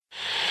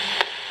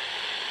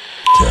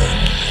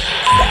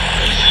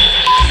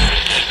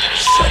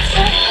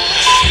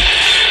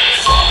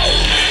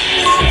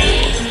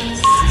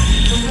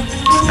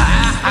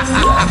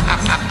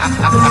I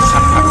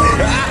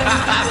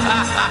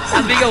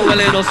think go a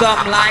little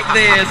something like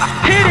this.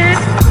 Hit it!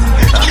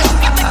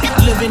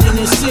 Living in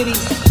the city.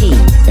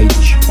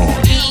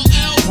 E-H-R.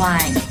 Why?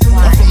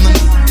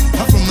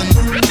 I'm from the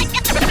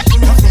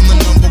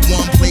number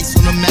one place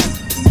on the map.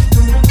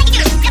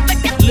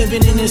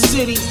 Living in the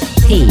city.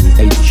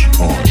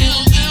 E-H-R.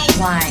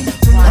 Why?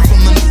 I'm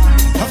from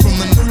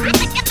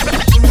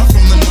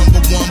the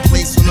number one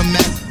place on the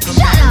map.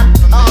 Shut up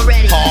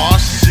already. Aw,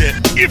 shit.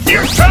 If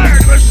you're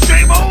tired of the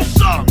same old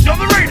songs on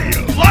the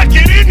radio, lock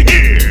it in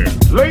here.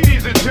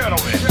 Ladies and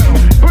gentlemen,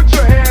 put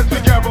your hands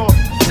together.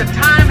 The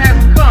time has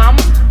come.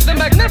 The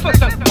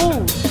magnificent.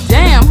 Ooh.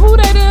 Damn, who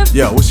that is?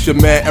 Yo, it's your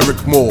man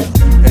Eryk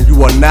and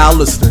you are now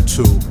listening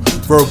to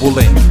Verbal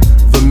Ink,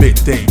 the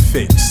Midday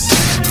Fixx.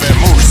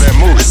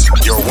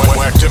 Vamoose, you're one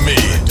whack to me.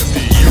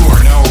 You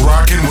are now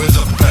rocking with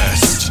the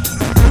best.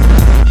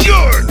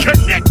 You're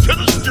connect to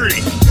the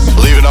street.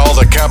 Leaving all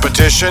the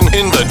competition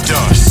in the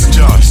dust.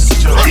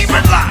 Keep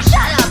it locked.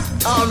 Shut up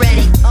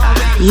already.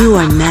 You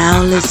are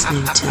now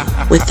listening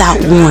to Without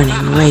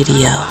Warning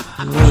Radio.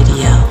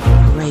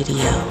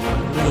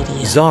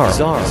 Czar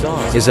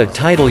is a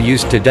title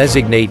used to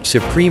designate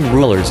supreme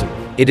rulers.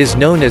 It is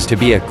known as to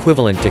be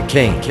equivalent to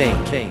king,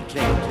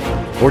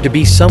 or to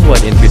be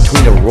somewhat in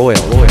between a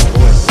royal,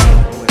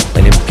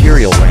 an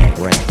imperial rank.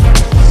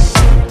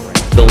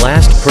 The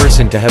last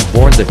person to have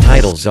borne the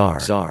title Czar.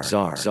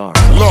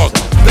 Look,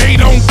 they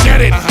don't get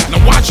it.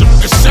 Now watch them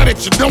set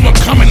it. You know I'm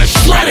coming to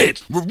shred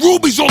it. With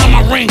rubies all in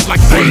my rings like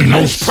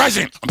Thanos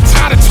present. I'm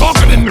tired of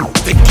talking to them.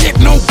 They get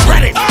no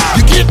credit.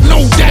 You get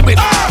no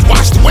debit.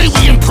 Watch the way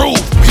we improve.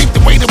 Keep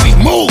the way that we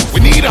move. We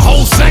need a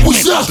whole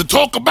segment to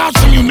talk about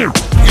some you knew.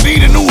 You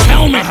need a new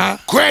helmet.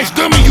 Crash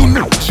dummy you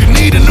knew. You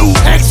need a new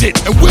exit.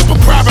 And whip a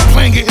private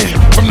plane get in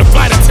from the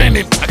flight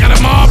attendant. I got a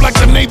mob like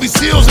the Navy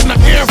SEALs in the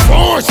Air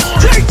Force.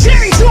 Take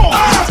chains off,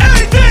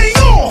 anything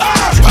off.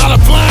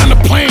 Pilot flying the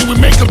plane, we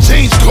make them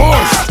change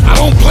course. I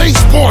don't play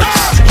sports,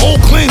 whole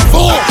clean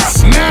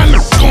force. Now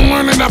gon'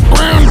 learn that I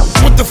brown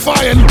with the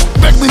fire.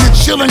 Beg me to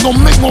chill and gon'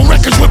 make more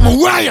records with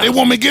Mariah. They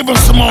want me give them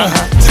some more.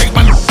 Take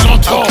my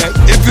on tour.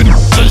 If you're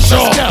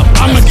unsure,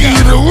 I'ma give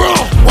you the raw.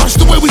 Watch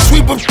the way we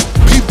sweep them,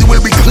 peep the way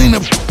we clean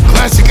them.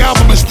 Classic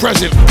album is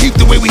present, peep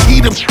the way we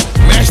heat them.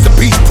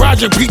 Masterpiece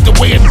project, peep the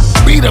way it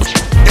beat them.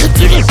 If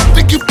you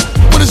think you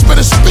but it's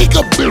better speak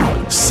up.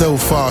 So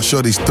far,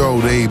 shorty's throw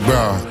they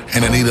bra,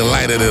 and I need a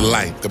lighter than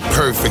light, the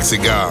perfect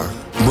cigar.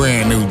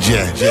 Brand new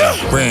jet,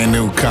 brand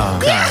new car,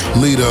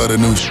 leader of the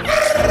new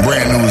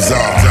brand new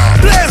czar.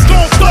 Blast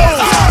gon' fold,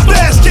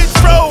 blast get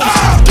froze.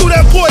 Do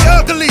that boy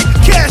ugly,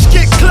 cash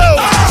get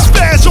closed.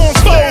 Spaz on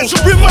foes,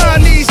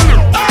 remind these.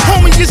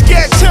 Homie just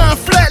got time,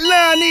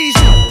 flatline these.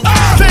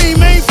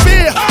 Fame ain't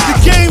fair, the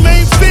game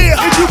ain't fair.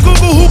 If you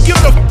Google who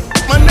give the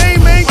my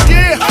name ain't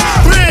there.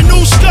 Brand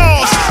new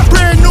stars,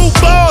 brand new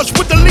bars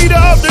with the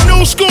leader of the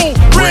new school.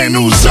 Brand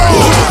new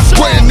songs,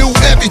 brand new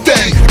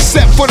everything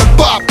except for the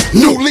bop.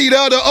 New leader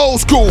of the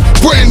old school,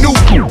 brand new.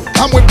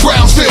 I'm with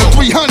Brownsville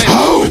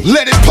 300.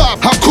 Let it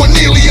pop. I'm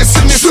Cornelius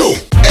in this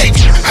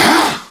H.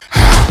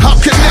 I'm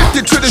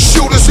connected to the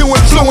shooters who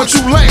influence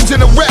you lanes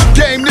in the rap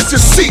game. This is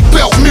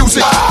seatbelt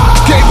music.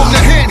 Gave them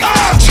the hint,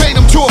 chain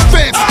them to a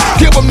fence,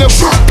 give them the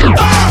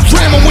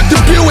ram them with the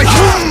Buick.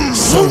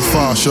 So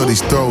far,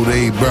 shorty's throw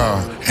they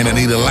bra, and I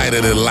need a lighter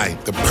than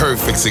light, the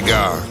perfect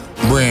cigar.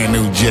 Brand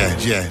new jet,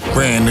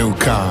 brand new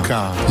car,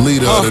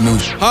 leader of the new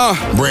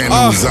brand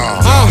new czar.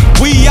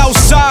 We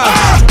outside,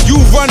 you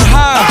run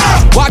high,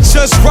 watch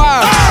us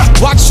ride,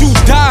 watch you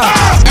die.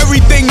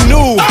 Everything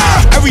new,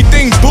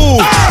 everything boo.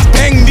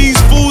 Bang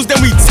these fools,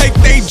 then we take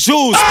they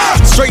jewels.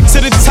 Straight to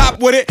the top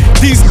with it,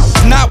 these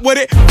not with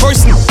it.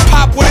 First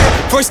pop with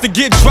it, first to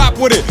get dropped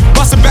with it.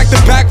 Bust it back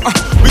to back,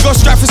 we go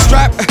strap for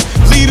strap.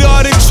 Leader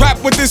of the trap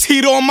with this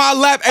heat on my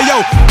lap. Hey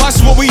yo, watch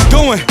what we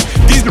doing,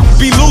 these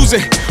be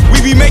losing. We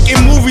be making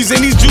movies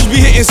and these Jews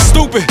be hitting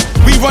stupid.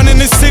 We running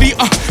the city,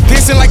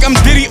 dancing like I'm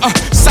Diddy,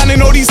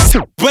 signing all these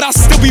but I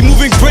still be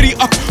moving gritty,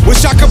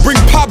 wish I could bring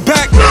pop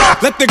back.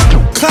 Let the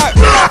clap,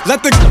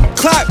 let the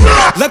clap,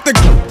 let the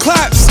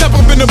clap. Step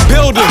up in the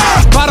building,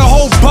 by the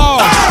whole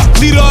bar.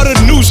 Leader of the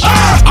new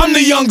I'm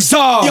the young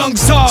czar.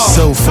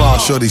 So far,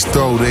 shorty's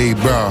throw they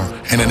bra,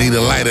 and I need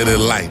a lighter than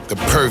light, the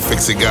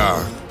perfect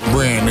cigar.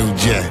 Brand new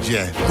jet,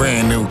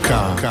 brand new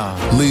car,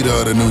 leader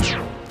of the new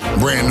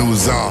brand new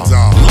czar.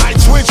 Light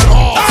switch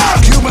off,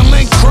 Cuban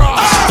link cross.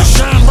 The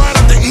shine bright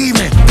up the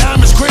evening,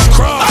 diamonds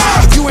crisscross.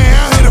 If you ain't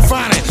out here to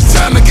find it, it's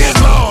time to get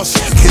lost.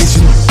 In case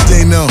you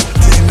they know.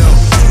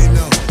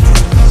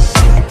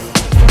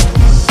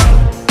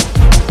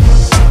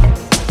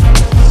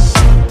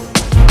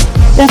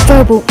 That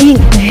verbal ink,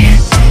 man,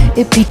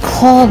 it be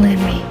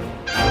calling me.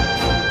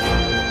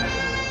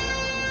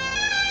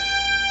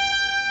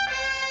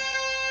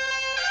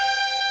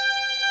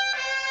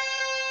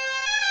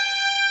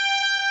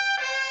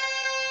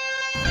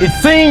 It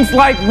seems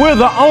like we're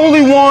the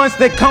only ones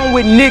that come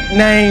with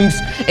nicknames,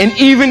 and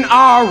even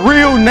our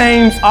real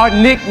names are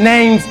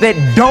nicknames that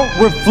don't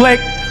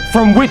reflect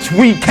from which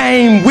we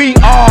came. We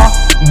are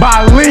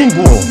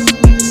bilingual.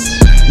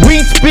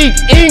 We speak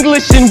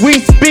English and we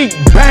speak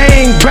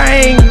bang,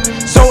 bang.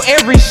 So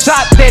every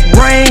shot that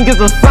rang is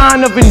a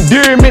sign of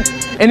endearment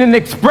and an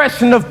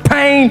expression of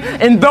pain.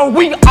 And though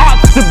we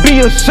ought to be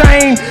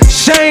ashamed,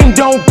 shame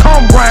don't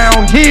come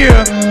round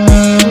here.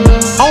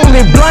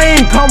 Only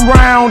blame come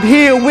round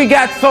here. We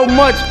got so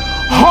much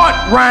heart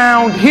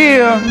round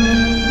here.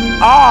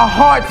 Our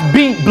hearts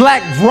beat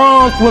black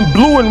drums when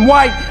blue and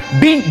white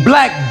beat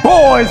black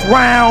boys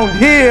round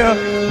here.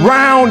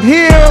 Round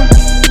here,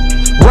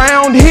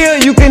 round here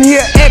you can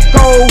hear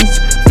echoes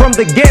from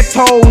the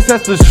ghettos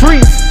as the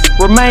streets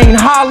remain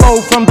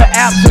hollow from the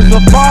absence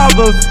of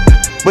fathers.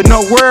 But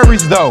no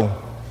worries though.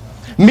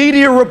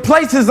 Media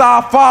replaces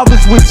our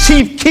fathers with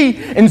Chief Keef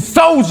and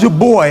Soulja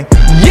Boy.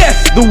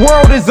 Yes, the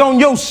world is on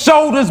your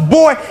shoulders,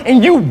 boy,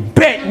 and you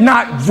bet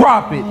not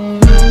drop it.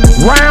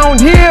 Round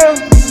here,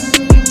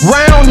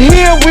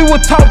 we were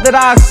taught that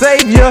our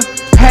Savior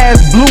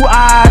has blue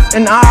eyes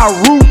and our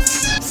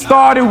roots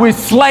started with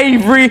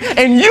slavery,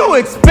 and you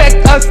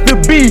expect us to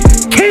be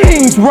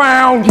kings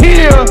round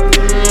here.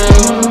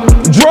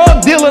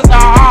 Drug dealers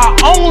are our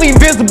only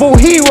visible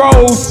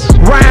heroes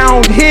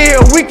round here.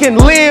 We can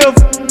live,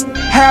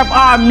 have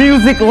our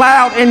music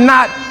loud and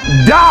not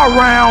die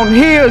round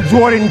here,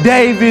 Jordan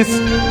Davis.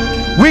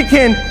 We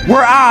can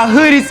wear our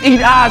hoodies,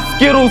 eat our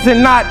Skittles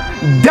and not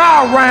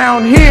die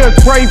round here,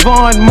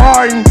 Trayvon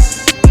Martin.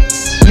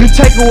 You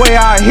take away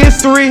our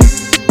history,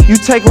 you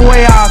take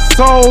away our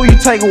soul, you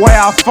take away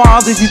our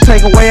fathers, you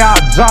take away our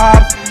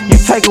jobs, you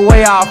take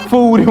away our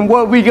food, and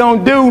what we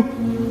gonna do?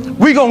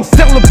 We gon'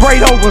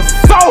 celebrate over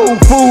soul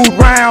food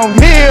round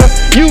here.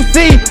 You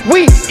see,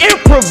 we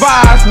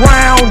improvise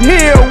round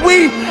here.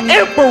 We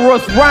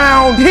emperors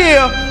round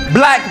here.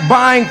 Black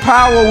buying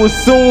power will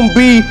soon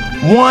be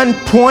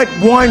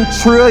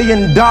 $1.1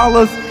 trillion.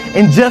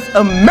 And just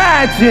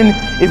imagine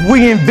if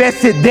we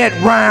invested that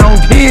round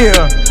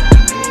here.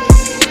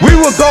 We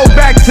will go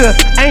back to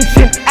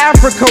ancient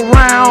Africa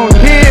round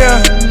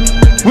here.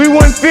 We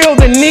wouldn't feel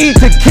the need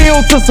to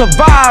kill to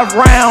survive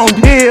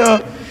round here.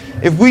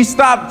 If we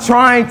stopped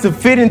trying to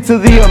fit into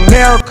the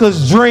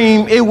America's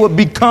dream, it would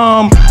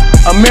become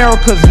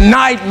America's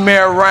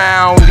nightmare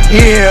round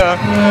here.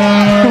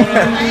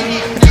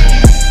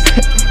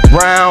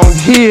 Round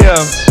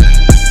here.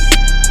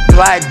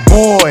 Black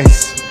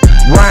boys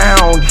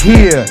round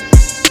here.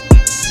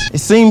 It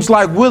seems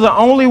like we're the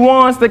only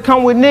ones that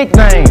come with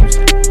nicknames.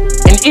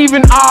 And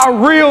even our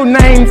real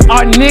names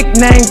are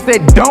nicknames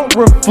that don't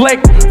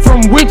reflect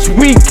from which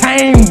we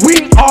came.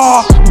 We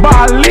are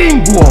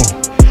bilingual.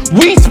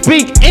 We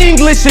speak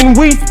English and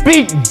we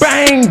speak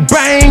bang,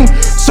 bang.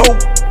 So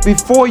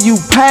before you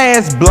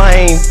pass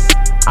blame,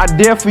 I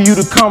dare for you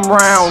to come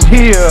round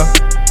here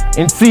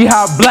and see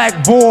how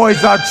black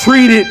boys are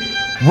treated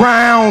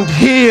round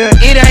here.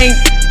 It ain't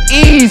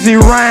easy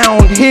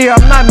round here.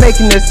 I'm not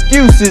making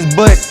excuses,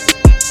 but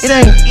it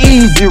ain't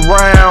easy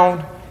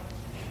round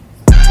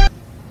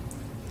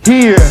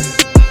here.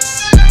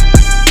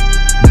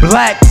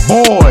 Black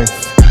boys.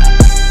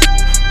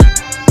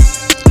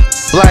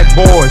 Black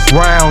boys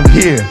round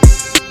here.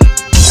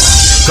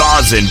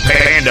 Causing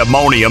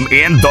pandemonium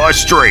in the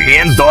street.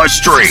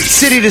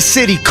 City to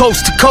city,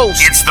 coast to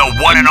coast. It's the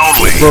one and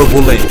only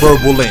Verbal Link.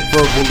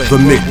 The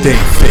Midday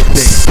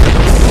Fixx.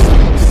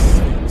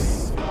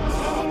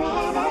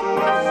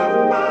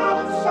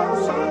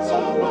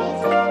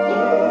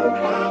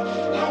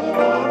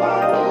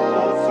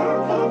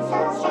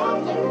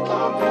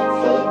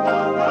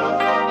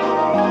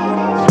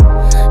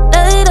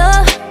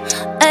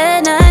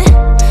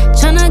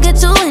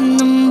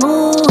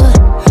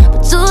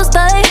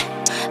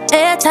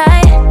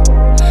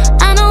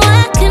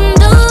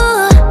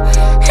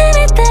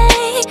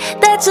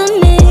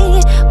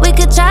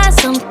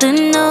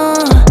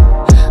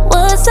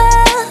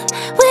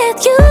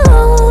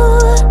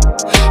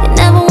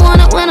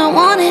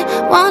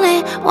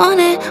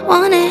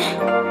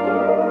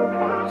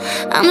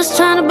 I'm just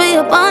trying to be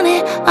up on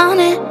it.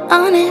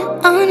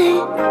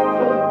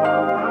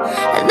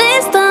 At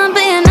least I'm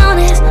being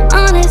honest.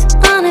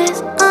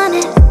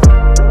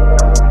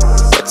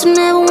 But you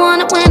never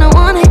want it when I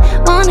want it.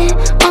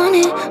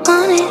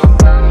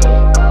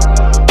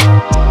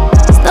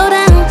 Slow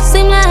down,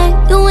 seem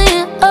like you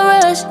in a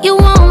rush. You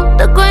want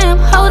the gram,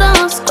 hold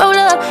on, scroll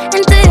up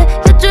until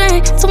you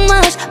drink too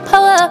much.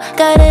 Power,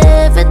 got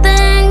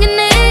everything you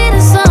need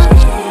and some.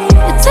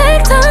 You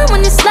take time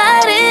when you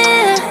slide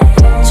in.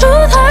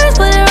 Truth hurts,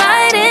 put it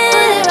right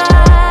in.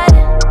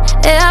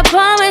 Yeah, I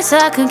promise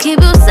I can keep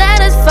you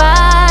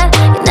satisfied.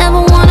 You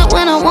never want it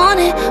when I want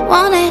it.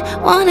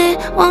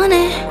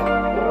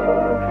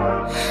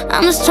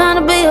 I'm just trying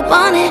to be up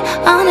on it.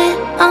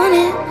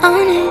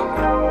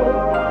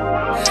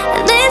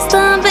 At least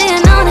I'm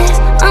being honest.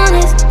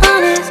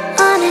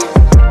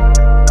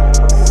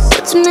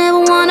 But you never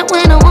want it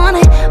when I want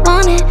it.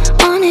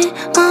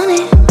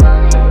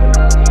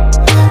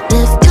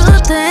 If you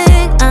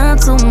think I'm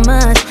too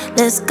much,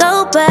 let's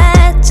go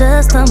back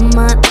just a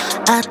month.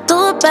 I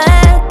threw it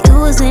back, you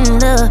was in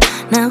love,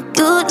 now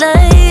you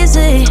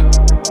lazy.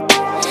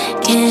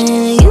 Can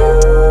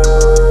you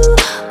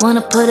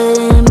Wanna put it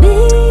in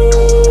me?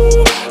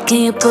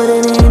 Can you put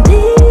it in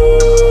me?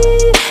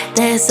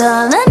 That's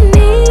all I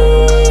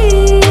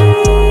need.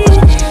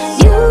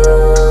 You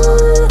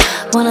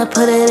wanna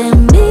put it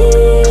in me?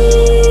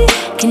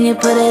 Can you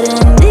put it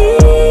in me?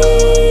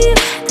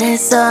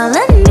 That's all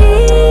I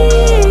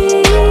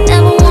need.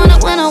 Never want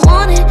it when I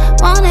want it,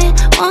 want it,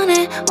 want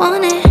it,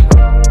 want it.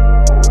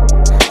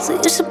 So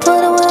you should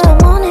put it where I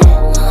want it,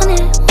 want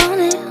it, want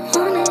it,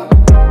 want it.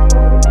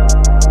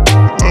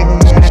 Never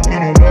want it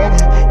when I want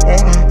it, want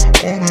it,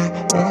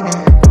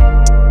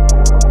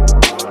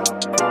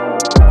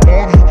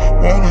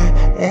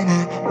 want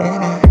it,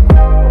 want it.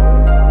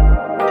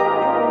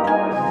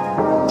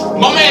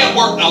 My man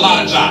worked a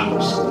lot of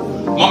jobs.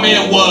 My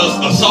man was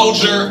a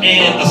soldier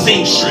and a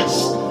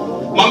seamstress.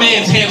 My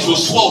man's hands were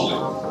swollen.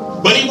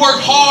 But he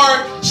worked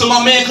hard so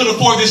my man could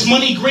afford this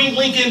money green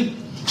Lincoln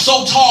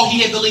so tall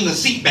he had to lean the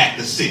seat back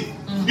to sit.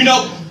 You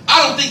know,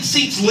 I don't think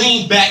seats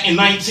leaned back in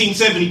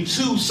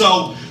 1972,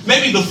 so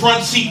maybe the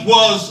front seat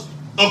was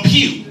a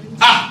pew.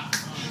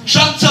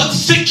 Chuck tucked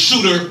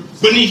six-shooter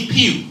beneath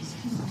pew.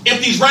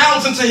 Empties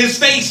rounds into his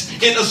face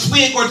in a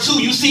swig or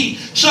two. You see,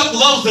 Chuck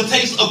loves the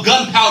taste of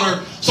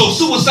gunpowder, so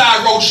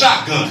suicide rolled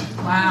shotgun.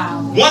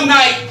 Wow. One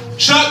night,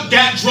 Chuck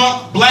got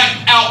drunk,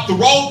 blacked out. The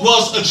road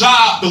was a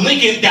job. The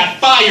Lincoln got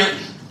fired.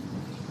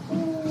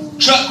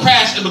 Chuck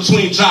crashed in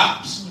between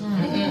jobs.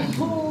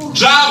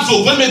 Jobs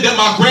were women that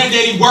my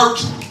granddaddy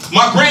worked.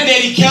 My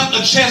granddaddy kept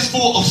a chest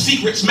full of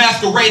secrets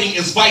masquerading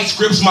as vice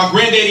grips. My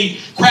granddaddy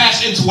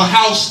crashed into a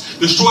house,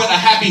 destroyed a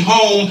happy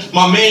home.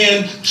 My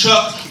man,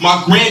 Chuck,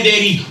 my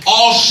granddaddy,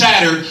 all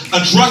shattered.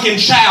 A drunken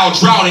child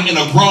drowning in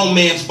a grown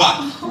man's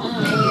body.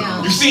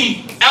 You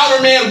see,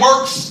 outer man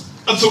works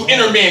until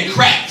inner man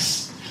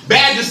cracks.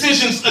 Bad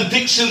decisions,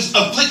 addictions,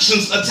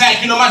 afflictions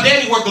attack. You know, my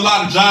daddy worked a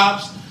lot of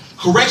jobs.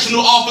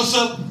 Correctional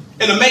officer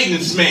and a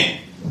maintenance man.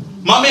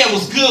 My man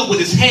was good with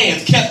his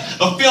hands,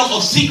 kept a film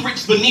of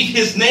secrets beneath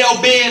his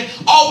nail bed,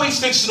 always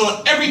fixing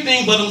on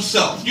everything but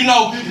himself. You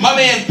know, my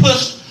man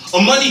pushed a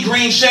money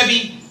green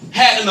Chevy,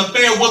 had an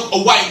affair with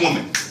a white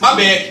woman. My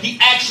bad, he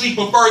actually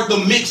preferred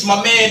the mix.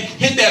 My man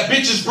hit that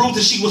bitch's brew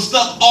till she was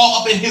stuck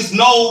all up in his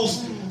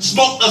nose,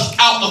 smoked us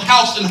out of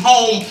house and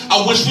home.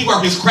 I wish we were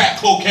his crack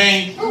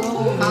cocaine.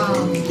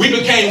 We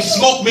became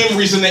smoke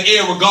memories in the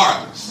air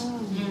regardless.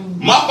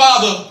 My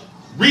father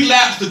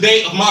relapsed the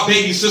day of my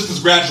baby sister's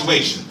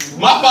graduation.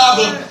 My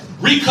father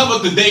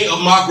recovered the day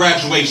of my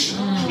graduation.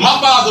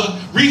 My father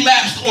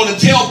relapsed on the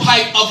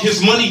tailpipe of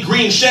his money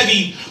green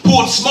Chevy,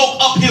 poured smoke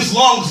up his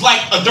lungs like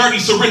a dirty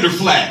surrender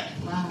flag.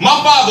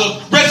 My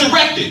father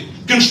resurrected,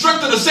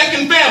 constructed a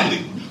second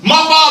family. My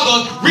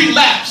father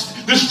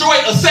relapsed,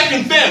 destroyed a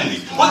second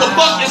family. What the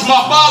fuck is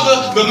my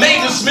father, the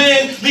maintenance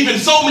man, leaving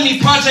so many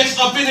projects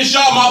unfinished,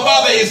 y'all? My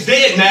father is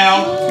dead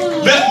now.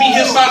 Left me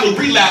his final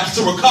relapse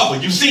to recover.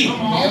 You see,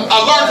 I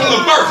learned from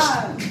the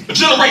first. A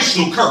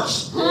generational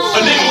curse. A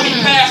nigga when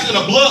he passed in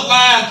a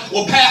bloodline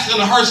or passed in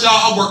a hearse, y'all,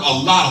 I work a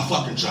lot of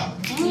fucking jobs.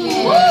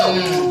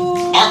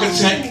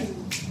 Architect,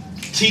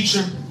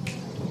 teacher,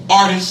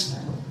 artist.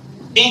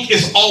 Ink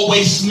is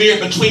always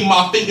smeared between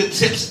my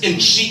fingertips and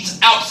sheets.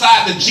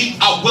 Outside the Jeep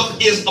I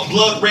whip is a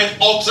blood red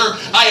altar.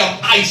 I am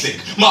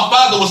Isaac. My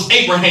father was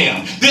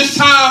Abraham. This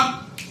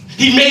time,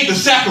 he made the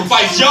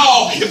sacrifice.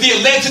 Y'all, if the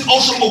Atlantic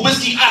Ocean were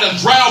whiskey, I'd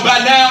have drowned by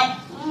now.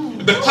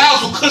 The clouds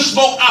with kush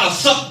smoke out of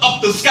suck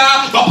up the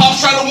sky. My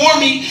pops tried to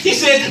warn me. He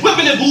said,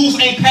 whipping and booze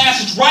ain't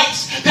passage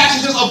rights.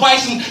 Passages of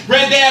vice from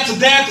granddad to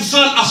dad to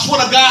son. I swear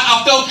to God,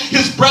 I felt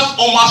his breath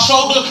on my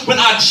shoulder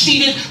when I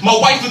cheated. My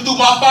wife went through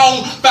my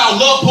phone,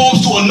 found love poems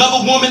to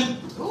another woman.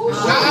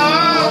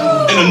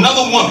 And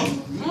another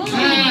woman.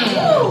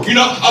 You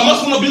know, I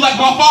must want to be like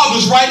my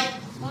father's, right?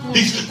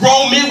 These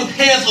grown men with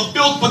hands of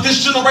filth, but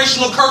this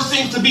generational curse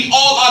seems to be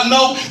all I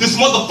know. This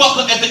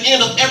motherfucker at the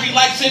end of every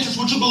life sentence,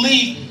 would you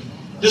believe?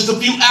 Just a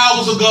few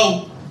hours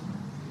ago,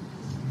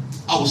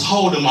 I was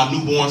holding my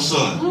newborn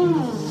son.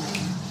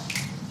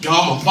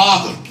 Y'all, I'm a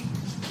father.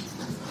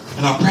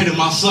 And I pray that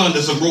my son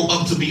doesn't grow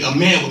up to be a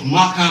man with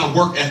my kind of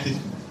work ethic.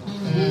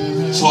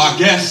 So I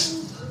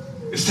guess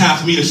it's time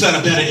for me to set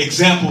a better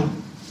example.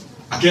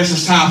 I guess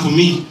it's time for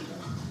me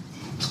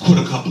to quit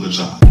a couple of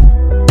jobs.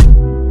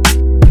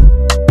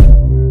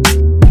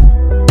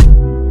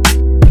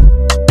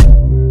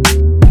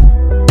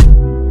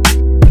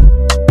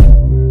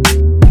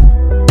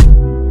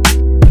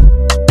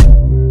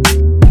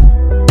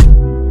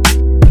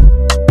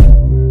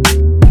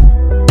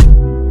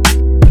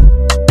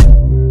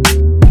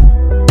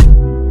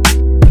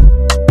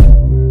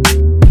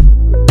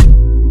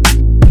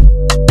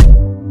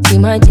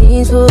 My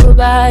jeans full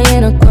by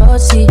in a coat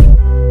seat.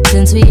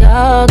 Since we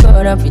all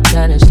grown up, you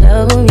tryna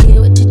show me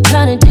what you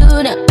tryna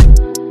do now.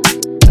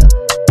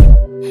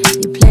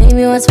 You played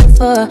me once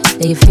before,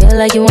 then you feel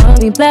like you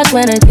want me back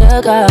when I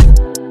took off.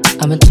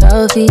 I'm a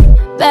trophy,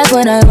 back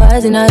when I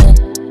wasn't nothing,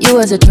 you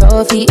was a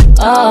trophy.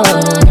 Oh,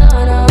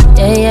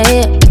 yeah, yeah,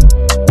 yeah.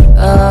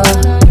 Oh,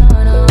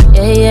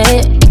 yeah, yeah,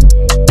 yeah.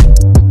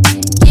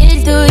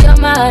 Get through your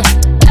mind,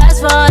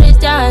 ask for this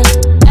time,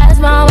 ask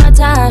for my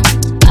time.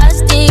 I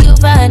think you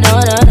find, no,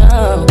 no, no.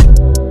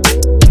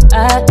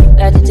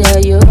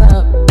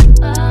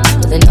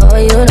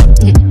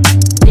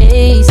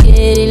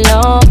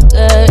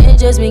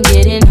 it's been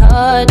getting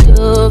hard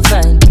to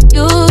find.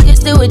 You can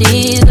still with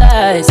these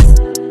lies.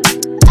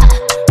 I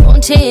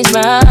won't change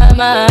my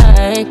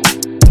mind.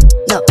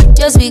 No,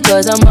 just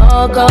because I'm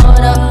all caught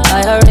up,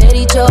 I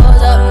already chose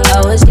up.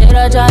 I was scared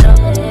of trying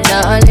to.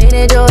 Now I'm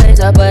leaning towards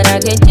up, but I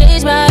can't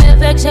change my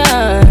affection,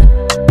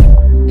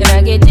 and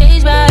I can't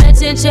change my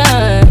attention.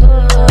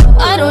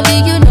 I don't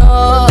think you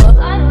know.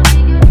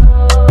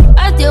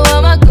 I still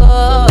want my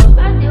goal.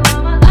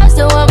 I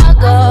still want my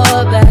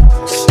goal back.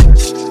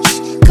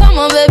 Come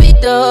on, baby,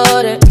 do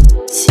it.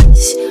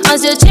 I'm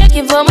still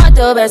checking for my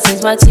door back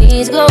since my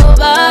teens go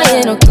by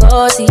in a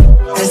cozy.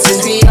 And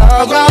since we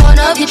all grown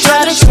up, you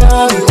try to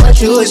show me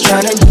what you was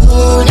trying to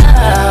do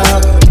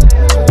now.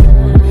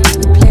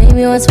 You played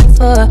me once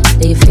before,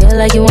 then you feel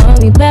like you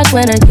want me back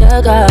when I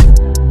dug off.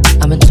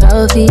 I'm a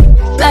trophy,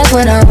 back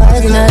when I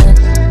was nothing.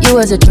 You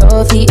was a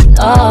trophy,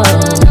 oh.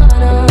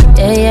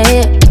 Yeah, yeah,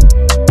 yeah.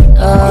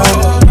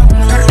 Oh.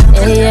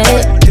 Yeah, yeah,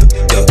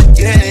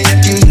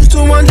 yeah. You used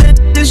to want that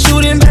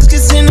shooting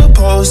baskets in the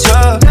post,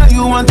 yeah. Now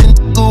you want the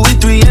nigga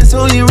with 3 and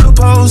so you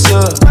repose,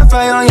 yeah.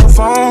 Wi-Fi on your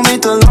phone,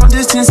 make the long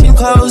distance seem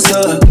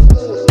closer.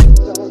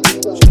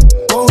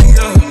 Oh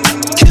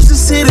yeah. Used to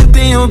sit up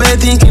in your bed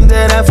thinking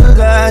that I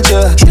forgot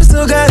ya. You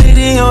still got it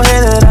in your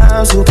head that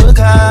I'm super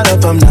caught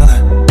up, I'm not.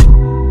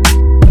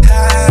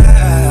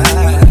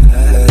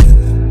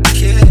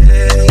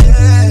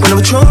 When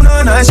I'm true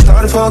on, I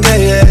start to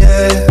forget.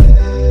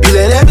 You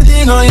let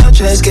everything on your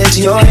chest get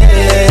to your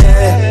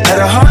head. Had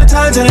a hard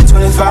time turning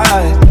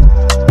 25.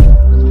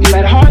 You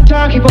had a hard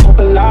time keeping hope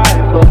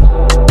alive.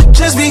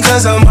 Just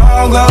because I'm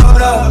all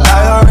glowed up,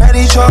 I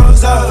already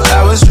chose up.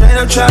 I was straight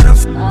up trying to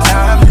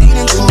now I'm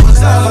leaning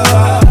towards up.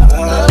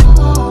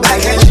 I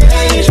can't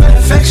change my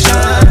affection.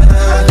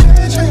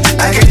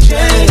 I can't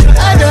change.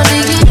 I don't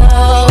think you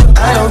know.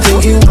 I don't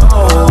think you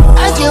know.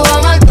 I still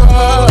want my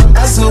goal.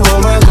 I still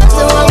want my goal.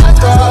 I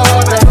still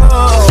want my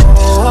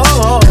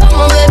goal. Come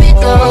on, baby,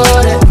 do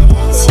it.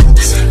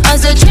 I'm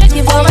still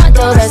checking for my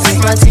door since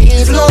my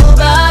teens go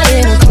by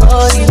in a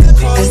cozy.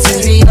 And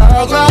since we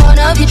all grown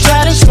up, you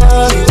try to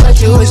show me what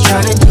you was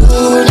trying to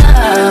do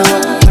now.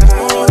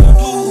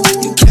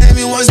 You came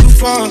me once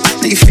before,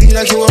 now you feel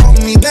like you owe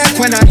me back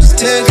when I was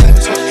taken.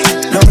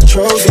 No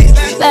trophy.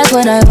 Back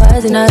when I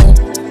was nothing,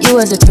 you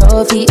was a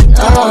trophy.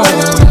 Oh.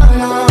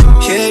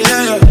 Yeah,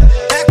 yeah,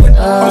 yeah.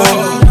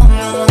 Oh.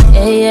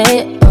 Yeah, yeah,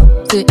 yeah.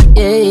 Oh,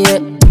 yeah, yeah.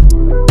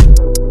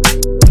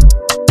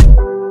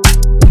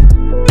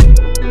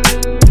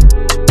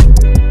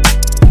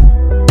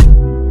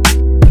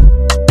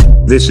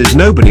 This is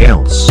nobody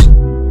else.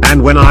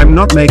 And when I'm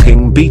not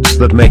making beats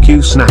that make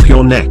you snap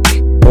your neck,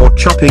 or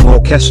chopping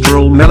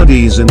orchestral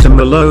melodies into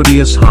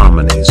melodious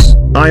harmonies,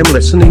 I'm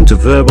listening to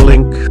Verbal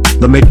Inc.,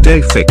 the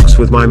Midday Fixx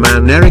with my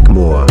man Eryk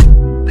Moore.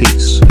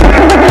 Peace.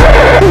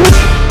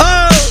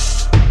 Oh!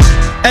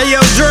 Hey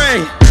yo,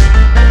 Dre.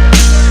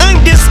 I'm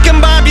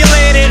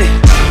discombobulated.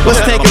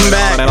 Let's take him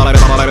back.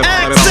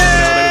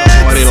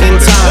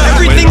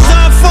 Everything's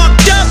all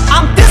fucked up.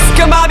 I'm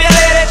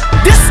discombobulated.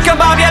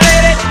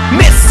 Discombobulated.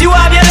 Miss you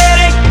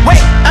ovulated.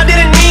 Wait, I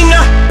didn't mean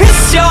to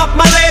piss you off,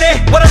 my lady.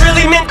 What I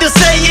really meant to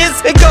say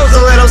is, it goes a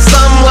little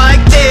something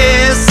like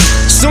this.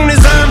 Soon as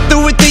I'm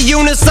through with the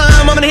unison,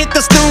 I'm gonna hit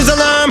the snooze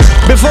alarm.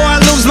 Before I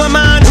lose my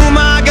mind, who am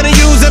I gonna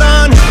use it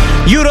on?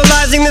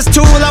 Utilizing this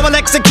tool, I will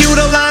execute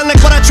a line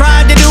like what I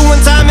tried to do one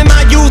time in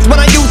my youth when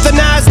I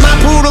euthanized my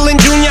poodle in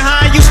junior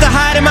high. Used to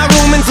hide in my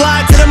room and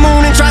fly to the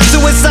moon and try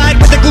suicide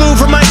with the glue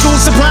from my school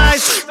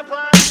supplies.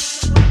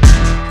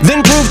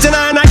 Then proved to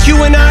 9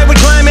 IQ and I would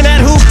climb in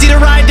that hoopty to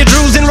ride the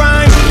Drews and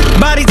rhyme.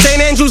 Bodied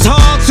St. Andrew's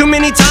Hall too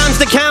many times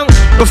to count.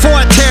 Before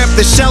I tear up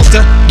the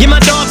shelter, give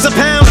my dogs a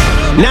pound.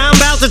 Now I'm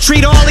about to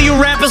treat all of you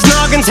rappers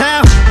noggins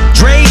how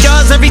Dre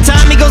does every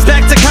time he goes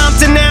back to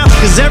Compton now.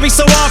 Cause every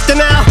so often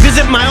I'll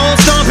visit my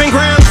old stomping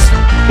grounds.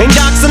 And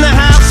Doc's in the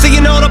house, so you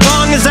know the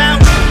bong is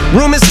out.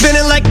 Room is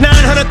spinning like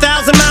 900,000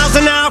 miles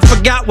an hour.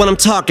 Forgot what I'm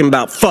talking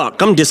about,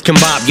 fuck, I'm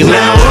discombobulated.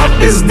 Now up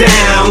is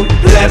down,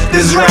 left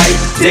is right.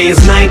 Day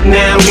is night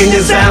now, in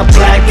is out,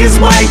 black is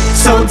white.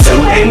 So to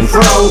and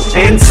fro,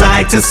 and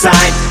side to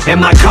side.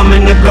 Am I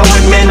coming or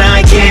going, man,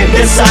 I can't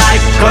decide.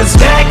 Cause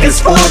back is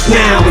forth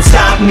now, and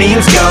stop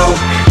means go.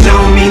 No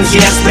means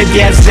yes, but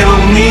yes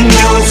don't mean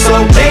no.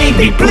 So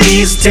baby,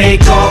 please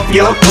take off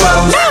your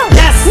clothes. No,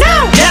 yes, no,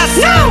 yes,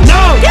 no,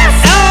 no, yes,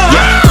 oh,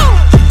 yeah.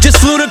 Just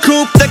flew the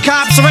coop, the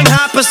cops are in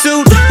hot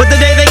pursuit. But the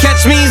day they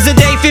catch me is the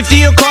day 50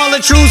 will call a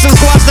truce and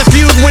squash the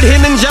feud with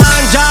him and John.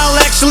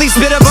 John'll actually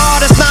spit a bar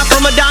that's not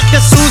from a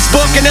Dr. Seuss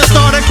book, and they'll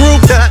start a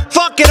group.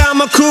 Fuck it, I'm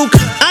a kook.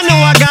 I know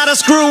I got a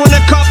screw and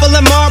a couple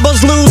of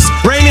marbles loose.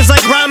 Brain is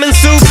like ramen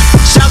soup.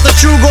 Shout the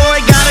true boy,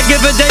 gotta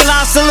give a De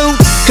La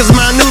salute. Cause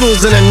my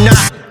noodles in a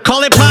knot,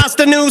 call it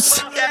pasta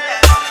noose.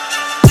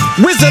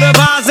 Wizard of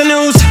Oz and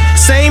News.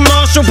 Same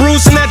Marshall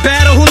Bruce in that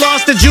battle who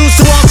lost the juice,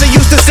 who also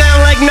used to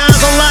sound like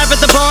Nas on Live at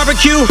the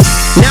Barbecue.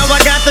 Now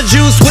I got the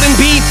juice, wouldn't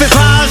beef if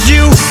I was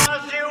you.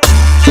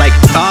 Like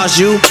I was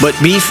you, but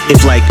beef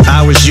if like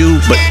I was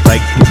you, but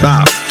like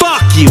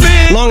fuck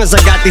argue. Long as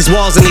I got these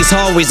walls and these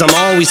hallways, I'm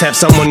always have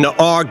someone to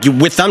argue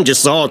with. I'm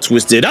just all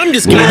twisted. I'm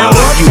just gonna now up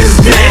argue. is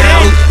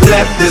down,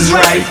 left is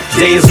right,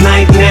 day is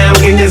night now,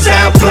 in is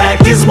out,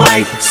 black is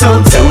white.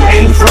 So to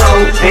and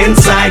fro, and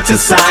side to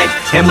side.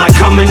 Am I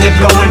coming or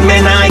going,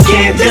 man, I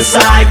can't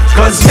decide.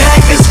 Cause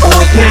back is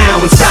forth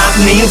now, and stop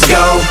means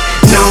go.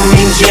 No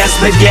means yes,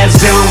 but yes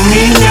don't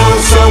mean no.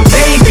 So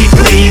baby,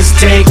 please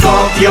take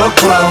off your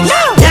clothes.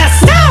 No,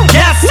 yes, no,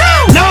 yes, no,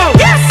 no,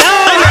 yes,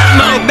 I'm at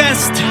my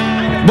best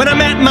when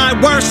I'm at my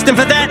worst, and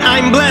for that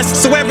I'm blessed.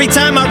 So every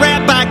time I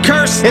rap I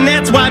curse, and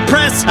that's why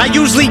press I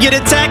usually get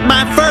attacked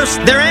by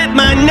first. They're at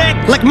my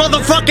neck like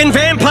motherfucking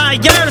vampires.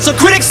 So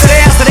critics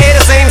today after they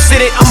the same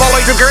shit. I'm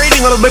always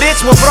regretting little bit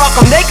itch. Well, fuck,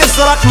 I'm naked,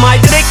 suck my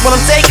dick when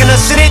I'm taking a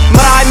shit.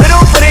 My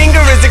middle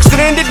finger is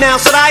extended now.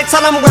 Should I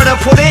tell them where to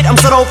put it? I'm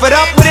so fed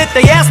up with it.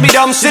 They ask me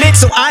dumb shit.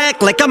 So I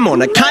act like I'm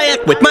on a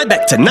kayak with my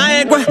back to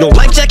Niagara. No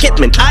life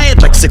jacket, man, I had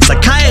like 6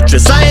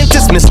 psychiatrists.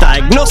 Scientists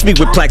misdiagnosed me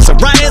with plaque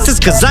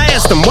psoriasis. Cause I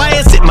asked them why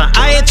is it my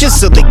eye itches.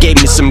 So they gave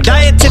me some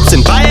diet tips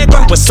and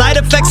Viagra. With side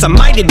effects, I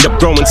might end up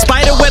growing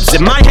spider webs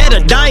in my head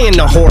or dying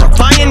a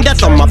horrifying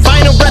death. On my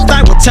final breath,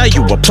 I will tell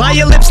you, apply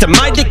your lips to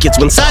my dick. It's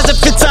when size it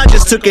fits. I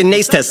just took an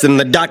ACE test and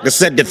the doctor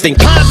said to think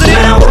positive.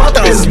 Now up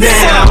is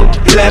down,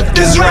 left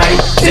is right,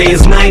 day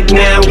is night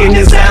now, in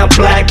is out,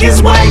 black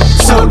is white.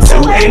 So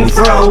to and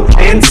fro,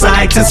 and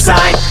side to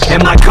side.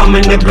 Am I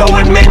coming or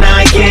going, man,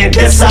 I can't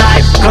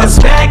decide. Cause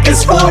back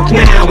is forth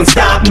now, and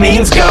stop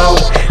means go.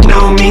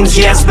 No means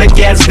yes, but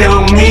yes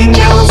don't mean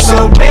no.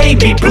 So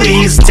baby,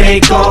 please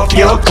take off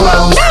your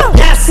clothes. No,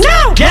 yes,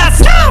 no, yes,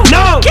 no,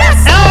 no,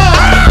 yes,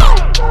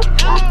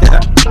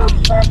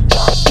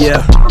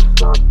 yeah.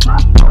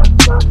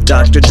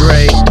 Dr.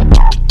 Dre,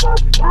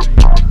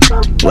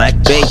 Black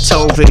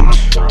Beethoven,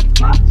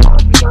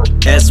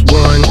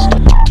 S1,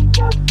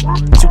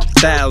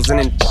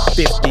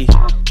 2050.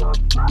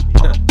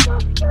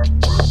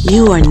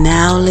 You are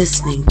now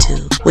listening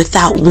to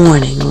Without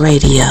Warning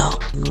Radio.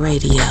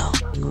 Radio.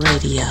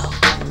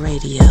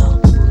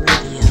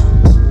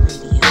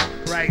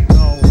 Right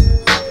on.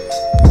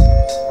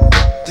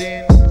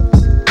 Then.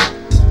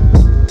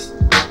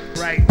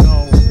 Right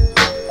on.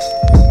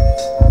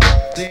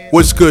 Then.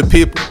 What's good,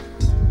 people?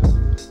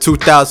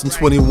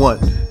 2021.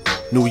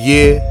 New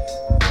year.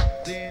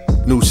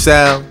 New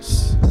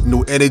sounds.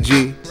 New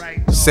energy.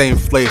 Same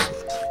flavor.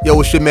 Yo,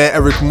 it's your man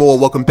Eryk Moore.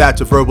 Welcome back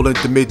to Verbal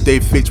Ink, the Midday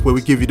Fixx, where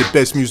we give you the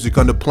best music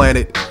on the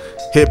planet.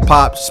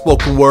 Hip-hop,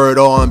 spoken word,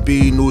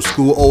 R&B, new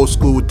school, old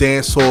school,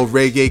 dancehall,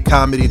 reggae,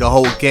 comedy, the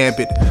whole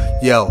gambit.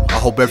 Yo, I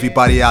hope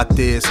everybody out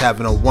there is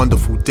having a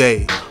wonderful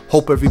day.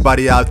 Hope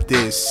everybody out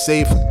there is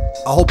safe.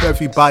 I hope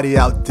everybody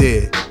out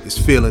there is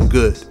feeling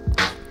good.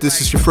 This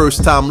is your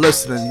first time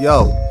listening,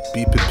 yo,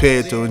 be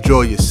prepared to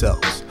enjoy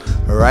yourselves.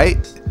 Alright?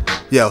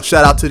 Yo,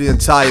 shout out to the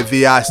entire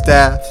VI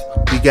staff.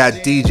 We got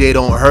DJ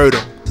Don't Hurt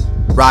 'Em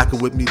rocking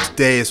with me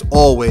today as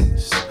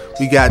always.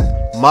 We got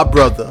my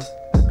brother,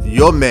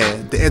 your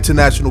man, the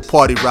international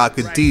party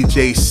rocker,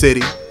 DJ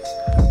City.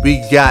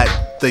 We got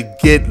the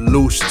Get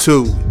Loose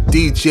 2,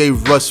 DJ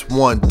Russ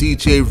 1,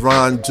 DJ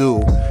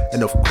Rondu.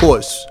 And of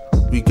course,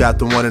 we got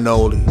the one and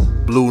only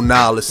Blue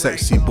Nile, the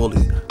sexy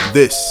bully.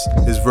 This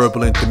is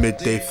Verbal Ink, the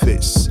Midday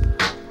Fixx.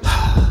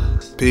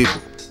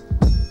 People,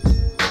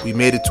 we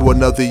made it to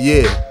another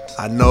year.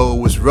 I know it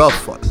was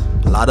rough. A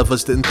lot of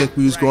us didn't think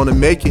we was going to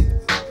make it,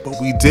 but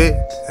we did.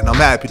 And I'm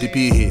happy to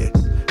be here.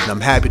 And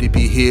I'm happy to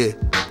be here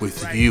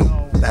with you.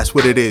 That's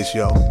what it is,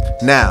 yo.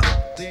 Now,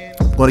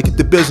 I'm gonna get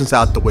the business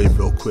out the way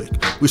real quick.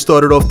 We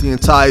started off the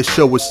entire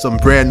show with some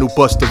brand new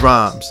Busta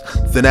Rhymes.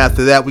 Then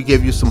after that, we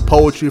gave you some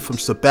poetry from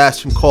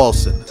Sebastian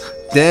Carlson.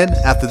 Then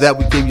after that,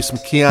 we gave you some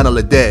Kiana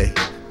Lede.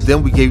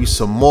 Then we gave you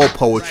some more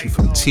poetry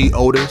from T.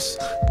 Otis.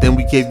 Then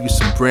we gave you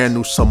some brand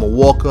new Summer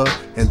Walker.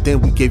 And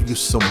then we gave you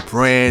some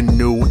brand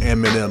new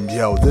Eminem.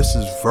 Yo, this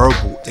is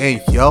Verbal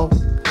Ink, yo.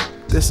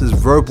 This is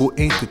Verbal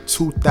Ink, the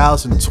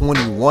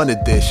 2021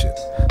 edition,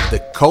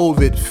 the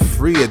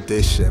COVID-free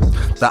edition,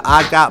 the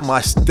I got my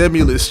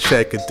stimulus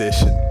check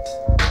edition.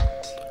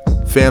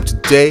 Fam,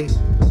 today,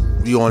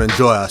 we gonna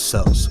enjoy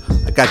ourselves.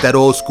 I got that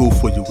old school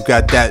for you. We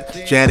got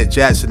that Janet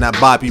Jackson, that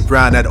Bobby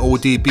Brown, that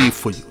ODB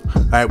for you.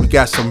 Alright, we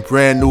got some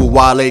brand new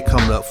Wale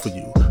coming up for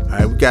you.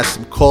 Alright, we got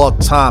some Carl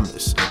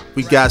Thomas.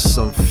 We got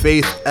some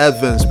Faith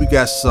Evans. We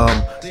got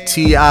some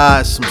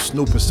T.I., some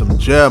Snoop, and some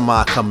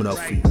Jeremiah coming up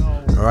for you.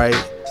 Alright?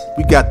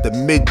 We got the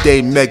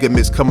Midday Mega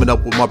Mix coming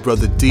up with my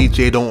brother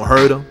DJ Don't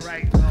Hurt 'Em.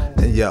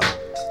 And yo,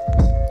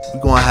 we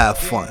gonna have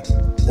fun.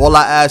 All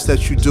I ask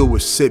that you do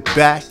is sit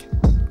back,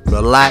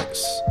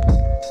 relax,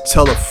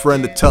 tell a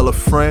friend to tell a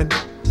friend,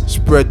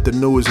 spread the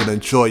news and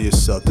enjoy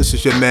yourself. This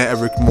is your man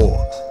Eryk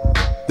Moore.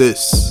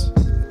 This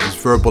is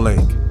Verbal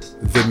Ink,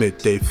 the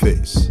Midday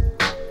Fixx.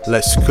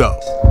 Let's go.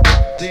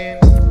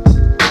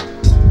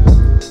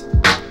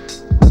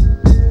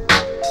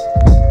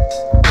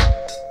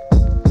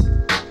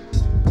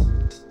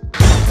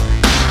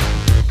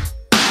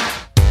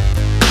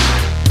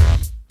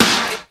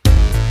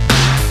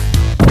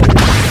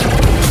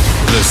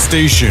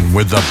 station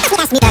with the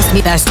best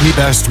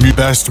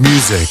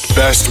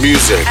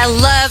music. I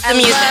love the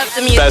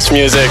music. Best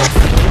music.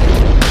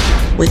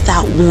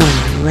 Without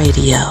Warning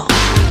Radio.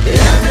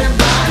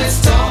 Everybody's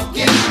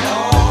talking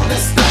all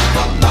this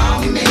stuff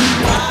about me.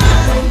 Why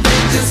don't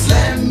they just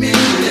let me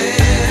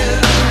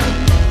live?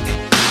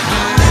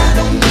 I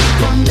don't need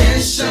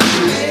permission,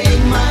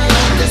 make my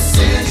own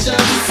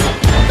decisions.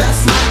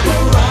 That's my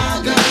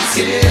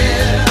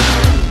prerogative.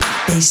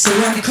 They say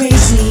I'm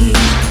crazy,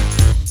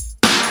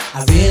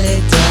 I really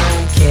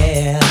don't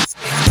care.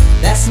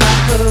 That's my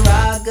prerogative.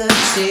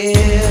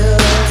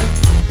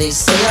 They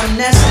say I'm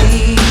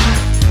nasty,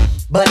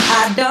 but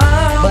I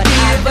don't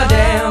give a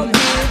damn.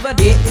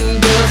 Getting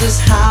girls is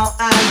how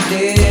I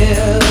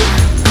live.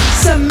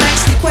 Some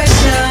ask me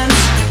questions,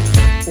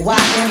 why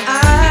am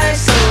I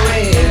so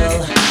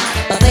real?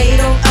 But they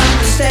don't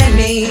understand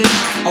me,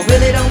 I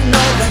really don't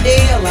know the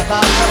deal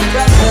about a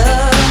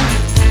brother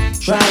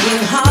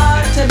trying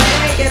hard to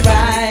make it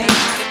right.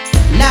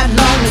 Not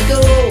long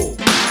ago,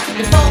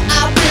 before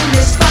I win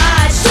this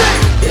fight,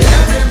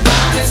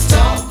 everybody's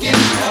talking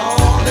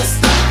all this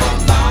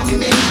stuff about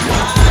me.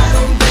 Why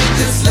don't they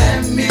just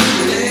let me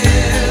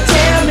live?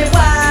 Tell me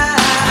why.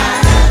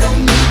 I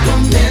don't need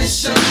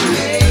permission,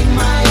 make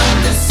my own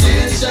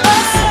decisions.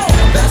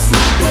 That's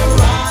my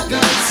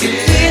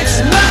prerogative. It's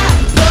my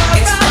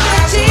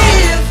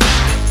prerogative.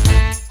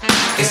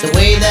 It's the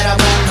way that I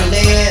wanna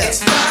live. It's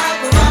my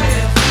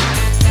prerogative.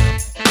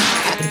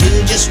 I can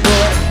do just what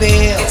I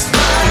feel. It's my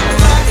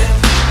prerogative.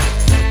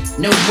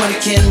 No one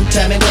can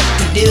tell me what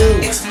to do.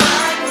 It's my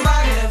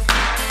prerogative.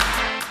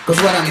 Cause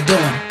what I'm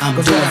doing, I'm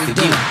doing for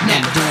you. Now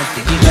I'm doing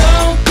for you.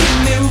 Don't get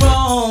me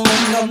wrong,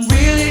 I'm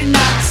really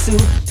not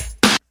suited.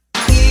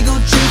 Ego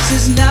trips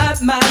is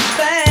not my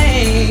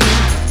thing.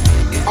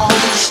 All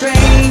these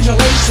strange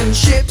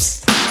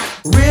relationships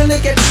really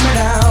gets me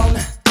down.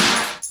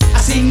 I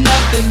see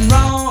nothing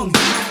wrong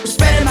with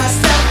spreading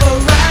myself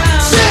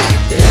around.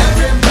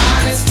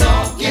 Everybody's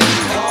talking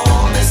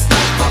all this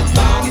stuff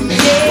about me.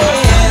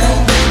 Why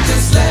don't they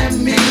just let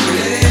me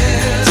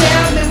live?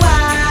 Tell me why.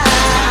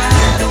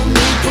 I don't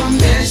need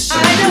permission. I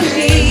don't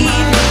need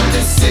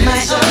my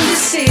own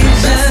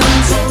decisions. That's my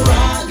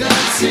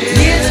prerogative.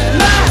 It's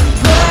my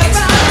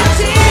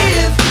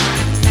prerogative.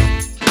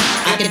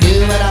 I can do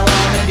what I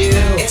wanna do.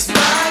 It's my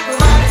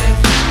prerogative.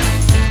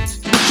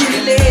 Can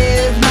you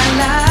live my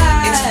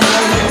life? It's my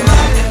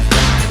prerogative.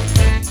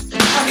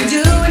 I'm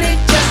doing it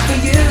just for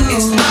you.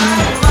 It's my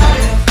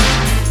prerogative.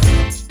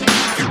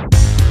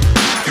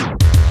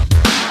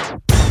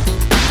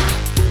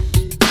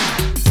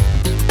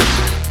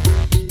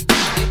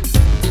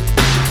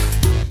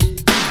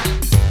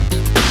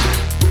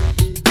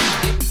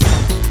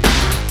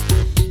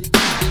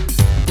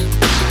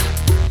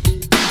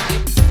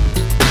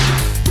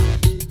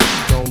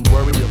 Don't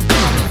worry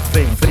about a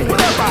thing.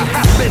 Whatever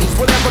happens,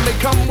 whatever may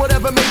come,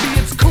 whatever may be,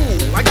 it's cool.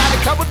 I got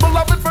it covered,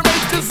 beloved, from A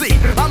to Z.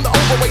 I'm the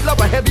overweight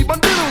lover, heavy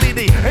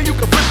bundle-y-dee. And you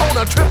can flip on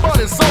a trip on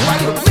it, so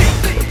right with me.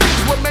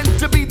 Things were meant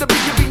to be the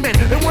be meant.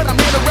 And what I'm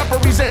here to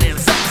represent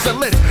is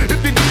excellence.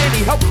 If you need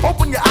any help,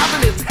 open your eyes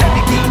and it's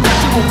heavy key that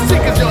you won't see,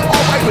 cause you're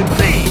alright with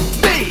me.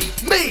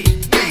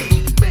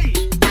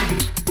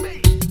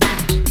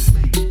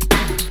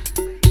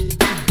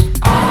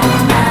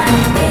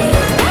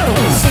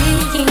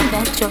 Seeing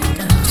that your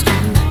love's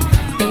true,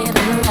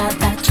 better out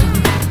that you.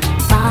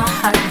 My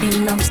heart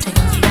belongs to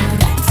you.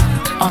 That's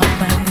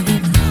alright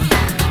with me.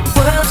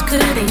 Worlds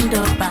could end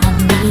around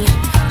me,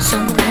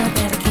 somewhere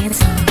that I can't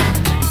see.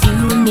 You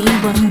and me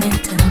were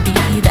meant to be.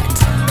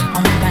 That's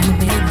alright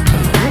with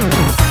me.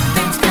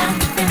 Friends find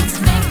friends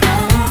make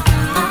love.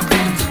 All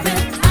friends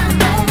will I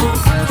know.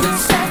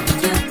 Just like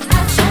you,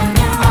 I've shown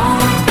you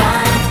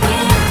alright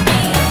with me.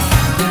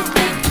 You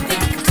think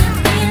to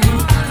win,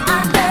 I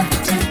love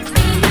to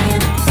be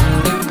in.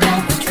 You know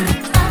the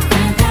truth, I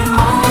think you're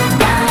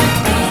alright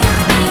with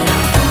me.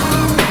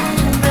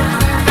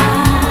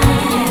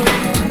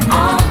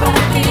 Alright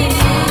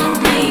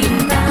with me.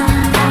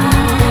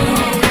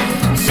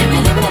 Should we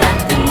live it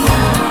up and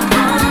alright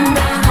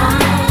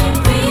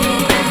with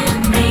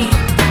me?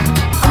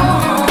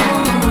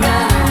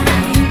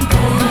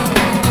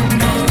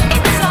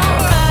 It's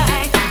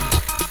alright,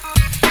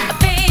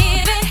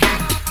 baby.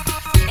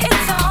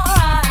 It's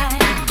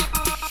alright.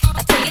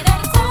 I tell you that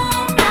it's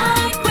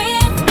alright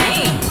with me.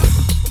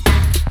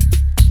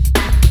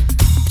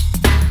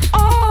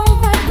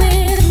 Alright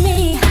with me.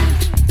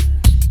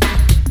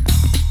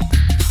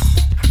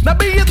 Now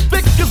be as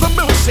thick as a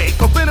milkshake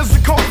or thin as a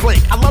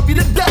cornflake. I love you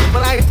to death,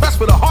 but I ain't pressed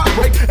with a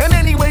heartbreak. And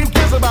anyway, who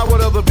cares about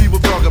what other people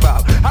talk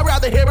about? I'd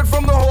rather hear it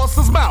from the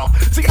horse's mouth.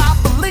 See, I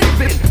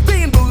believe in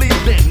being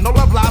believed in. No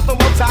love lies, no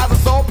more ties,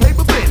 it's all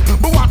paper thin.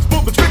 But watch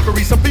for the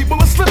trickery, some people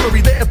are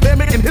slippery. Their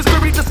epidemic in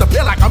history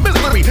disappear like a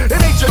mystery.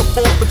 It ain't your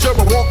fault that you're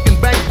a walking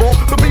bank ball.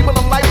 The people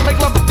in life make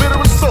love the bitter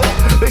and sore.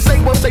 They say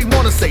what they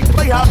wanna say,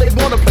 play how they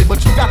wanna play,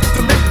 but you got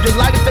to live your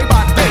life day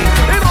by day.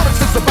 In order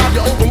to survive,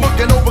 you overlook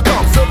and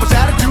overcome. Selfish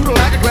attitude or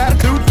lack of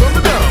gratitude from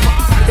the dumb.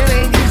 It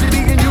ain't easy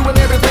being you and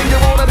everything you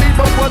wanna be,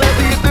 but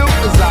whatever you do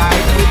is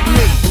alright with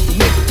me.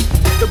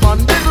 The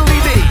bundle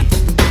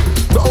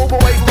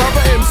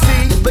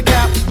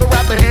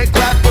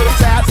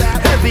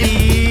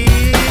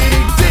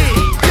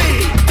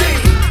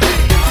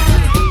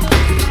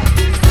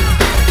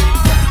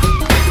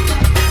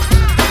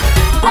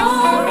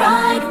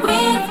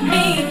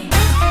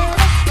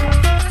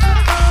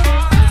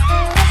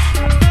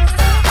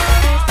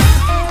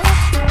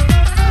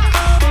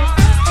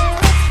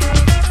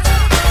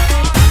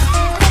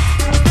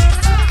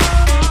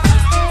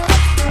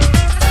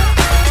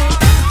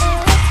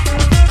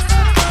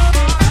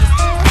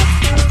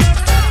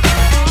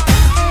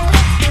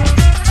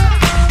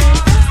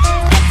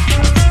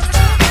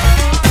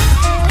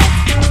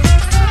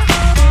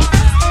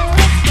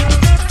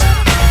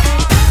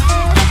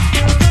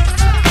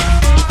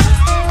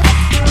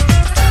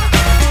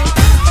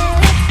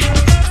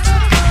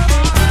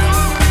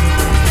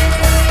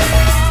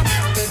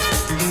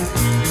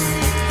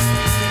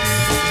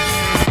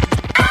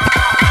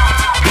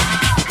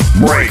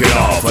Breaking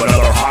off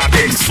another hot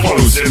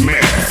explosive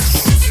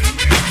mix.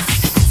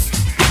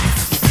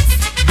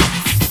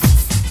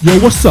 Yo,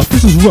 what's up?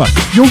 This is Russ.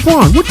 Yo,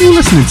 Vaughn, what you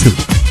listening to?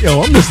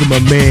 Yo, I'm listening to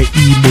my man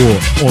E Moore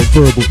on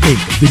Verbal Ink,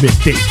 the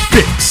Midday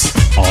Fixx.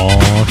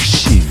 Aw,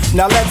 shit.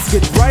 Now let's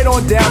get right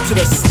on down to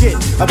the skit.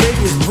 A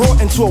baby is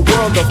brought into a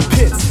world of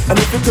pits, and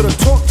if it could have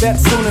talked that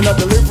soon in a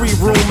delivery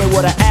room, it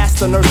would have asked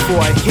the nurse for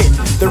a hit.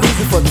 The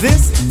reason for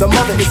this, the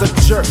mother is a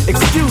jerk.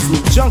 Excuse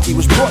me, junkie,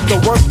 which brought the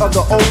work of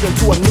the old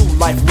into a new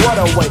life. What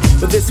a way.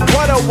 But this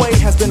what a way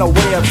has been a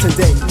way of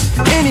today.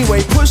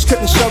 Anyway, push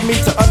couldn't shove me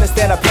to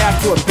understand a path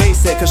to a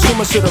base head, cause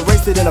Schumer should have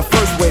raced it in the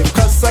first wave.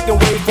 Cause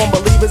second wave from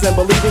believers, and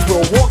believers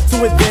will walk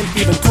to it, then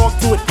even talk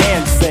to it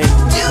and say,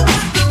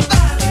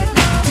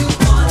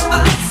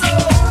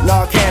 no,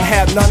 I can't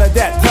have none of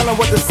that. Tell him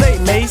what to say,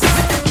 Mace.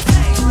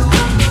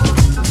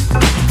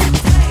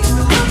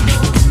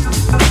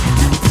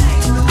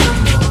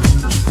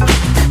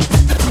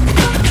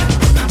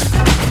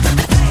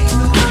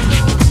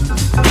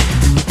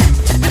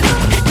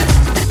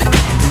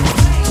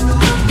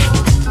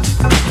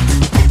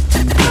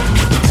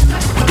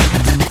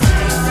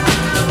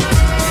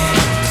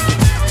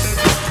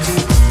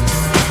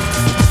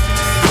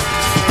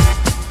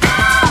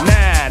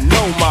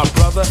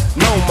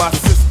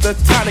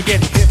 Time to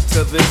get hip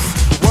to this.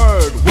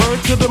 Word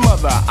to the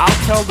mother, I'll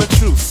tell the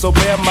truth, so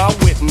bear my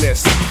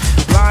witness.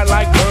 Blind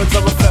like birds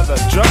of a feather,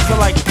 drugs are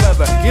like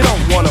leather, you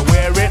don't wanna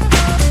wear it.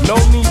 No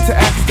need to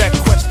ask that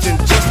question,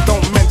 just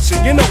don't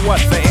mention, you know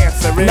what the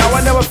answer is. Now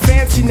I never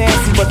fancy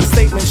Nancy, but the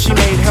statement she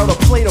made held a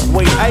plate of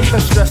weight. I even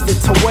stressed it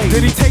to wait.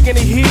 Did he take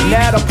any heat?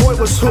 Nah, the boy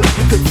was hooked.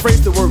 You could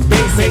phrase the word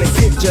bass and his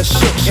hip just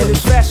shook. In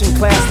his fashion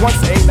class, once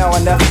A, now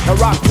I never. And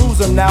rock rules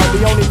him now,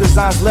 the only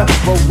designs left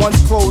were once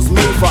clothes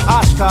made for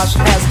Oshkosh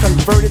has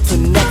converted to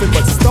nothing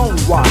but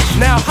stonewash.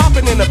 Now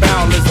hopping in a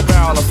barrel is a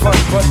barrel of fun,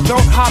 but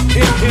don't hop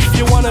in if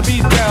you wanna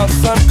be down,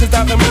 son, cause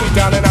that the moon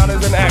down and out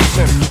is in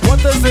action.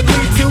 What does it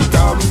lead to?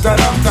 Dum.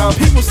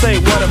 People say,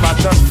 what have I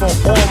done for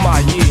all my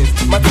years?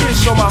 My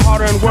tears show my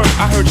hard-earned work.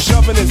 I heard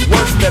shoving is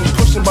worse than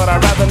pushing, but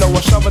I'd rather know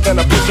a shover than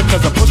a pusher,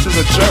 cause a pusher's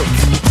a jerk.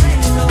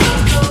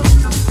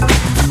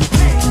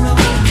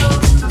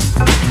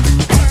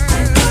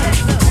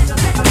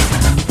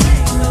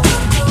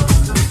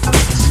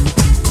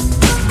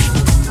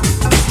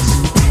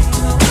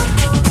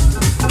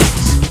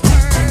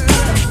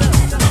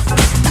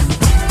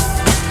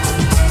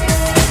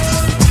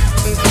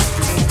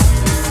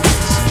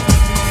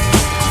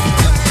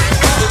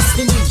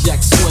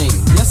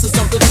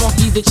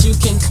 That you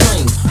can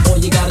claim. All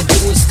you gotta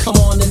do is come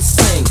on and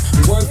sing.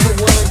 Word for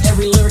word,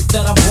 every lyric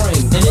that I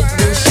bring. And it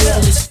will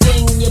surely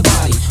sting your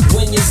body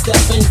when you're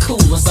stepping cool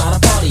inside a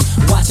party.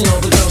 Watching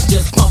all the girls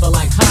just pumping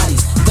like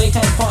hotties. They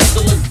had parts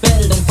that look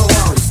better than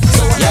Ferraris.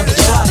 So I had the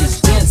shotties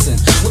dancing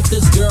with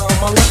this girl on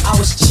my lap. I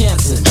was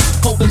chancing,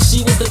 hoping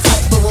she was the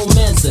type for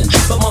romancing.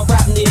 But my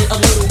rap needed a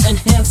little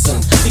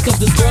enhancing, because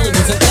this girl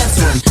wasn't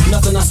answering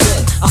nothing I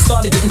said. I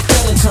started getting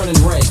fed and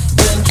turning red.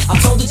 Then I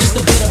told her just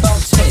a bit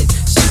about Ted.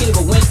 She gave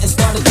a wink and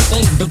started to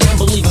think, but didn't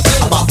believe a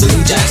thing about the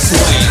New Jack Swing.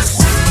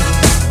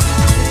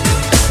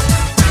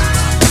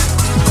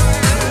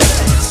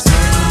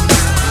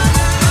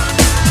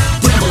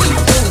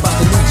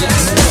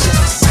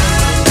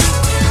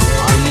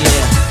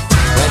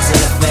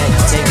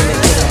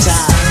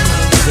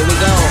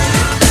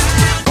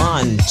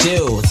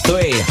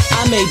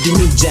 The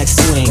New Jack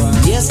Swing.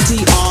 Yes,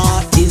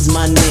 TR is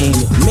my name.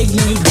 Making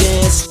you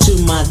dance to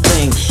my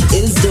thing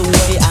is the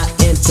way I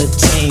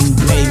entertain,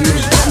 baby.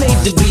 I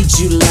made the beat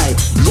you like.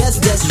 Yes,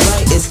 that's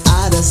right, it's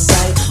I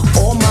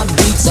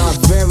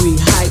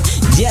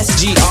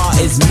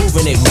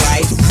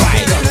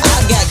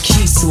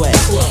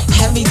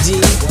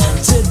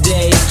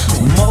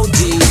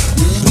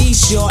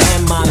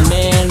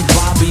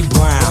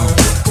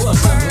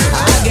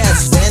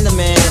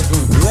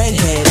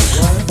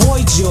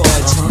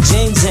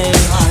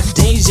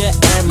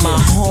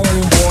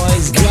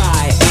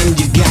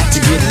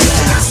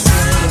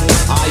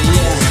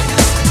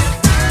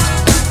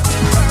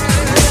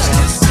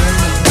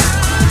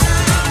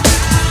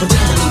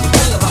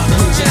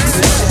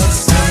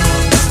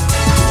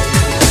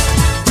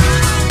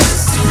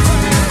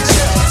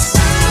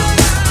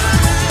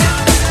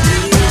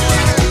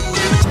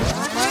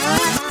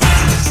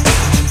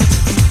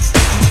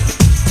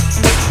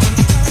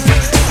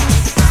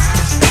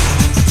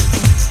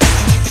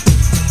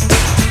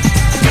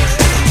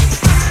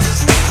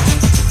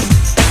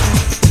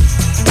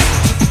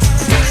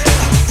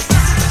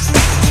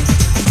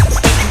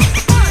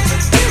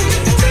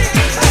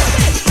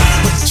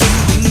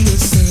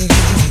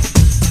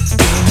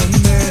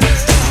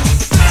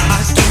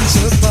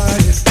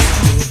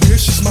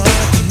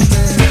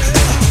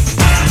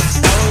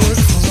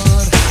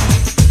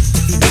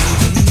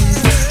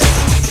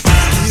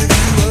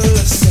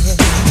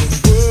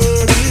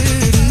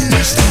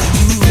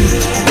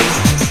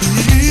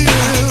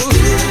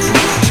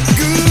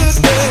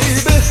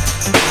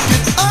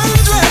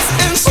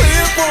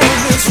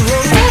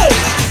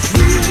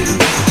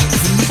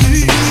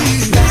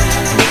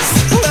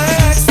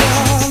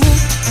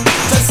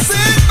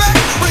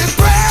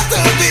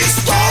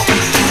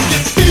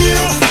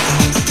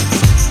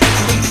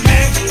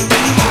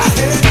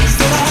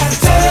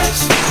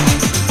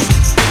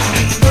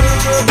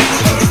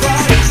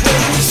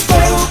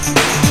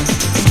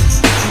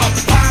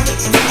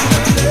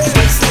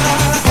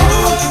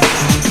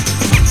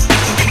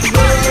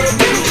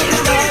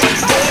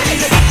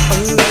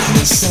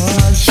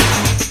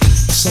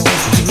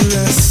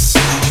less.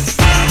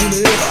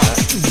 Whenever I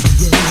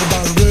do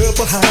about real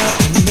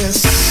happiness,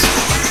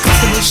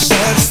 customer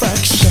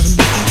satisfaction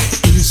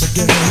is a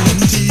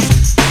guarantee.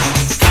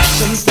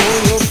 Passion for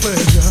your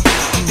pleasure,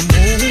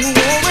 I'm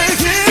over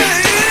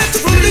here to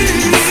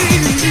please.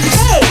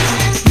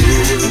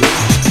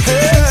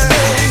 Hey,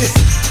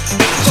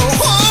 so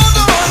hold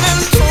on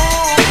and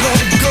don't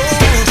let go.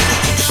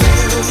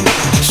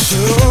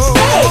 Sure.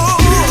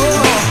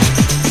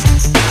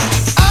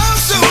 I'll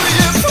show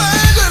you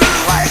pleasure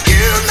like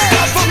you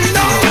never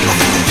know.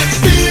 You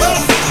feel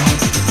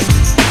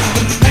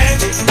the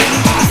magic in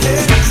my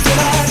head till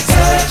I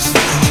touch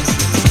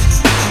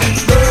and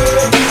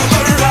rub you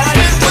the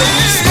right way.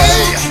 Slow,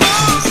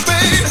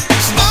 baby,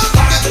 slow,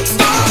 baby,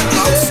 slow,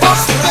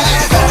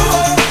 baby.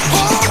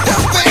 Hold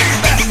on,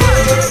 baby,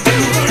 rub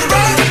you the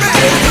right way.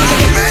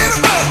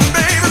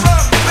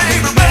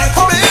 Baby,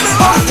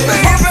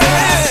 baby,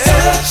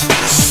 touch,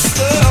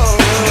 slow.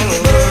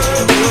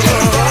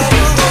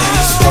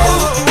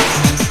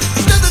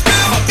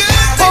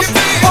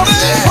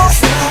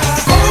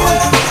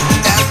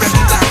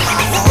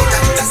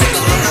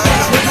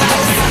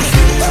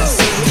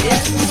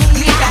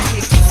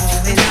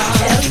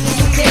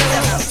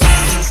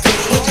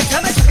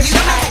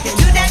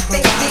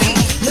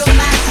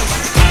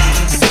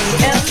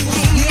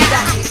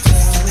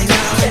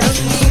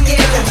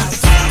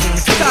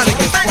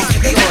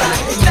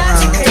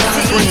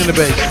 Bringing the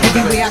bass.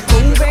 Everywhere I go,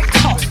 wreck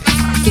hard.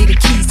 Gave the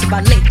keys to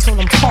my lake, told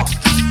them park.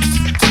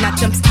 Then I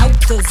jumps out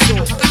the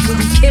door.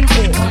 Little Kim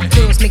or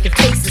girls making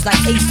faces like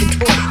Ace and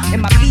Toy.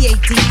 And my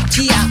BADGIRLS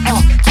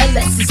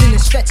is in the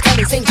stretch.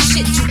 Others ain't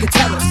shit you can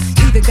tell us.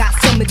 Even got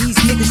some of these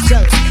niggas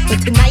jealous.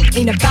 But tonight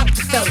ain't about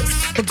the fellas.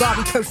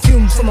 Bulgari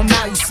perfume from a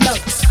mile you smell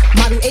us.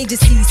 Model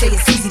agencies say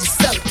it's easy to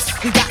sell us.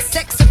 We got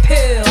sex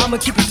appeal, I'ma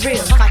keep it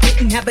real. If I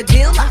didn't have a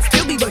deal, I'd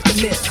still be worth a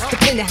mill.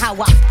 Depending how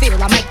I feel,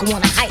 I might go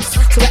on a heist.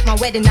 So at my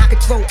wedding I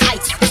could throw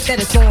ice instead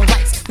of throwing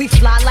rice. We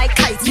fly like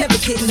kites, never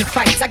get in the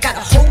fights. I got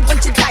a whole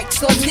bunch of dykes,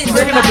 so I'm in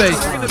the bass.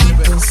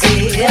 People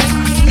say,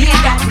 you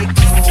got it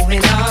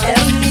going on.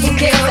 Who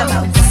cares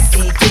about what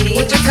they did?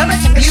 When you're coming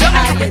to me,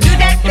 I can do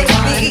that,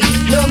 baby.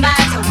 No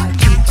matter what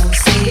people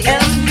say,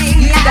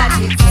 you got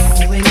it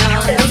going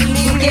on.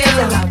 Who cares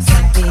about what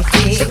they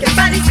did? Shake your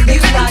body to the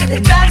body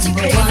that drives you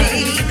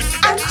crazy.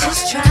 I'm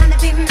just trying to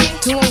be me,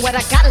 doing what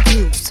I gotta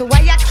do. So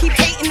why y'all keep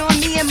hating on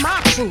me and my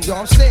crew? Yo,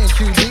 I'm saying,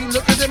 QB,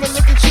 look at them and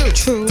look at you.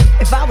 True,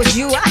 if I was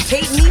you, I'd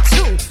hate me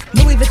too.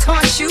 Louis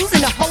Vuitton shoes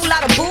and a whole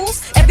lot of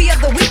booze. Every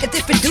other week a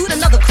different dude,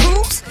 another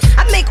cruise.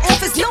 I make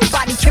offers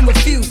nobody can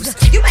refuse.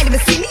 You might even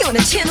see me on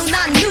the Channel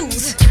 9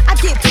 News. I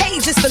get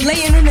paid just for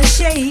laying in the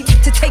shade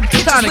to take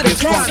pictures with a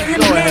glass of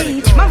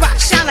lemonade. My rock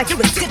shine like it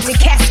was dipped in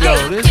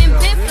Cascade.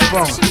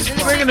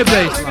 Bringing the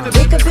bass.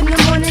 Wake up in the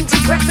morning to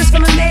breakfast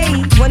from a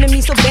maid. Wanted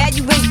me so bad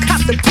you ain't cop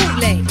the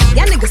bootleg.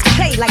 Y'all niggas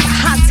play like a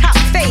hot top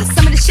face.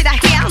 Some of the shit I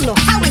hear, I don't know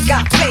how it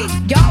got paid.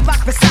 Y'all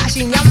rock Versace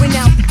and y'all went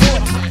out for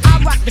it.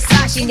 I rock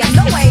Versace and y'all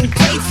know I ain't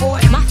paid for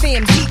it. My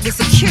fam deep with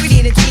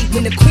security in the Jeep.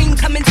 When the queen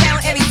come in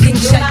town, everything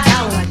shut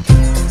down.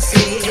 People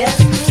say,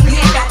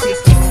 you got it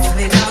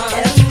going on.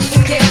 Who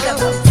cares about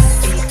what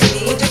they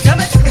did? When you come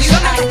to me,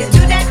 I can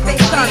do that,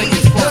 baby.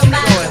 No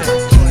matter what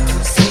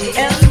people say,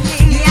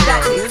 you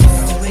got it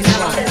going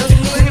on.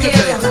 Who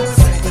cares about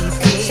what they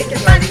did? Shake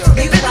your body to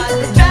the body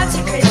that drives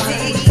you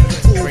crazy.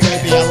 Oh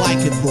baby, I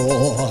like it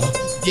raw.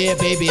 Yeah,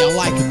 baby, I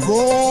like it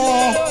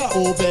raw.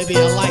 Oh baby,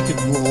 I like it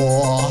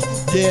raw.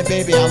 Yeah,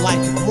 baby, I like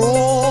it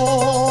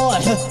raw.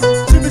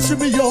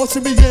 Shimmy y'all,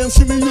 shimmy yeah,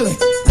 shimmy yeah.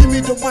 Give me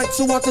the mic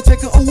so I can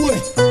take it away.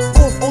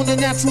 Off on the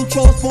natural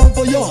Charles Bon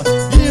Voyage.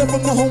 Yeah,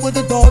 from the home of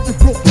the Dodgers,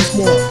 Brooklyn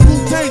Small.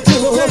 Wu-Tang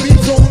Killer,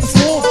 Heavy's on the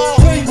swarm.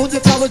 Bang on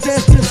your college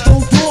ass disco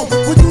dorm.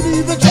 When you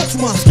didn't even touch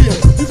my skill,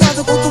 you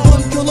gotta go to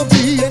one killer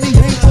B and he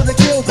ain't gonna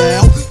kill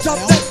now. Chop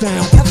that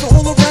down, pass it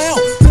all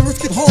around. Lyrics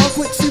get hard,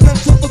 quick, see them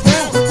to the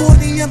ground.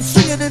 40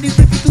 MC and any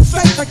Ricky do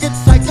fake like it's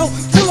psycho.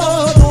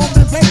 Killer on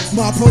the back.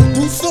 My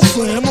producer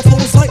slam, my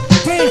flow's like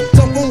bam.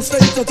 Jump on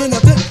stage, I think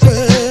I did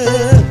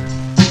bam.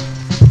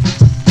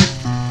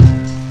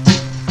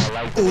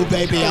 Oh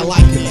baby, I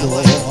like it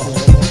raw.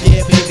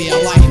 Yeah, baby, I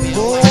like it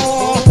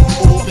raw.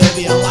 Oh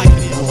baby, I like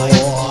it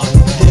raw.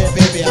 Yeah,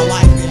 baby, I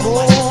like it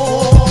raw.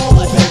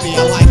 Oh baby,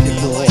 I like it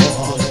raw.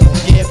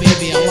 Yeah,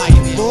 baby, I like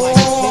it raw.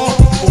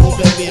 Oh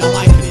baby, I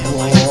like it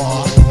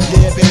raw.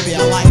 Yeah, baby, I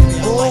like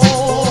it raw.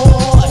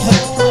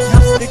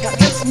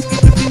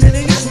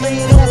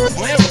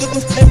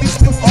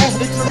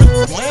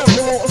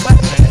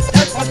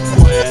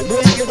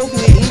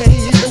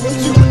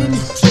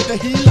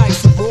 He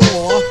likes it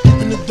raw,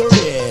 keeping the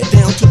dirty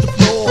down to the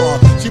floor.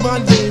 See, my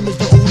name is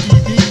the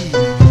ODB,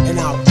 and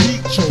I'll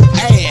beat your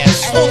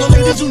ass. All the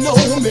ladies who know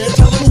me,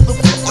 tell them who the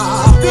f*** I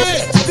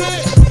did.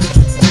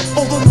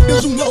 All the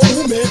ladies who know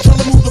me, tell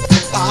them who the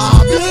f*** I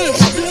did.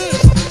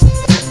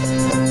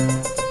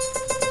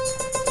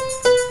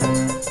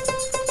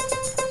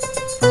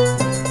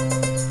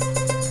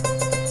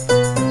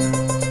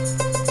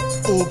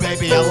 Oh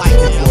baby, I like it,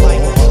 I like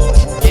it.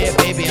 Yeah,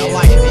 baby, I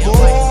like it, I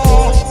like it.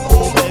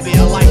 Oh baby,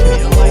 I like it,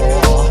 I like it.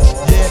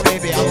 Yeah,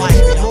 baby, I like it.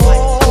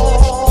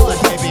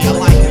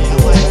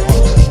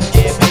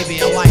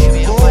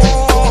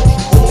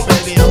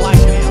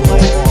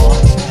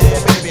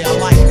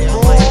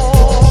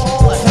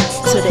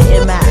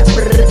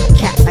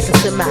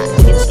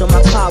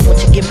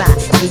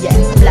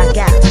 black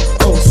out.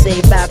 Oh,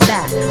 say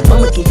bye-bye.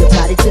 I'ma get your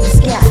body to the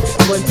sky.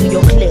 Run through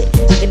your clip,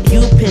 and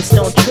you piss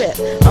don't trip.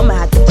 I'ma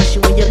have to bust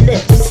you in your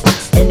lips.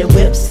 And the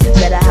whips,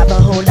 better have a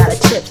whole lot of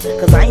chips.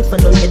 Cause I ain't for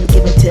no any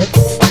giving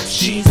tips.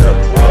 She's a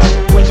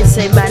pro. When you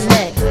say my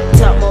name,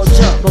 talk more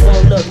jump, but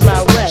won't look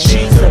my way.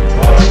 She's a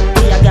pro.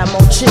 Yeah, I got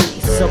more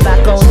cheese, so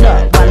back on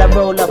up while I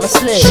roll up my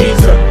sleeves.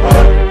 She's a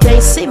pro.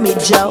 Can't see me,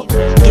 Joe.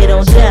 Get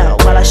on down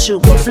while I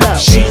shoot my flow.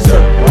 She's a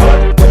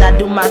pro. When I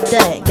do my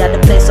thing, got the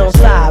place on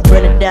fire,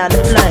 burn it down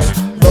the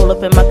flame. Roll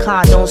up in my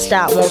car, don't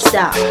stop, won't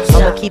stop.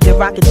 I'ma keep it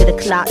rockin' till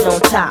the clock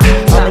don't top.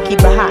 I'ma keep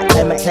it hot,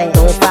 let my thing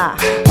on fire.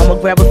 I'ma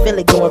grab a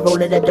Philly, go and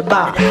roll it at the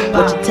bar.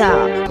 What you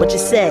talk, what you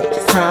say,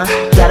 huh?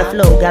 Gotta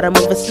flow, gotta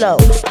move it slow,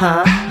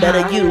 huh?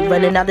 Better you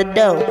running out the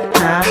door,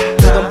 huh?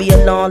 You gon' be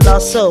a long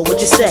lost soul,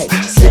 what you say?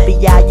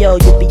 Yippee-yi-yo,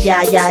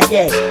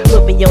 yippee-yi-yi-yay.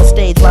 Put me on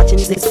stage, watching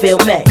niggas feel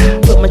me.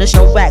 Put my dish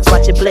on wax,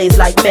 watch it blaze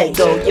like me.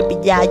 Go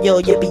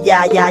yippee-yi-yo,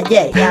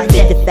 yippee-yi-yi-yay.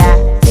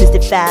 55,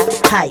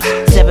 65, height,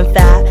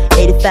 75,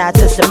 85,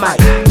 touch the mic,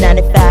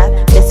 95,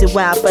 let's it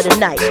wild for the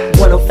night,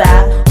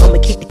 105,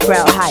 I'ma keep the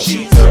crowd hype.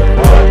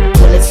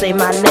 When they say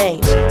my name,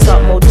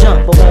 talk more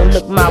jump, but won't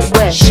look my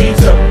way. See,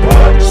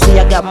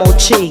 I got more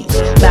cheese,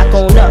 back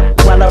on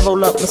up while I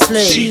roll up my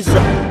sleeves.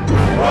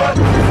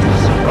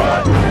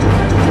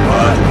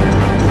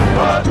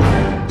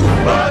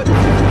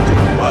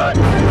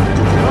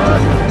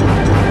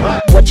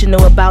 What you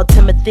know about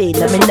Timothy,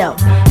 let me know.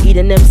 Eat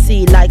an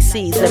MC like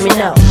C's, let me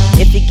know.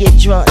 If you get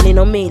drunk, lean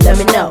on me, let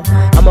me know.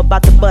 I'm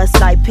about to bust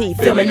like P,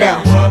 feel me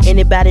now.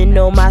 Anybody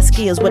know my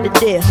skills, what the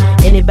deal?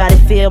 Anybody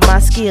feel my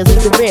skills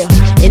is the real?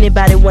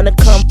 Anybody wanna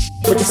come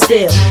with the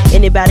steel?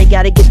 Anybody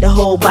gotta get the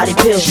whole body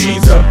pill?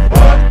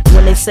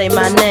 When they say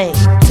my name,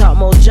 talk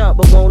more jump,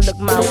 but won't look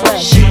my way.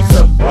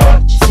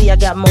 See, I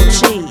got more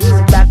cheese,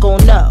 back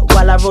on up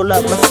while I roll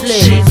up my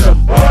sleeves.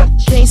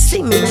 Can't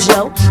see me,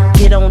 Joe.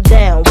 Get on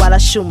down while I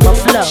shoot my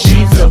flow.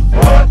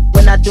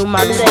 When I do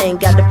my thing,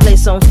 got the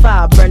place on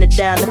fire, burn it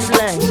down the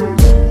flame.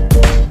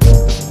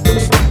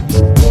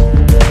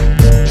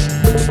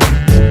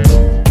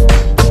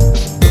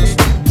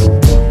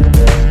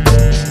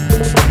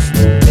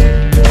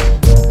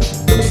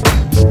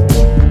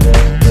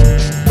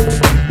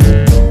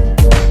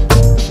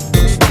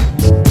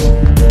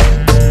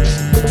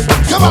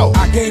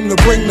 Came to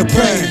bring the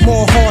pain,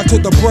 more hard to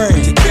the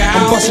brain.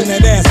 I'm busting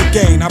that ass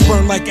again. I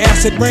burn like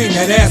acid rain,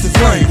 that ass is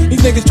flame.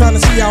 These niggas trying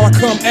to see how I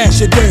come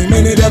ash your dame.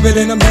 Ain't it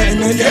evident I'm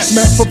heading in?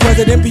 Smack for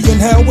president, be in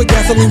hell with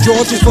gasoline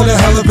George just for the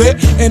hell of it.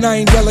 And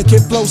I ain't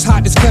delicate, flows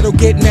hot as kettle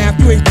getting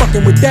after. You ain't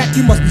fucking with that,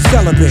 you must be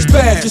celibate.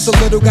 Bad, just a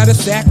little, got a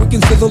sack, we can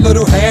sizzle a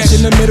little hash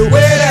in the middle.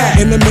 Where that?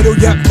 In the middle,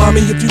 yep.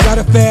 Mommy, if you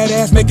got a fat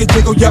ass, make it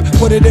jiggle, yep.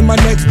 Put it in my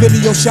next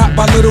video shot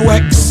by Little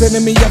X.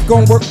 Sending me up,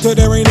 gon' work till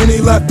there ain't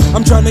any left.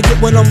 I'm trying to get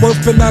what I'm worth,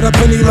 but not a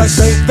penny less.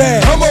 Ain't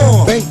bad. Come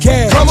on, bank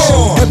cash. Come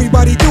on,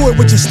 everybody do it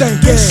with your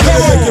stank ass.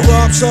 Make you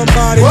rob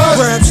somebody,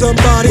 grab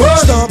somebody,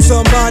 stomp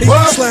somebody,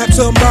 slap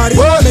somebody.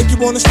 Make you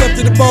wanna step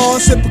to the bar,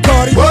 sip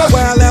Bacardi.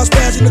 Wild out,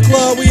 spaz in the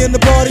club, we in the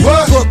party.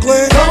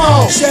 Brooklyn, come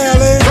on,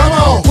 Shaolin, come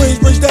on,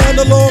 Queensbridge down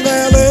to Long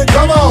Island,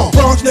 come on,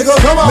 Bronx nigga,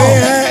 come on,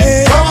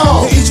 Manhattan, come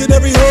on. In each and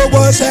every hood,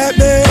 what's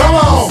happening? Come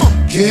on.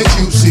 Can't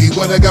you see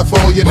what I got for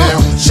you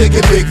now? Shake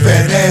your big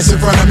fat ass in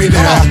front of me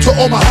now. To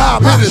all my high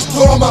hitters,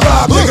 to all my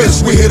live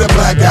niggas, we hit a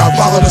blackout,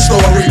 follow the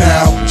story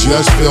now.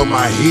 Just feel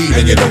my heat,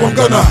 and you know I'm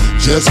gonna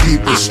just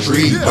keep it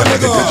street, my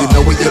nigga, cause you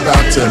know we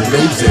about to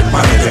lose it,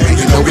 my nigga, and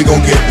you know we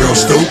gon' get real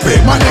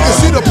stupid. My nigga,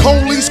 see the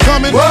police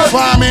coming,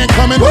 fireman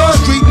coming,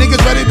 street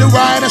niggas ready to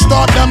ride and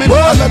start dumbing.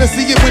 I let her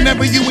see it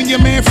whenever you and your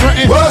man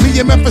frontin'. Me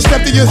and Memphis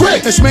step to you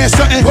quick and smash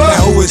something.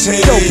 Now who is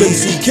here? Yo,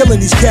 BC, killing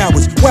these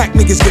cowards. Whack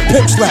niggas get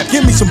pimp slapped,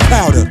 give me some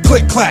powder.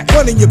 Click clack,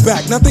 run in your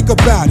back, now think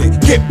about it.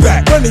 Get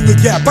back, run in your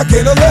gap, I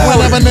can't allow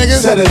Whatever, it.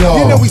 niggas, set it off.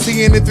 You know we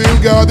seeing it through,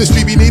 God. The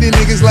street be needing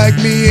niggas like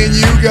me and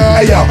you, God.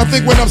 Hey, yo. I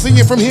think what I'm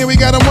seeing from here, we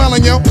got them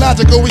wildin', yo.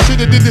 Logical, we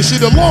should've did this shit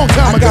a long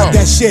time ago. I got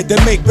that shit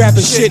that make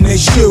rapping shit in they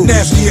shoes.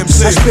 Nasty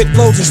MC. I spit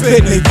flows and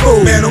spit in they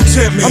food. Man, don't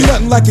tempt me. I'm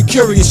nothing like a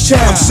curious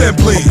child. I'm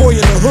simply a boy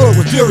in the hood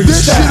with furious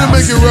This shit'll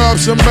make you rob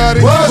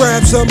somebody,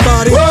 grab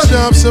somebody,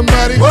 stomp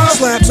somebody,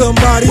 slap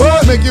somebody,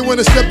 make you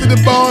wanna step to the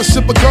bar and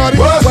sip a Cardi.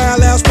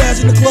 Wild out,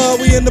 spaz in the club,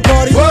 we in the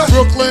party.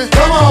 Brooklyn,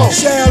 come on,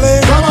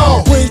 Shaolin, come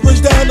on,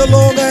 Queensbridge down to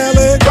Long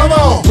Island, come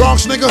on,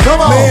 Bronx nigga,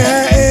 come on,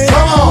 Manhattan,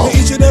 come on, in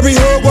each and every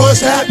hood,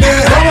 what's happening?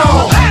 Come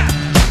on.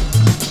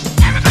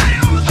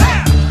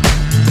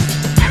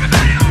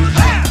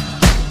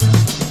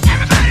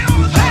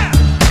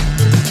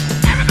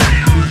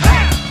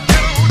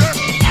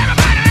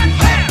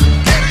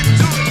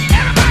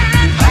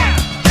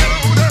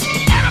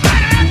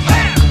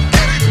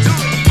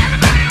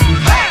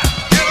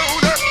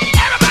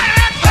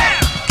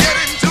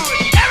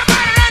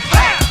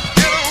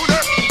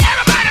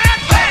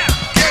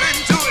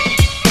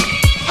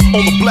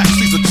 On the black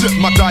Caesar sip,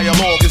 my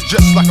dialogue is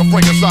just like a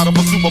Frank inside of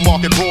a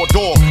supermarket raw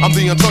dog. I'm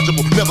the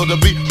untouchable, never to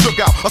be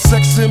took out. A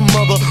sexy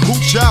mother, who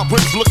child,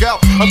 prince, look out.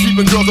 I'm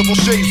keeping girls of all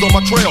shades on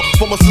my trail.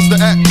 From a sister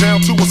act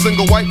down to a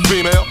single white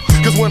female.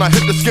 Cause when I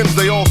hit the skins,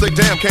 they all say,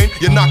 damn, Kane,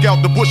 you knock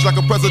out the bush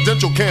like a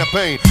presidential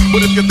campaign.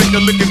 But if you think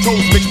the licking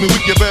toes makes me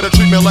weak, you better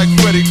treat me like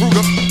Freddy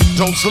Krueger.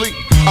 Don't sleep.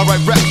 I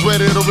write raps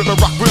ready to rip and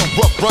rock real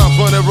rough rhymes,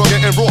 running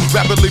rugged and raw,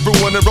 rapidly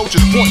ruining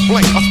roaches. Point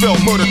blank, I spell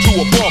murder to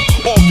a bomb.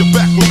 All your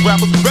backwards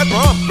rappers, red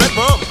rum.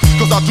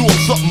 Cause I do them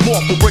something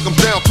awful, break them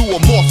down to a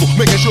morsel,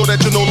 making sure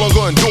that you're no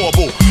longer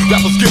endurable.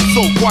 Rappers get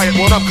so quiet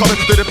when I'm coming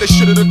that if they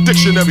shit in a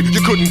dictionary,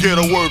 you couldn't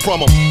get a word from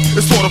them.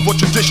 It's sort of a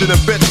tradition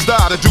and bed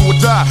style to do or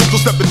die.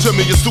 So step into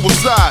me, it's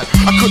suicide.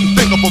 I couldn't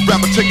think of a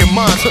rapper taking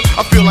mine.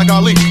 I feel like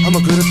Ali, I'm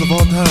the greatest of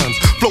all times.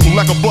 Floating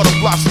like a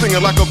butterfly, stinging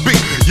like a bee.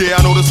 Yeah,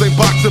 I know this ain't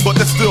boxing, but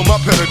that's still my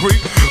pedigree.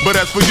 But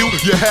as for you,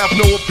 you have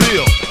no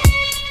appeal.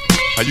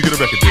 How you get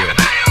a record deal?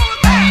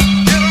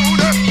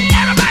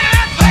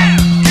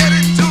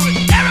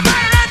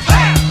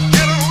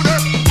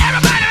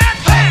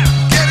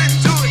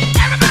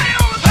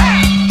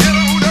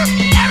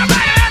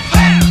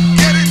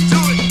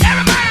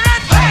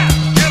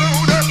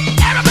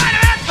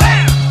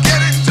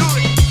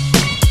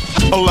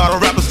 A lot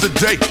of rappers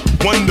today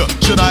wonder,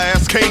 should I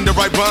ask Kane to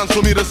write rhymes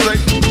for me to say?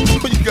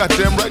 You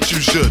goddamn right you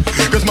should.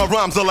 Cause my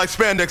rhymes are like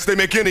spandex, they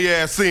make any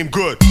ass seem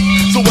good.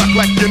 So act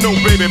like you know,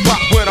 baby,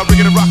 pop when I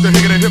riggin' and rock the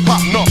higgin' hip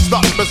hop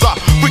non-stop. As I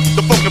freak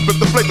the funk and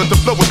flip the flavor to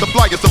flow with the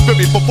flyers. A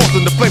fury for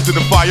forcing the flame to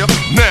the fire.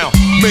 Now,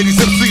 may these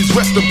MCs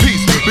rest in peace.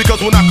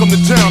 Because when I come to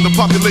town, the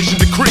population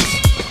decrease.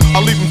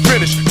 I'll leave them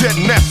finished, dead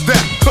and that's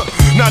that.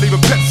 Not even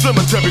Pet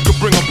Cemetery could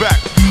bring them back.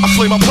 I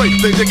slay my prey,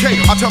 they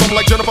decay. I tell them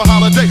like Jennifer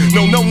Holiday.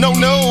 No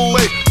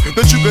way,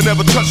 that you can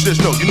never touch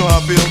this. No, you know how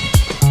I feel?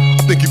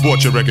 I think you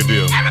bought your record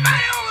deal.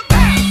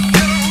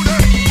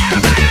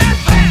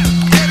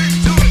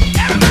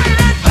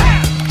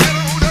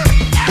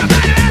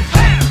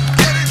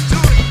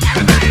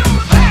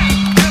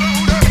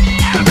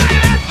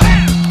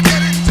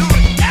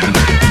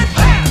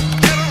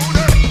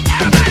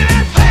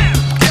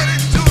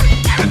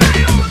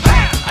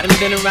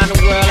 Been around the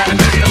world, I done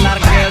kissed a lot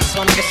of girls,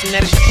 so I'm guessing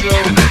that it's true.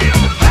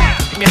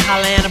 Give me a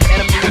holler and I bet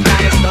 $1 million.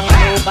 Don't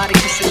nobody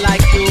kiss it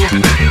like you.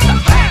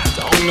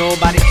 Don't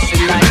nobody kiss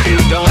it like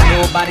you. Don't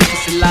nobody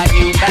kiss it like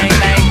you. Bang,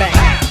 bang, bang.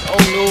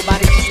 Don't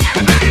nobody kiss it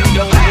like you.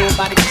 Don't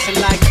nobody kiss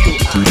it like you.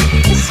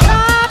 It's 5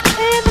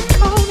 in the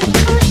morning,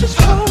 push is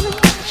rolling.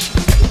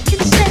 You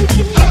can take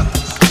it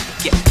next.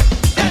 Yeah.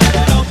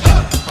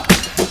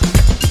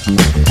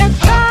 At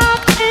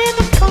 5 in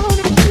the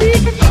morning, we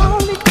can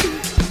only be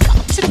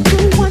about to do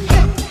one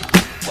thing.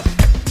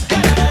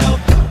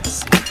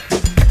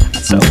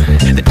 So,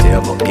 the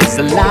devil is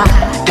a lie.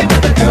 Them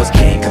other girls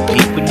can't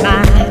compete with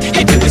mine.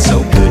 You do it so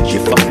good, you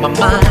fuck my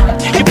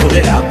mind. You pull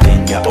it out,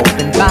 then you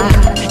open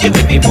wide. You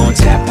make me want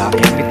to tap out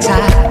every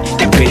time.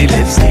 Your pretty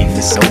lips leave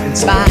me so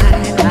inspired.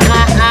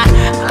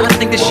 I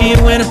think that she a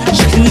winner.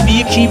 She could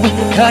be a keeper,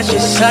 cause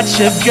she's such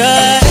a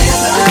good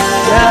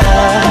girl.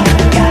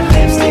 Got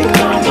lipstick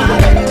on my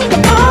lip.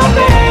 Oh,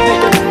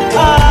 baby.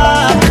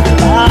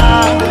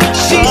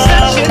 She's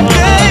such a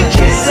good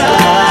kisser.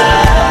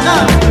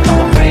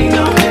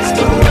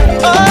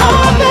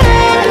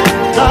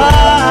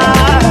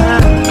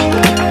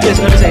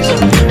 Let me say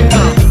something.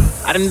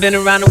 I done been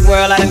around the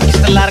world, I done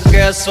kissed a lot of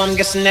girls, so I'm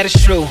guessing that it's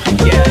true.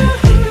 Yeah.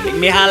 Make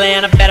me holler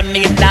and I bet $1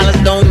 million.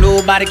 Don't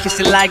nobody kiss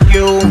it like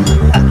you.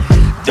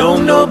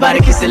 Don't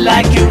nobody kiss it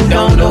like you.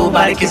 Don't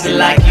nobody kiss it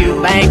like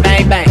you. Bang,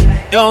 bang,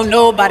 bang. Don't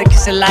nobody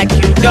kiss it like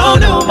you. Don't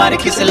nobody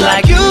kiss it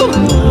like you.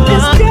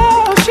 This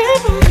girl,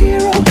 she's a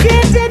hero.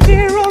 Get that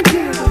zero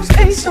euros.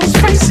 Ace on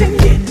space and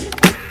get.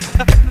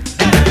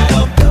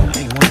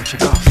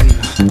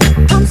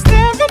 I'm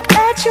staring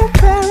at your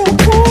barrel.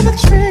 Pull the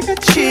trigger.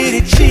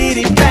 Chitty,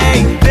 chitty,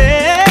 bang,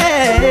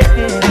 bang.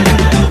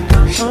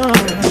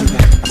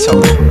 So,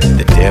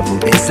 the devil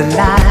is a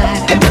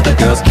lie. Them other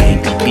girls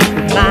can't compete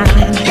with mine.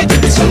 You do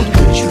it so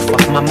good, you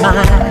fuck my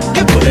mind.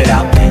 You pull it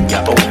out, then you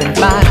open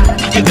wide.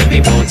 You make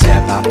me want to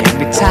tap out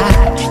every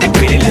time. Your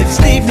pretty lips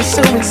leave me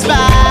so inspired.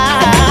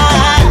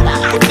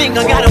 I think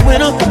I got a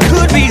winner,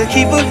 could be a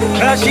keeper,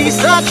 cause she's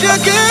such a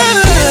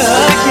good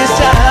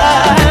kisser.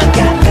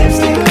 Got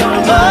lipstick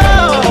on my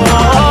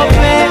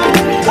baby.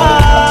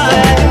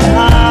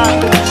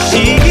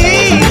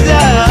 She's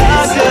a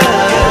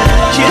good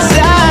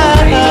kisser.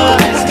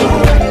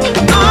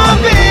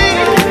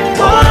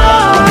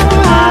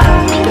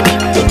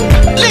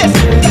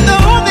 Listen, the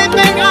only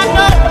thing I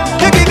know,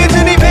 you give it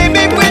to me,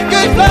 baby, with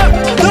good flow.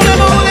 Don't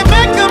ever hold it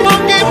back, come on,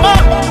 give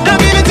up. Now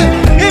give it to me,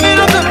 give it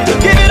up to me,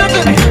 give it up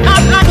to me.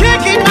 I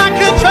can't keep my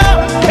control.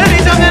 Every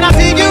time that I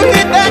see you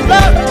hit that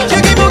flow, you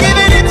keep on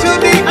giving it to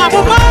me. I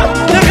will fall.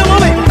 Now come on,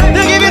 baby,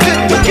 now give it to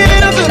me, give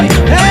it up to me.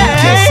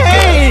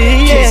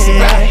 Hey, kiss it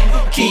right,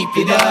 keep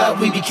it up.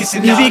 We be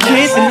kissing all night. We be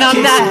kissing all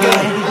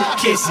night.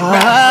 Kiss it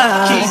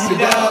right, keep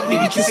it up. We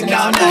be kissing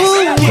all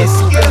night. Kiss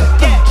it good.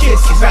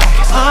 kiss it right.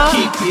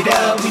 Keep it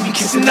up, we be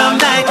kissing all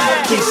night.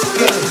 Kiss it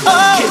good,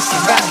 kiss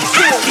it right.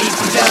 Keep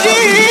it up,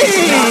 we be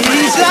kissing all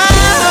night.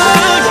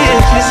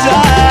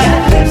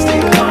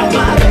 Lipstick on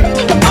my lip.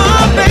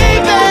 Oh baby,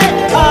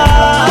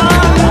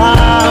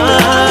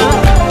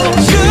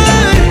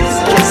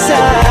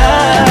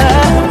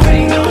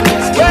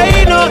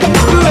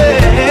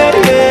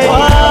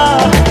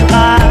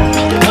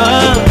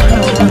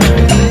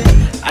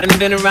 I done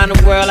been around the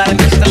world, I done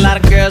kissed a lot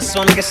of girls,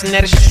 so I'm guessing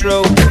that it's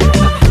true.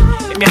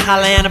 Give me a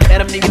holler and I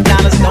bet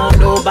 $1,000,000. Don't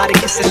nobody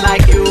kiss it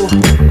like you.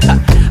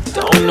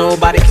 Don't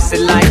nobody kiss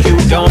it like you.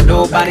 Don't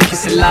nobody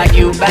kiss it like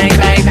you. Bang,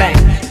 bang, bang.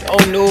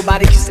 Don't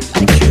nobody kiss it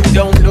like you.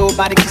 Don't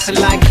nobody kiss it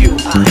like you.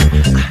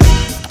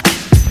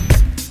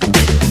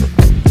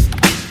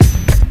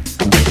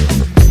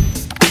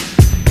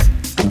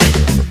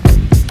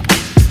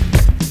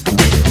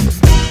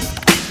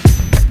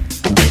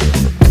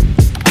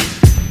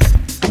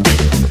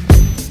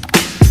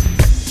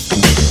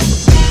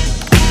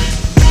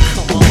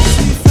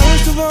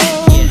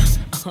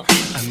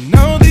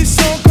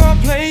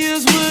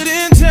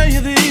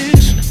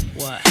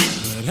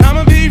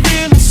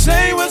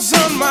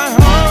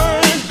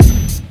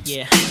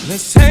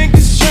 Let's take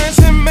this chance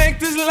and make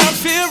this love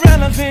feel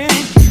relevant.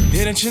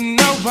 Didn't you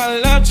know I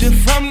loved you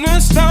from the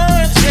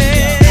start?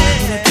 Yeah.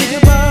 When I think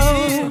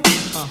about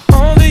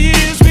all the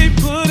years we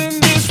put in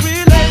this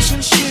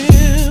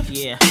relationship,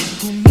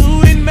 who knew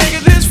we'd make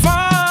it this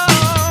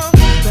far?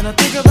 Then I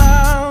think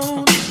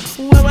about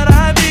where would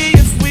I be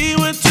if we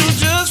were to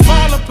just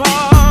fall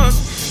apart?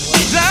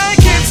 I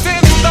can't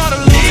stand the thought of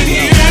losing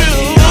you.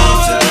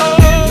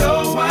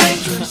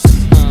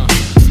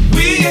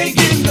 We ain't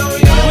getting no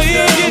younger.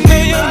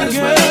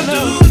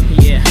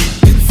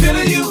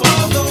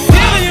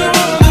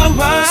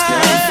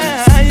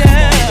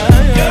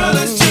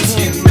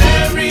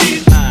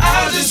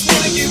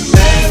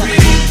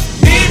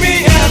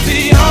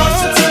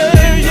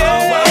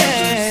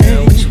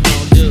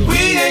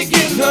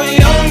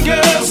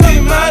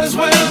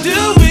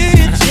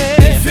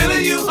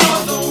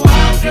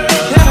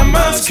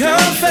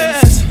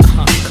 Confess.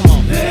 Come on.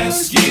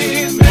 Let's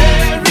get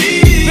married.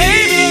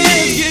 Baby,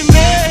 let's get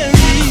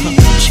married.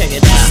 Check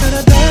it out. Said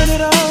I've done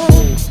it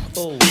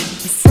all.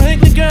 And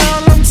frankly,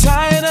 girl, I'm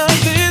tired of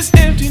this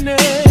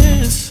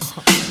emptiness.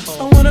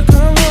 I wanna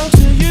come home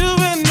to you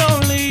and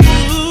only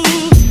you.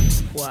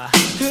 Why?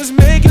 'Cause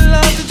making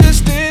love to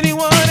just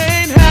anyone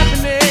ain't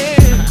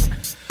happening.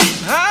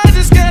 I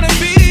just gotta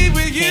be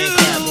with you.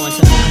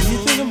 You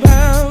think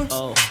about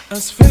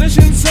us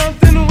finishing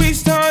something we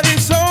started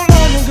so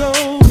long ago.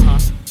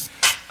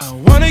 I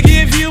wanna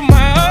give you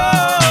my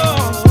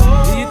all.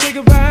 Do you think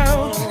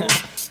about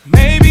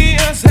maybe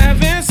us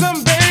having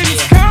some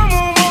babies? Come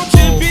on, won't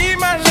you be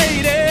my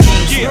lady?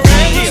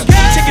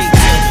 Check it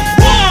back.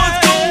 What's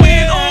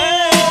going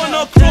on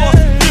across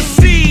the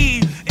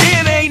sea?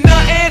 It ain't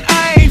nothing,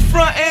 I ain't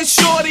frontin'.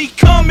 Shorty,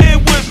 coming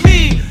with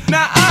me.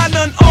 Now I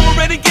done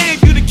already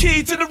gave you the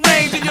key to the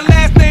range, and your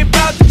last name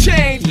about to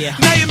change.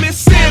 Now you're Miss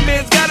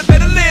Simmons, got a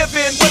better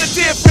living. What a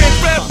difference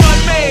Red Run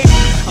made.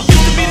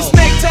 Used to be the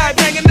snake type,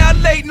 hanging out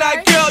late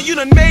night. Girl, you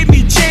done made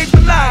me change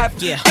my life.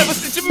 Ever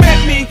since you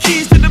met me,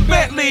 keys to the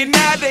Bentley.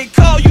 Now they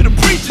call you the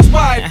preacher's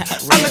wife.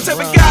 I'm the type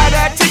of guy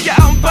that take you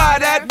out and buy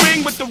that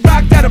ring with the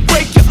rock that'll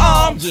break your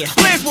arm.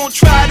 Players won't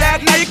try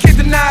that, now you can't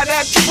deny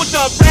that. Triple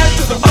the rest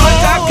to the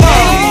blood.com.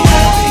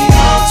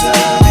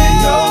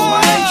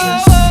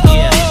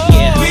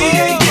 We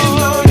ain't getting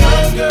no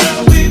younger,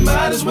 we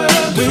might as well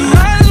do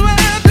it.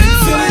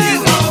 Feeling you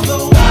all the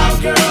while,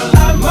 girl,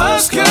 I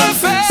must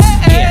confess.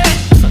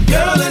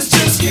 Girl, let's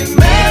just get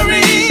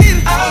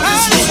married. I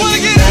just wanna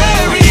get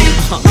married.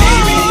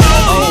 Baby,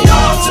 on the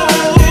altar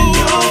in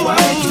your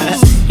white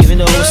dress. Even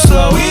though it was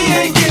slow, we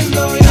ain't getting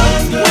no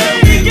younger.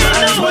 We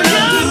might as well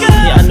do it.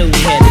 I knew we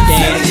had to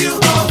dance. Feeling you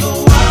all the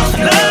while,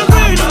 girl,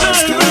 I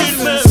must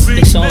confess.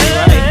 It's only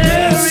right.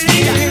 Let's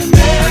get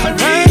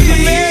married.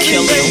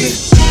 Kill them.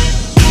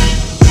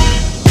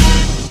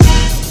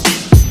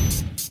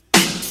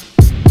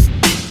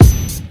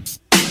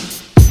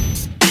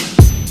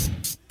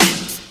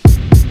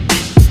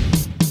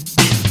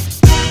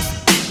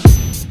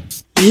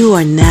 You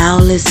are now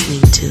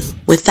listening to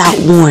Without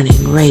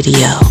Warning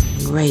Radio.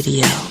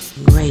 Radio.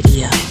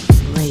 Radio.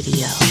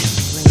 Radio.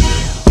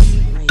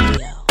 Radio.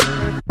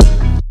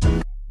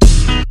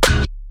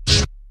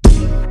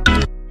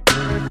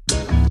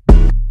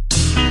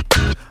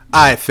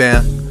 Alright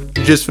fam,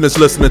 you just finished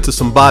listening to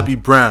some Bobby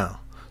Brown,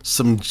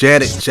 some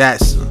Janet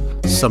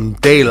Jackson, some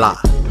Daylight,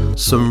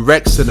 some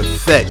Rex in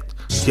Effect.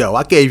 Yo,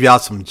 I gave y'all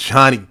some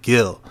Johnny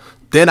Gill.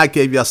 Then I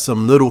gave y'all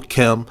some Little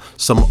Kim,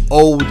 some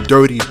Old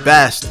Dirty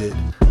Bastard,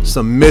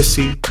 some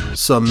Missy,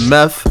 some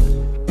Meth,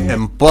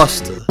 and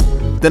Buster.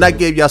 Then I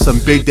gave y'all some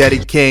Big Daddy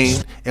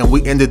Kane, and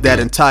we ended that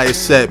entire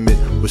segment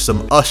with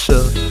some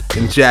Usher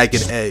and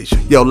Jagged Edge.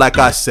 Yo, like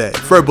I said,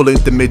 Verbal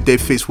Ink, the Midday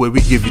Fixx, where we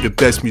give you the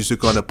best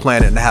music on the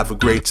planet and have a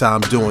great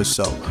time doing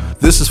so.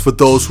 This is for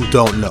those who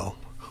don't know.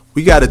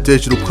 We got a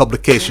digital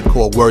publication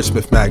called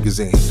Wordsmith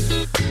Magazine.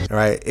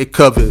 Alright, it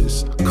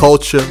covers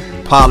culture,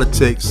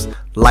 politics,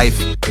 life,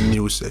 and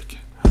music.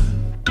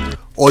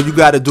 All you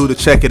gotta do to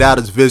check it out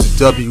is visit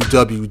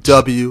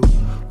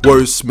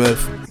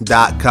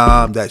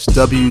www.wordsmith.com. That's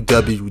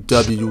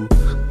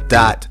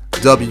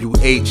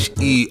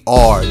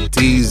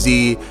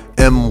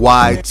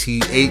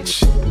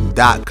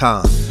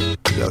www.wordzmyth.com.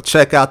 Yo,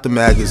 check out the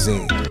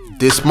magazine.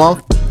 This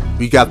month,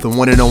 we got the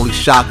one and only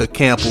Shaka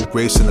Campbell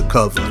gracing the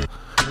cover.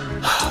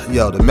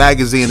 Yo, the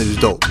magazine is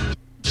dope.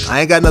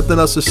 I ain't got nothing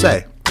else to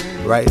say,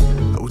 right?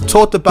 We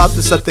talked about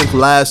this, I think,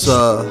 last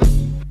month.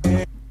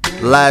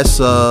 I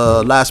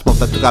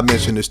think I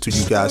mentioned this to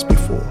you guys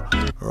before,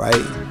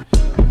 right?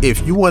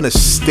 If you want a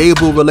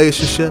stable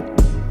relationship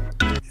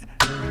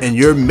and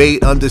your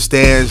mate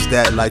understands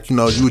that, like, you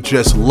know, you're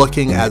just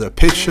looking at a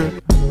picture,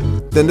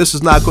 then this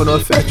is not going to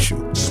affect you,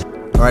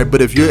 all right?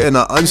 But if you're in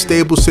an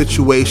unstable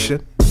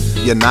situation,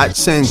 you're not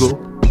single,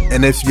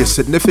 and if your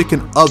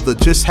significant other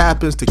just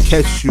happens to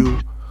catch you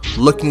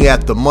looking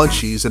at the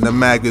munchies in the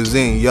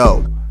magazine,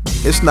 yo,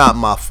 it's not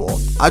my fault.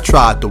 I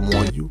tried to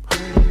warn you.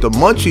 The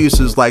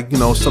munchies is like, you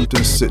know,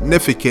 something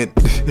significant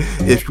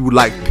if you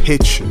like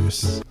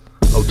pictures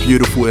of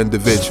beautiful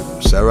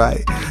individuals, all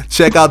right?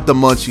 Check out the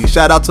munchies.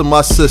 Shout out to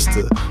my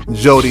sister,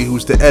 Jody,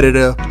 who's the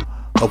editor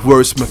of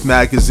Wordsmith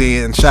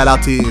Magazine, and shout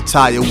out to the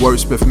entire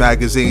Wordsmith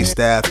Magazine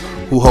staff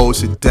who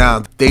holds it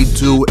down. They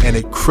do an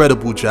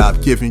incredible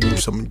job giving you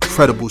some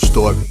incredible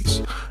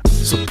stories.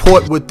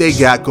 Support what they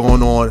got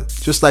going on,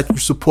 just like you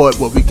support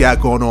what we got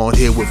going on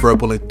here with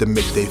Verbal Ink, the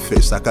Midday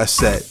Fixx. Like I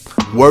said,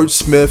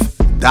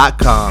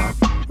 wordsmith.com,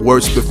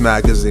 Wordsmith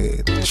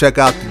Magazine. Check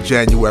out the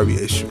January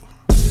issue.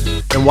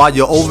 And while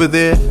you're over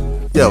there,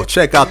 yo,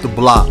 check out the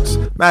blogs.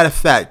 Matter of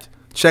fact,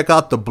 check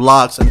out the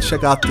blogs and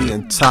check out the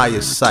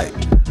entire site.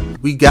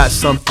 We got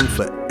something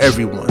for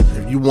everyone.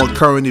 If you want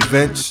current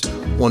events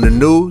on the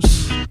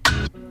news,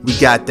 we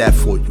got that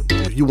for you.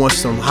 If you want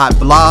some hot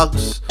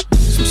blogs,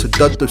 some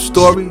seductive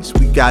stories,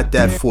 we got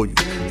that for you.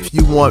 If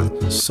you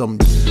want some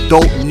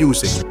dope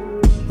music,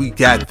 we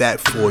got that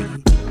for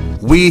you.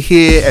 We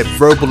here at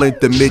Verbal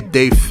Ink, the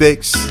Midday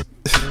Fixx,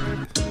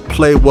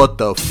 play what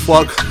the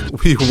fuck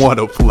we want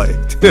to play.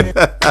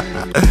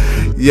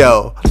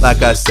 Yo,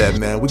 like I said,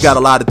 man, we got a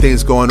lot of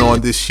things going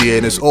on this year,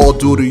 and it's all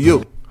due to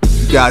you.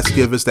 You guys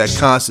give us that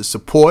constant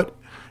support,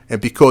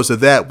 and because of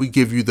that, we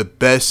give you the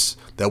best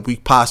that we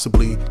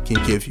possibly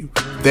can give you.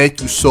 Thank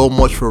you so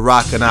much for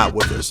rocking out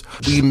with us.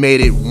 We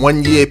made it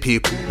 1 year,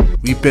 people.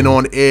 We've been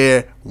on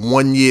air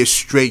 1 year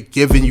straight,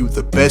 giving you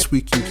the best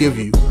we can give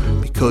you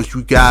because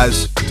you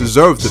guys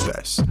deserve the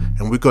best.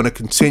 And we're going to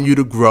continue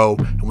to grow,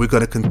 and we're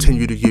going to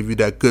continue to give you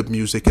that good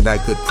music and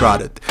that good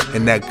product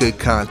and that good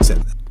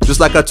content. Just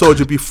like I told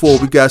you before,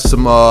 we got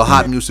some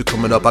hot music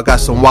coming up. I got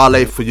some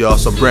Wale for y'all,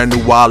 some brand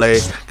new Wale.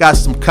 Got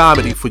some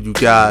comedy for you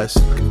guys.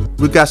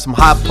 We got some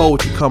hot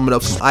poetry coming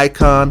up from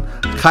Icon,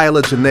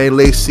 Kyla Janae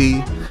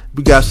Lacey.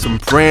 We got some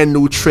brand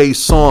new Trey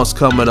songs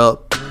coming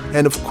up.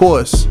 And of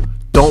course,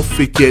 don't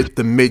forget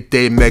the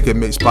Midday Mega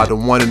Mix by the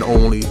one and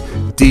only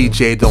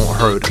DJ Don't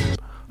Hurt Him.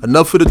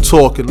 Enough of the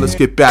talking, let's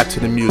get back to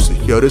the music.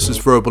 Yo, this is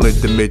Verbal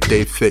Ink, the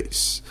Midday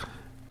Fixx.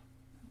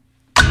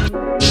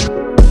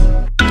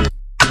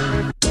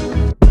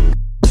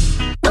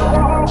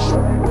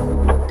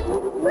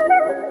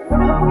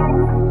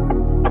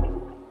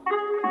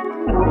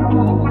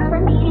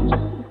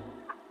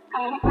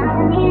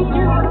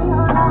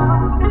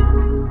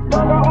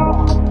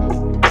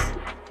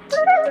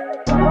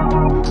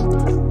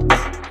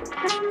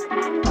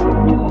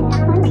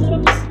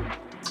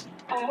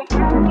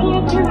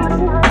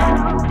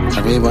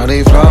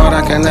 Everybody flawed,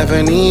 I can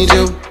never need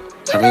you.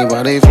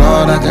 Everybody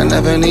flawed, I can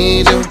never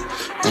need you.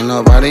 Ain't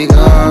nobody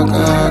go.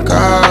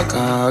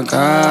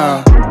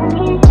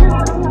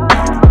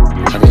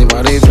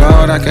 Everybody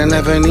flawed, I can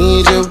never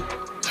need you.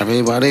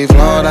 Everybody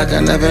flawed, I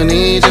can never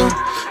need you.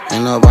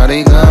 Ain't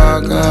nobody go.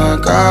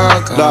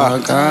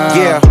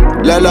 Yeah,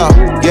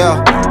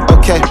 yeah,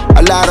 okay.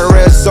 A lot of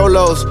red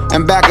solos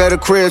and back of the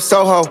crib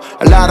Soho.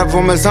 A lot of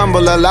them is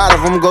humble, a lot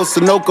of them go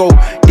Sunoco.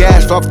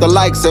 Gashed off the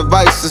likes,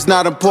 advice is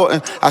not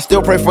important. I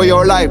still pray for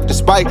your life,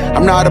 despite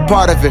I'm not a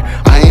part of it.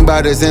 I ain't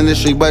about this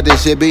industry, but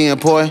this shit be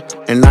important.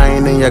 And I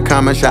ain't in your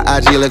comments, your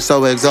IG look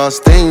so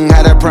exhausting.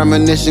 Had a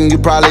premonition, you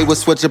probably would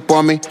switch up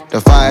on me.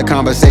 The fire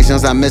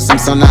conversations, I miss them,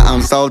 so now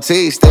I'm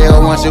salty.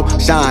 Still want you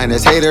shine,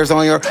 there's haters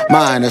on your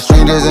mind. There's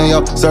strangers in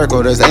your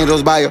circle, there's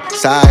angels by your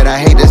side. I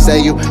hate to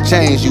say you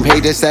changed, you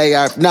hate to say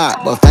I've not.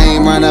 But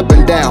fame run up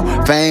and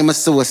down, fame is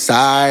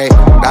suicide.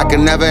 I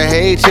can never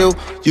hate you,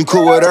 you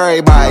cool with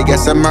everybody.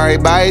 Guess I'm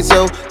everybody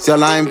too,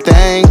 still I'm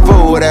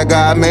thankful that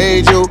God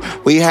made you.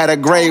 We had a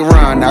great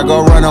run, now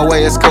go run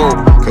away, it's cool.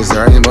 Cause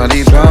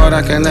everybody flawed,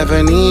 I can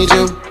never need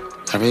you.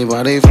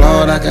 Everybody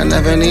flawed, I can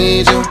never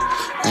need you.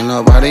 Ain't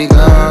nobody go.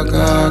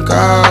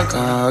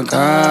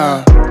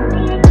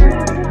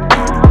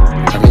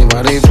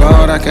 Everybody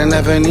flawed, I can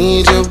never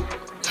need you.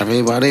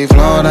 Everybody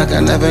flawed, I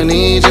can never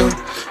need you.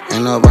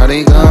 Ain't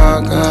nobody go.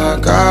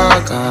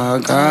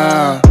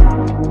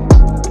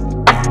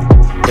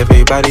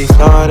 Everybody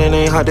flawed, it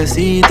ain't hard to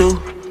see through.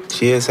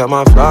 She accept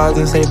my flaws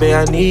and say, babe,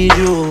 I need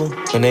you.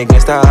 When they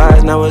against the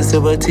odds, now it's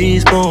silver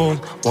teaspoon.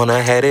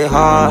 Wanna had it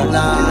hard.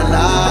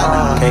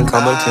 Can't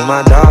come between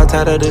my dog,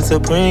 tied of the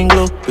supreme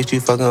glue. Bitch, you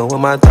fucking with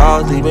my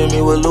dogs, leaving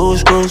me with loose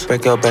screws.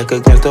 Back up, back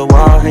against the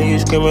wall, hey, you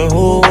screaming,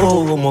 who?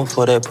 More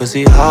for that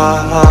pussy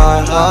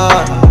hard.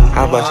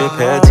 I bought your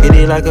pair of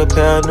titty like a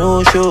pair of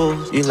new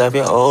shoes. You left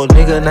your old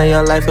nigga, now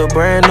your life is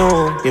brand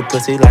new. Your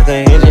pussy like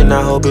an engine,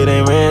 I hope it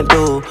ain't ran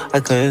through. I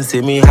couldn't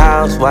see me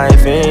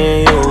housewife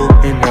in you.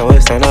 And now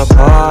it's time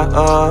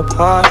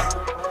apart.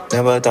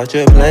 Never thought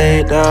you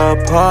played the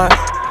part.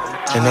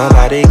 And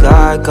nobody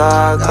got.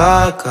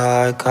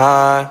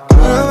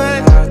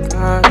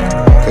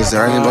 Cause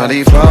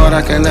everybody flawed,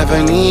 I can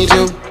never need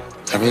you.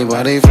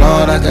 Everybody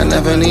flawed, I can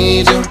never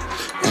need you.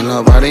 Ain't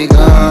nobody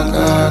got.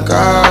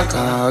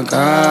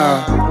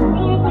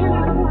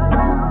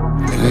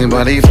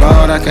 Everybody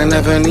flawed, I can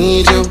never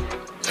need you.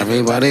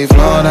 Everybody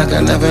flawed, I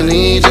can never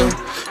need you.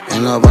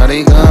 Ain't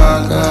nobody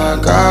got.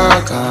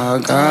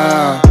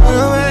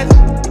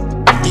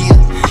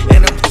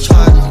 And I'm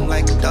charging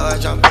like a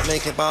Dodge. I'm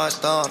making bars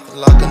stop,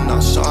 locking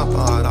up sharp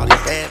hard. All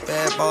these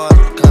bad boys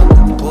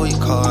come pull your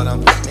card.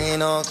 I'm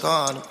in on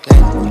guard. Okay,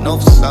 no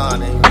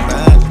facade, ain't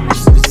bad.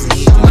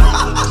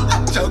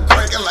 Joe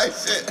cranking like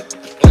shit.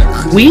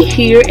 We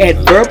here at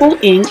Verbal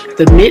Inc.,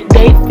 the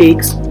Midday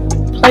Fixx,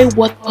 play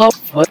what the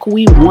fuck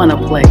we wanna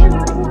play.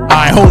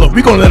 Alright, hold up.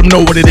 We're gonna let them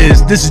know what it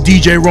is. This is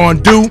DJ Ron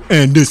Do.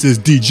 And this is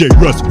DJ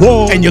Russ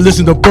Wall. And you're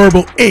listening to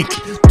Verbal Inc.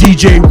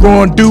 DJ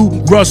Ron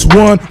Do, Russ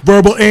One,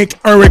 Verbal Inc.,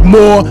 Eryk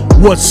Moore.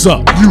 What's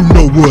up? You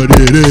know what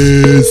it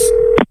is.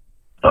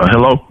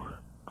 Hello?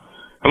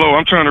 Hello,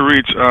 I'm trying to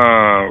reach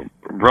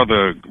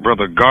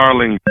Brother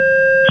Garling.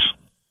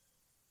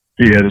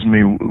 Yeah, that's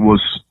me.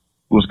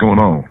 What's going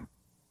on?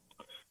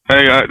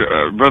 Hey,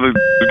 brother,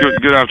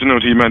 good afternoon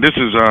to you, man. This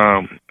is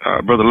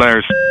Brother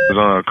Larry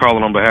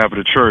calling on behalf of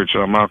the church,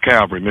 Mount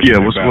Calvary,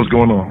 Michigan. Yeah, what's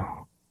going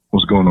on?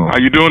 What's going on? How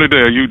you doing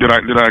today? Did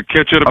I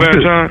catch you at a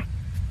bad time?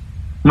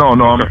 No,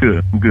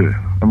 okay.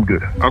 I'm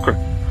good. Okay,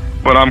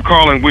 but I'm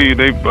calling.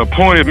 They've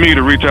appointed me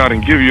to reach out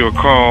and give you a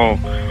call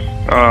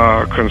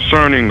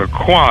concerning the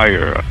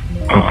choir.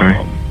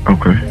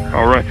 Okay.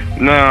 All right.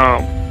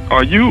 Now,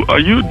 are you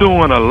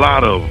doing a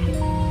lot of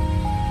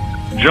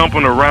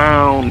jumping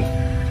around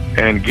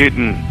and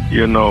getting,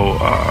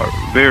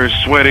 very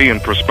sweaty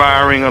and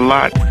perspiring a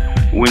lot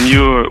when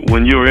you're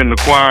in the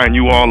choir and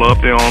you all are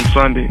up there on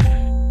Sunday?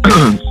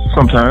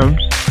 Sometimes,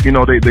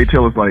 they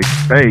tell us like,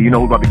 hey,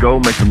 we're about to go,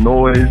 make some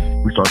noise.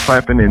 We start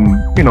clapping, and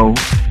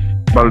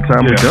by the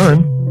time we're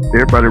done,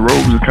 everybody's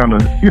robes are kind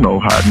of,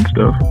 hot and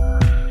stuff.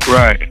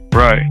 Right.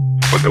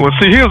 Well,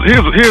 see,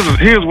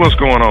 here's what's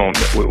going on.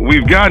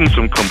 We've gotten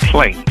some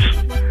complaints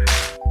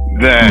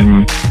that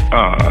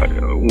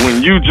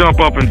when you jump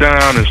up and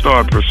down and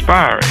start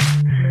perspiring,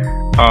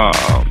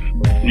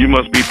 you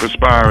must be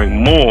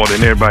perspiring more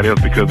than everybody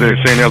else because they're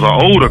saying there's an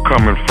odor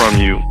coming from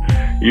you,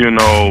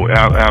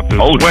 after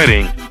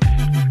sweating.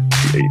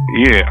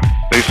 Yeah,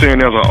 they're saying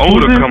there's an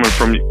odor coming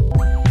from you.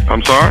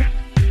 I'm sorry?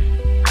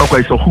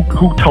 Okay, so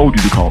who told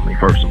you to call me,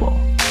 first of all?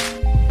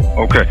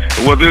 Okay,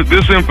 well,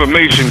 this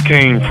information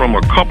came from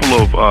a couple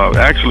of,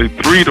 actually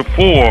 3 to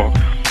 4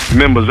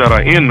 members that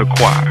are in the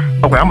choir.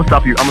 Okay, I'm gonna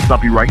stop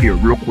you right here,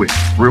 real quick.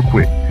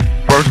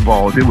 First of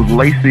all, if it was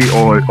Lacey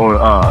or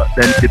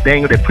the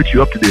thing that put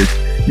you up to this,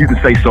 you can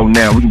say so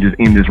now. We can just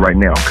end this right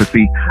now. Cause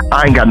see,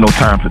 I ain't got no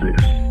time for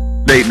this.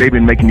 They've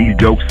been making these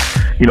jokes,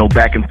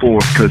 back and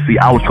forth. Cause see,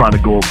 I was trying to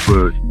go up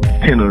for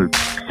tenor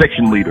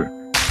section leader,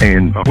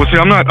 and well, see,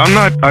 I'm not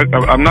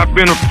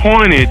been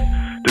appointed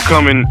to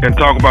come in and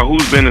talk about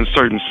who's been in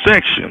certain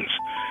sections.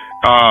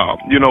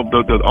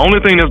 The only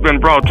thing that's been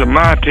brought to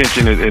my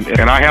attention is,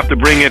 and I have to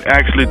bring it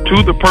actually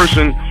to the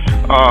person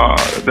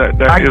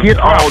that I get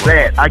all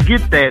that. I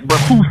get that, but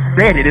who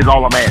said it is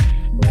all I'm asking.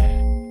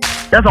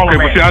 That's all I'm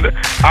asking.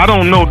 See, I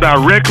don't know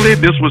directly.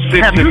 This was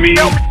sent to me.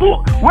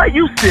 Where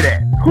you sit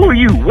at? Who are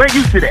you? Where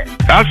you sit at?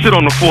 I sit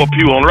on the 4th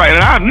pew on the right,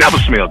 and I've never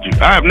smelled you.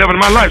 I have never in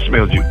my life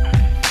smelled you.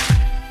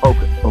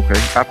 Okay,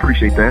 I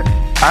appreciate that.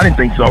 I didn't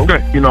think so.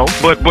 Okay.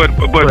 But what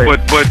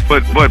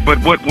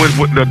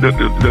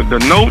the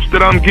notes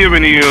that I'm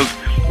giving is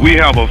we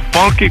have a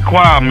funky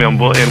choir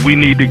member and we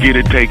need to get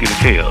it taken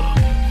care of.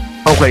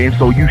 Okay, and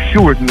so you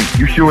sure it's me?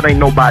 You sure it ain't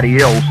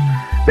nobody else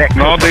that?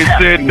 No, they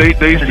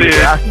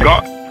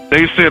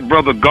said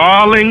Brother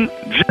Garling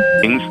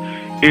James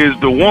is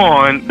the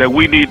one that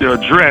we need to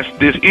address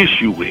this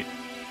issue with.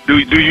 Do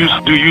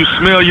you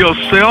smell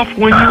yourself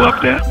when you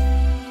up there?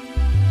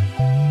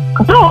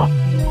 No.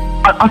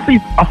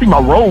 I see my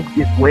robe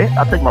get wet.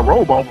 I take my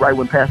robe off right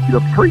when Pastor get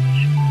up to preach.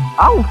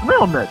 I don't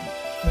smell nothing.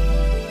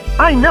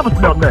 I ain't never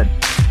smelled nothing.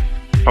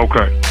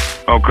 Okay.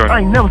 I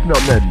ain't never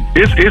smelled nothing.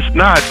 It's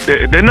not.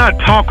 They're not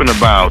talking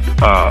about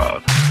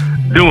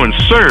doing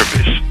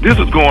service. This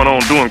is going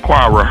on doing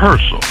choir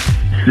rehearsal.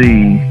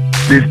 See,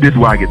 this is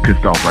why I get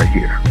pissed off right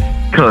here.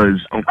 Cause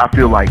I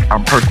feel like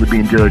I'm personally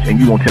being judged, and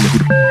you won't tell me who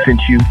the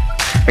sent you.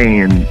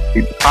 And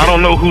I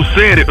don't know who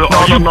said it.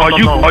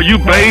 Are you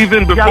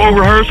bathing before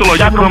rehearsal? Or are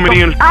you coming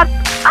in?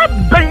 I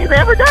bathe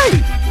every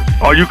day.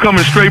 Are you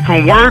coming straight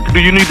from work? Do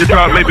you need to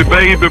try maybe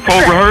bathe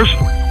before rehearsal?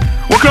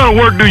 What kind of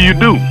work do you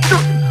do?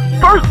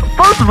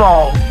 First of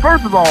all,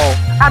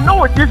 I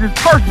know this is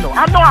personal.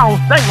 I know I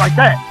don't think like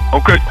that.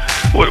 Okay.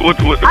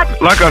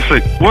 Like I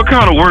say, what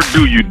kind of work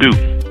do you do?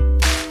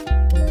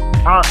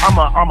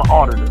 I'm an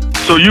auditor.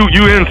 So you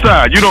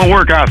inside? You don't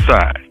work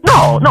outside?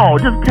 No,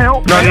 just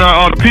count.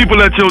 Now, are the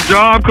people at your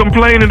job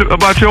complaining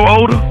about your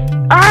odor?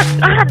 I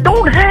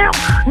don't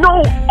have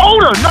no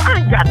odor. No, I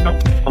ain't got no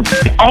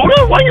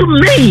odor. What do you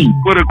mean?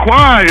 Well, the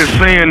choir is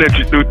saying that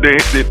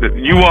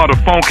you are the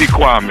funky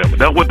choir member.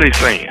 That's what they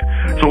saying.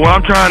 So what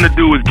I'm trying to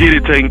do is get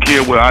it taken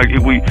care of.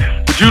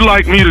 Would you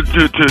like me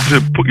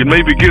to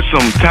maybe get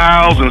some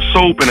towels and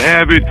soap and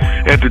have it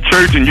at the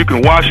church, and you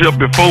can wash up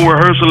before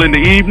rehearsal in the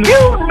evening?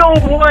 You know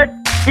what?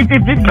 Hey!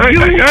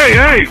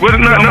 Well,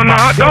 no!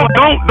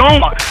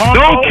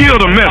 Don't kill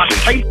the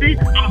message.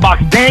 About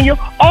Daniel,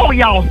 all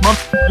y'all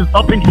motherfuckers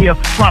up in here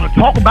trying to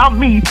talk about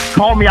me,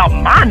 call me out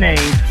my name,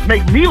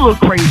 make me look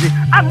crazy.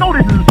 I know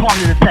this is a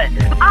targeted attack.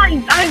 I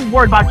ain't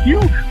worried about you.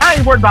 I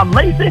ain't worried about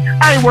Lacey.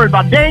 I ain't worried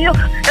about Daniel,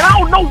 and I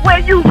don't know where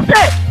you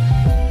sit.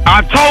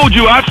 I told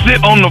you I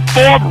sit on the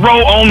 4th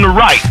row on the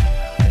right.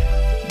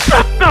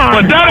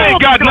 But that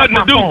ain't got nothing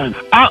to do.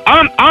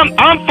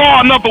 I'm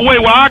far enough away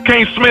where I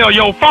can't smell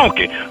your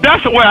funky.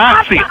 That's the way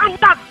I see it. I'm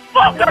not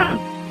fucking.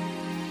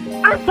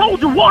 I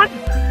told you once,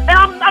 and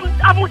I'm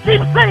gonna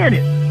keep saying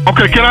it.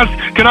 Okay,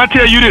 can I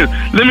tell you this?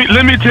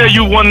 Let me tell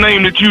you one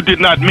name that you did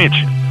not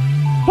mention.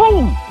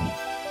 Who?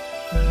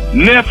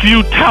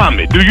 Nephew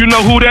Tommy. Do you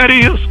know who that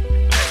is?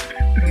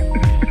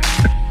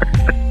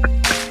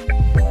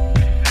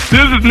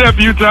 This is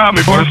Nephew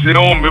Tommy. Your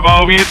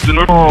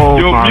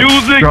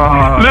music,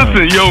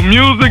 listen, your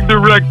music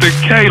director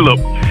Caleb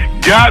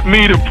got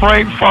me to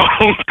prank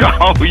phone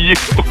call you.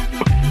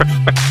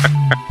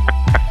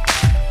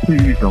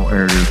 Please don't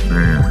air this,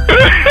 man.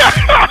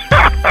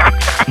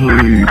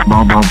 Please,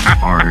 Mom, I'm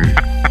sorry.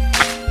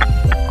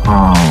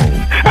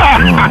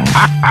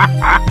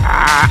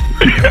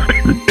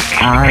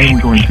 I'm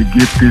going to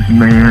get this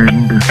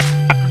man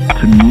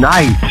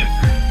tonight.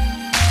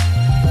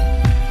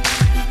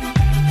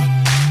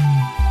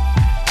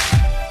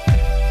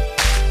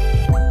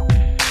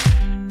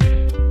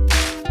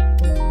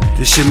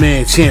 This your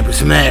man,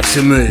 Champion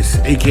Maximus,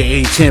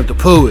 aka Champ the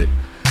Poet.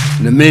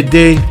 In the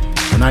midday,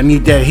 when I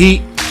need that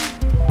heat,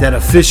 that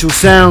official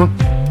sound,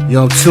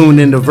 yo, I'm tuned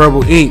in to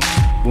Verbal Ink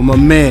with my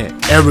man,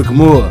 Eryk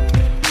Moore.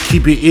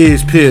 Keep your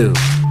ears peeled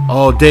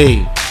all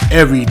day,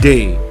 every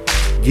day.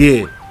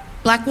 Yeah.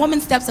 Black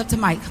woman steps up to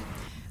mic.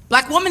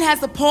 Black woman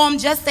has a poem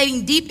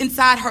gestating deep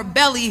inside her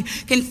belly,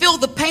 can feel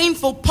the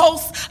painful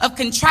pulse of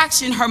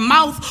contraction, her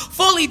mouth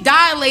fully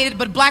dilated,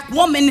 but black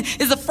woman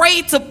is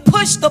afraid to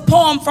push the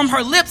poem from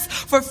her lips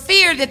for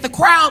fear that the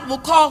crowd will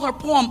call her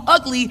poem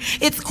ugly,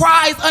 its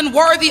cries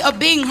unworthy of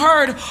being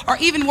heard, or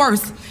even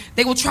worse,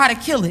 they will try to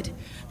kill it.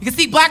 Because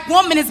see, black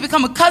woman has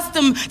become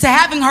accustomed to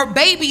having her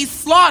babies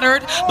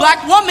slaughtered.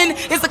 Black woman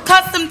is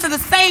accustomed to the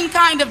same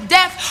kind of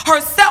death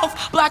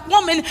herself. Black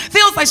woman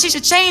feels like she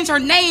should change her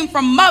name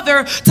from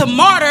mother to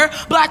martyr.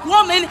 Black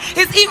woman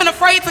is even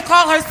afraid to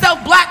call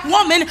herself black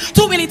woman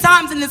too many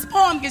times in this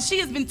poem because she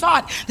has been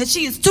taught that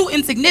she is too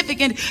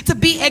insignificant to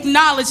be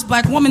acknowledged.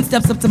 Black woman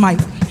steps up to mic.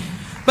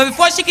 But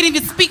before she can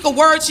even speak a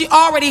word, she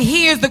already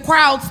hears the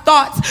crowd's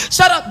thoughts.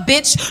 Shut up,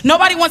 bitch.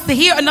 Nobody wants to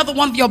hear another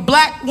one of your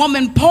black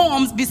woman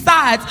poems.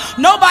 Besides,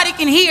 nobody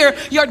can hear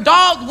your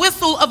dog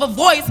whistle of a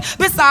voice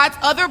besides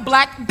other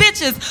black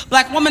bitches.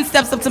 Black woman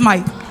steps up to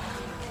mic.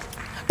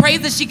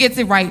 Prays that she gets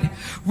it right.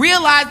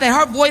 Realize that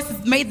her voice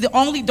has made the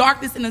only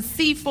darkness in a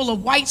sea full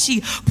of white.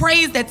 She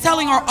prays that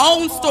telling her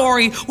own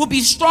story will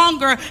be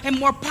stronger and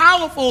more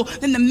powerful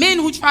than the men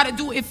who try to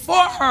do it for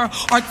her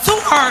or to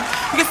her.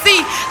 You can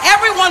see,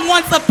 everyone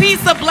wants a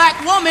piece of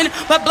black woman,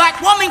 but black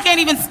woman can't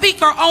even speak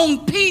her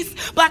own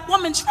piece. Black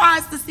woman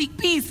tries to seek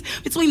peace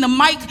between the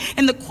mic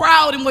and the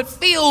crowd in what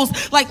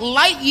feels like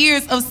light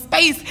years of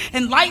space,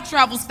 and light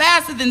travels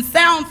faster than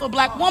sound, so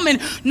black woman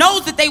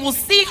knows that they will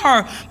see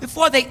her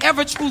before they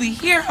ever truly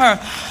hear her.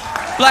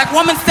 Black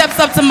woman steps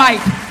up to mic,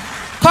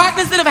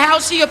 cognizant of how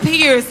she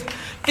appears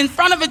in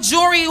front of a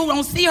jury who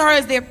don't see her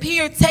as their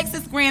peer.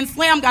 Texas Grand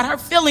Slam got her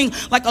feeling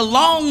like a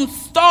lone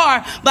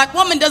star. Black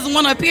woman doesn't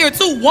want to appear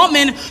too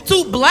woman,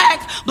 too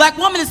black. Black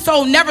woman is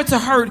told never to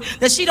hurt,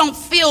 that she don't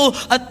feel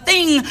a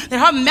thing, that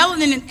her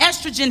melanin and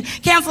estrogen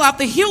cancel out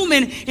the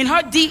human in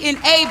her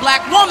DNA.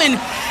 Black woman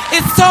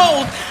is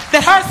told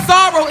that her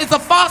sorrow is a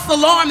false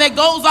alarm that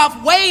goes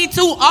off way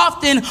too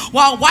often,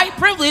 while white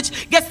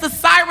privilege gets the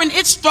siren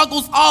it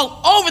struggles all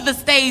over the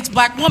stage.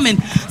 Black woman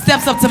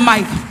steps up to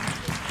mic,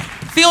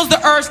 feels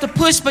the urge to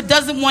push but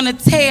doesn't want to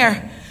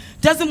tear,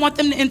 doesn't want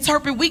them to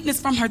interpret weakness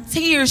from her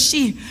tears.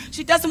 She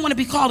doesn't want to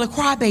be called a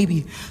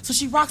crybaby. So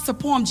she rocks her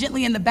poem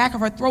gently in the back of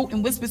her throat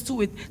and whispers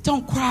to it,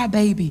 "Don't cry,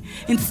 baby."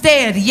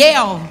 Instead,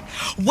 yell.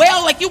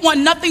 Wail like you want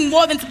nothing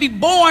more than to be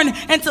born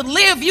and to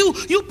live. You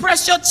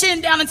press your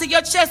chin down into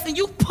your chest and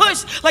you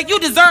push like you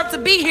deserve to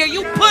be here.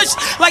 You push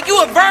like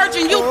you a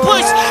virgin. You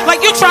push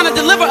like you trying to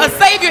deliver a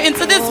savior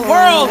into this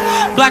world.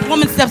 Black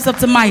woman steps up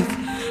to mic.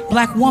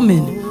 Black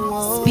woman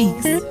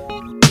speaks.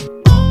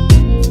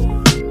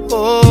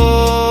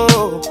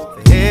 Oh,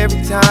 for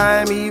every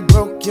time he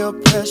broke your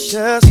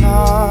precious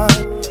heart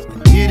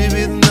and did it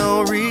with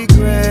no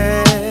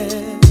regrets.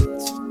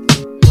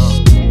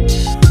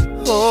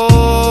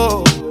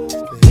 Oh,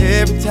 for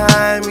every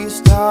time he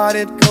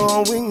started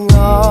going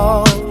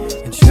wrong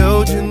and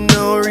showed you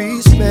no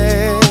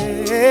respect.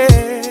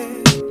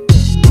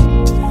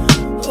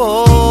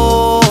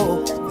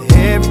 Oh, for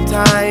every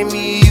time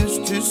he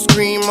used to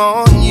scream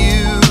on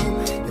you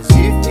as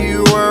if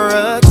you were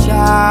a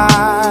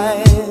child.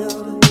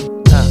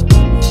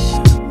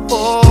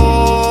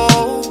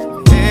 Oh,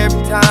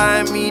 every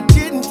time he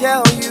didn't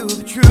tell you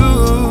the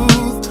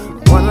truth,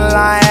 one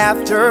lie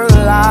after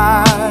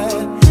lie.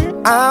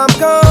 I'm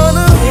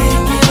gonna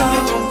make it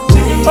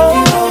alright. Oh,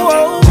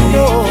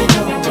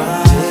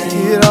 make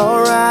it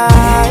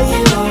alright.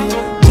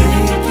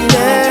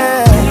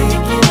 Yeah.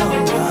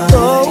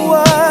 Oh,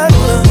 what?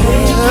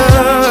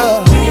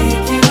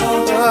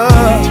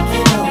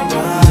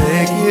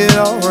 Make it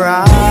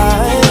alright.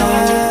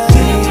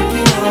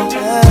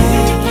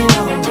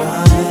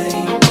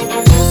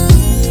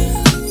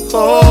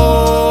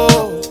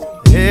 Oh,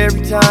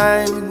 every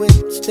time we went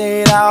and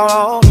stayed out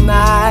all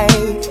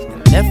night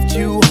and left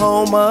you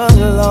home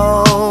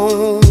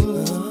alone.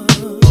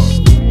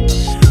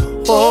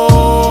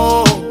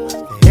 Oh,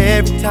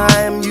 every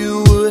time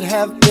you would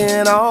have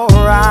been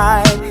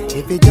alright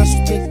if you just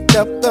picked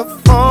up the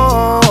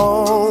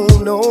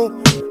phone. Oh,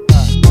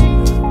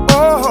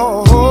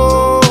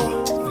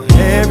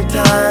 every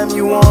time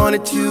you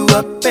wanted to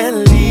up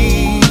and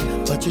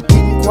leave, but you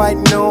didn't quite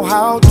know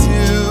how to.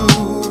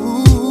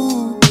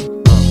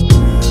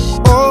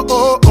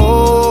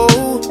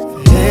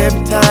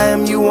 Every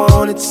time you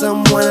wanted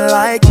someone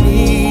like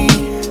me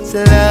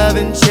to love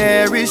and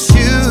cherish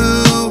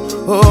you.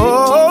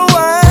 Oh,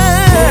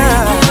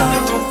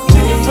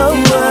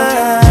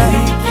 gonna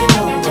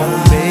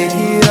make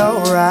it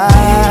alright.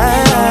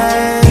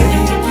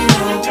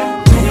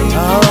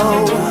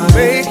 Oh,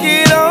 make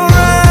it alright.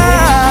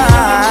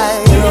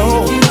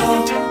 Oh,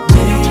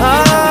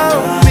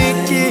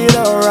 make it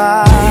alright.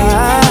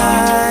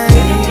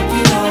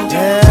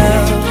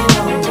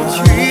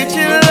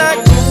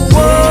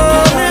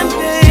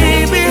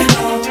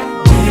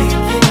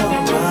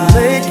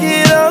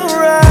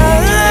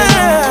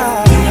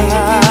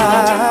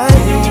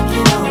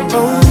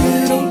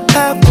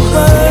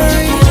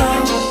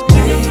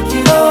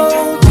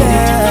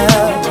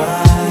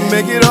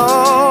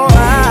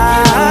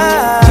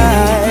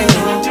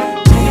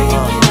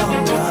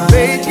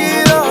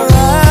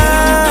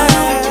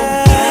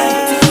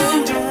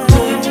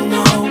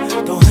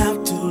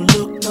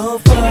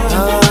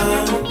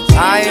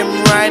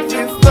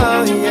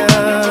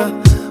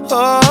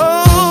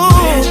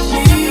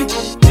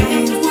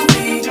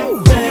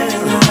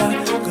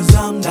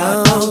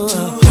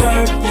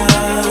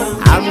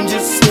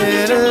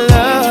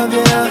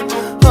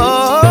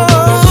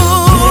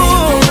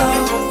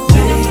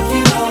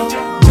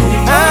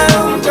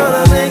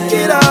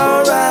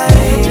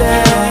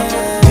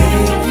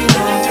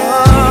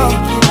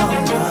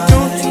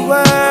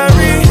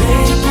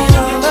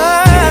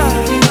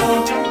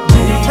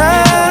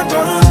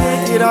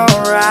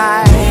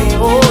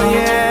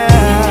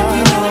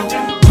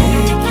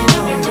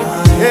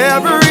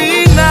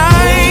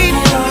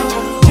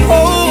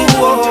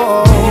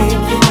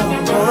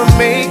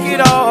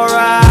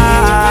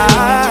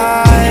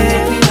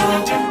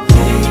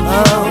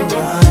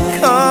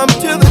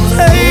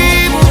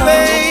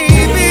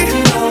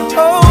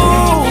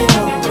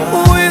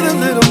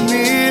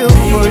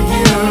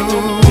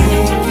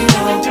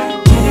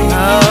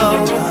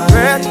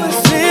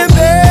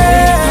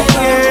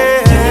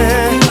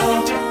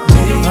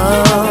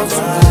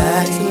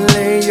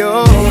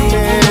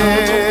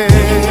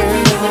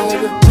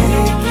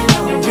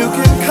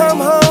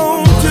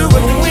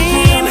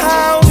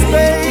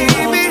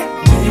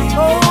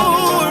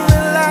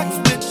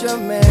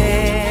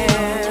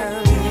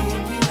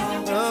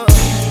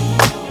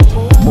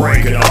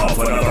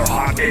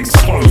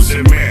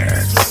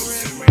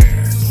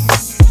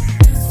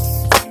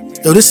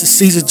 Yo, this is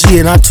Caesar G,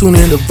 and I tune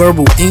in to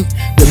Verbal Inc.,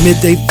 the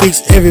Midday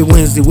Fixx every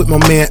Wednesday with my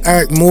man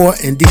Eryk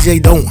and DJ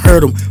Don't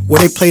Hurt 'Em, where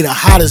they play the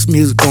hottest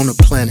music on the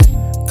planet.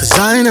 Cause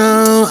I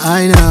know.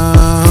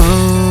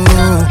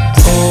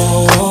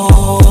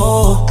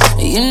 Oh,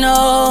 you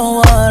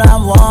know what I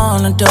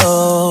wanna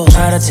do.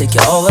 Try to take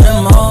you over the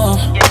moon.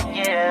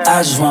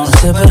 I just wanna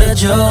sip of the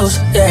juice,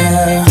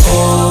 yeah.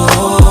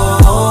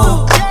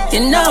 Oh, you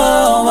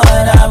know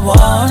what I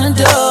wanna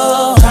do.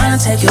 Trying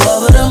to take you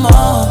over the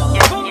moon.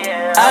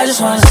 I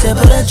just wanna sip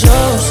of the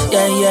juice,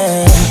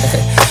 yeah.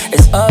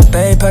 It's up,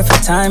 babe,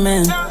 perfect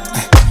timing.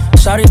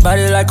 Shawty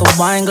body like a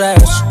wine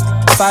glass.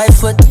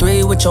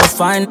 5'3" with your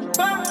fine.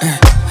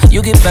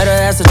 You get better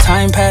as the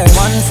time pass.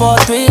 1, 4,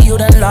 3, you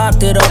done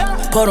locked it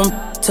up. Put 'em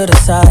to the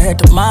side, had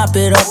to mop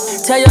it up.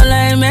 Tell your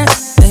lame man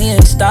that he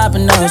ain't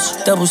stopping us.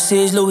 Double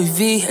C's, Louis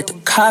V, had to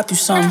cop you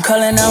something.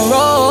 Culling out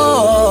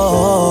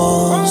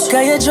rolls.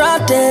 Girl, you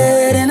drop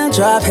dead in a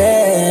drop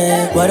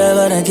head.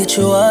 Whatever to get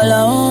you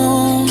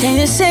alone. Can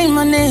you sing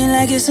my name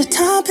like it's a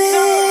topic?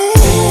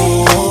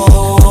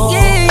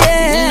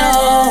 Yeah, you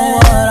know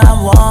what I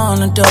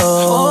wanna do.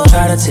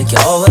 Try to take you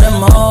over the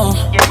moon.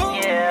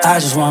 I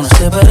just wanna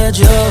sip of the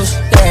juice,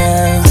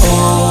 yeah.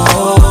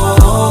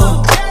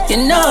 Ooh, you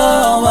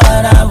know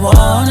what I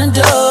wanna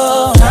do.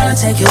 Tryna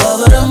take you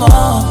over the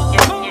moon.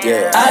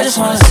 Yeah. I just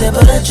wanna sip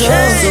of the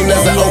juice. Soon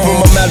as I open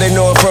my mouth, they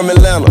know I'm from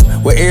Atlanta.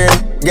 Where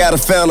Eryk got a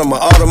fountain, my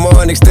Audemars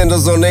and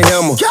extenders on their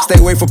hammer. Stay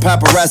away from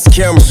paparazzi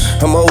cameras.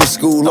 I'm old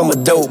school, I'm a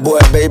dope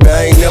boy, baby.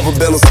 I ain't never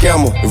been a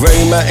scammer.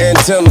 Rain my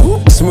antenna,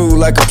 smooth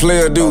like a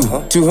player do.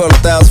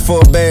 200,000 for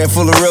a bag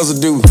full of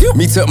residue.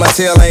 Me tuck my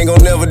tail, I ain't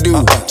gon' never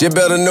do. Just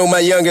better know my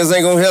youngins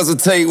ain't gon'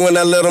 hesitate when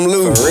I let them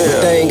loose.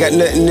 They ain't got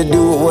nothing to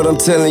do with what I'm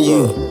telling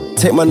you.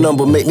 Take my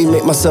number, make me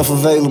make myself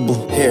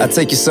available. I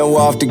take you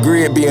somewhere off the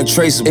grid, be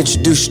untraceable.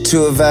 Introduce you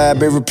to a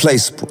vibe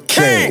irreplaceable.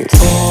 King.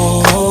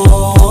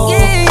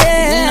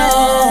 Yeah, you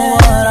know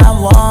what I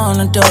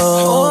wanna do.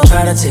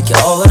 Try to take you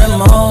over the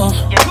moon.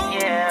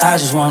 I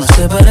just wanna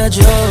sip of the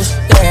juice,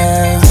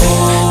 yeah.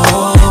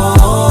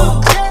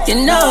 Ooh, you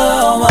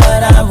know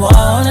what I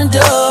wanna do.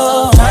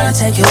 Try to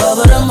take you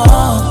over the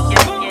moon.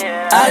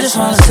 I just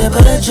wanna sip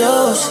of the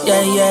juice,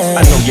 yeah, yeah.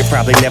 I know you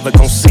probably never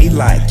gon' see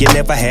like. You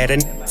never had an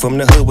from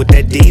the hood with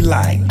that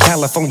D-like.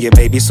 California,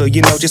 baby, so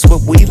you know just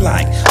what we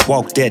like.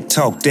 Walk that,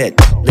 talk that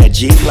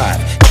G-like.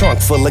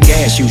 Trunk full of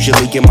gas,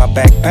 usually in my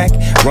backpack.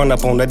 Run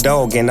up on the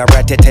dog and I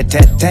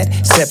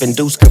rat-tat-tat-tat-tat. 7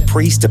 Deuce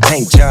Caprice, the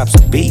paint job's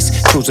a beast.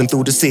 Cruising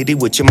through the city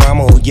with your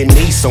mama or your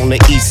niece. On the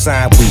east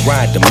side, we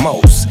ride the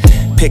most.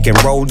 Pick and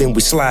roll, then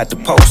we slide the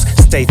post.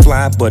 Stay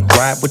fly, but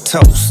ride with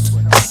toast.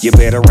 You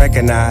better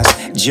recognize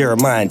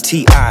Jeremiah and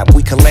T.I.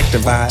 We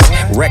collectivize,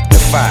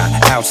 rectify,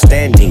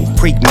 outstanding,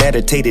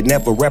 premeditated,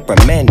 never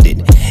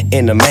reprimanded.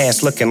 In a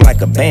mask looking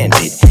like a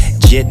bandit.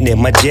 Jetting in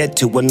my jet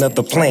to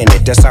another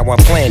planet. That's how I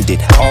planned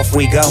it. Off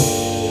we go.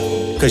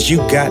 Cause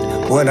you got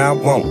what I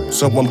want,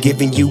 so I'm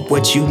giving you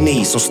what you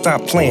need. So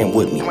stop playing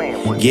with me.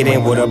 Get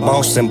in with a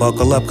boss and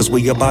buckle up, cause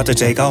we about to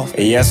take off.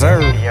 Yes,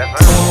 sir.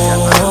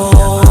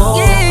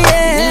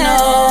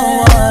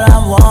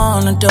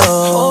 Wanna do.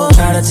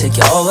 Try to take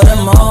you over the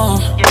moon.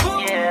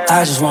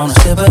 I just wanna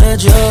sip of the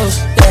juice,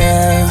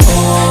 yeah.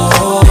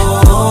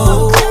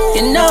 Ooh,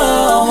 you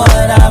know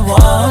what I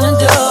wanna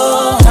do.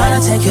 Try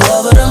to take you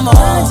over the moon. I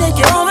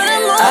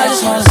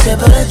just wanna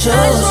sip of the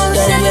juice,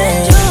 yeah,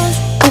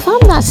 yeah. If I'm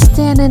not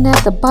standing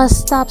at the bus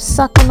stop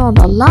sucking on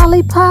a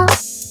lollipop,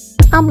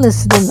 I'm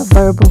listening to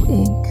Verbal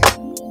Ink.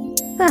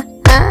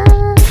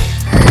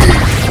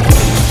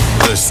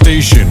 The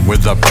station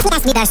with the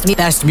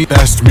best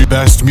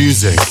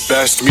music.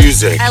 Best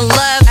music. I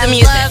love the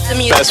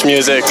music. Best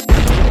music.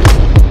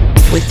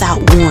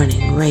 Without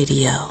Warning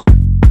Radio.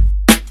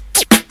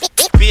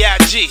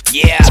 B.I.G.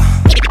 Yeah.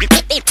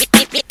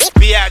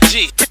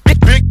 B.I.G.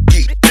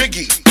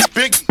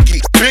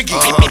 Biggie.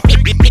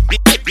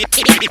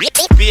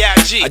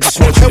 B.I.G. I just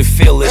want you to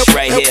feel this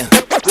right here,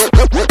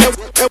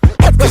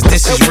 cause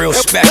this is real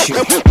special.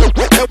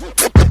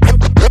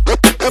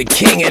 The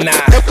king and I.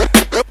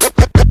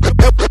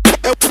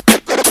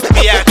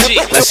 B.I.G.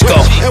 Let's go.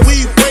 And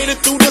we waited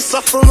through the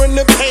suffering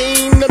and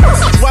pain.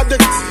 Ride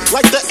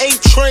like the A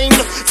train.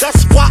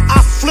 That's why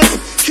I flip.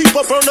 Keep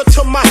a burner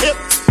to my hip.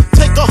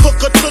 Take a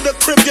hooker to the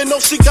crib. You know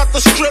she got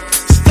the strip.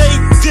 Stay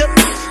dip.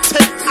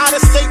 Take out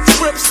of state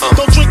trips.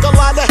 Don't drink a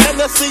lot of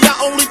Hennessy. I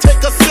only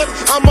take a sip.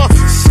 I'm a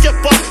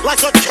skipper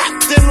like a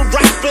captain.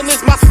 Rapping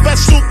is my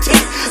specialty.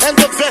 And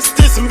the best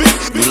is me.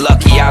 You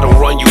lucky I don't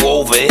run you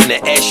over in the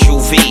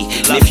SUV.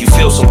 And if you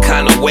feel some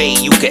kind of way,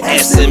 you can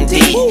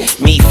SMD.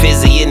 Me,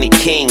 Fizzy, and the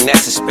King,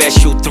 that's a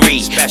special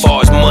 3.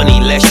 Far as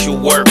money, less you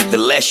work, the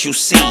less you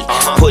see.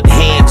 Put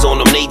hands on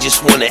them, they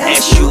just wanna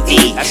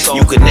SUE.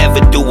 You can never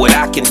do what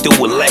I can do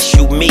unless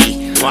you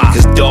me.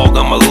 Cause dog,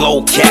 I'm a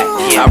low cat.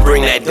 I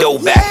bring that dough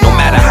back, no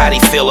matter how they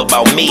feel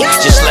about me.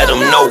 Just let them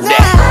know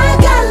that. I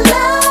got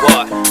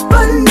love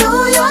for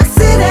New York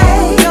City.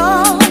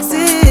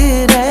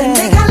 And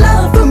they got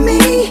love for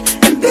me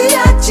and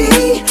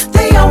B.I.G.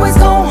 They always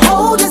gon'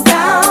 hold us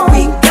down.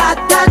 We got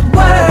that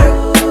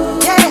word,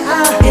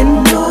 yeah,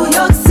 in New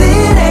York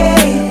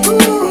City.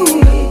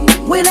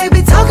 Where they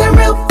be talking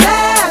real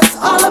fast,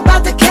 all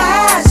about the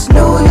cash.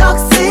 New York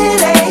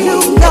City,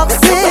 New York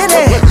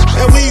City.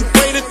 And we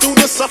waited through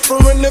the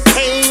suffering and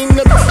pain.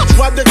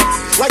 Ride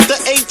like the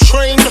A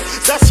train.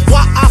 That's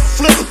why I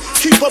flip.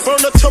 Keep a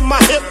burner to my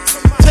hip.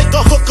 Take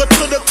a hooker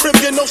to the crib.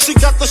 You know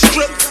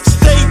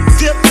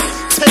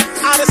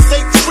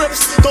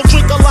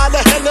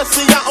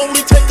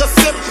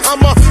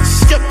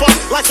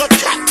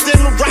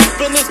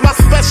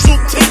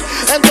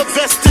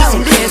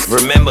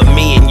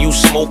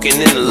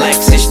smoking in the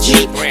Lexus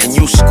Jeep. And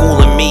you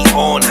schooling me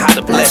on how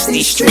to bless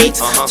these streets.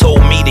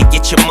 Told me to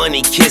get your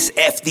money, kiss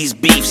F these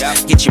beefs.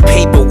 Get your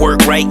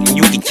paperwork right and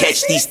you can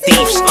catch these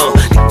thieves.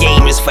 The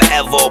game is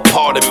forever a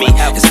part of me.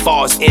 As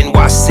far as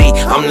NYC,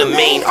 I'm the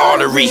main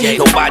artery.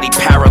 Nobody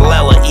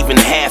parallel or even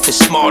half as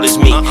smart as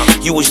me.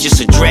 You was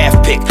just a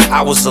draft pick,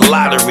 I was a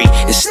lottery.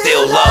 It's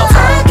still love.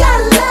 I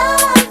got love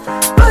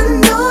for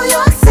New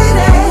York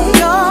City,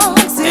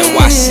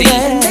 NYC.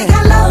 They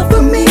got love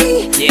for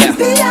me, yeah.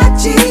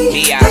 B.I.G.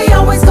 They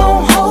always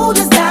gon' hold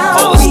us down.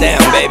 Hold us down,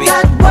 baby.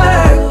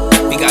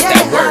 We got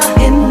that word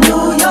in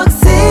New York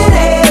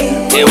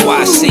City,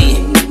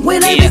 NYC.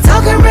 When they be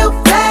talking real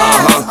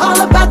fast,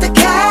 all about the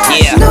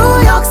cash.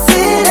 New York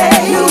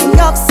City, New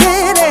York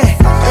City.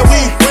 And we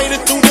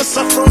waded through the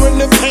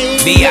suffering and pain.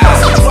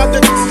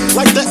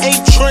 Like the A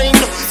train.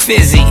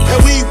 Fizzy.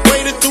 And we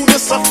waded through the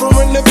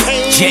suffering and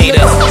pain.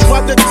 Jada.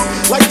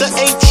 Like the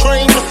A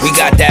train. We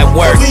got that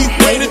work. We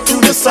waded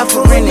through the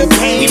suffering and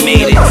pain. We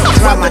made it.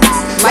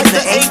 Like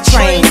the A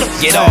train.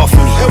 Get off me.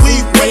 And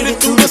we waded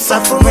through the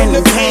suffering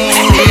and pain.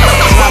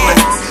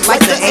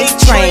 Like the A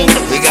train.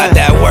 We got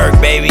that work,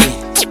 baby.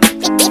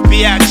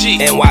 B.I.G.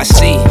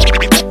 NYC.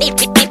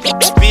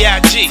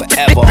 B.I.G.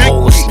 Forever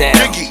hold us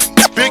down.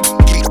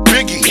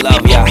 Biggie.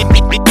 Love y'all.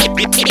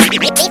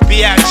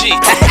 B.I.G.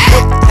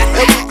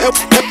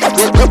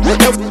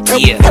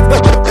 Yeah.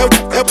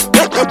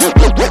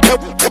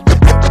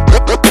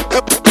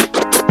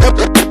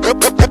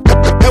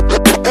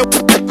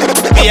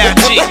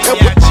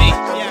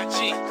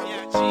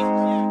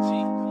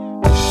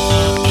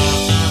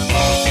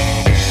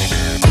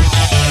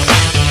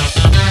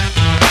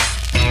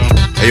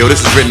 Hey yo,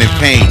 this is Written in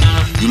Pain.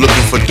 You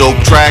looking for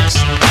dope tracks?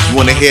 You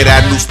wanna hear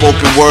that new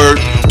spoken word?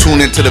 Tune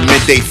into the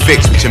Midday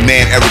Fixx with your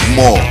man Eryk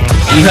Moore.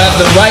 You have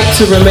the right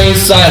to remain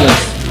silent.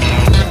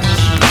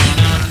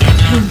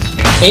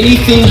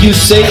 Anything you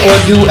say or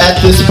do at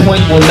this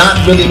point will not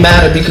really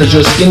matter because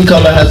your skin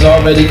color has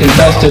already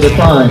confessed to the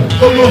crime.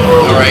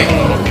 Alright.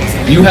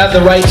 You have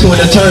the right to an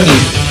attorney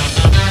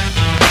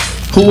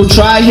who will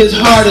try his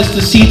hardest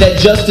to see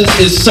that justice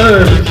is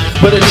served,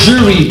 but a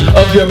jury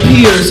of your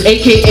peers,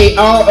 aka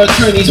our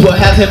attorneys, will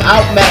have him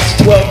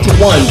outmatched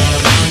 12-1.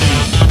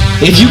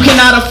 If you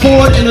cannot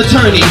afford an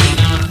attorney,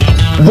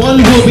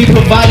 one will be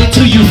provided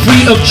to you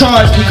free of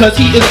charge because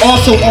he is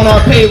also on our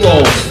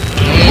payroll.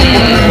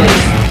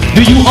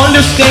 Do you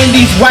understand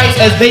these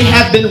rights as they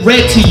have been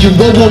read to you?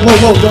 Whoa, whoa, whoa,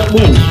 whoa, don't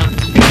move.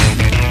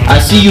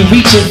 I see you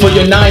reaching for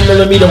your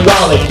 9mm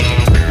wallet.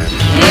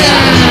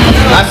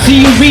 I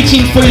see you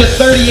reaching for your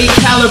 .38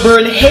 caliber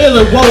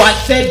inhaler. Whoa, I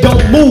said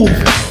don't move.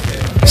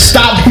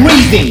 Stop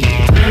breathing.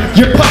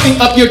 You're puffing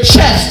up your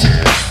chest.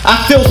 I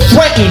feel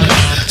threatened.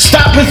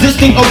 Stop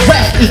resisting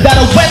arrest. Is that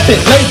a weapon?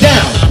 Lay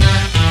down.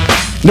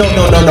 No,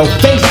 no, no, no.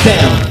 Face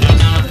down.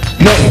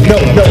 No, no,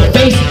 no.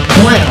 Face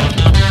ground.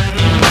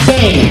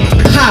 Bang.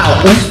 Pow.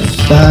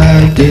 Oops,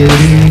 I did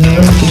it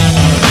again.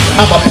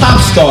 I'm a pop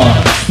star.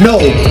 No,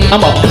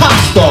 I'm a pop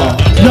star.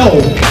 No,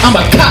 I'm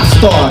a cop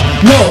star.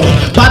 No,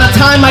 by the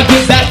time I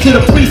get back to the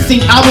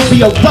precinct, I will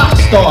be a rock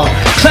star.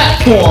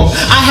 Platform.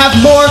 I have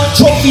more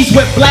trophies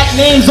with black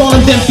names on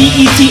them than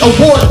BET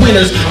award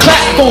winners.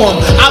 Platform.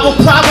 I will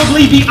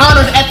probably be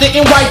honored at the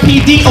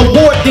NYPD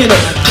award dinner.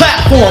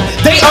 Platform.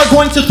 They are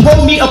going to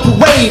throw me a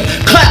parade.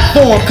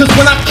 Platform. Cause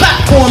when I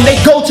platform, they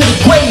go to the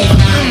grave.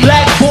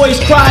 Black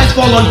boys' cries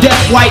fall on deaf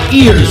white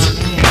ears.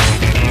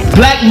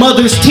 Black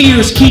mothers'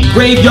 tears keep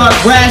graveyard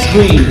grass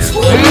green.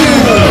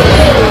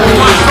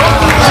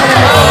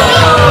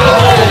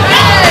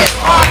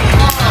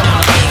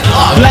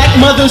 Black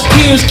mothers'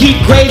 tears keep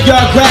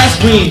graveyard grass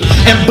green.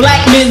 And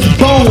black men's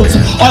bones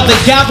are the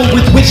gavel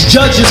with which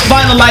judges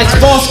finalize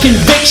false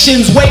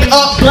convictions. Wake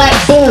up, black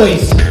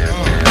boys.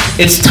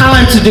 It's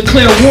time to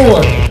declare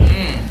war.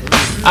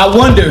 I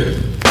wonder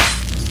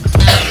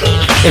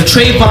if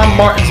Trayvon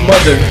Martin's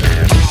mother,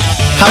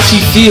 how she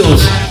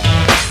feels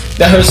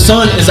that her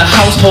son is a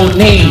household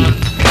name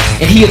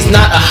and he is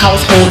not a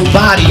household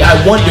body. I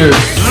wonder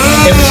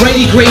if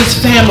Freddie Gray's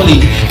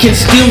family can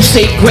still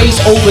say grace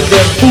over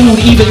their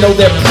food even though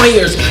their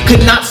prayers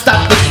could not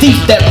stop the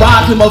thief that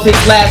robbed him of his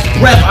last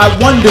breath. I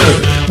wonder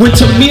when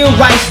Tamir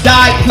Rice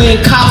died playing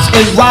cops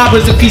and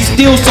robbers if he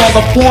still saw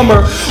the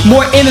former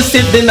more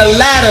innocent than the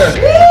latter.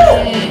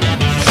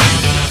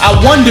 I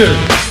wonder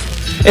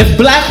if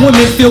black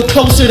women feel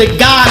closer to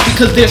God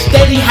because they're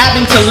steady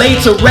having to lay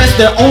to rest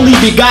their only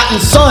begotten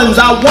sons.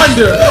 I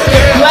wonder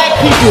if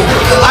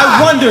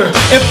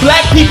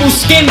black people's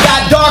skin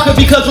got darker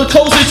because we're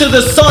closer to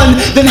the sun,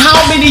 then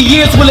how many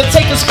years will it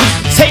take us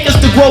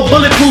to grow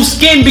bulletproof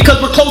skin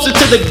because we're closer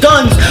to the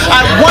guns?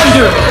 I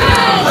wonder.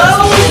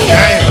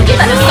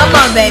 Come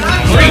on, baby.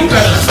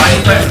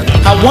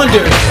 I wonder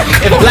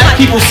if black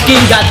people's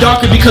skin got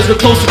darker because we're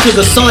closer to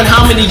the sun,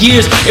 how many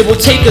years it will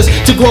take us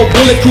to grow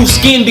bulletproof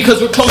skin because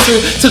we're closer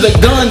to the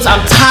guns. I'm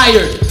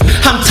tired.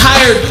 How I'm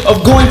tired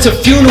of going to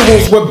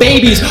funerals where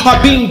babies are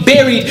being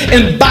buried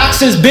in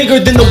boxes bigger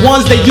than the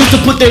ones they used to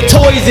put their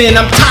toys in.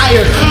 I'm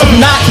tired of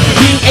not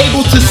being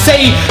able to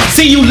say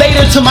see you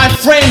later to my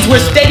friends. We're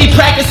steady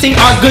practicing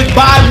our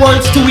goodbye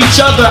words to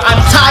each other.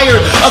 I'm tired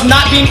of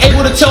not being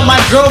able to tell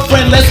my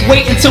girlfriend, let's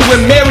wait until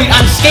we're married.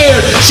 I'm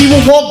scared she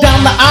will walk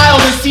down the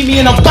aisle and see me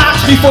in a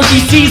box before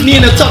she sees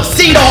me in a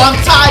tuxedo. I'm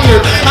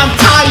tired, I'm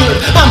tired,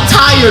 I'm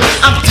tired,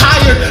 I'm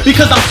tired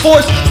because I'm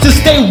forced to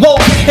stay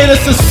woke in a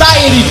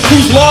society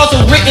whose laws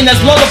are written as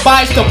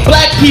lullabies to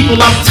black people.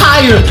 I'm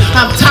tired,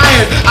 I'm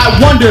tired. I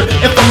wonder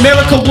if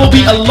America will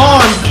be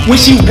alarmed when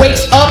she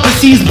wakes up and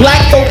sees black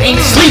folk ain't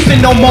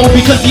sleeping no more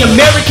because the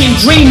American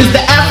dream is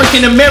the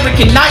African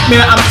American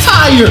nightmare. I'm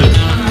tired.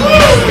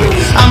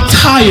 I'm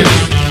tired.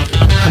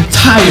 I'm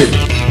tired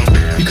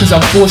because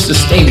I'm forced to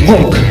stay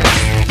woke.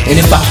 And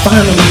if I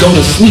finally go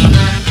to sleep,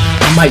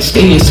 I might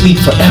stay asleep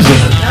forever.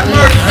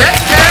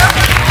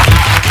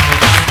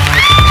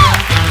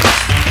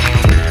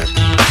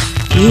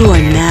 You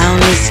are now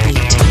listening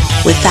to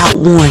Without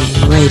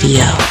Warning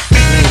Radio.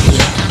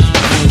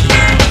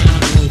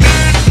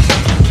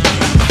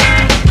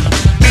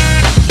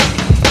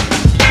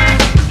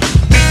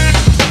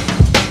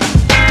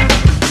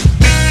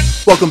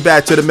 Welcome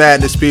back to the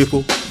madness,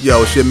 people.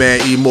 Yo, it's your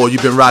man E Moore.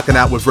 You've been rocking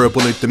out with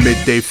Verbal Ink, the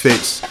Midday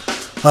Fixx.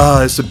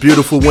 It's a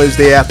beautiful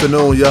Wednesday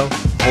afternoon, yo.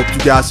 Hope you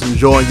guys are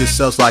enjoying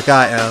yourselves like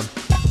I am.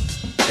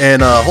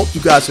 And hope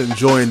you guys are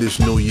enjoying this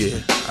new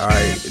year.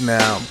 Alright,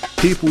 now,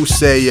 people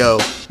say, yo,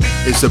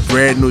 it's a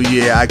brand new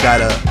year. I got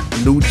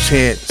a new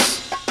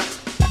chance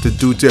to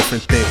do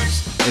different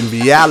things. In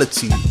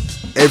reality,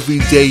 every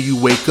day you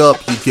wake up,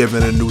 you're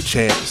given a new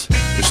chance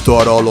to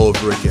start all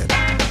over again.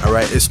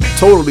 Alright, it's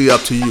totally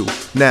up to you.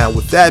 Now,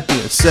 with that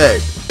being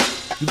said,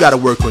 you gotta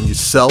work on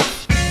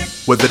yourself.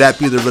 Whether that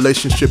be the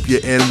relationship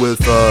you're in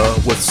with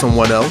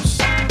someone else,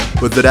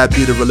 whether that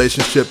be the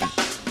relationship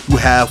you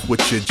have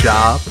with your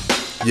job,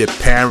 your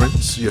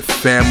parents, your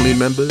family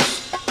members,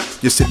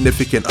 your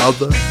significant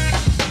other.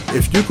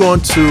 If you're going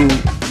to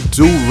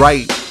do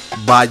right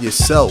by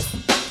yourself,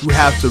 you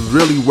have to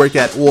really work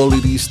at all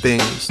of these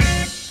things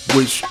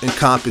which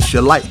encompass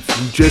your life.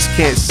 You just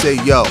can't say,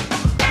 yo,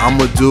 I'm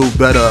gonna do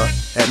better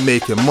at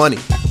making money,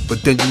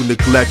 but then you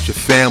neglect your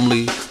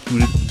family,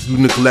 you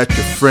neglect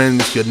your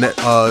friends,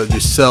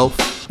 yourself.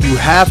 You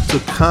have to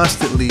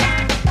constantly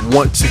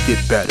want to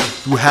get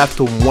better. You have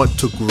to want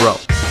to grow.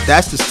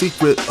 That's the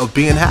secret of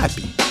being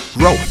happy.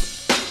 Growth.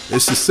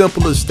 It's as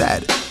simple as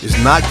that.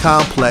 It's not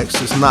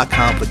complex. It's not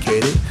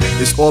complicated.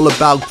 It's all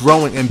about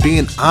growing and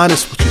being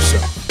honest with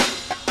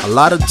yourself. A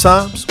lot of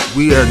times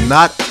we are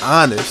not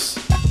honest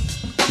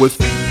with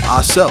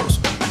ourselves.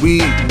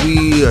 We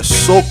are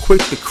so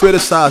quick to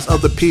criticize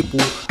other people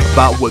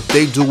about what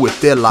they do with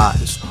their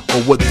lives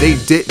or what they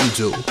didn't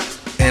do,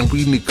 and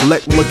we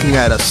neglect looking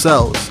at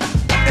ourselves,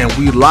 and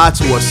we lie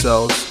to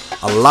ourselves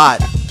a lot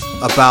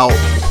about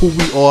who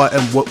we are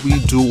and what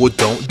we do or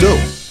don't do.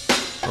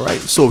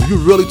 Alright, so if you're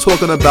really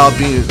talking about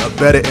being a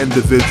better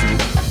individual,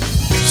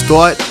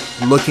 start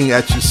looking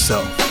at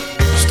yourself.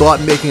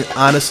 Start making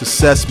honest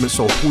assessments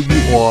on who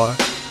you are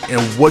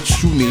and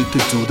what you need to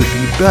do to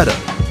be better.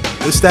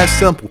 It's that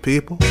simple,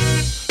 people.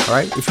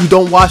 Alright, if you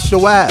don't wash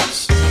your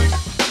ass,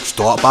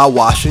 start by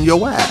washing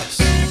your ass.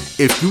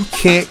 If you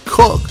can't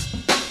cook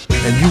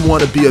and you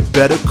want to be a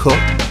better cook,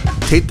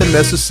 take the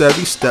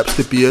necessary steps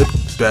to be a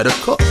better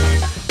cook.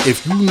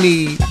 If you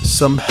need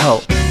some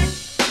help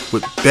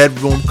with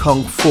bedroom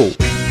kung fu,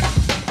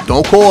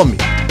 don't call me.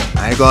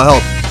 I ain't gonna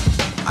help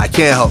you. I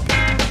can't help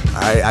you.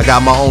 Alright, I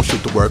got my own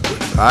shit to work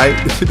with. Alright,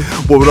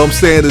 but what I'm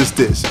saying is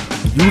this: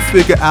 you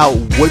figure out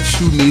what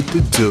you need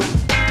to do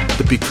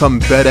to become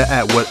better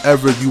at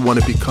whatever you want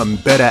to become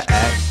better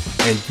at,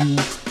 and you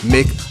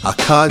make a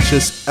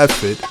conscious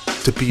effort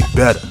to be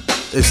better.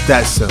 It's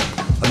that simple.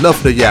 Enough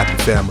of the yapping,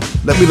 family.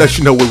 Let me let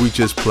you know what we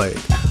just played.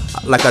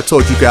 Like I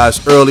told you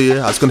guys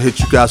earlier, I was gonna hit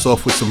you guys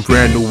off with some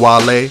brand new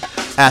Wale.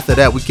 After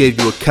that, we gave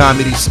you a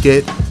comedy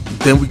skit.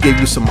 Then we gave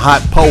you some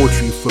hot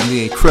poetry from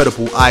the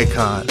incredible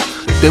Icon.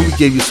 Then we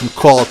gave you some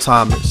Carl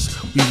Thomas.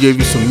 We gave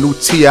you some new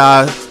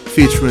T.I.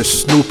 featuring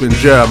Snoop and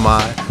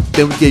Jeremiah.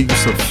 Then we gave you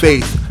some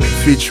Faith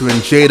featuring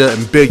Jada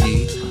and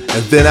Biggie.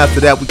 And then after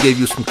that, we gave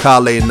you some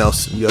Kale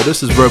Nelson. Yo,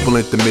 this is Verbal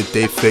Ink, the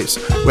Midday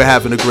Fixx. We're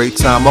having a great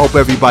time. I hope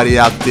everybody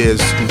out there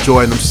is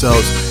enjoying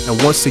themselves.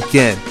 And once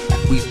again,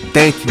 we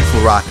thank you for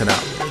rocking out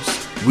with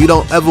us. We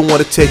don't ever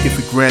want to take it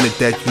for granted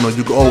that,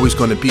 you're always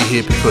going to be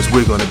here because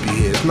we're going to be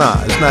here. It's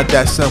not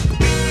that simple.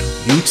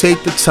 You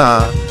take the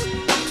time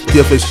to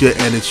give us your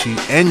energy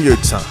and your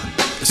time.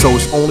 So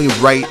it's only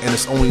right and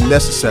it's only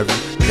necessary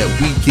that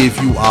we give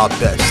you our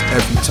best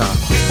every time.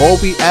 All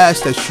we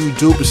ask that you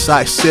do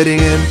besides sitting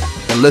in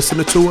and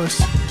listening to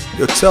us,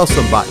 tell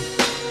somebody.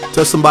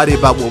 Tell somebody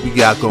about what we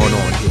got going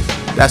on here.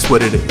 That's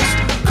what it is.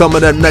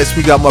 Coming up next,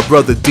 we got my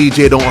brother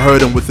DJ Don't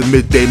Hurt Him with the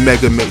Midday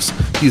Mega Mix.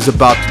 He's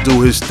about to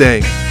do his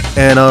thing.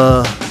 And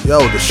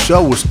the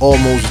show is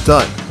almost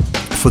done.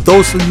 For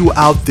those of you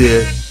out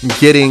there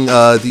getting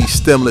these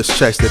stimulus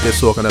checks that they're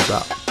talking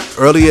about,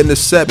 earlier in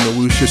this segment,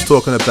 we was just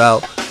talking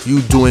about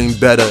you doing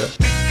better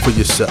for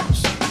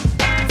yourselves.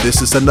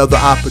 This is another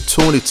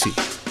opportunity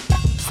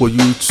for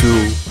you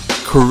to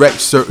correct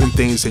certain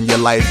things in your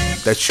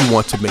life that you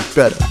want to make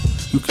better.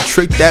 You can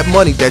trick that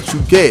money that you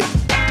get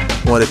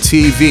on a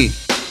TV,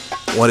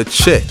 on a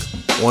chick,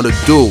 on a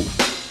dude,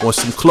 on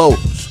some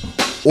clothes,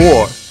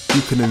 or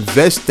you can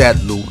invest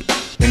that loot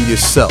in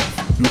yourself.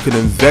 You can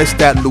invest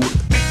that loot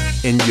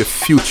in your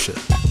future.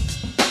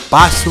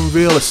 Buy some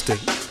real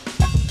estate,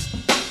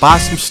 buy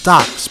some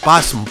stocks,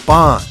 buy some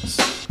bonds.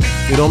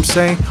 You know what I'm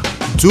saying?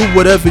 Do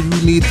whatever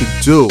you need to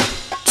do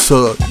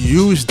to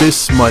use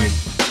this money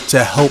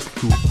to help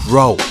you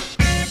grow.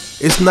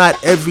 It's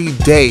not every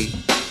day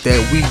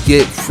that we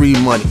get free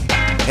money,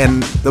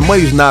 and the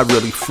money's not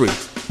really free.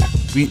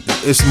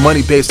 It's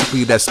money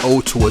basically that's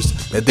owed to us,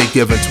 that they're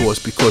giving to us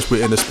because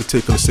we're in this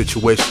particular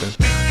situation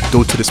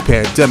due to this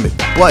pandemic.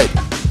 But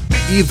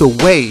either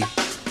way,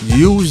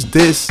 use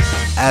this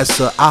as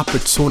an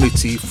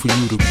opportunity for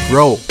you to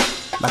grow.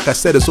 Like I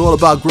said, it's all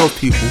about growth,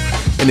 people.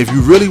 And if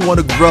you really want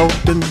to grow,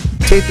 then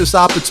take this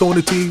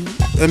opportunity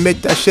and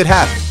make that shit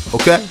happen,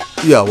 okay?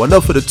 Yo,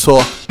 enough of the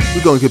talk.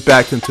 We're going to get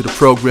back into the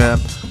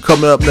program.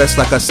 Coming up next,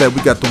 like I said,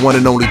 we got the one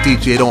and only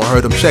DJ Don't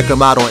Hurt Him. Check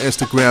him out on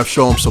Instagram.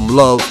 Show him some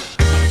love.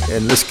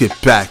 And let's get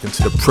back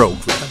into the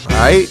program, all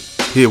right?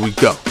 Here we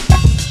go.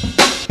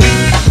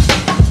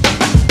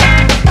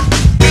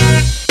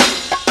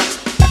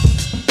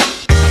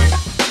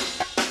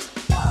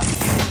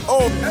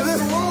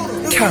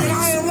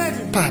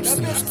 Karens, perhaps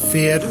the most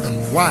feared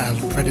and wild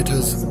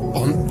predators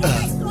on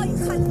Earth.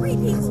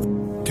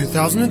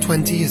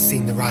 2020 has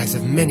seen the rise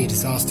of many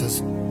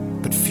disasters,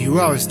 but few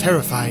are as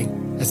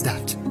terrifying as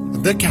that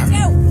of the Karen.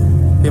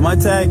 Hey, my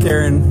tag,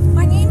 Karen.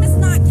 My name is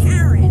not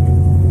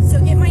Karen,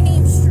 so get my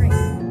name straight.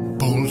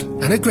 Bold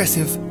and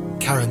aggressive,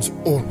 Karens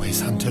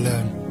always hunt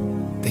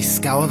alone. They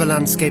scour the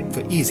landscape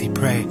for easy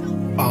prey,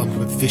 armed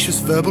with vicious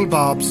verbal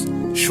barbs,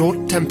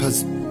 short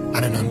tempers,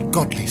 and an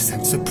ungodly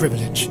sense of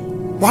privilege.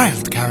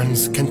 Wild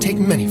Karens can take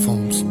many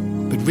forms,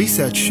 but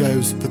research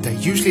shows that they're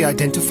usually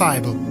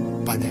identifiable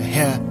by their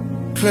hair,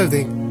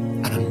 clothing,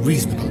 and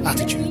unreasonable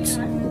attitudes.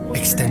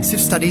 Extensive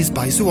studies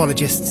by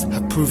zoologists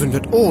have proven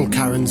that all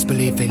Karens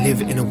believe they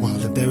live in a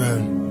world of their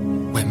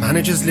own, where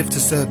managers live to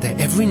serve their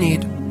every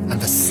need, and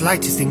the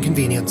slightest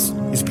inconvenience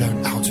is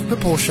blown out of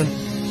proportion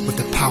with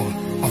the power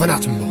of an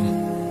atom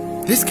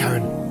bomb. This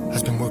Karen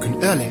has been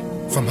woken early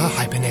from her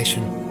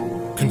hibernation.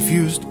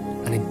 Confused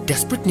and in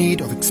desperate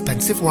need of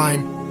expensive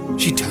wine,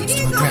 she turns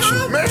to aggression.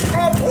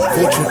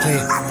 Fortunately,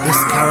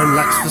 this Karen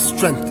lacks the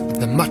strength of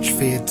the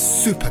much-feared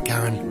Super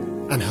Karen,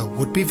 and her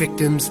would-be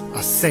victims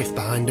are safe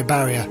behind a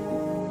barrier.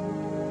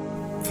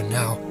 For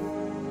now.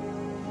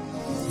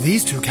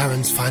 These two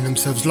Karens find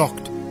themselves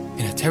locked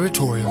in a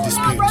territorial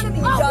dispute.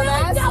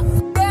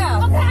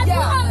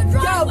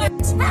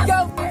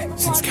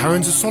 Since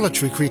Karens are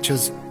solitary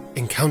creatures,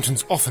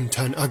 encounters often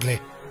turn ugly.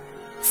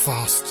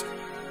 Fast.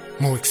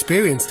 More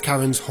experienced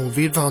Karens hold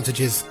the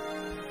advantages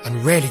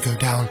and rarely go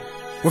down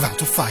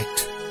without a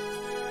fight.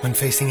 When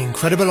facing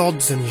incredible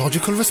odds and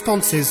logical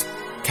responses,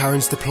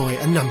 Karens deploy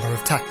a number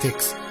of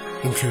tactics,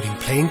 including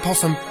playing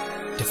possum,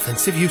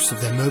 defensive use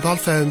of their mobile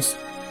phones,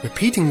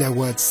 repeating their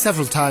words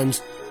several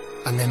times,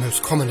 and their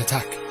most common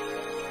attack,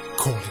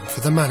 calling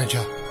for the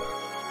manager.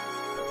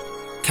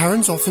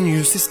 Karens often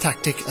use this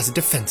tactic as a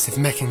defensive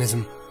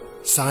mechanism.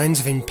 Signs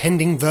of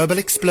impending verbal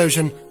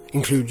explosion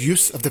include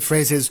use of the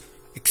phrases,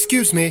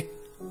 "Excuse me,"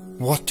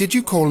 "What did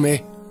you call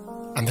me?"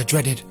 and the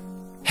dreaded,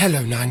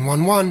 "Hello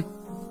 911.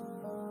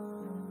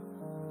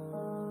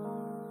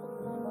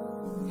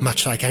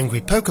 Much like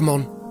angry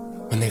Pokemon,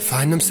 when they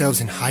find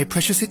themselves in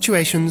high-pressure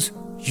situations,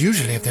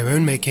 usually of their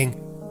own making,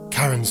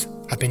 Karens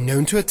have been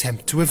known to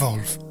attempt to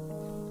evolve.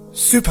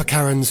 Super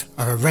Karens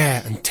are a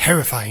rare and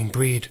terrifying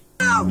breed,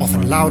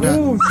 often louder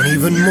and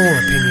even more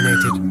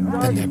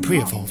opinionated than their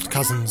pre-evolved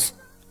cousins.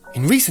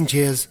 In recent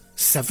years,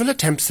 several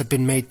attempts have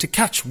been made to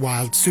catch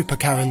wild Super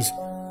Karens,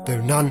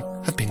 though none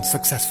have been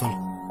successful.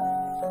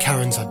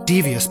 Karens are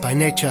devious by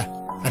nature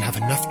and have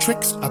enough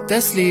tricks up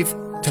their sleeve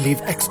to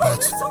leave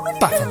experts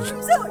baffled.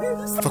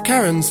 For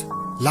Karens,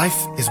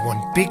 life is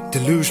one big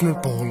delusional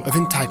ball of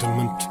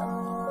entitlement.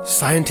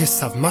 Scientists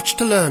have much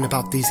to learn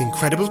about these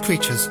incredible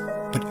creatures,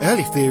 but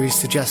early theories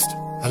suggest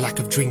a lack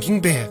of drinking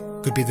beer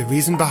could be the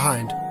reason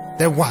behind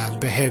their wild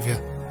behavior.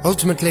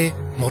 Ultimately,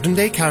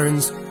 modern-day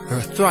Karens are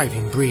a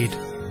thriving breed.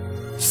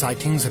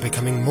 Sightings are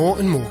becoming more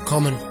and more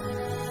common,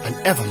 and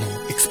ever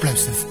more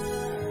explosive.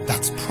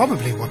 That's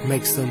probably what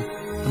makes them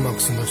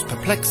amongst the most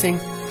perplexing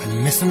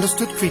and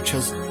misunderstood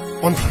creatures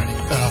on planet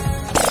Earth.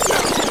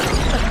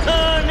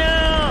 Oh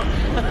no!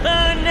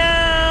 Oh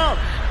no!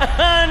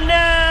 Oh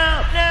no!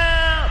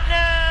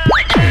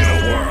 In a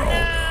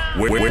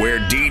world where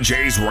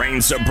DJs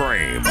reign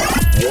supreme,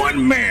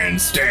 one man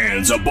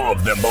stands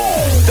above them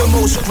all. The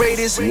most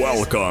greatest.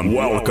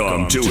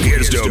 Welcome to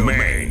his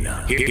domain,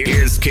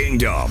 his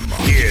kingdom,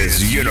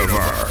 his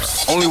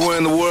universe. Only one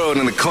in the world,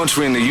 in the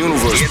country, in the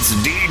universe. It's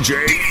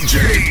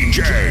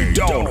DJ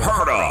Don't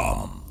Hurt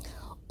Him.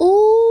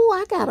 Ooh,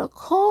 I gotta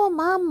call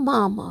my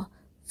mama.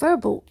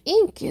 Verbal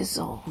Ink is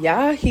on.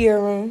 Y'all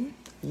hear him.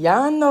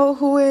 Y'all know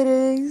who it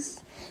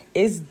is.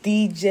 It's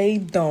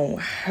DJ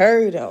Don't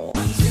Hurt Him.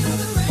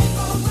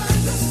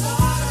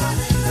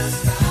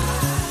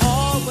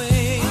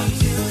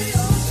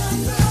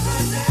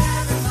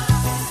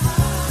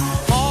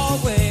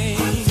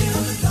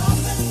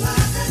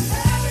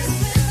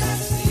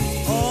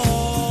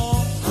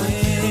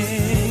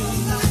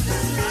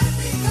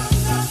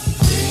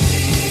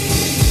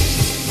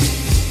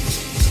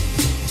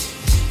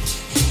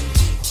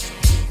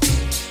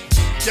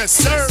 Yes,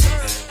 sir.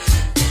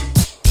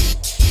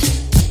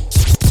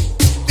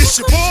 It's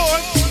your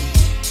boy.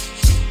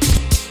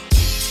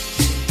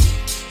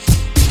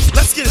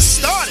 Let's get it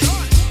started.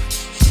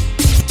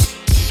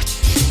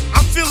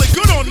 I'm feeling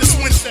good on this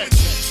Wednesday.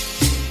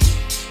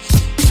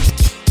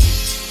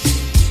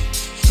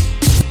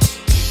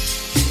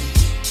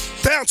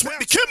 Bounce with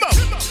me, Kimbo.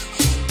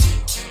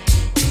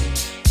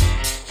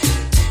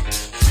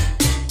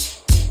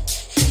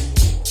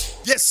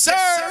 Yes,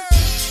 sir.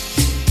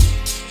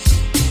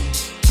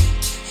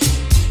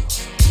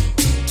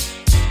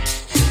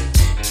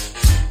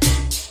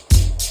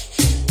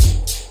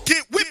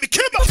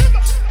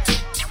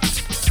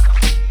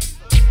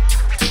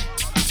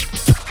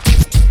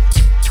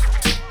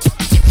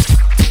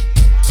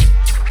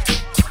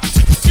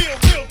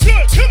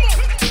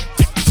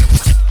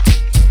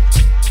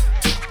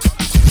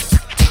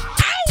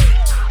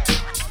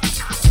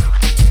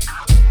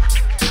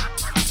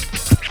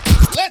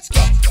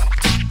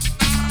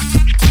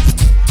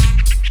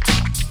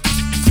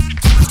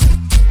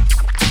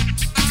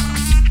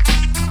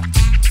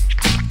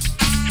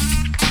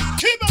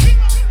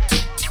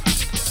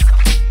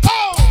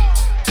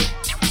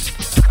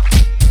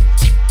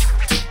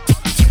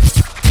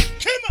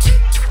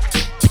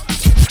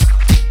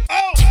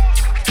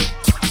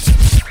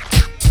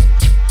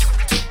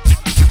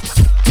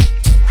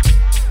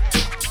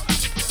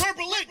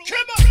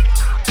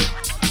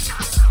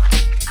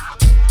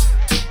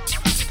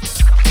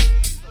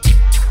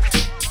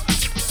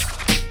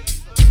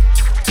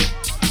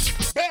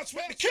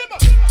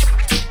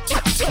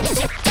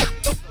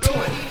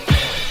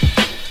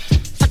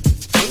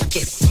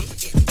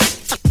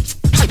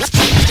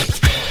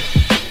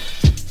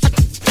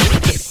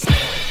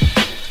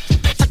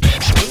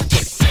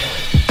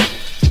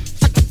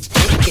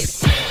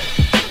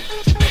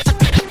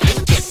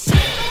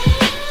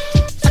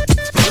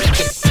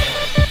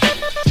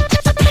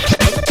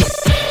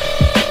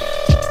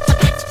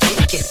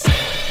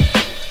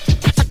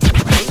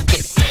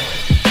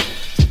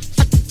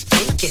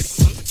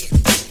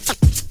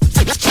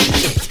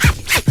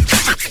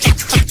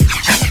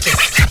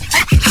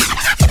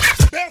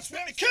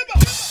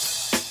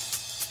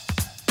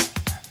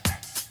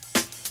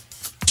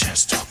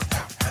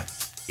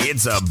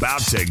 It's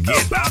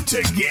about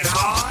to get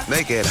hot.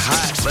 Make it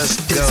hot. Let's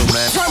go,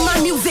 man. Turn my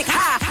music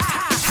high.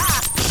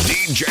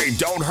 DJ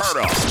Don't Hurt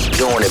Him.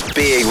 Doing it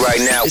big right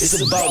now. It's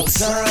about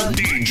time.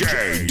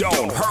 DJ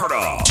Don't Hurt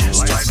Him.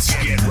 Let's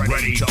get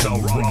ready to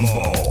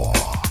rumble.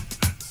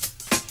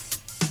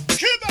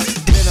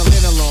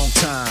 Been a long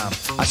time.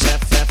 I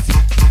left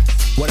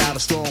without a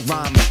strong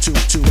rhyme to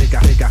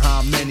think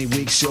how many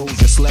week shows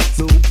you slept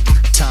through.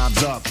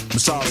 Time's up. I'm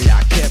sorry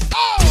I kept.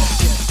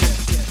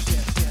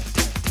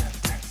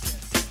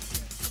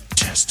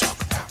 Just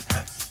talk about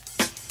it.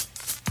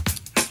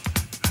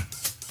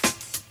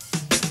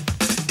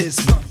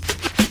 It's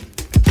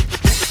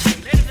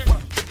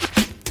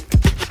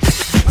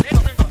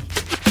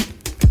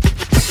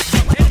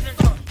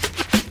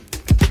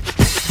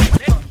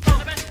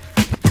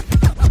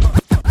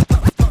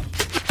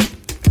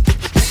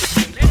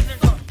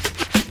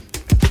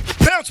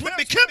bounce with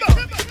me, Kimbo.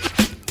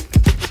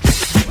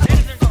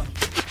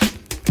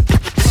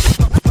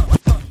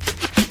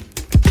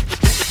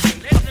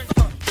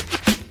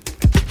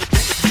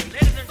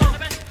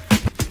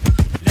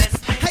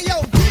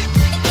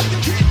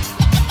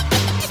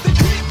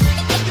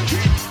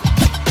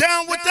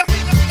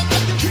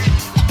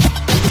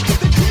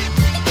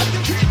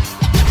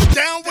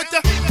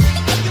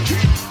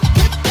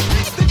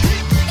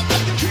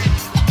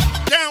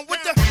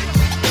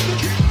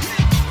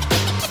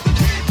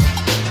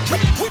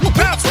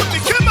 Bounce with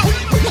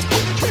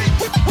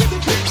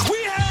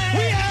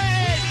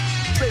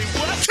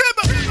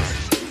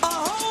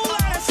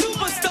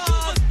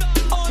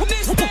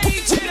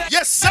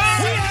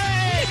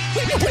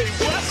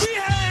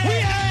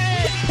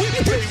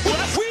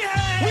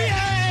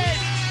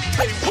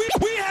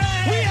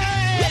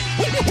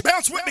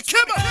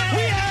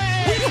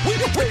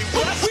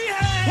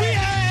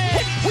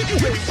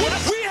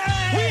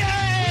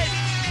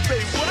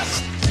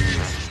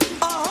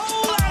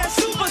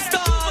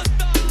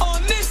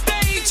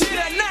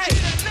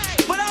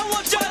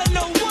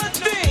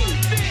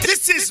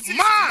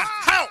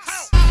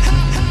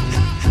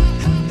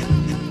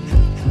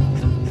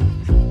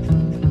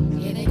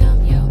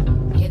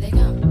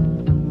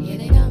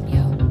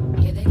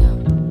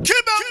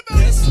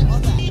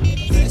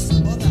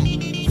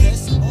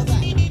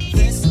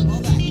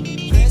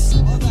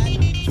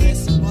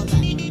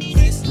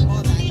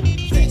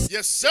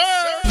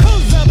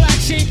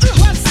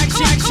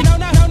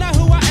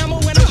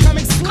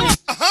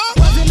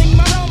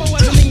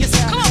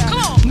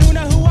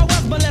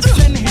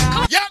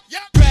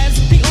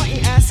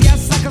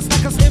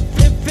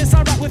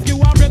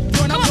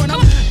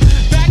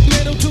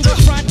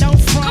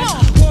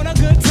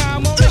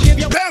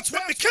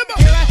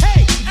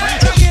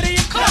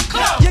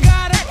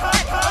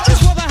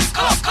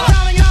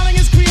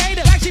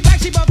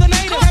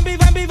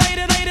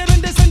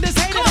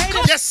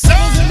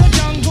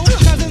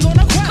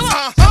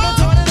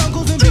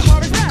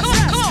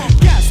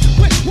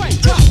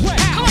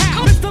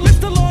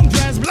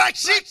Black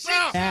Sheep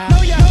sound.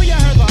 Know ya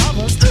heard the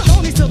others.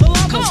 Tony's to the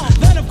lovers.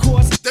 Then of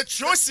course, the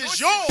choice is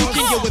yours. You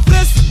can get with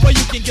this, or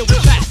you can get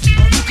with that.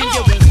 You can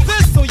get with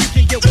this, or you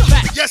can get with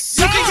that. Yes,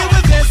 sir. You can get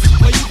with this,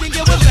 or you can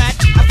get with that.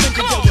 I think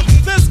you get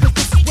with this, cause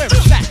this is where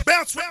it's at.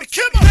 Bounce with the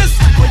Kimbo. This,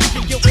 or you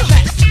can get with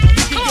that. You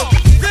can get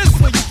with this,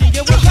 or you can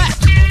get with that.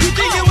 You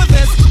can get with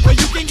this, or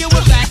you can get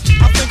with that.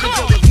 I think you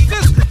get with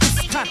this, cause this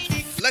is kind of.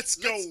 Let's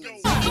go.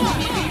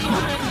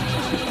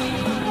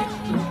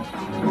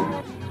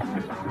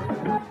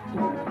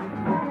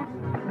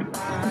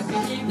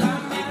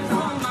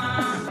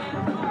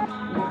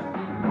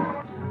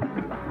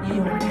 You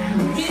are now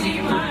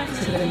listening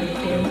to the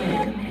Midday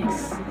Fixx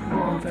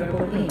on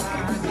Verbal Inc.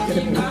 The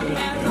Midday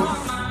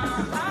Fixx.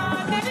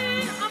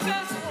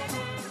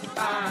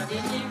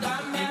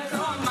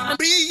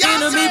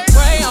 Enemy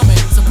pray on me,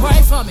 so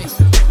pray for me.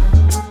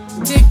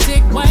 Tick,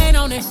 tick, wait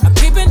on it. I'm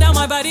keeping down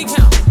my body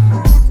count.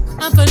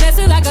 I'm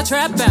finessing like a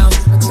trap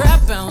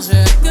bounce,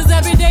 yeah. Cause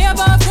every day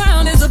above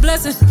ground is a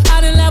blessing.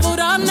 I done leveled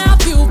up now,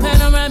 view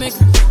panoramic.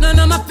 None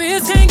of my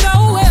fears can't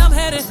go where I'm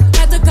headed.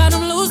 Had to cut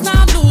them loose, now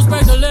I'm loose,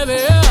 break the levee,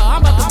 yeah.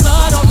 I'm about to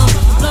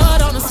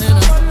blood on the sinner.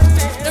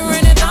 The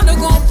rain and thunder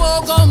gon'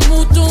 fall, gon'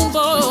 move,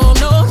 tumbo.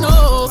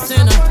 No,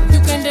 sinner. You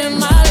condemn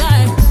my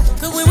life.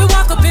 Cause when we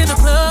walk up in the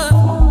club,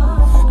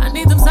 I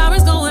need them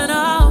sirens going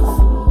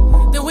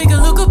off. Then we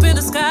can look up in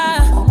the sky.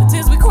 The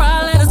tears we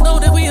cry, let us know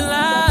that we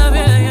alive,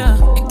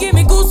 yeah. And give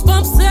me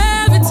goosebumps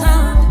every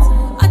time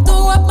I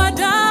throw up my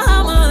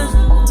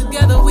diamond.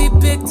 Together we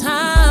big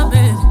time,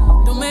 and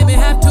don't make me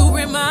have to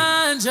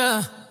remind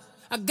ya.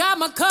 I got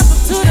my cup up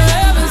to the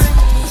heavens.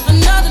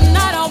 Another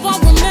night I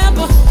won't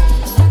remember.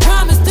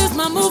 Promise this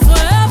my move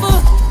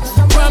forever.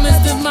 Promise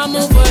this my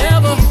move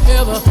forever,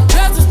 ever.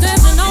 Pencils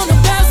dancing on the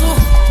bezel.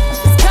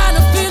 This kind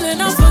of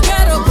feeling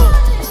unforgettable.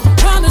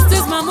 Promise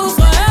this my move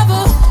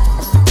forever.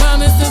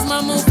 Promise this my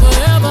move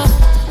forever,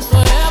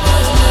 forever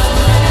and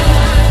ever.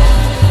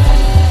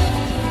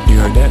 You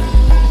heard that?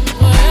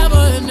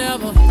 Forever and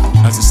ever.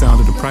 That's the sound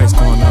of the price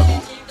going up.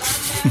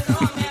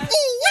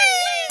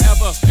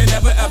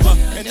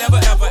 And never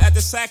ever at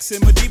the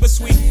Saxon, Madiba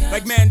Suite.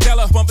 Like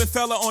Mandela, bumping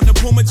fella on the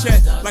Puma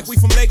jet. Like we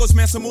from Lagos,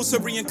 Mansa Musa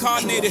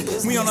reincarnated.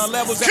 We on our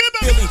levels at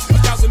Philly,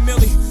 1,000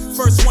 milli.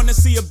 First one to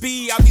see a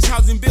B out these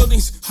housing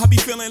buildings. I be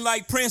feeling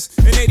like Prince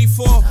in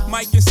 84,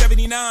 Mike in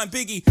 79,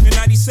 Biggie in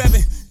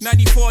 97,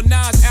 94,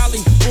 Nas, Ali,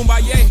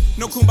 Kumbaya.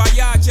 No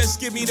Kumbaya, just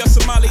give me the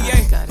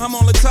sommelier. I'm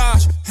on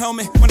Latage,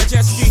 helmet when I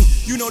jet ski.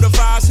 You know the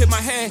vibes hit my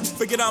head,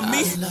 forget I'm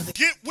me.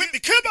 Get with me,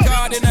 come on.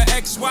 God in the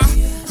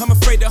XY, I'm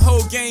afraid the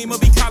whole game will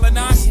be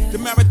colonized. The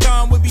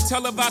marathon will be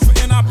televised for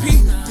NIP.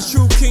 The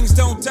true kings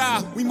don't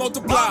die, we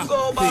multiply.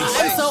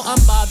 I'm so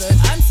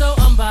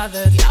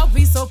unbothered. Y'all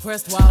be so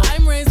pressed while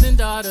I'm raising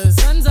daughters,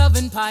 sons of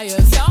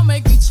empires. Y'all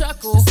make me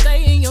chuckle,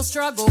 stay in your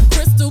struggle.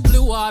 Crystal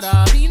blue water,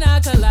 pina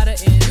colada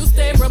in. You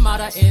stay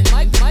Ramada in.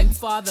 Mike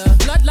father,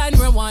 bloodline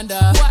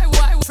Rwanda.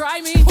 Why try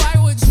me? Why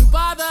would you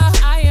bother?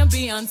 I am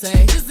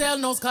Beyonce, Giselle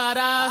knows Carter.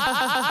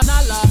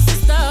 Nala,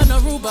 sister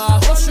Naruba,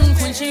 Oshun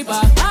Queen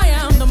Sheba. I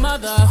am the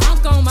mother,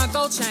 hunk on my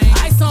gold chain.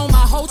 Ice on my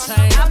whole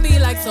chain. I be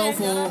like soul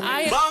food.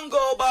 I am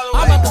Bongo, by the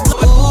way. I'm about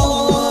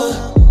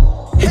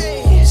to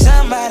hey,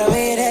 somebody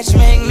way that you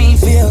make me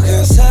feel,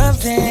 girl,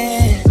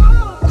 something.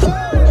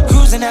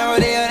 Cruising down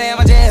Rodeo, damn,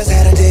 I just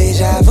had a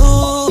deja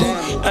vu.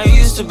 I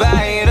used to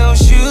buy those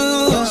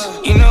shoes,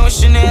 you know,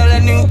 Chanel, a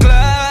new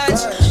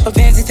clutch, but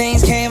fancy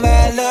things came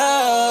by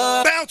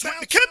love. Bounce with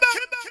the Kimbo.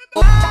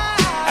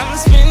 I'm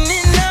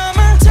spending all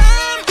my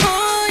time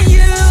on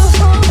you,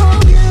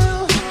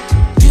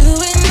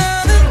 doing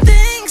all the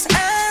things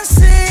I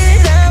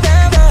said I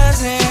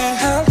wasn't.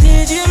 How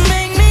did you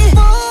make me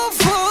fall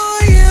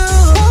for you?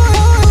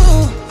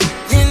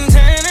 Then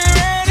turn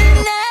around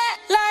and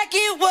act like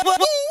it was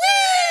nothing.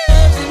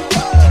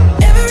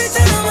 Every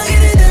time I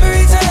get it,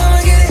 every time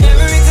I get it,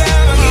 every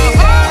time I get it,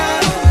 I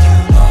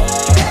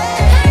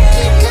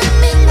keep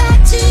coming back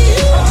to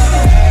you.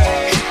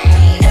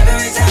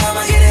 Every time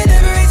I get it,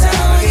 every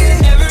time I get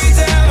it, every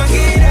time I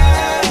get it, I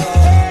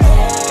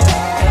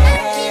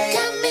keep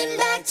coming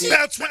back to you.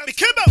 Bounce with me,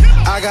 Kimbo.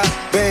 I got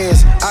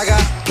bands, I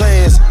got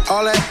plans,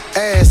 all that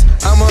ass,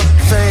 I'm a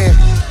fan.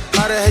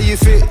 How the hell you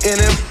fit in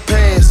them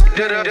pants?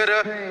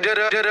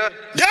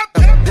 Yep.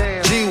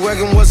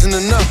 G-Wagon wasn't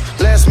enough.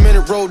 Last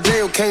minute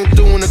Rodeo came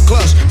through in the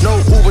clutch. No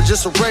Uber,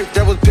 just a rape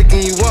that was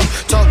picking you up.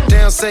 Talk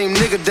down, same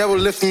nigga that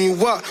was lifting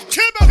you up.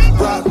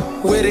 Rock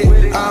with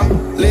it,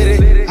 I'm lit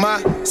it.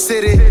 My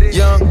city,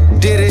 young,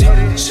 did it.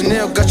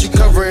 Chanel got you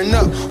covering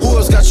up. Who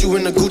else got you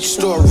in the Gucci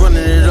store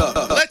running it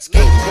up? Let's go.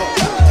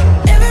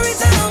 Every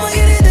time I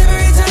get it,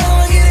 every time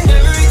I get it,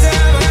 every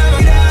time I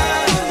get it,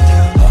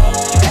 I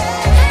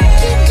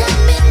keep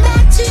coming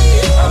back to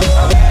you.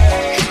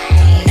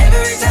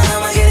 Every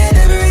time I get it,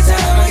 every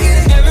time I get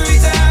it, every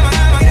time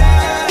I get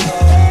it,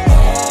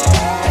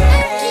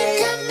 I keep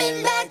coming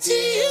back to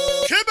you.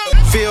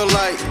 Feel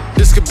like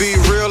this could be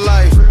real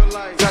life.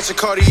 Got your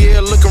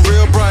Cartier looking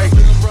real bright.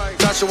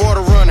 Got your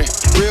water running,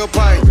 real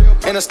pipe.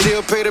 And I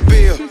still pay the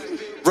bill,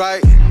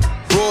 right?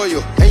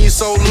 Royal, and you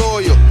so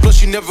loyal.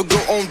 Plus you never go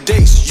on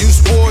dates. You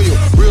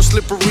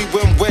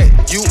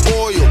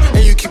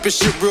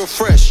keeping shit real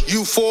fresh.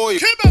 Euphoria,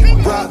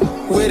 rock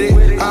with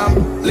it,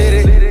 I'm lit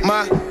it.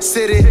 My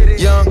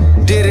city, young,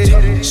 did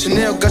it.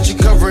 Chanel got you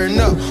covering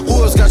up.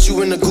 Who else got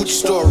you in the Gucci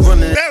store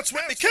running? Bounce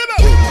with me, come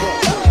on.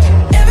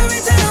 Every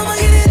time I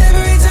get it,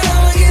 every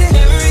time I get it,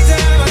 every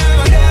time I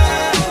get it.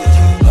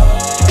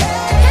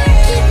 I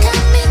keep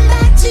coming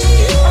back to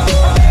you.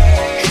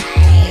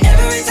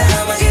 Every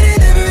time I get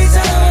it, every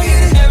time I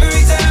get it,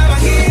 every time I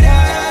get it.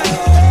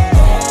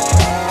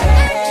 I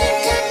keep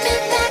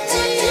coming back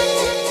to you.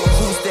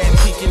 Who's that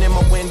peeking in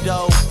my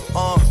window?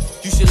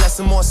 You should let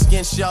some more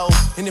skin show.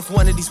 And if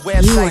one of these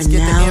websites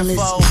get the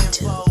info,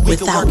 we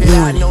can work it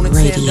out on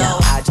Nintendo.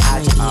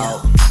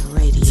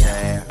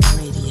 Radio.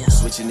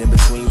 Switching in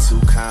between two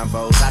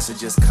convos, I should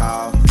just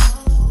call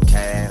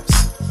cabs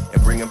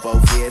and bring them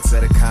both here to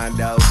the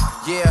condo.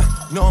 Yeah,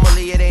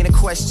 normally it ain't a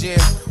question.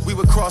 We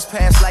would cross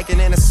paths like an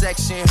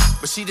intersection,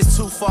 but she just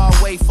too far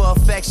away for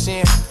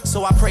affection.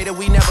 So I pray that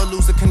we never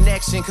lose a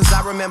connection. Cause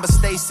I remember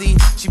Stacy,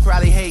 she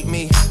probably hate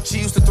me. She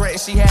used to threaten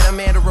she had a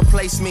man to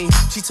replace me.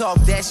 She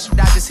talked that shit,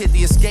 I just hit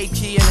the escape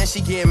key. And then she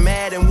get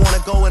mad and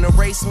wanna go and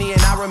erase me.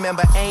 And I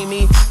remember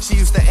Amy, she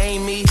used to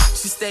aim me.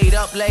 She stayed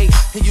up late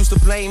and used to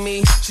blame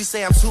me. She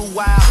say I'm too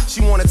wild, she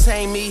wanna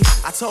tame me.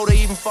 I told her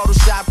even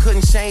Photoshop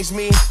couldn't change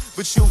me.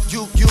 But you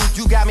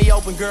got me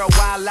open, girl,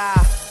 why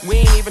lie? We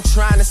ain't even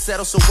trying to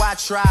settle, so why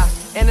try?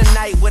 And a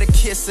night with a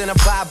kiss and a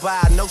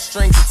bye-bye. No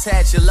strings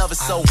attached, your love is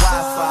so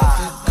Wi-Fi.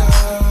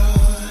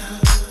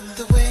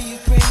 The way you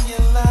bring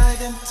your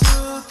light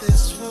into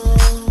this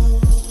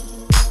room,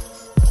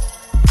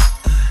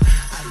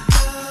 I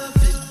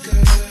love it,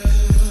 girl.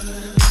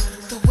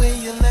 The way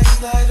your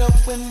legs light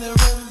up when they're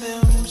in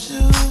them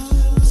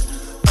shoes.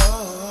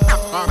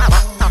 I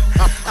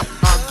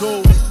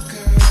go.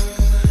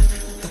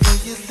 The way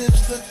your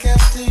lips look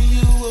after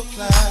you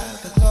apply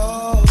the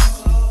gloss.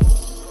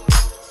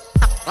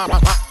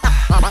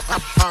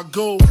 I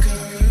go. Girl,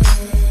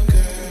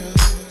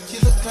 you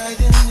look right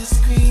in the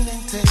screen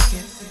and take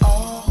it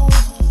all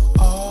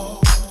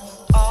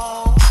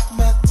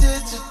my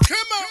digital.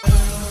 Come on.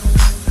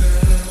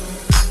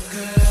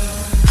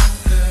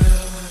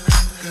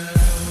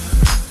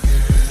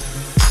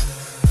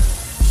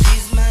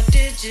 She's my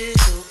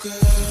digital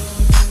girl.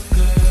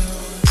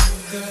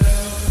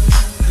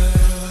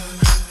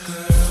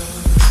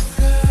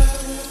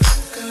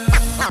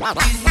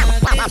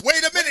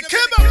 Wait a minute,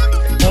 come on.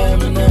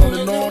 On and on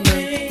and on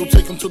and don't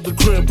take them to the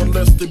crib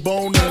unless they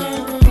boning.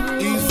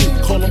 Easy,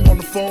 call them on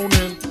the phone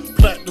and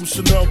platinum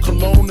Chanel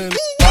cologne and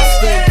I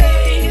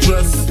stay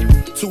dressed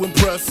to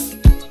impress,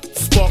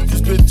 spark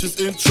these bitches'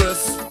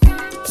 interest.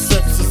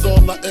 Sex is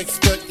all I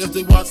expect as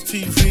they watch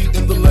TV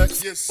in the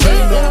Lex. Yes,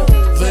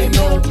 they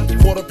know,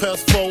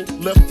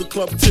 4:15, left the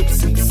club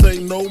tipsy, say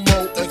no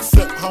more,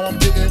 except how I'm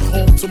getting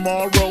home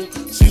tomorrow.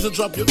 Caesar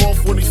drop you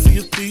off when he see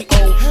his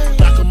D.O.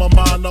 Back in my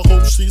mind, I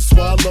hope she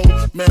swallow.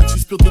 Man, she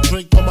spilled the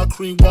drink on my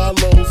cream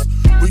wallows.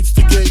 Reached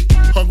the gate,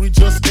 hungry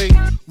just ate.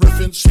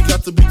 Riffin', she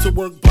got to be to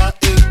work by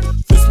 8.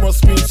 This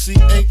must mean she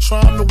ain't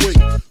trying to wait.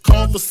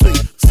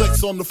 Conversate,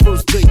 sex on the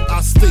first date.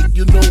 I state,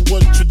 you know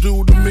what you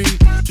do to me.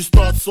 She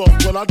starts off,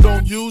 well, I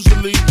don't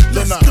usually.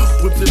 Then I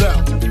whipped it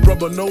out,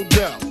 rubber no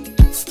doubt.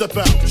 Step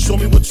out, show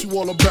me what you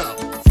all about.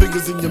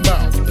 Fingers in your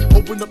mouth,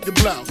 open up your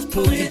blouse,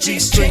 pull your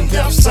G-string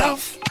down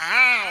south.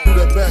 Do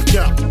that back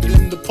out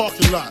in the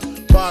parking lot.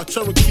 Buy a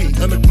Cherokee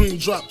and a green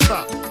drop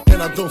top.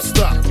 And I don't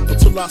stop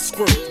until I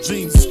squirt.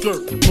 Jeans,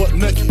 skirt, butt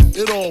naked,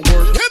 it all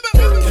works.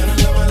 And I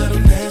love my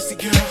little nasty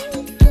girl.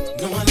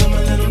 No, I love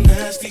my little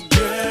nasty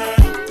girl.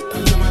 I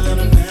love my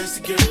little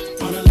nasty girl.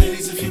 All the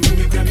ladies, if you with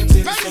me, grab your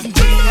titties from me.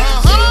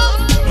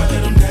 My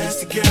little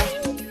nasty girl.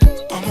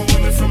 All my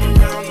women from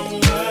around the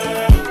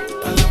world.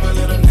 I love my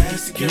little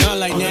nasty girl. You know I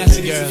like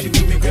nasty girls.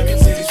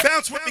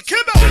 Bounce with me,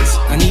 come on.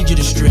 I need you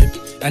to strip.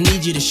 I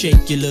need you to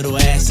shake your little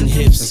ass and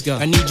hips. Let's go.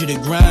 I need you to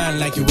grind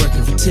like you're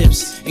working for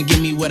tips. And give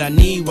me what I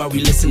need while we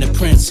listen to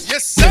Prince.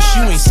 Yes, sir. Wish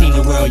you ain't seen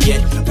the world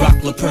yet.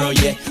 Rock La Pearl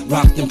yet.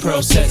 Rock them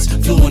pearl sets.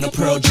 Flew in a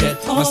pearl jet.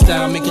 My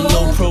style make a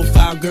low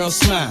profile girl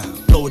smile.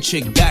 Blow a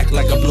chick back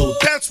like I blow.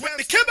 Bounce with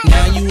me, come on.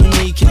 Now you and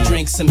me can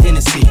drink some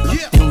Hennessy.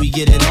 And we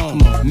get it on.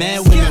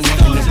 Mad women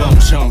wanting the bone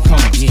show. Come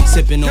on.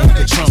 Sipping on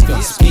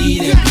Patron.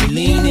 Speed and be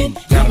leaning.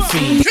 Got a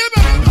fiend. Come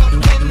on.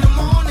 In the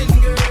morning,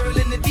 girl,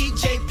 and the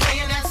DJ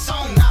playing that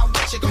song. Now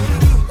what you gonna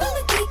do?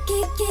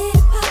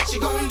 What you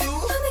gonna do? I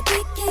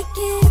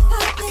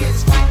said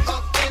it's 5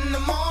 up in the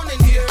morning,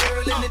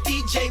 girl, and the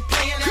DJ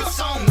playing that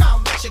song. Now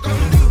what you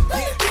gonna do?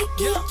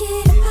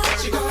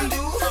 What you gonna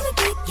do?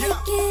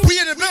 We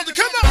in the building,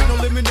 come on. No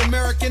limit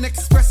American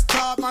Express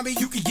card, mommy,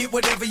 you can get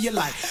whatever you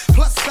like.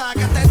 Plus I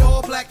got that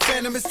all black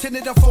Phantom, it's 10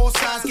 to the 4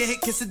 size. Get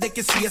hit, kiss it, they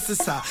can see us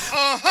inside.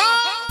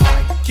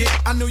 It,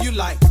 I know you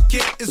like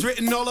it. It's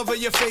written all over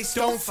your face,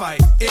 don't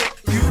fight it.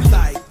 You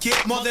like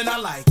it more than I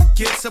like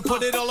it. So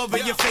put it all over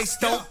your face,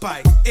 don't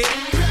bite it.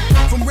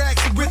 From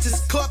rags to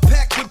riches, club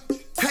packed with.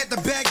 Had to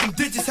bag them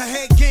digits, her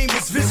head game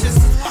was vicious.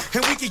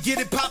 And we could get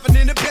it poppin'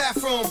 in the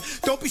bathroom.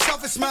 Don't be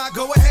selfish, smile,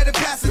 go ahead and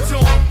pass it to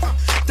him.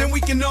 Then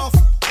we can off.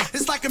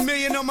 It's like $1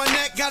 million on my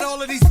neck, got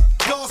all of these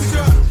all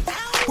struck.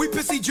 We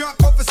pissy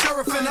drunk off a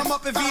Seraphim. I'm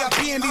up in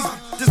VIP and these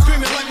just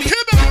screaming like me.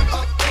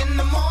 Up in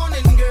the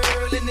morning,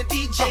 girl, and the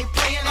DJ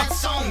playing that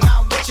song.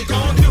 Now what you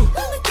gonna do?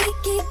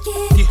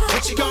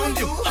 What you gonna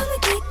do?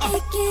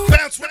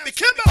 Bounce with me,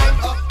 Kimbo.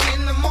 Up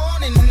in the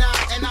morning now,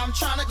 and I'm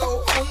trying to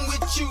go home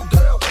with you,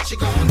 girl. What you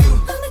gonna do?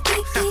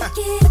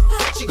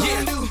 What you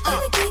gonna do?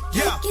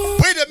 Yeah.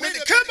 Wait a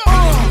minute, Kimbo.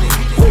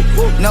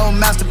 No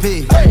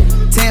masterpiece.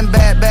 10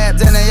 bad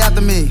babs and they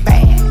after me.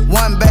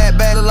 One bad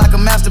bad look like a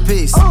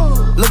masterpiece.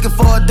 Looking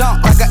for a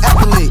dunk like an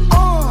athlete.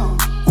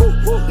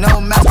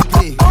 No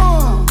masterpiece.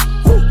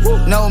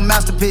 No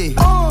masterpiece.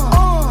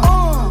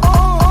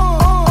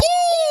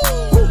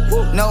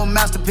 No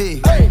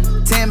masterpiece.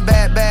 10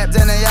 bad babs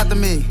and they after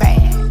me.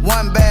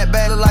 One bad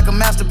bad look like a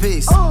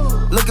masterpiece.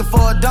 Looking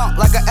for a dunk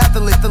like an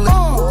athlete.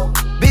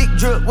 Big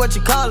drip, what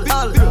you call it?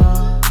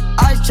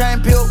 Ice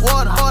chain, pure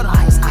water.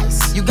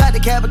 Ice. You got the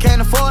cab, but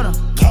can't afford them.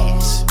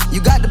 Cash.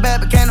 You got the bad,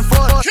 but can't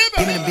afford them.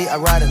 Give me the beat, I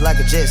ride it like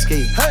a jet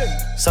ski.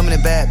 Some of the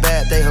bad,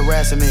 they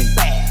harassing me.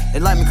 They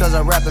like me cause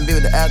I rap and be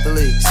with the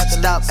athletes.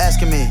 Stop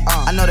asking me,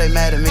 I know they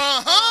mad at me.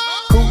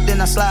 Coop,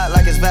 then I slide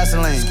like it's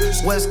Vaseline.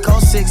 West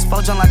Coast 6,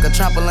 jump like a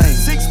trampoline.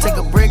 Take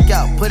a brick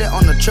out, put it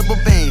on the triple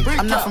beam.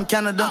 I'm not from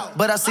Canada,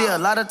 but I see a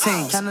lot of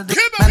teams. Handle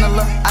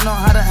up, I know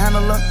how to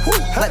handle up.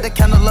 Light the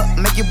candle up,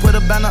 make you put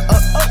a banner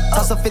up.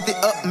 Toss a 50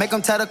 up, make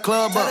them tie the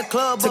club up.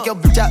 Took your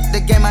bitch out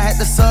the game, I had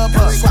to sub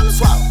up.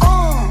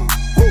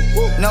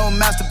 No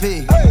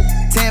masterpiece.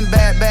 10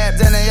 bad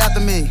babs and they after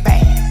me.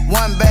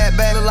 One bad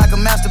bad look like a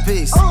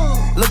masterpiece.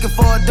 Looking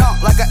for a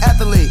dunk like an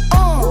athlete.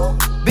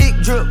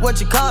 Big drip, what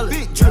you call it?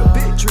 Big drip.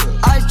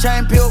 Ice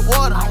chain, pure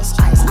water.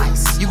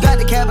 Ice. You got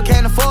the cab, but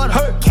can't afford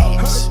it.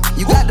 Cash.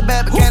 You got the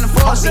bad, but can't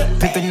afford it.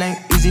 Pick the name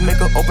easy, make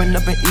her open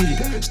up and eat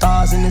it.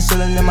 Stars in the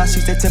ceiling in my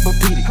seats, they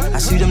Tempur-Pedic. I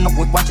see them up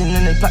with watching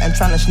and they plotting,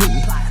 trying to sneak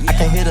me. I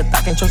can't hear the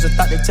thought, can't trust the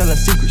thought, they telling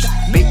secrets.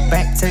 Big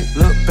bank, take,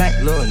 look back,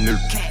 little nigga.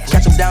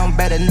 Catch them down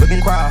bad, that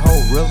nigga cry a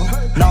whole river.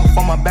 Knock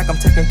on my back, I'm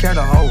taking care of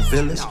the whole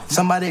village.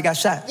 Somebody got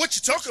shot. What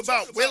you talking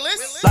about,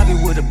 Willis? Lobby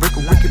with a brick,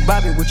 a wicked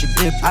Bobby with your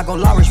dip. I go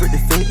Lawrence with the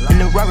fit, in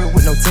the Rari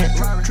with no tent.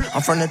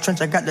 I'm from the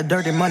trench, I got the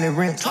dirty money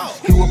rent.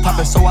 He was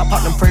poppin', so I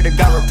popped and pray to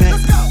God repent.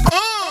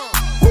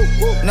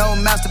 No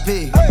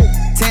masterpiece.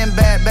 10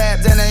 bad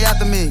babs and they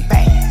after me.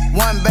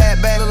 One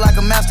bad bad look like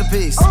a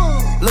masterpiece.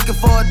 Looking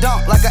for a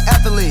dunk like an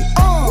athlete.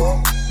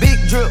 Big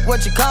drip,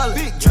 what you call it?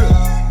 Big drip.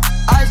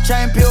 Ice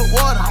chain, pure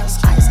water. Ice.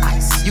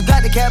 You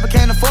got the cab, but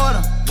can't afford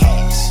them.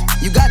 Cash.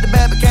 You got the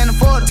bad, but can't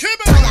afford them.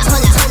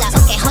 Hold up,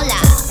 okay, hold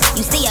up.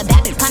 You see a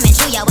bad bitch coming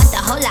through, yo, what's the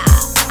hold up?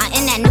 I'm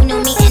in that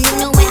new me and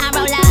new when I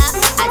roll up.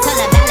 I told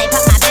her valet,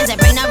 pop my Benz and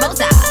bring the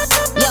rosa.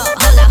 Yo,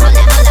 hold up,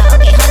 okay,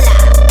 hold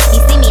up. He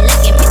see me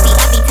looking pretty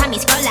every time he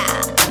scroll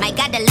up. My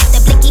God, the let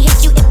the blicky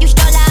hit you if you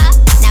stroll up.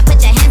 Now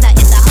put your hands up,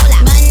 it's a hold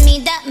up. Run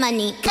me the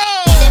money. Get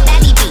the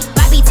baddie beat,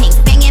 Barbie tank,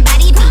 banging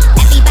body beat.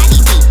 Everybody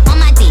beat, on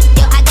my D,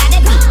 yo, I gotta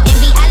be in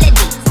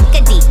reality.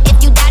 Good D, if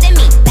you doubted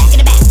me, back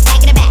of the back,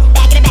 back of the back,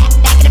 back of the back,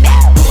 back of the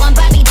back. Who on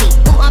Barbie D,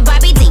 who on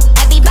Barbie D?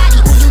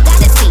 Everybody who you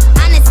gotta see,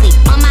 honestly,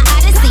 on my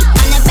odyssey,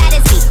 on the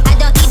baddest seat. I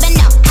don't even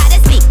know how to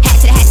speak. Hat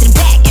to the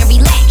back and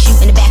relax, you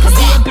in the back of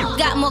the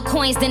got more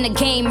coins than the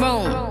game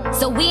room.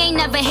 So we ain't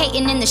never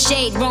hating in the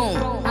shade room.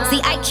 See,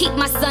 I keep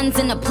my sons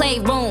in the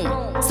playroom.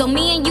 So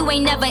me and you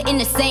ain't never in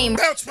the same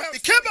room.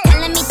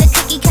 Tell him eat the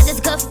cookie cause it's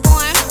good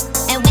form.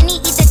 And when he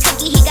eat the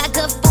cookie, he got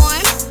good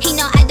form. He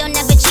know I don't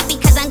never cheat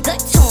because I'm good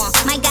to him.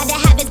 My God, to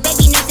have his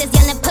baby nurses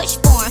yelling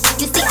push for him.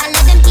 You see, I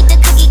let him eat the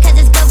cookie cause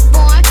it's good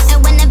form.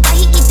 And whenever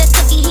he eat the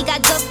cookie, he got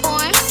good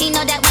form. He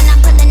know that when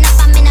I'm pulling up,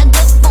 I'm in a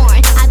good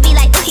form. I be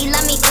like, ooh, he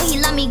love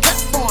me,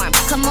 good form.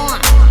 Come on.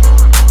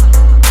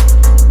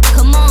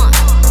 Come on.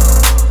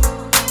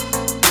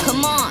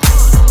 Come on.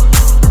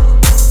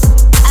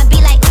 I be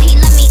like, ooh,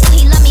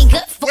 he love me,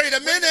 good form. Wait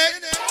a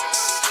minute.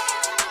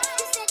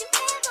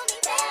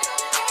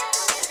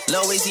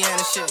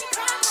 Louisiana shit.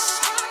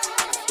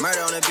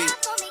 Murder on the beat.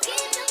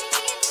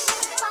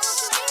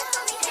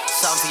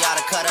 Something for y'all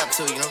to cut up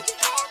to, you know?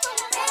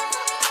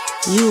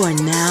 You are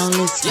now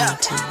listening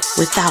to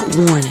Without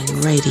Warning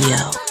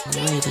Radio.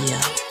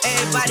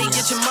 Everybody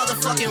get your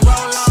motherfucking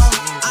roll on.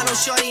 I know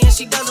shorty and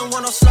she doesn't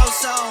want no slow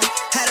song.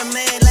 Had a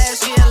man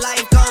last year,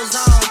 life goes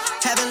on.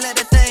 Haven't let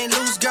the thing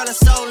loose, girl, in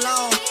so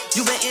long.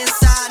 You been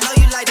inside, know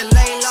you like to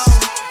lay low.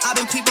 I've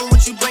been peeping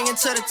what you bringing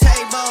to the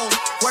table.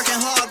 Working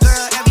hard,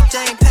 girl,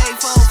 everything paid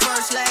for.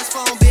 First, last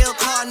phone bill,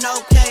 car,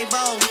 no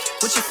cable.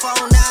 With your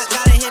phone out,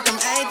 gotta hit them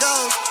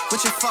angles.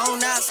 With your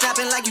phone out,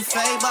 snapping like you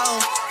Fable.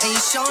 And you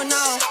showing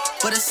off,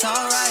 but it's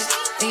alright.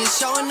 And you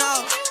showing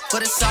off,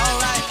 but it's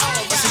alright.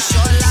 It's a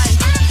short life,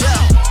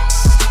 yeah.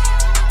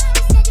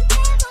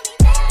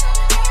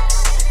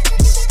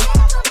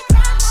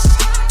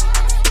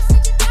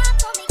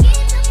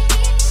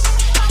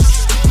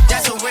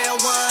 That's a real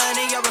one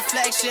in your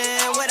reflection.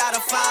 Without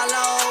a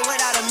follow,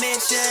 without a mention.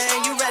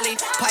 connection. You really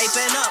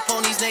piping up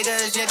on these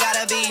niggas. You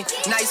gotta be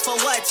nice for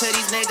what to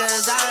these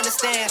niggas? I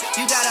understand.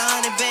 You got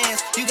 100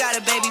 bands, you got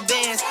a baby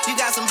bands, you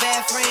got some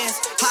bad friends.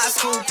 High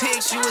school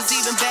pics, you was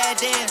even bad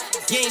then.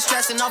 You ain't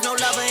stressing off no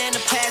lover in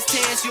the past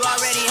tense. You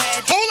already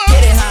had.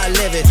 Get it how I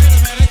live it.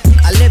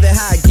 I live it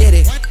how I get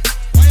it.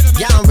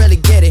 Y'all don't really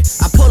get it.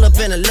 I pull up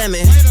in a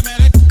lemon.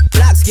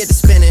 Blocks get to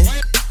spinning.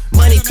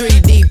 Money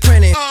 3D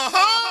printing.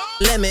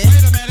 Limit.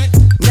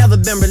 Never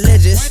been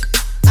religious.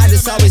 I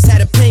just always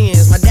had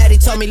opinions. My daddy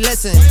told me,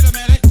 listen,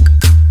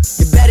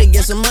 you better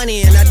get some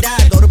money and I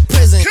die, go to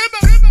prison.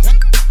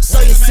 So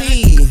you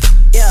see,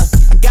 yeah,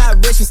 I got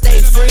rich and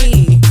stayed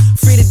free.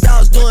 Free the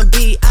dogs doing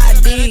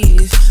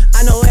BIDs.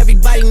 I know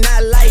everybody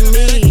not like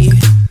me.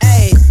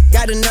 Hey,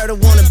 got a nerd to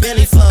want a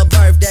Bentley for a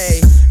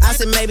birthday. I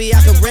said maybe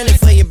I could rent it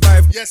for your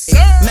birthday. Yes, sir.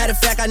 Matter of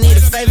fact, I need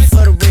a favor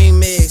for the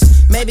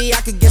remix. Maybe I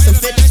could get some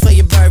 50s for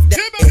your birthday.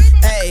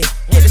 Hey,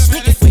 get a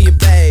sneaker for your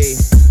babe.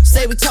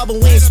 Say we talk, but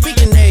we ain't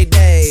speaking every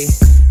day.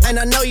 And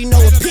I know you know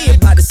what P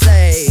about to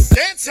say.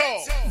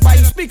 Dancehall. Why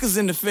you speakers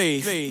in the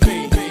face?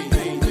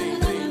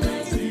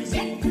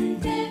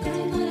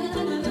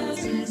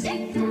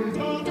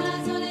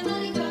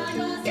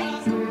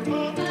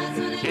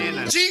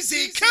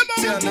 GZ, come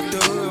on! Yeah, I left the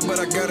hood, but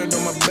I got it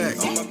on my back.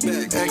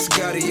 Ex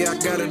got it, yeah, I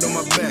got it on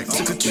my back.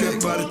 Took a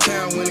trip out of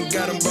town, went and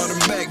got him, brought him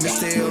back.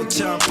 Mr. El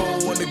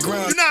Chapo on the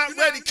ground. You're not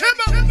ready, come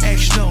on!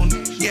 Ex no,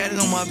 got it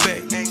on my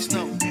back. Ex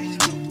no,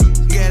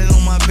 got it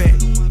on my back.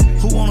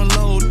 Who wanna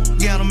load?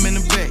 Got him in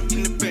the back.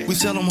 We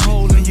sell them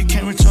whole and you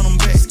can't return them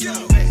back.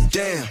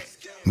 Damn,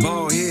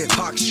 bald head,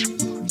 pox.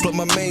 But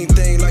my main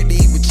thing like to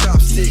eat with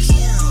chopsticks.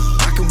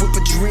 I can whip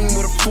a dream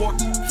with a fork.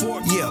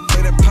 Yeah,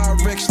 play that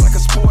Pyrex like a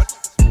sport.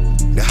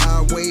 The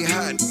highway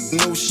hot,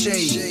 no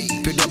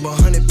shade. Picked up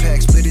 100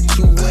 packs, split it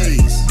 2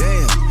 ways.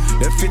 Damn,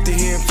 that 50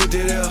 here and 50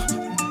 there.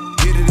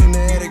 Get it in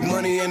the attic,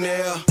 money in the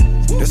air.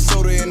 That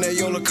soda in that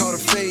Yola caught a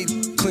fade.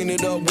 Clean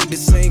it up with the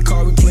same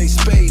car we play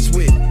spades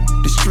with.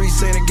 The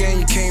streets ain't a game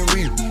you can't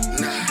read.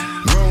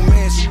 Grown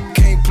man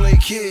can't play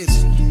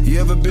kids. You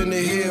ever been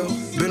to hell?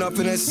 Been up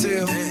in that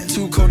cell?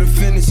 2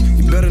 co-defendants,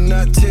 you better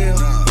not tell.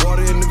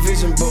 Water in the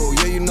vision bowl,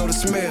 yeah, you know the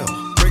smell.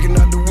 Breaking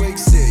out the wake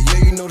set,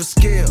 yeah, you know the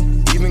scale.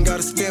 Even got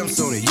a stamps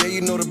on it, yeah,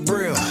 you know the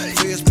braille.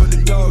 Feds put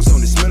the dogs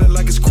on it, smell it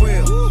like it's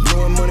quail.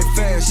 Blowing money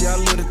fast, yeah, I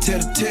live to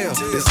tell the tale.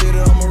 They say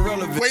that I'm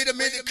irrelevant. Wait a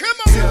minute, come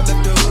on! Yeah, I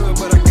left the hood,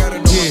 but I got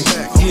it on my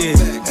back.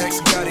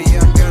 Ex got it,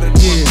 yeah, I got it on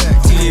my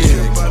back.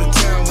 Trip out of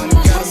town when I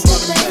got him,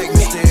 brought him back.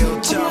 Mr.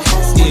 El Chapo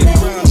on the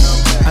ground.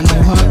 I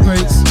know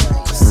heartbreaks,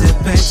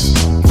 setbacks.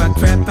 If I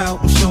crap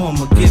out, I'm sure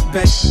I'ma get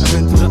back. I've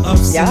been through the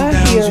ups and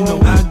downs, you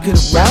know I get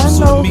around.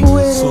 So me,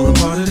 it's all a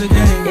part of the game.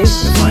 If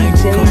I ain't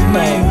come,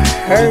 man,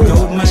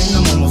 gold man,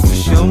 I'm almost for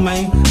sure,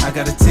 man. I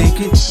gotta take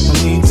it, no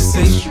need to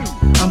say shit.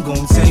 I'm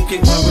gonna take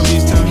it.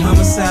 Robberies turn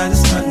homicide,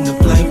 it's nothing to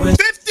play with.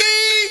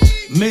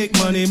 50! Make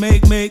money,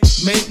 make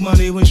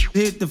money. When shit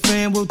hit the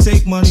fan, we'll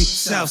take money.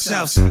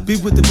 South. Be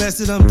with the best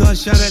of them, done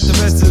shot at the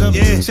rest of them.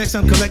 Yeah, checks,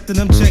 I'm collecting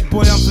them. Check,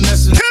 boy, I'm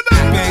finessing.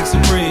 Bags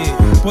of bread.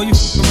 Boy, you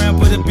f around,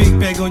 put a big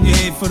bag on your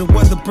head for the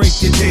weather, break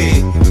your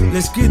dead.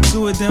 Let's get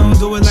to it, they don't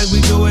do it like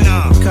we do it.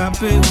 Cop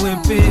it,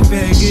 whip it,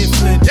 bag it,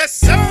 flip. Yes,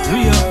 sir!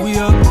 We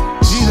up,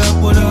 G'd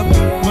up, what up?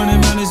 Running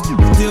around this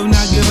still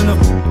not giving up.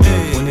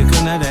 Hey, when they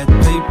come out that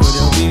paper,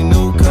 there'll be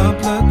no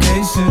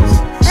complications.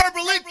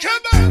 Verbally,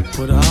 come on!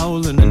 Put a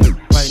hole in the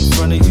right in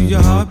front of you,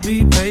 your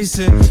heartbeat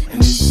pacing. And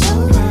it's so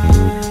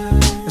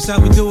right. That's how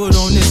we do it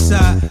on this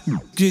side.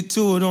 Get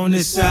to it on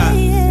this side.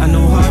 I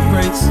know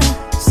heartbreaks,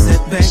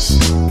 setbacks.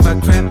 If I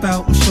crap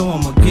out, I'm sure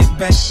I'ma get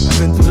back. I've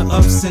been through the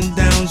ups and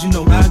downs, you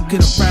know I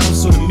get around.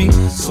 So to me,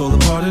 it's all a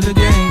part of the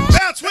game.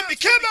 Bounce with me,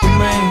 come on!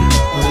 Man,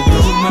 what a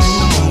dope man,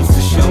 I'm almost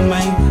for sure,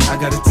 man. I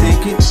gotta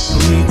take it, no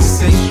need to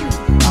say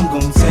I'm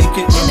gonna take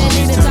it.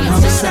 Robberies turn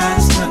homicide,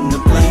 it's nothing to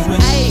play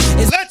with.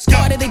 It's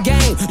part of the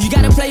game. You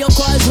gotta play your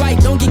cards right.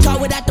 Don't get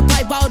caught without the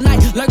pipe all night.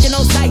 Lurking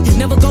on sight,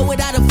 never go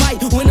without a fight.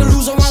 Win or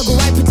lose or wrong, go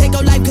right. Protect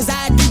your life, cause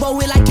I do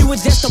it like you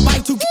was just a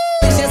bite. 2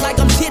 bitches like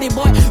I'm titty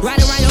boy.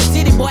 Ride around your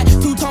city boy.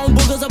 2-tone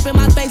boogers up in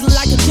my face, look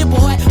like a chipper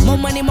boy. More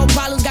money, more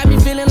problems, got me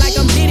feeling like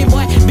I'm Diddy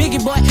boy.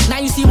 Biggie boy, now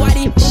you see why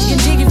these get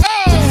jiggy.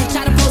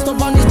 Try to post up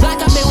on this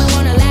block, I bet we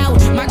won't allow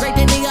it. Migrate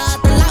that nigga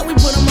out the lot, we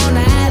put him on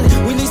the island.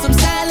 We need some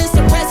silence,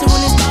 suppress it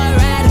when it start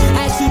riding.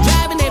 I ask you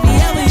driving, if you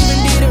ever even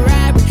did a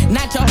robbery.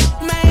 Not your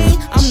man,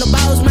 I'm the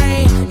boss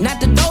man. Not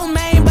the dope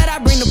man, but I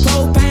bring the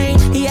propane.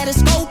 He had a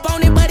scope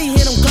on it, but he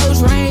hit him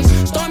close range.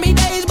 Stormy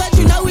days, but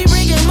you know we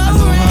bringing more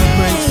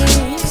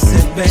rain.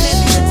 Setbacks,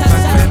 if I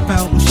crap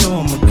out, I'm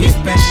sure I'ma get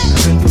back.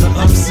 I've been through the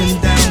ups and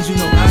downs, you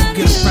know I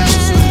get around.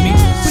 So to me,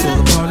 it's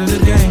all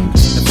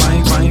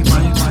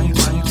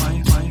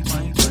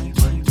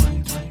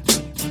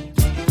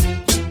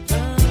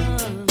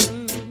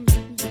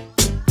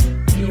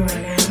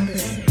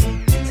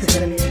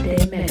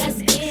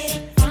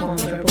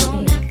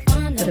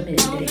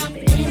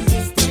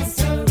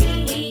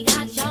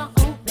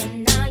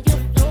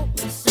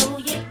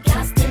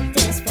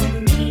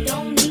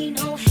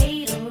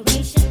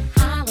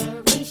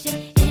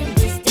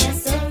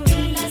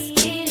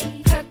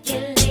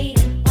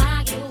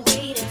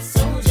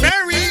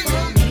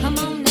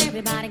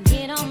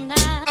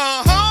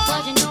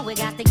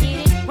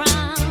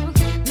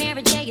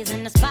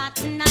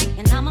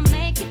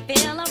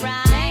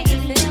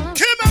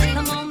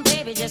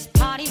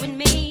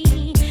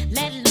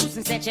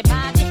set your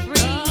body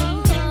free.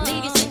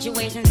 Leave your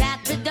situations at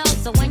the door.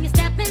 So when you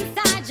step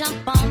inside,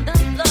 jump on the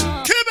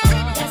floor.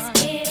 Let's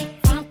get it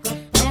funky.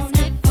 Let's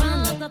get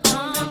funky.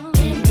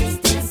 In this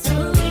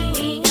dancery,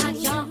 we got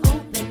y'all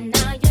open,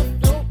 now you're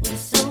floating,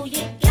 so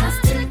you got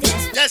to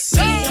dance. Yes,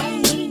 sir. We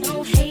don't need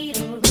no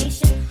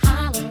hateration,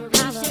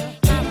 holleration.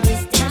 In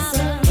this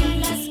dancery,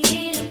 let's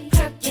get it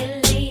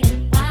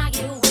percolating while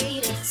you're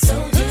waiting. So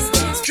just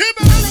dance.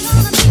 Probably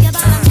gonna think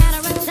about a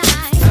matter of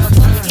time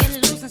before you get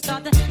loose and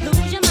start to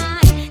lose your mind.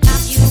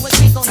 Pop you a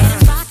drink, go ahead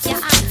and rock your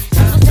eyes.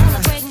 So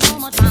celebrate no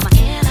more drama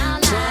in our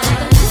lives.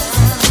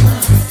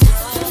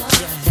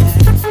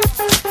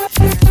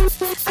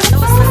 I know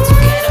it's not too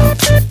ghetto.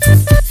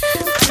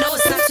 I know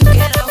it's not too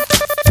ghetto.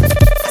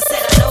 I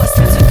said I know it's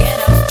not too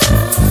ghetto.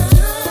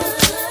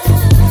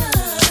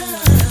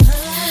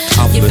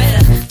 You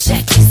better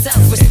check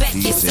yourself, respect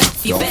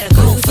yourself. You better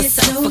go for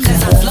self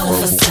because I flow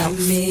for self.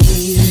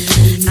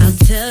 I'll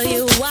tell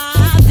you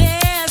why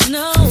there's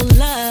no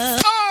love.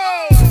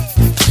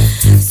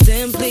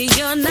 Simply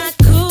you're not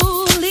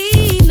cool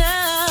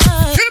enough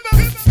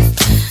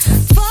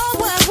for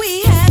what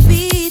we have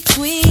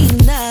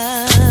between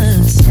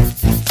us.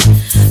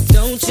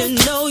 Don't you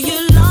know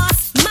you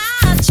lost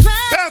my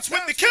trust? Bounce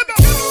with the kibble.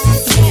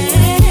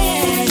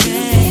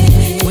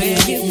 Where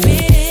you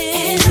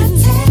been? Tell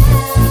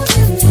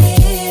them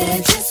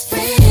we're just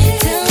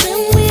friends. Tell them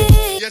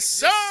we're Yes,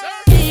 sir. so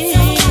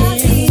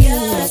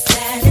obvious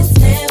that it's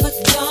never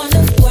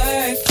gonna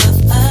work for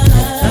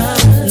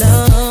us. No,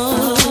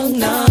 no,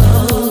 no.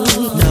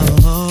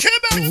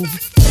 Kibble.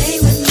 Play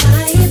with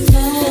my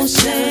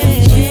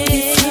emotions.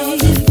 It's no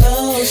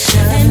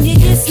devotion. And you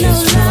get no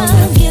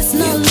love, get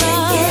no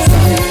love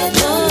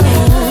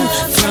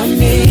from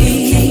me.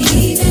 Can't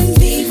even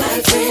be my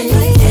friend.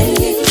 And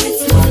you get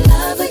no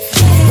love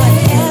again.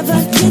 Whatever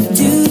you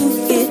do,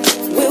 it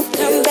will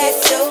come back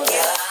to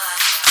you.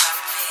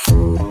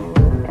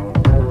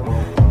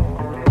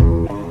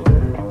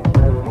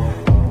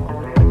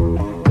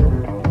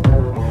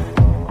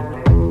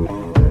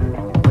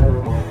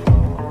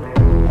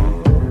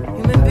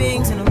 Human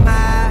beings in a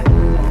mob.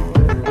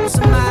 What's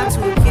a mob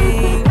to a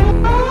king?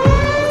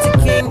 What's a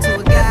king to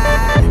a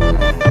god?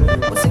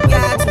 What's a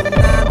god to a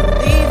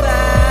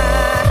non-believer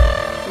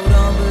who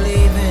don't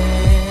believe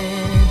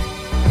in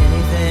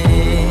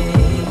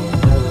anything?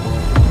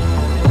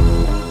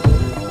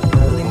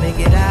 Will he make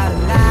it out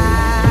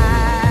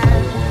alive?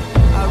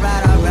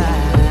 Alright,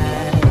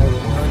 alright.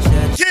 No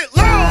church. Get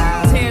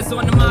low. Tears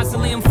on the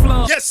mausoleum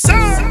floor. Yes,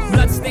 sir.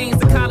 Blood stains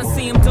the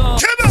Coliseum door.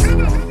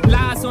 Kibble.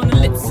 Lies on the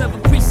lips of a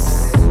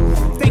priest.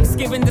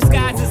 Thanksgiving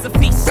disguised as a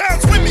feast.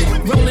 Bounce with me.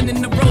 Rolling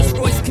in the Rolls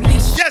Royce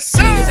Caniche. Yes,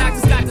 sir. The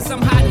doctors got this,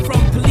 I'm hiding from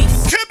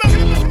police. Kibble.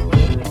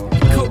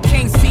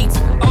 Cocaine seats,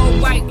 all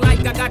white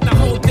like I got the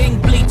whole thing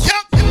bleached.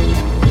 Yup.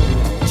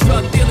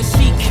 Drug dealer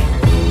chic.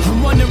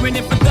 I'm wondering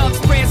if a thug's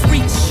prayers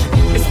reach.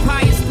 It's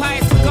pious,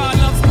 pious, for God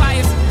loves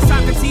pious.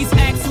 Socrates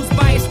asks who's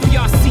biased, do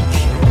y'all seek?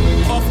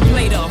 Off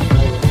Plato,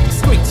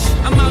 screech.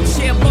 I'm out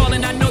here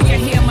balling, I know you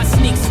hear my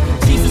sneaks.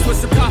 Jesus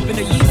was a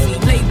carpenter, Yeezy,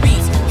 lay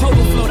beats.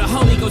 Overflow, the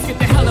Holy Ghost, get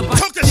the hell up.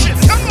 Talk that shit.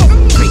 Come on.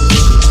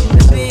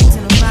 Human beings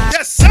in a mob.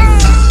 Yes, sir.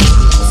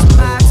 What's a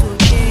mob to a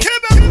king?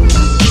 Kibble.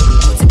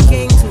 What's a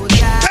king to a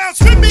god? Bounce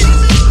with me.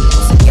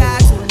 What's a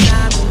god to a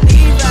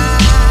non-believer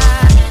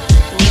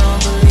who don't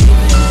believe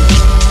in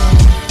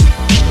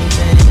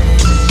anything?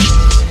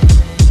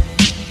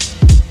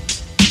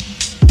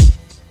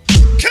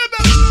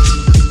 Kibble.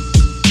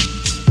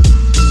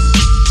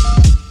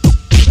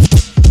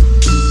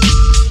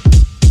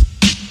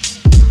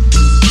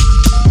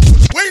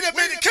 Wait a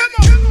minute. Come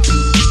on.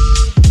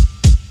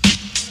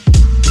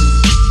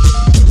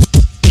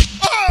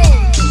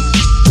 Oh.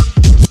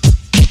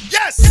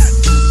 Yes.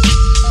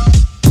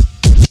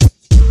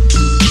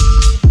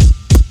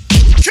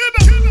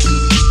 Kibble.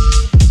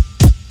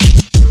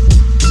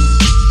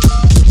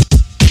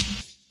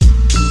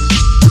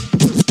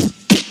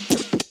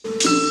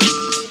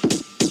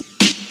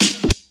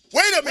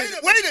 Wait a minute.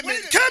 Wait a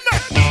minute. Come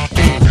on.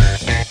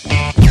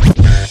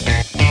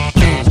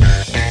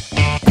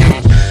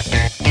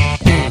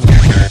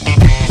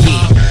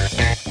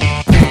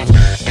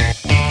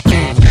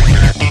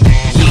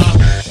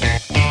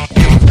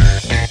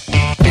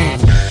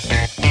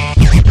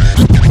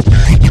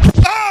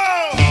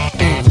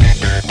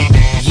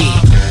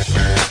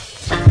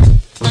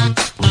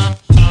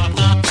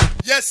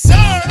 Yes,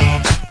 sir.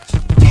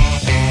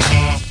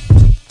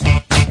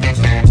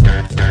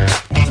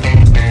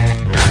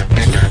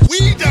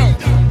 We don't.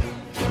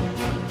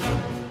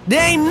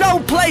 There ain't no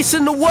place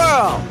in the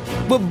world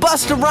where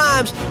Busta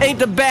Rhymes ain't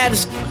the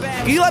baddest.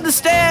 Do you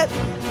understand?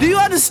 Do you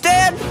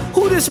understand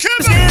who this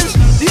is?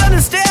 Do you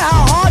understand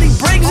how hard he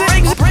brings it?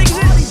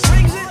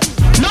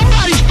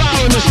 Nobody's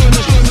following this.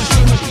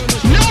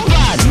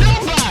 Nobody.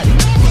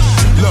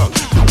 Look,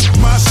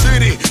 my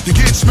city, you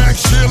get smacked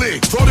silly.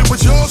 Thought it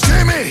was yours,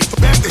 Kimmy.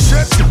 Back the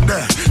shit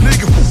down.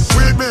 Nigga,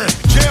 with me.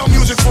 Jail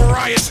music for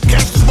riots.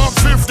 Catch this buck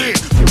 50.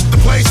 The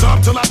place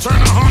up till I turn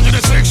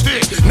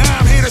 160. Now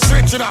I'm here to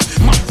switch it up.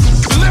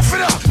 Lift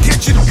it up.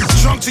 Get your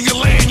trunk to your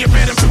land. You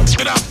better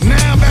it up.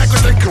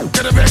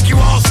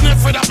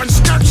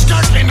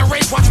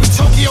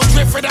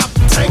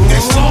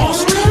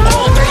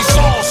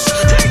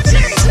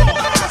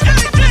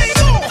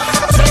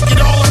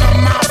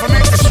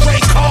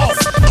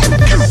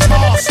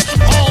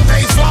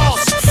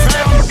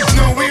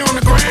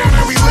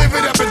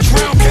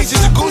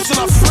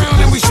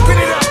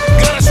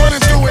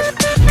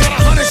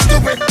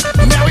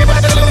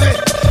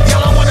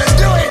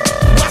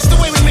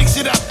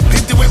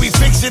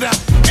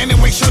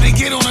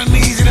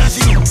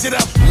 mix it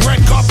up. Red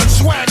carpet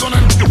swag on a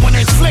when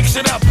they flex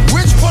it up.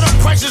 Rich put up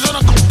prices on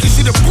a you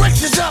see the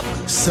bricks is up.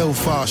 So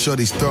far,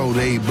 shorty's throw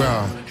they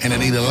bra, and I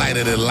need a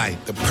lighter than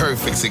light, the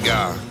perfect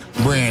cigar.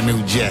 Brand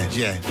new jet,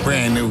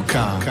 brand new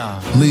car.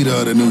 Leader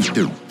of the new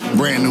shit,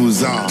 brand new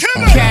czar.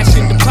 Cash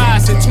in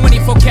deposit,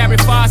 24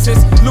 karat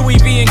faucets, Louis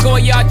V and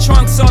Goyard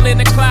trunks all in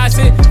the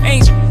closet.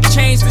 Ain't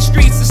changed, the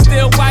streets are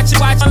still watching.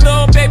 My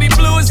little baby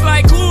blue is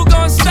like, who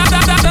gon' stop?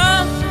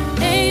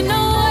 Ain't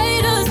no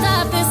way to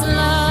stop this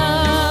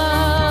love.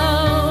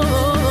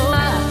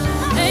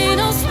 Ain't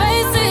no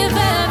space if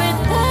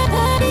everything.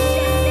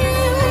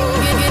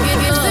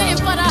 Sitting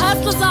for the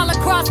hustlers all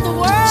across the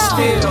world.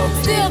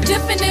 Still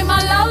dipping in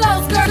my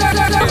lolos, girl.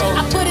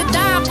 I put it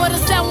down for the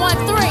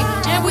 713,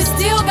 and we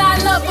still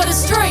got love for the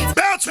streets.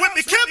 Bounce with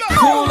me, Kimbo.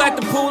 Cool at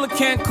the pool of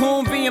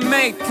Cancun being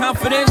made.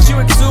 Confidence you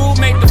exude,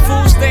 make the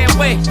fools stay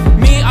away.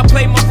 Me, I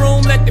play my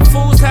room, let the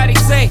fools how they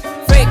say.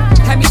 Fake,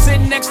 had me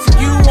sitting next to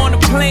you on the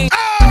plane.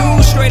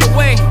 Knew straight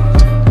away.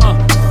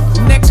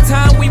 Next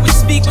time we would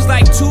speak was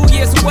like 2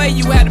 years away.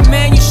 You had a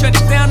man, you shut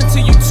it down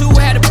until you two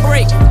had a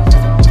break.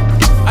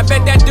 I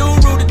bet that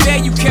dude ruled the day.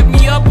 You kept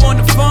me up on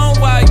the phone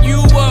while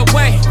you were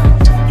away.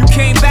 You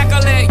came back, I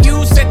let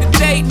you set the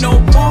date. No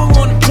boo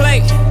on the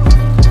plate.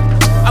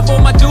 I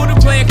bought my dude to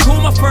play it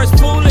cool, my first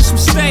foolish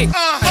mistake.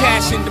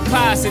 Cash in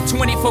deposit,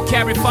 24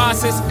 karat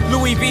faucets,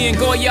 Louis V and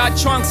Goyard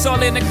trunks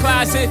all in the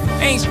closet.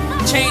 Ain't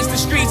changed, the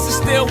streets are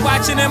still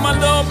watching, and my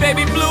little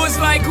baby blue is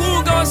like,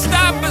 who gon'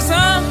 stop us,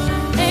 huh?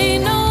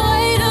 Ain't no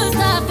way to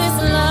stop this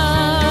love.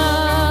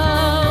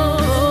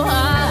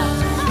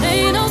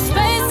 Ain't no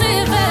space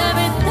if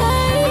everything.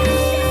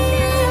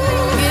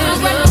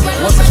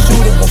 Was a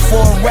shooter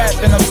before rap,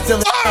 and I'm still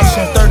in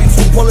action.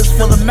 32 bullets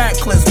filling Mac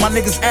clips, my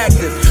niggas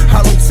active.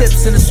 Hollow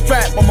tips in the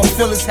strap, I'ma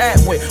fill his hat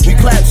with. We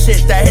clap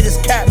shit, that hit his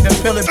cap and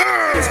fill it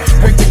backwards.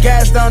 Break the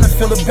gas down and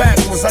fill it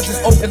backwards. I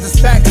just opened this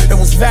pack, it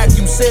was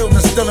vacuum sealed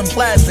and still in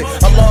plastic.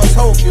 I lost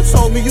hope, you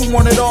told me you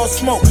wanted all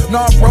smoke.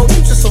 Nah bro,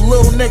 you just a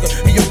little nigga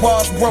and your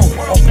bars broke.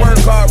 On word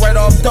guard right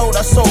off dope,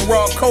 I sold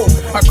raw coke.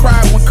 I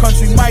cried when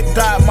Country Mike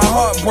died, my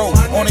heart broke.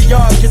 On the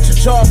yard, get your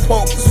jaw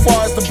poked. As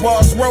far as the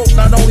bars wrote,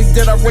 not only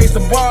did I raise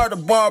the bar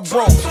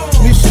broke.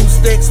 We shoot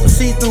sticks with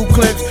see-through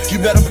clips. You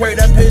better pray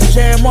that bitch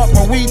jam up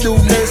or we do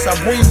this. I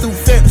breathe through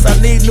fips, I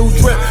need new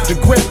drip. The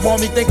grip on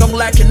me think I'm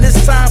lacking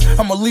this time,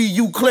 I'ma leave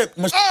you clip.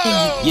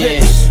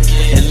 Yeah,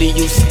 and leave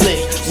you split.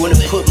 Wanna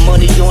put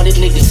money on it,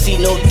 niggas see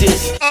no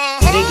diss.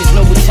 Niggas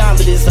know what time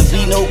it is, I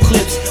be no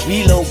clips.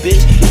 Reload,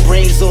 bitch, your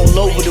brains all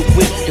over the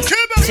whip. The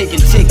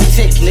tickin' tick,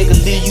 nigga,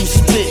 leave you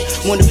split.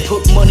 Wanna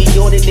put money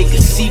on it,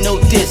 niggas see no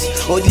diss.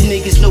 All these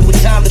niggas know what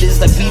time it is,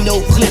 like be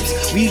no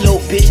clips.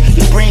 Reload, bitch,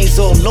 your brains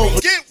all over.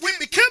 Get with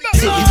me, Kimbo.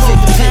 You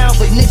take the pound,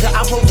 but nigga,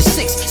 I rolled the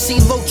 6. See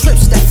low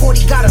trips, that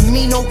 40 got a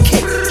mean no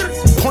kick.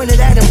 Pointed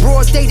at him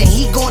broad day, then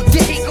he gon'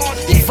 dip.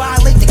 You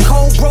violate the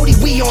code, Brody,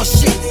 we on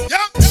shit.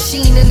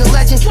 Sheen in the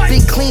legend,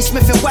 Big Clean,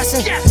 Smith & Wesson.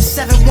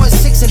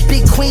 716 and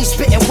Big Queen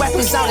spitting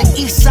weapons out of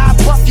East Side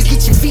Buff. You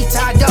get your feet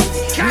tied up.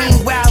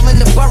 Meanwhile, in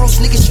the boroughs,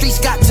 nigga,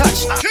 streets got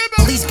touched.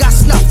 Police got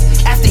snuffed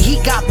after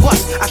he got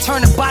bust. I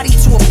turn a body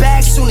to a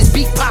bag soon as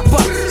beef pop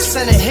up.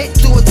 Send a hit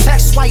through a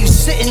text while you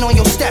sitting on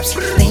your steps.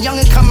 Then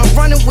youngin' coming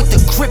running with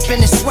the grip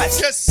in his sweats.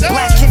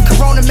 Black kid,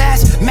 Corona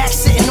mask, Max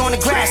sitting on the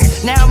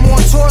grass. Now I'm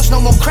on tours, no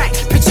more crack,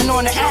 pitching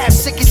on the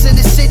ass. Sickest in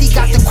the city,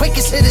 got the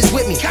quickest hitters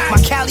with me. My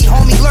Cali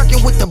homie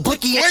lurking with the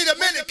blicky. Wait a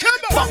minute,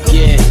 come on.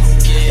 Yeah,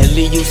 and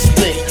leave you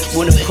split.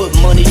 Wanna put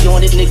money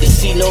on it, niggas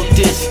see no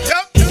diss.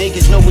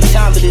 Niggas know what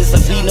time it is,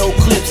 like be no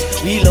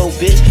clips. Reload,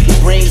 bitch, your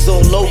brains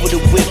all over the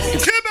whip.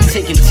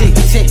 Tickin' tick,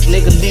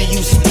 nigga, leave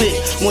you split.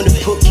 Wanna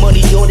put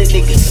money on it,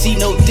 niggas see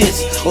no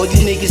diss. All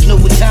these niggas know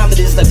what time it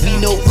is, like be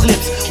no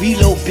clips.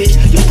 Reload, bitch,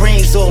 your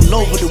brains all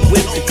over the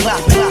whip. The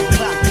clock.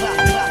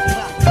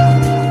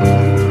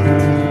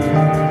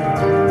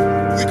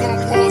 We're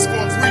gonna pause for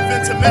a brief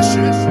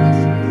intermission.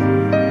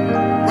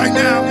 Right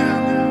now,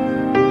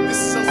 this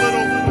is a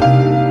little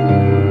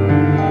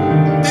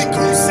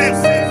inclusive.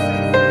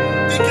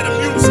 Thinking of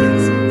music.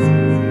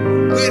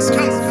 Where it's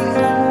coming from.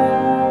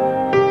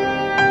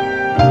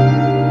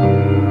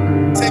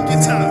 Take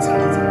your time.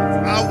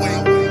 I'll wait.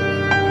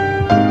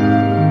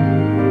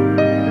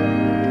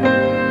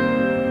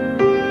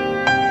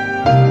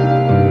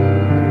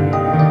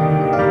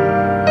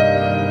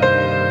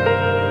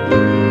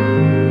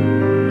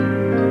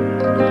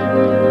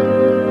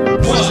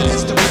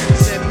 Presidents to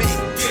represent me.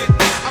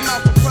 I'm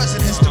out for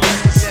presidents to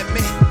represent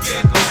me.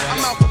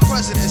 I'm out for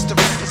presidents to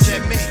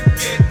represent me.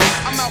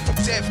 I'm out for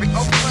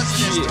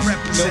presidents to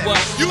represent me.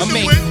 I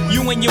mean,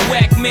 you and your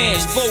whack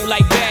mans fold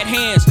like bad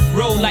hands,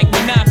 roll like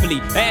Monopoly.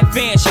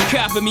 Advance, you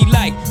copy me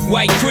like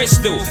white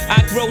crystal.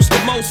 I gross the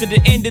most at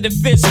the end of the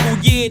fiscal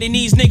year than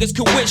these niggas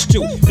could wish to.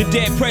 The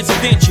dead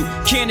presidential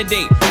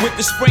candidate with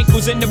the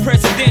sprinkles in the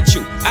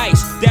presidential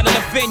ice that'll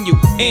offend you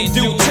in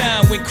due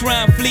time when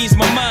crime flees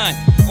my mind.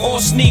 All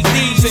sneak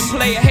thieves and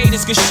player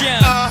haters can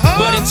shine.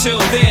 But until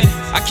then,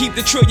 I keep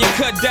the trillion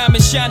cut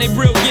diamond shining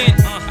brilliant.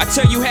 I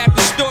tell you half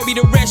the story,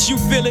 the rest once you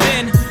fill it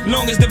in,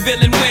 long as the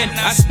villain win.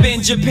 I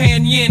spend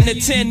Japan yen to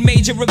 10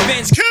 major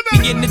events.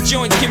 Me in the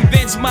joints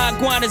convinced my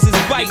iguanas is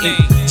biting.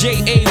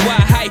 J-A-Y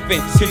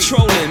hyping,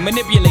 controlling,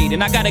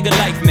 manipulating. I got a good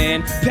life,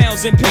 man.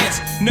 Pounds and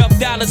pence, enough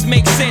dollars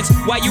make sense.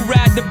 While you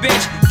ride the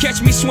bench,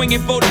 catch me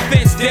swinging for the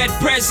fence. Dead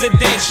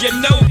presidents, you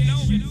know.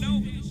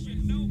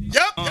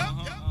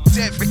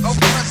 Dead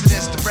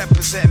presidents to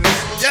represent me.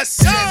 Yes,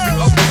 sir.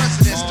 Dead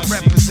presidents to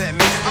represent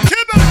me. I'm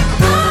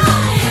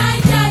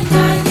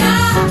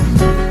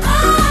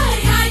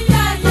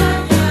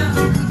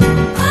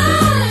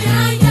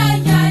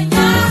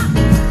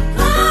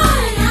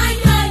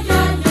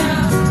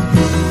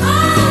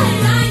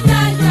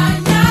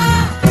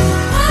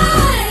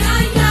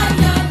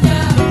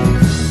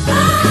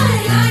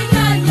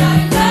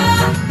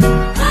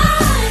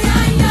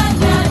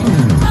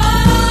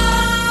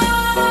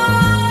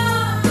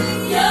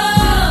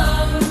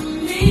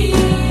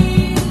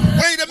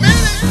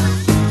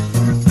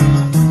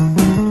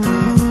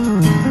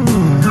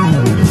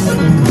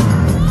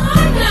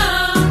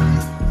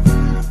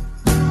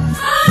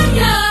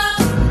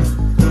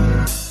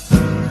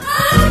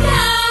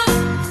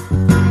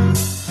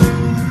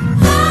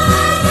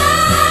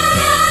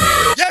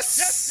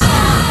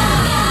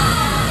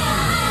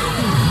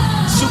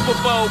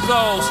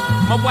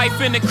my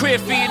wife in the crib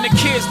feeding the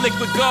kids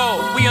liquid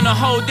gold. We on a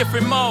whole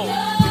different mode.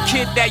 The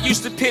kid that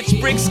used to pitch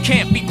bricks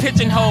can't be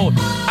pigeonholed.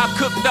 I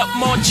cooked up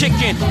more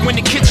chicken when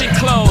the kitchen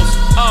closed.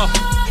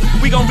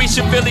 We gon' reach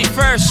a Billy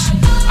first.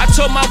 I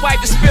told my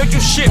wife the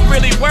spiritual shit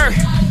really work.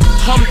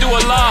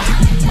 Alhamdulillah,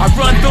 I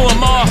run through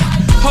them all.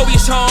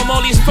 Hoey's home, all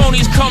these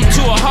phonies come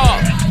to a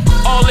halt.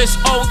 All this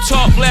old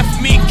talk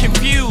left me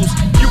confused.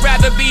 You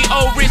rather be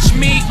old rich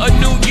me or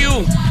new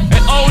you?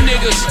 And old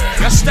niggas,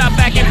 y'all stop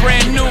acting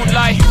brand new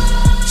like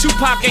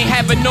Tupac ain't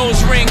have a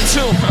nose ring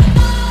too.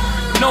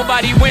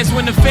 Nobody wins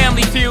when the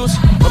family feuds,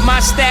 but my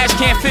stash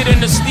can't fit in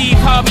the Steve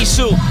Harvey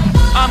suit.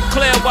 I'm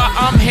clear while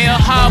I'm here,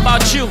 how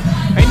about you?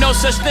 Ain't no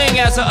such thing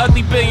as an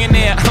ugly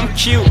billionaire, I'm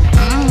cute.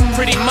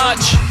 Pretty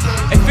much,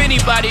 if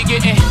anybody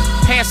getting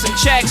handsome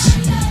checks,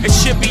 it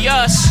should be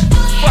us.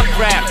 Fuck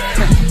rap,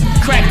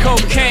 crack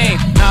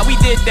cocaine, nah we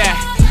did that.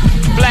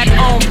 Black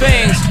owned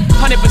things,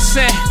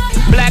 100%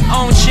 black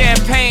owned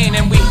champagne,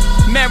 and we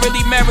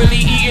merrily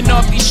eating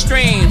off these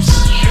streams.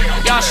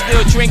 Y'all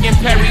still drinking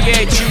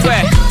Perrier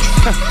Jouet,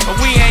 but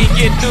we ain't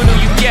get through to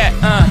you yet.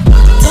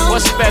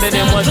 What's better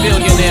than one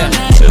billionaire?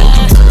 Too,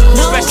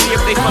 especially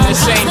if they from the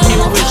same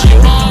hue as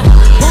you.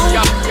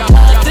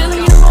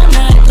 Feeling you all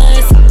night,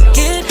 let's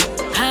get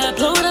high,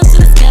 blow it up to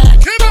the sky.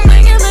 The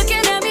way you're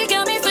looking at me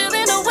got me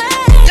feeling away.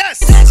 Yes.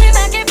 Touching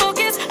back and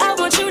focus, I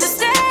want you to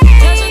stay.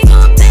 'Cause you're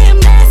too damn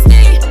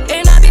nasty,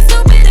 and I'd be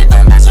stupid if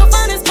I'm not your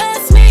finest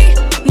past me.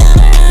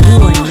 You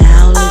are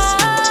now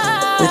listening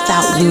to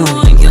Without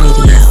Warning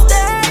Radio.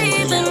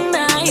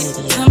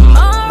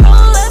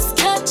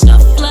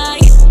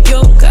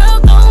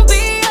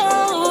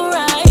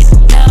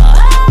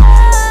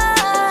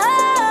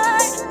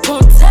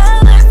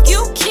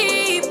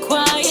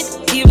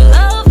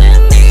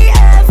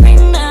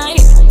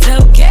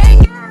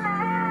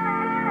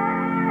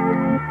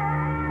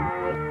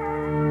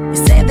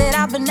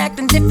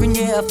 Acting different,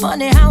 yeah.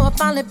 Funny how I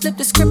finally flipped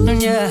the script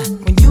on ya.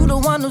 When you the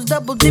one who's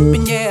double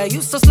dipping, yeah.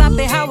 You so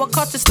sloppy how I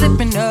caught you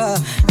slipping,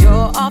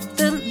 You're off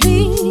the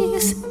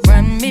lease,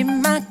 run me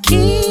my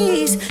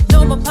keys.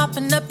 No more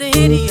popping up the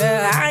hitty,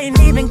 yeah. I ain't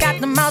even got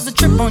the miles to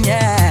trip on,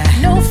 yeah.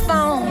 No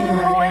phone,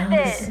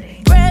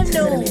 brand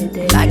new,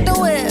 like the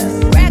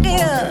whip. Rack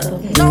it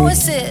up, no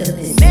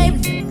assist.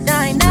 Maybe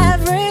I ain't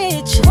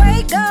average.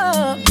 Wake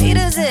up, need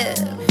a zip.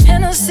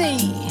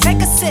 Hennessy,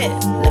 take a sip.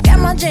 Look at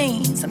my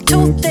jeans, I'm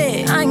too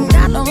thick. I ain't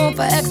got no room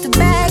for extra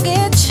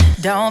baggage.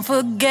 Don't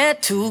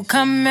forget to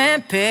come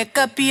and pick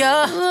up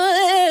your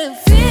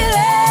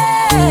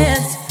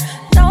feelings.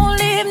 Don't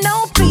leave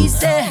no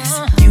pieces.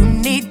 You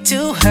need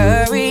to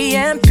hurry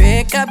and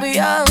pick up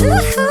your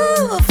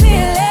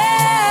feelings.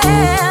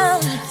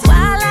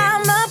 While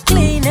I'm up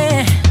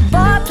cleaning,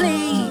 boy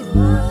please,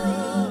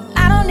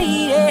 I don't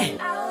need it.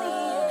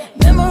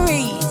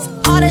 Memories,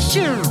 all that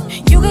shit,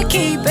 you can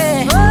keep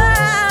it.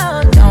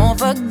 Don't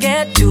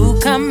forget to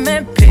come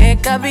and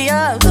pick up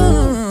your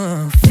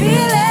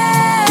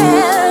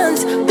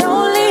feelings.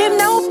 Don't leave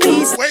no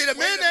peace. Wait a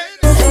minute.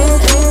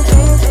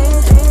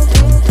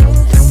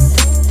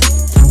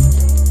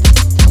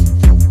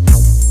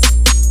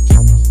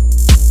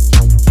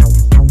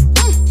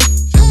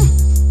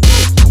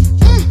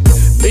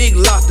 Big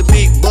lock the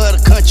big butter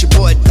country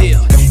boy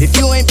deal. If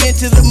you ain't been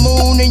to the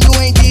moon and you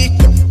ain't get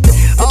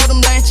all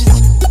them lanches,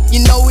 you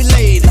know we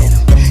laid in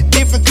them.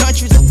 Different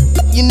countries,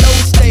 you know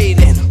we stayed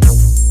in them.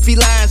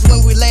 Felines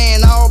when we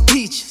land all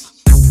peaches.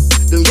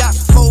 Them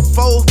yachts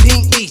 4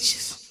 pink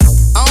beaches.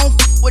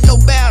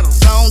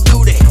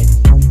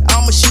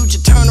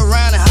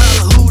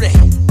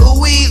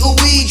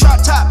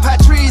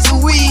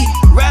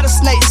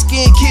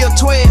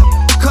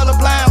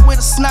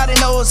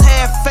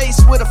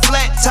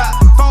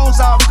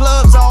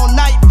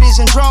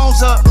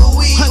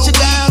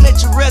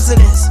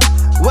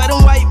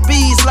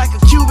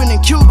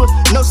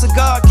 No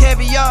cigar,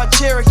 caviar,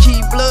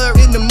 Cherokee blood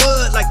in the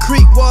mud like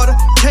creek water.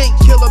 Can't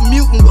kill a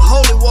mutant with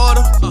holy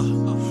water.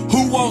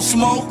 Who won't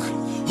smoke?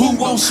 Who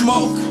won't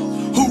smoke?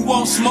 Who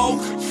won't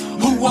smoke?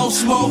 Who won't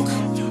smoke?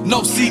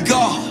 No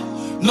cigar,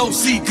 no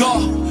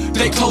cigar.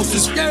 They close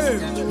as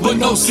but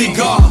no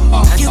cigar.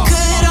 You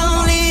could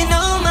only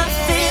know my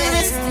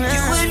feelings.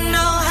 You wouldn't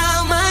know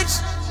how much.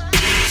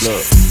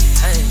 Look,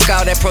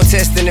 all that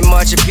protesting and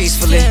marching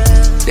peacefully,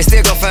 they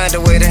still gon' find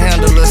a way to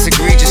handle us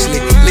egregiously,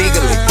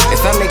 legally.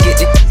 If I'ma get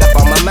this up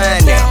on my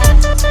mind now.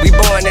 We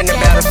born in the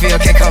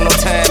battlefield, can't call no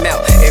time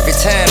out. Every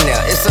time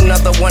now, it's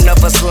another one of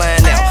us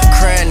lying out,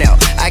 crying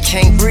out. I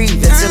can't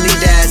breathe until he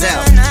dies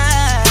out.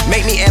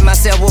 Make me ask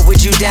myself, what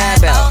would you die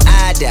about?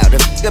 I doubt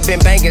it. I've been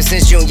banging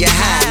since junior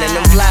high. Letting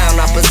them fly on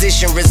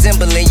opposition,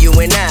 resembling you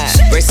and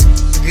I. Race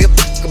good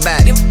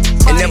about it.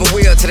 And never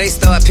will till they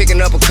start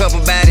picking up a couple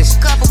bodies.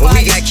 When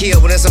we got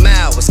killed within some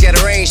hours,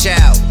 scatter rain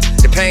shower.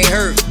 The pain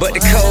hurt, but the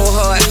cold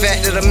hard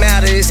fact of the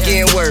matter is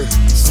getting worse.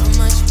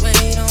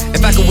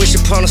 If I could wish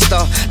upon a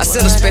star, I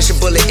send a special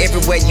bullet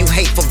everywhere you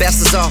hateful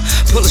bastards are.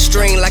 Pull a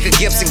string like a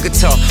Gibson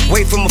guitar,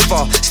 wait from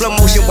afar. Slow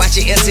motion, watch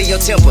it enter your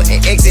temple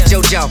and exit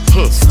your jaw.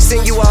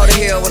 Send you all to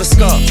hell with a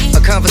scar,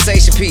 a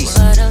conversation piece.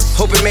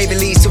 Hope it maybe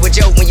leads to a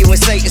joke when you and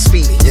Satan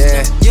speak.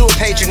 Yeah, you were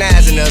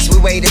patronizing us, we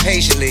waited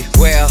patiently.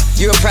 Well,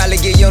 you'll probably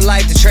give your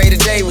life to trade a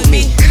day with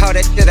me. Call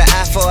that shit an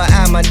eye for an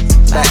eye, my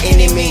by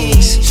any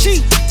means.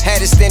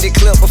 Had extended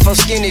clip before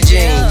skinny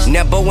jeans.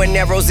 Now bow and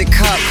arrows and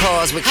cop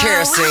cars with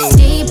kerosene.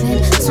 Deep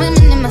in,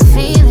 swimming in my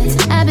feelings.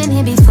 I've been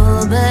here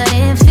before, but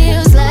it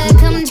feels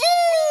like I'm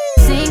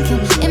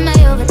sinking. Am I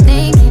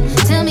overthinking?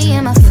 Tell me,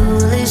 am I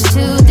foolish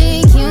to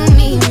think you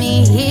meet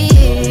me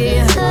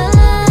here?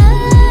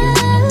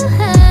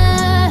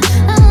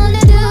 I wanna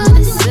do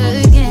this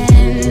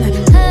again.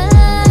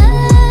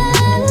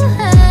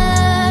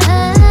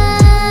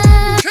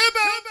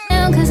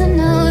 Now, 'cause I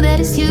know that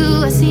it's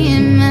you I see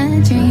in my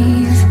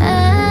dreams.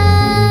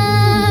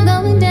 I'm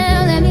going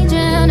down, let me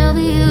drown over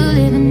you,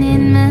 living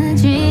in my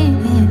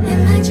dreams.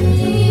 In my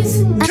dreams.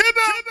 I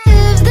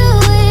love the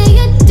way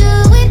you do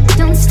it,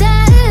 don't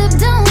stop,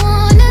 don't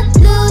wanna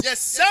lose. Yes,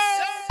 sir.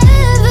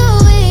 Love the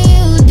way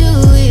you do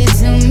it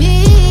to me.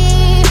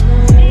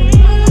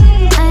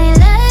 I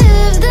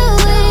love the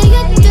way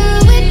you do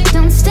it,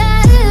 don't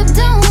stop,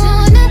 don't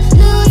wanna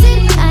lose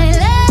it. I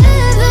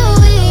love the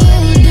way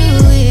you do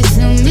it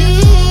to me.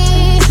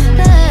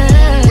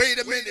 Wait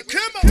a minute,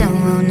 come on. Don't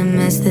wanna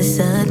mess this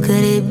up,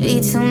 could it be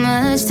too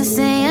much to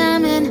say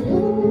I'm in?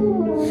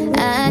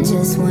 I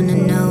just wanna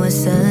know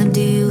what's up,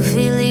 do you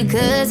feel it?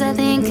 'Cause I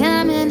think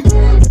I'm in.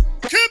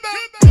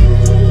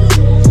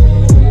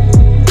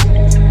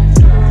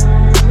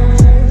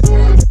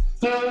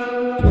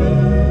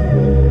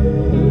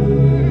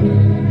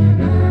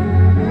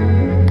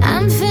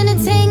 I'm finna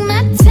take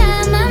my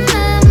time, my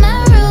mind, my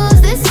rules,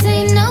 this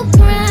ain't no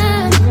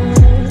crime.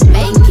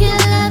 Making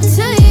love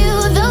to you,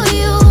 though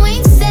you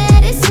ain't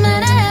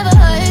satisfied. I have a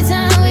hard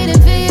time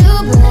waiting for you,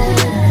 but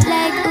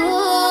like,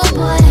 ooh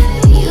boy,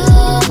 you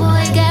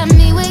boy got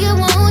me where you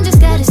want, just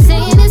gotta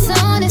say it's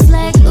on. It's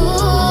like,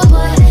 ooh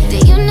boy, do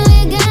you know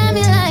you got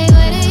me like,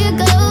 where do you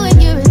go when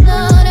you're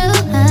alone?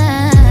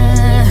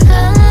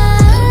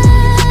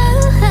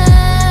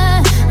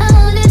 I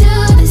wanna do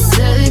this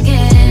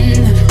again.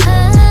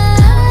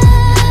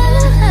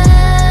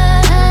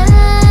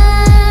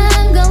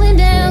 I'm going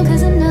down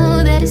 'cause I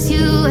know that it's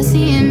you I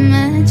see in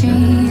my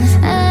dreams.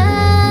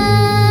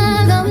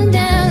 I'm going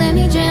down, let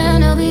me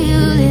drown over you,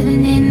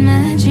 living in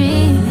my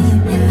dreams.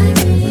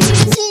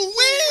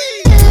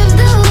 Love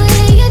the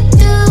way you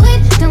do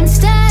it, don't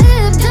stop,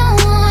 don't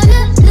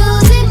wanna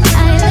lose it.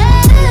 I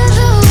love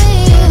the way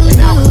you do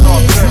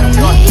it to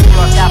me.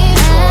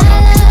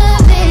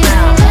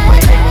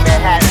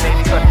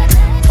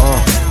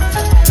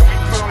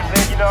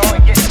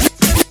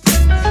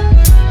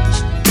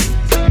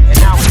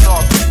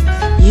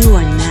 You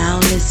are now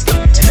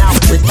listening to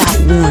Without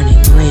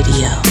Warning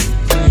Radio.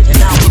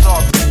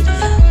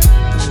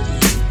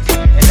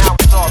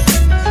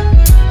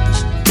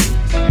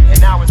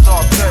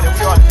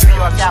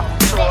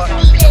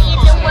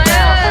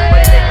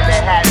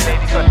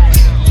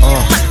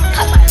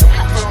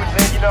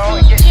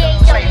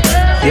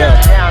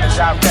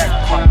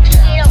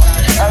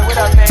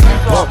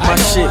 Bump my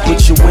shit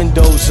with your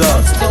windows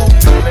up.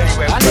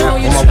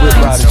 On my whip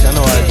riders, I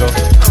know how to go.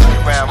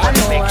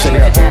 Check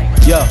it out.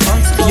 Yeah,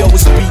 yo,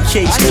 it's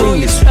BK's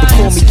cleanest, but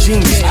call me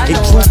genius. And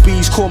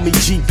groupies call me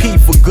GP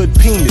for good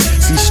penis.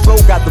 See, Stro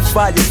got the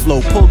fire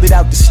flow, pulled it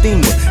out the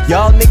steamer.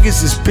 Y'all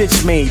niggas is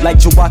bitch made like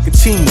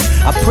Jawakatima.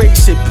 I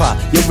praise hip hop,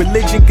 your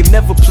religion can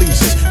never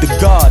please us. The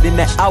God in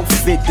that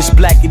outfit that's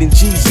blacker than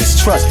Jesus.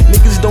 Trust,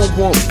 niggas don't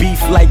want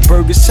beef like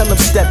burgers. Tell them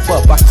step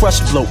up, I crush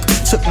bloke.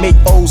 Took make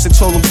O's and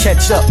told them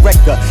catch up.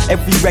 Record,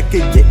 every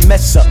record get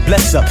mess up.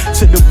 Bless up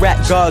to the rap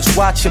guards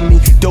watching me.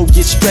 Dough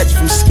get stretched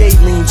from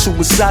scalene to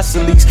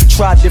isosceles.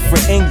 Try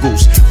different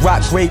angles,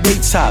 rock grade A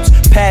tops,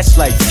 pad fast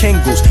like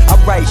Kingles.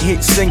 I write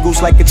hit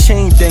singles like a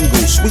chain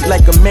dingle. Sweet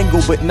like a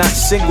mingle, but not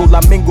single.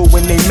 I mingle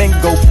when they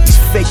mingle. These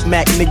fake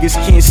Mac niggas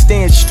can't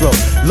stand stroke.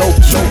 Low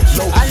key.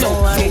 I know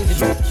I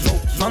gave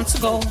it months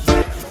ago.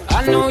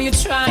 I know you're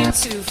trying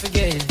to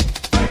forget.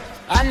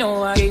 I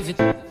know I gave it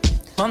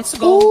months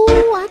ago.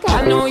 Ooh,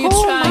 I know you're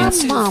trying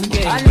to mom.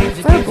 forget. I gave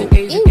it.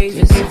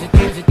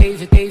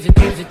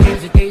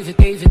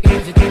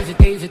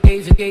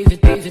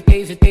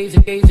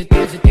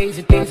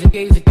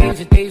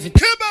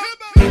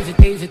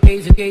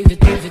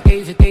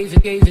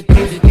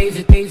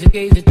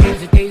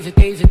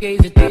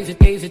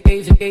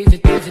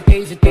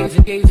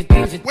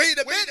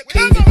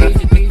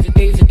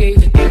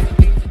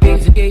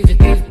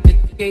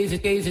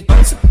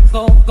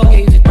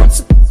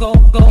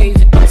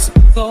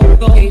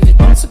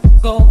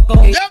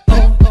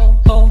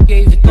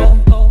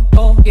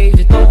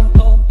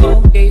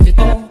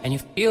 And you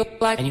feel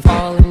like and you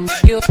falling,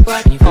 feel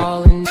like and you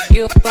falling,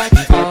 feel like and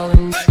you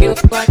falling, feel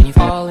like and you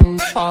falling,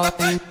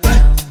 falling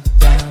down,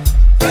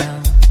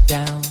 down,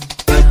 down, down,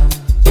 down,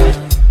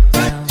 down,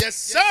 down. Yes,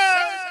 sir.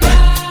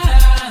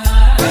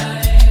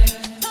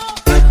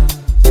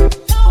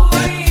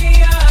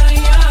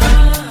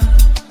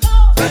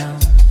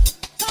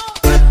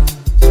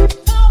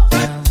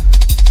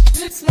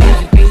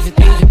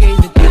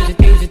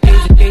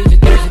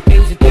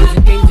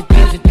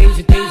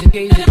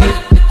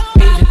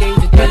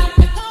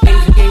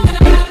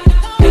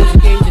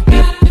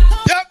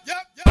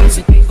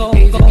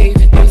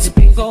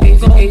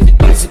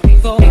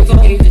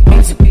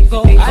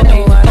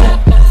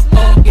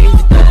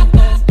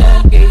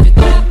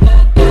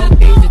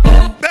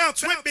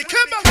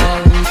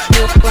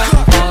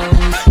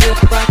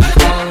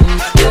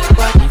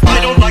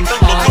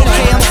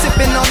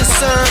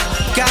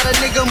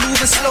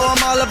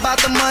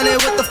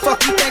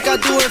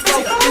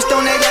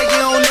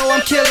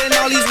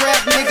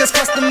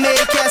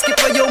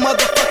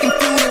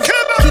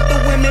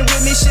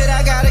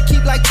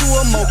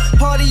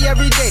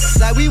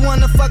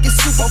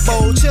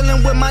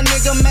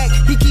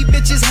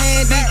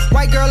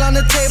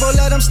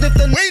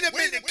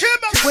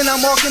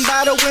 Walking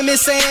by the women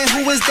saying,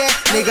 who is that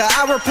nigga?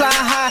 I reply,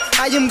 hi,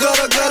 I am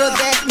gutter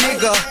that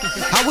nigga.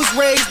 I was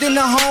raised in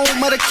the home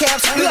of the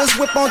cap splitters,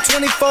 whip on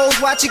 24s,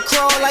 watch it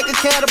crawl like a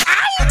caterpillar.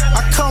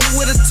 I come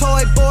with a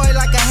toy boy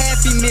like a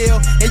Happy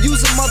Meal and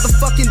use a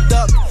motherfucking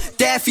duck,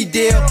 Daffy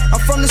Deal. I'm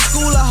from the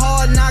school of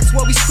hard knocks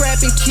where we scrap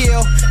and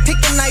kill. Pick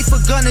a knife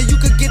or gun and you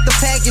could get the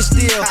package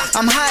deal.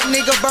 I'm hot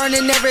nigga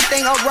burning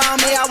everything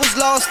around me. I was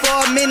lost for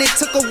a minute,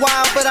 took a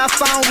while, but I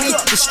found me.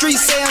 The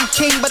streets say I'm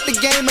king, but the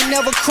game will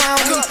never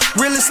crown me.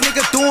 Realest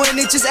nigga doing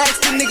it, just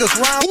ask the niggas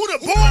round.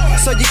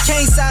 So you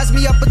can't size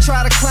me up or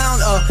try to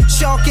clown.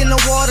 Shark in the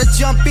water,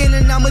 jump in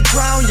and I'ma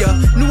drown ya.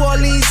 New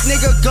Orleans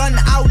nigga, gun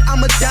out,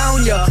 I'ma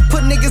down ya.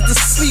 Put niggas to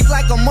sleep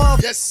like a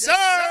mother. Yes, sir.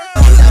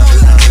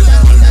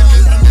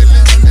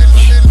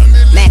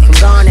 Mac, I'm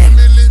gone.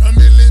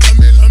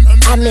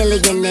 A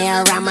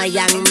millionaire, I'm a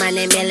young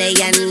money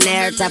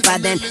millionaire, tougher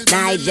than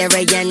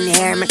Nigerian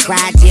hair. My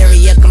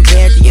criteria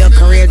compared to your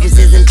career just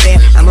isn't fair.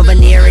 I'm a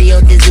venereal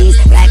disease,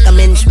 like a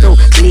menstrual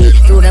bleed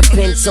through the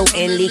pencil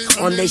and leak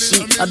on the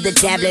sheet of the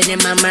tablet in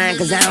my mind.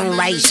 Cause I don't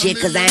write shit,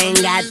 cause I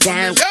ain't got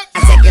time.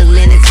 Seconds,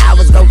 minutes,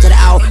 hours go to the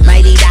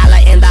almighty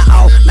dollar and the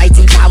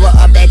almighty power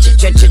of that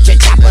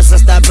chopper.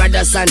 Sister,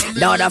 brother, son,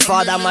 daughter,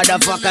 father,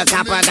 motherfucker,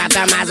 copper. Got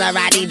the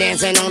Maserati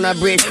dancing on the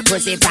bridge,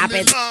 pussy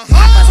poppin'.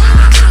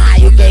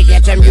 You can't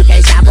catch them, you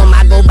can't stop them.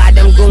 I go by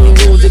them goon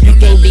rules. If you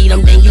can't beat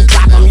them, then you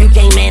pop them. You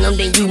can't man them,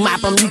 then you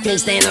mop them. You can't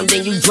stand them,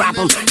 then you drop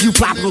them. You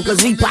pop them,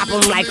 cause we pop them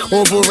like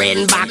Orville Red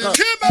and Vodka.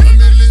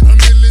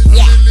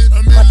 Yeah,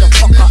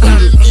 motherfucker,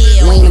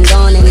 when I'm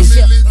gone and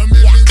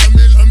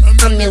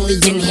a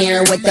million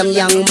here with them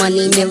young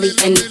money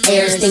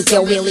millionaires. Think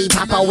you're Willie,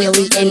 Papa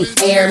Willie in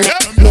air.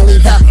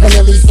 Millie the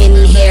Millie's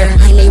in here.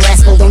 I may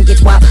rascal, don't get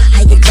wop.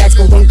 I get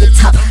rascal, don't get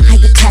top. I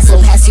get tassel,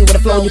 pass you with a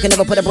flow. You can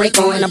never put a break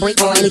on. And I break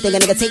on anything a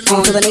nigga take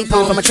on. To the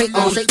napalm from a trait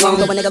on. Straight on,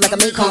 throw a nigga like a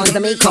Macon. The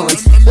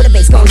Macons. With a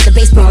bass gone, with the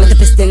bass gone. With the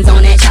pistons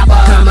on that chopper.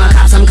 Comma,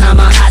 cops, I'm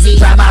kamikaze.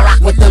 Drive by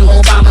rock with them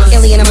Obamas.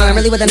 Illy in a mind,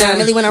 really with a nine.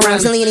 Really when I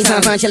rhyme. Silly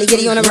anytime, fun, chilly,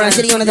 giddy on a run.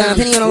 Shitty on a dime,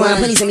 penny on a line.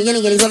 Penny send me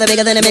any giddies. All the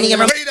bigger than a mini.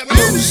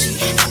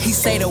 He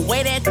say the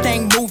way that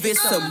thing move,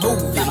 it's a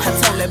movie. I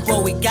told that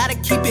boy we gotta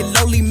keep it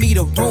lowly, me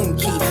the room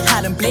key.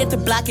 I done bled the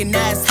block and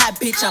now it's hot,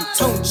 bitch, I'm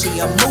Tunchi.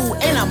 I'm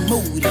mood and I'm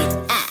moody.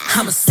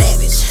 I'm a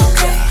savage,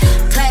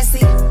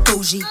 classy,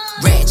 bougie,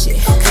 ratchet,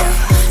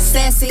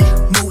 sassy,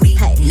 moody,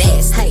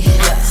 nasty,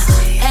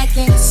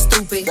 acting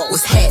stupid.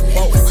 What's happening?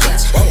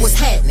 What's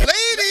happening?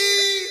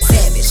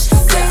 Savage,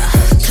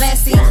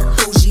 classy,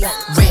 bougie,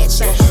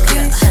 ratchet,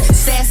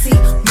 sassy,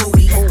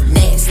 moody,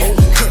 nasty,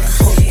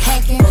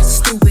 hacking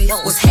stupid.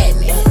 What's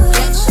happening?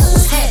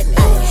 What's happening?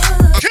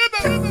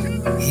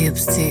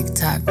 Hips tick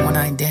tock when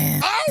I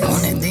dance.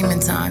 On that demon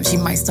time, she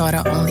might start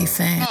her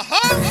OnlyFans.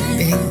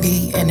 Big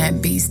B and that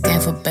B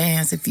stand for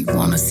bands. If you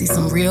wanna see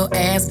some real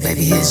ass,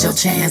 baby, here's your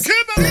chance.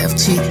 Left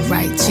cheek,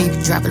 right cheek,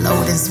 drop it low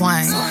and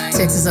swing.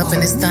 Texas up in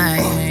this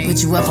thing,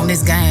 put you up on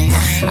this game.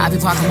 I be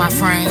parking my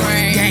frame,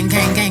 gang,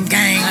 gang, gang,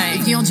 gang.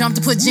 If you don't jump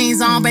to put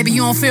jeans on, baby,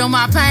 you don't feel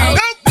my pain.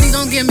 Please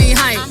don't give me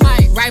hype,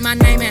 write my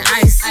name in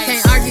ice.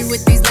 Can't argue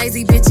with these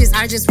lazy bitches,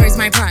 I just raise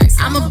my price.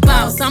 I'm a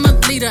boss, I'm a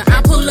leader,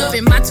 I pull up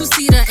in my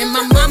two-seater, and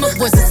my mama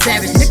was a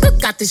savage.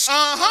 Nigga got this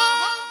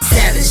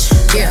savage,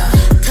 yeah.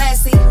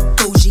 Classy,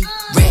 bougie,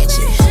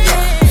 ratchet,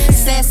 yeah.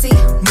 Sassy,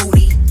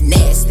 moody,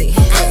 nasty,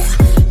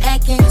 yeah.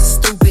 Acting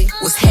stupid,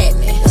 what's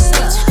happening?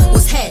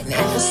 What's happening?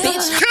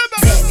 Bitch,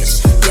 savage,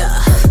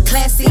 yeah.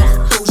 Classy,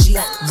 bougie,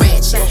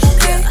 ratchet,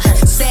 yeah.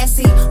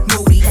 Sassy,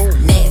 moody,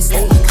 nasty,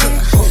 yeah.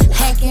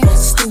 Hacking,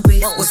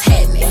 stupid, what's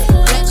happening?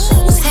 Bitch,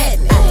 what's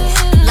happening?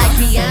 Like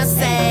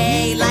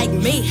Beyonce, like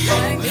me.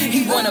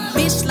 He want a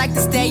bitch like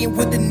the stallion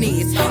with the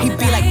knees. He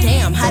be like,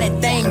 damn, how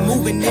that thing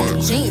moving in the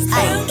jeans. I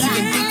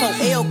even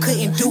D4L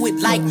couldn't do it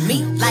like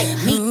me, like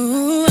me.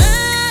 Ooh,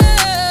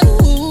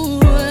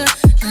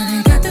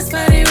 I got this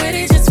body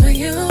ready just for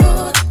you. Girl,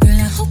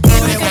 I hope you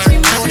got me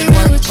moving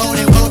with you.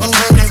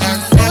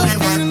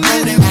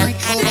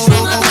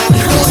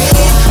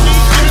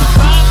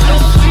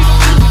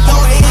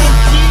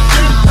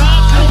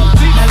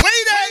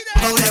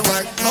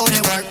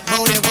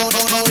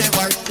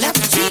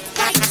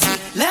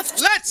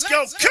 Let's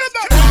go, come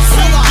on!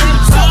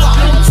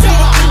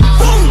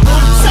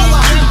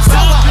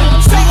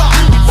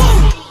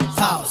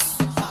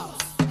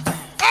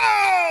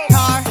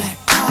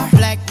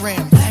 Black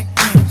rim,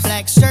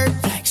 black shirt,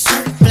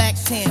 black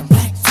Tim.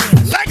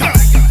 Lego!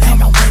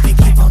 Come on, baby,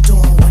 keep on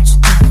doing what you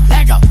doing.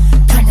 Lego!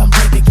 Come on,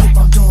 baby, keep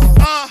on doing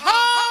what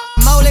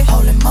you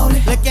doing.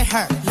 Moly, look at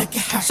her.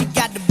 She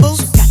got the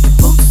boots,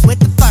 with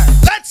the fur.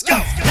 Let's go!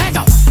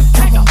 Lego!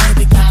 Come on,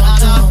 baby, keep on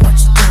doing what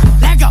you doing.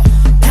 Lego!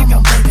 Come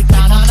on, baby,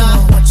 keep on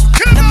doing what you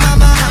doing. Now,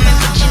 mama, come and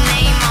put your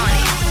name on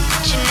it.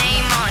 Put your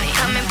name on it.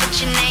 Come and put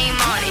your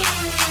name on it.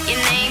 Your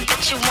name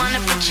that you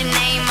wanna put your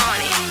name on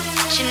it.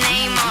 Put your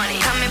name on it.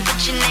 Come and put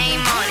your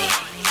name on it.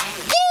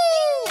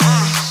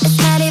 It's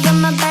not even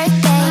my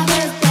birthday,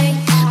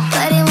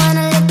 but he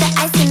wanna lick the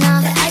icing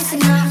off.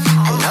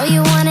 I know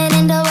you want it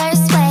in the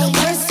worst way.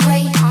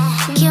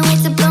 Can't wait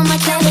to blow my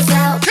candles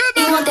out.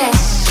 You want that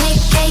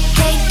cake.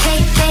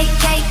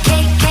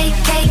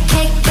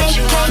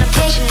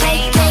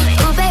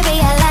 Ooh, baby,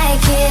 I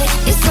like it.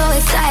 You're so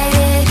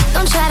excited.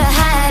 Don't try to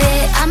hide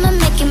it. I'ma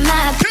make it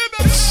my bitch.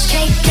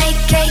 Cake.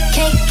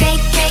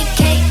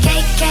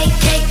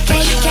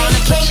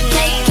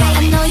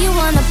 I know you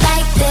wanna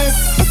bite this.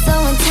 It's so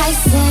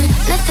enticing.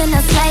 Nothing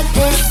else like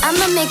this.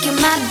 I'ma make you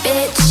my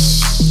bitch.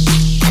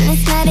 And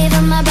it's not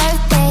even my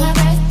birthday,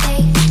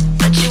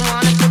 but you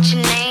wanna put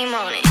your name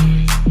on it.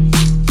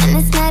 And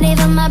it's not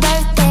even my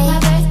birthday,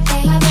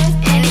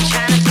 and he's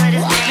tryna put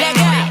his name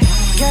on it.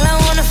 Girl, I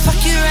wanna fuck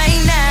you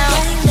right now.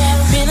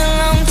 Been a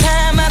long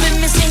time, I've been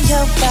missing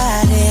your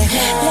body.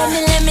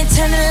 Let me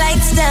turn the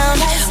lights down.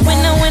 When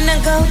I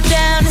go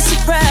down, it's a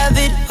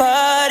private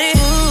party.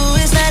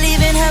 Ooh, it's not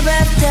even her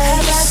birthday,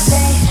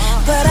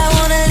 but I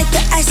wanna lick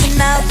the icing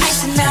out.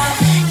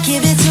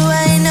 Give it to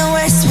her in the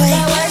worst way.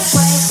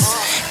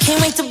 Can't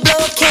wait to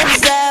blow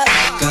candles out.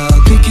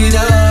 Girl, pick it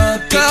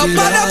up, girl,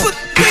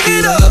 pick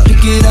it up,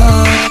 pick it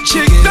up.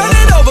 Chick, turn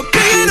it over,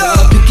 pick it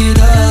up, pick it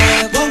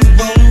up.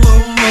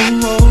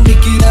 Whoa,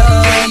 pick it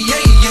up,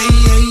 yeah.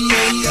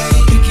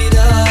 Pick it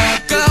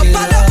up, girl,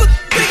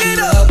 pick it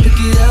up, pick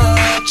it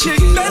up. Chick,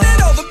 turn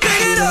it over,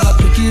 pick it up,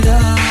 pick it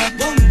up.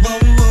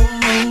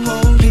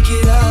 Whoa, pick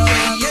it up,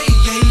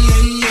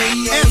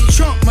 yeah. F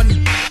Trump money,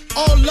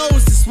 all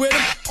lows is with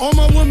him. All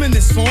my women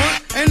is for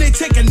him, and they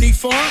take a knee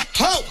for him.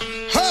 Ho,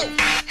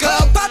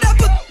 girl,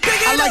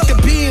 I like to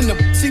be in the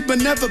pussy, but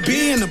never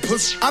be in the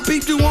pussy. I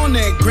peeped you on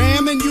that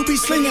gram, and you be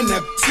slinging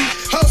that pussy.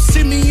 Ho,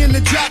 see me in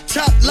the drop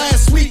top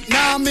last week.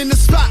 Now I'm in the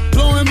spot,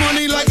 blowing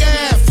money like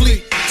an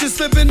athlete. Just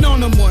slipping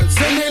on them once,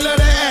 and they let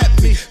it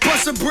at me.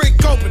 Bust a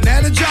brick open,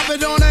 had to drop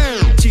it on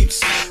their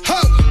cheeks. Ho,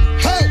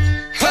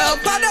 I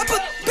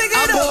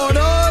bought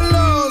all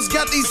those,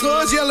 got these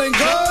hoes yelling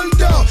gold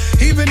dog.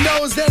 Even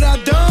those that I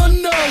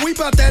don't know, we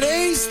bout that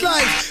ace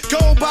life.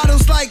 Gold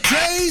bottles like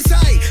Dre's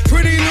height.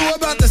 Pretty Lou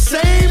about the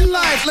same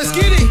life. Let's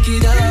get it. Pick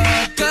it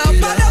up, girl,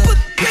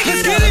 pick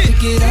it up,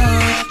 pick it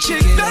up.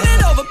 Chick, turn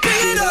it over,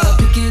 pick it up,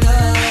 pick it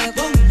up.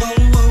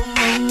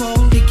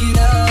 Whoa, pick it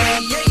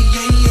up, yeah.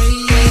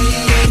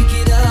 Pick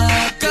it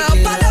up, girl,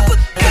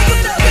 pick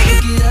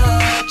it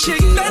up. Chick,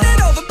 turn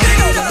it over, pick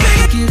it up,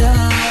 pick it up.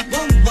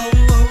 Whoa,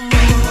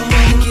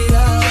 pick it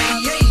up,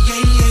 yeah.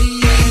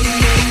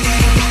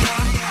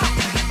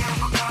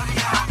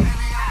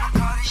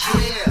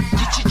 Yeah,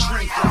 get your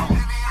drink on.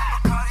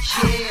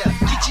 Yeah,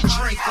 get your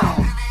drink on.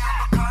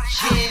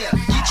 Yeah,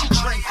 get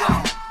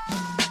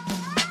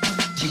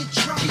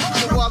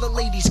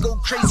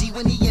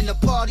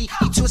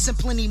Flowers and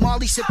plenty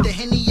Molly, sip the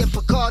Henny and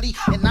Bacardi.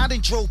 And I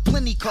done drove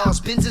plenty cars,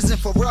 Benzes and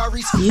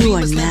Ferraris. You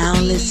are now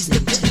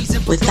listening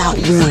to Without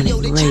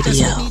Warning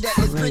Radio.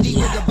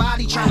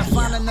 Trying to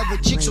find another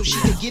chick so she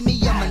could give me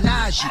a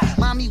menage.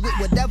 Mommy with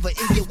whatever,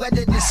 it get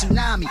wetter than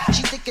tsunami.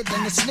 She thicker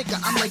than a snicker,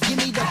 I'm like, give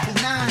me the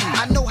punani.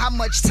 I know how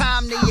much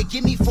time they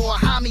give me for a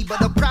homie,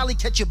 but I'll probably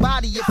catch your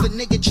body if a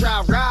nigga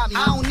try rob me.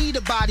 I don't need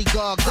a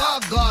bodyguard,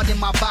 guard in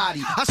my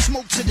body. I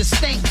smoke to the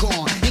stank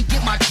on and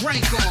get my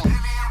drink on.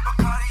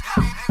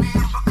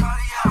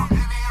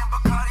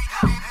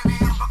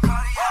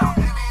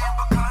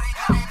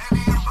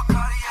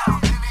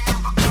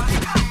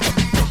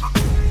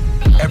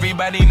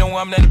 Everybody know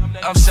I'm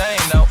saying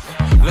though.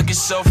 Looking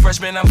so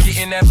fresh, man, I'm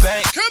getting that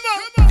bank. Come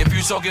on. If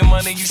you talking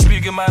money, you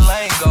speaking my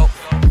lingo.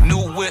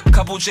 New whip,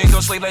 couple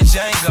Jingos, slay like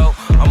Django.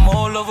 I'm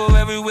all over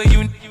everywhere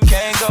you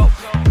can go.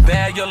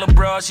 Bad yellow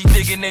bra, she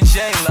digging in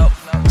J-Lo.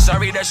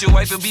 Sorry that your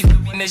wife will be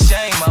f***ing this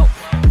shame out.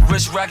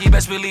 Wrist rocky,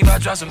 best believe I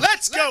drop some.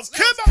 Let's go,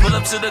 come on. Pull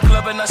up to the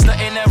club and I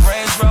start in that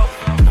Range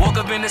Rover. Walk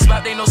up in the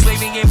spot, they no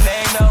slaving in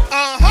pain, no.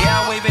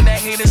 Yeah, I'm waving at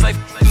haters like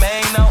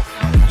man, no.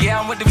 Yeah,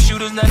 I'm with them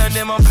shooters, none of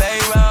them on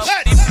payroll.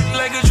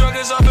 Like a drug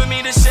is offering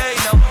me to say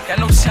no. Got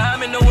no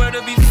time in the world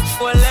to be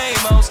for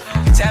lame-os.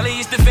 Tally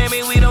is the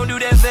family, we don't do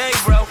that fake,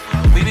 bro.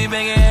 We be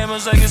banging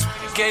hammers like it's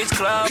Gates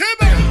Club.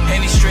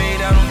 Henny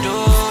straight, I don't do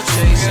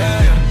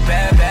chasing.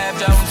 Bad, I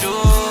don't do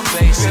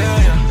basic.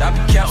 I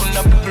be counting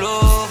up the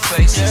blue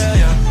faces.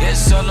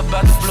 It's all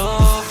about the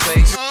blue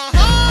face.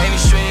 Henny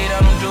straight,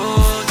 I don't do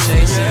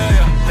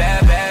chasing.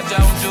 Bad, I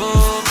don't do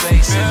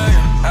basic.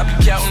 I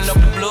be counting up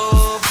the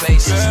blue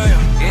faces.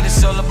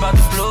 It's all about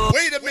the blue.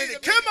 Wait a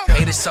minute, come on.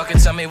 Haters talking,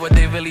 tell me what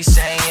they really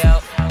saying, yo.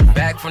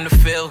 Back from the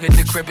field, hit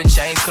the crib and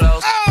change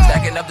clothes.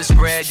 Stacking up the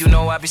spread, you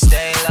know I be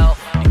staying low.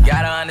 You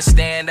gotta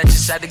understand that you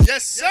had to.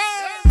 Yes, sir.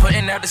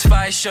 Putting out this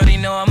fire, shorty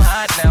know I'm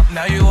hot now.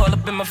 Now you all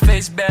up in my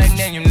face bag,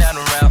 now you not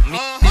around me.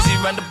 Easy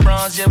run the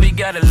bronze, yeah, we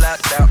got it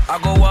locked down. I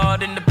go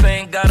hard in the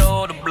paint, gotta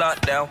hold the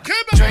block down.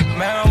 Drink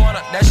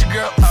marijuana, that's your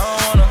girl, I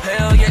don't wanna.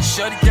 Hell yeah,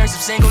 shorty thirsty,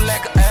 single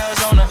like an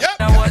Arizona.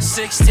 Now what,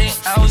 16,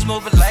 I was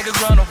moving like a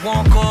runner.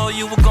 Won't call,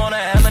 you were gonna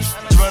have a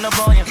run up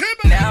on you.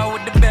 Now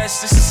with the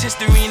best, this is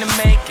history in the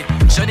making.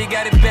 Shorty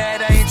got it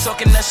bad, I ain't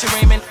talking Usher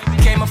Raymond.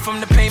 Came up from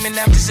the payment,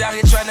 I'm just out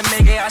here trying to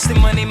make it. I stay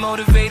money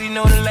motivated,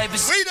 know the life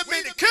is. Wait a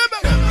minute, come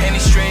on. Henny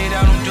straight,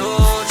 I don't do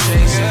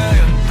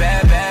chasing.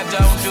 Bad, I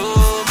don't do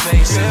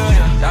basic.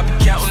 I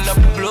be counting up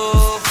the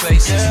blue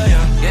faces.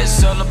 Yeah,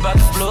 it's all about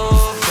the blue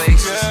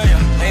faces.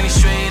 Henny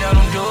straight, I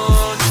don't do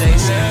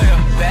chasing.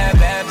 Bad,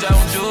 I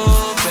don't do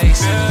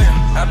basic.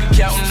 I be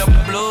counting up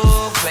the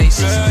blue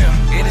faces.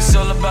 Yeah, it's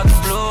all about the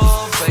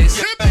blue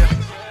faces.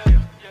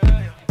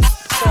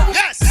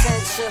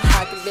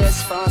 I could be a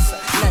sponsor.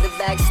 Another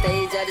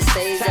backstage at the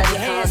stage at the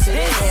concert.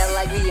 Hair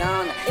like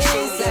Rihanna.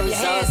 Shoes that was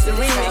awesome.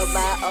 Tell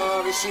by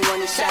Aura, she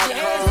want a shot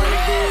call.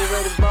 Wanna be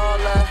with a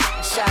baller.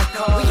 Shot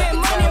call. Like a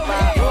tell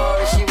by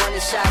Aura, she want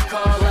a shot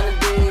call. Wanna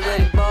be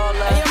with a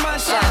baller.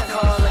 Shot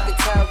call. Like a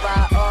tell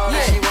by Aura,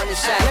 she want a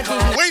shot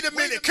call. Wait a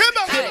minute, come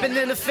on. Dipping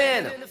in the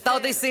Phantom,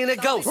 thought they seen a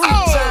ghost. Try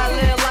to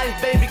live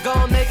life, baby,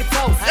 gon' make a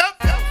toast.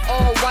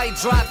 All white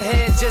drop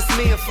head, just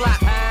me and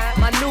Flock.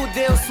 My new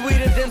deal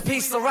sweeter than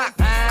piece of rock.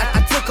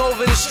 I took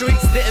over the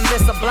streets, didn't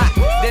miss a block.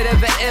 Did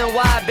it at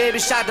NY, baby,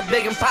 shot the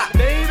big and pop.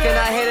 Can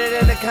I hit it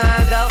in the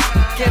condo?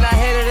 Can I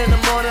hit it in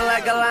the morning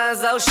like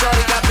Alonzo?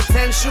 Shorty got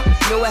potential,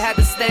 knew I had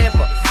to stamp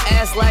her.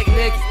 Ass like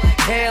Nicky,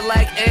 hair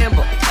like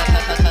Amber.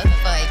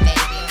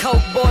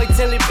 Coke boy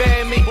till he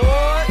bury me.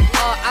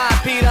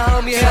 R.I.P. the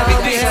homie, heavy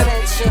D.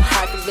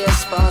 I could be a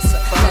sponsor.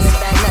 Another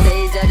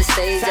backstage at the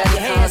stage at the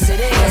concert.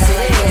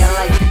 Hair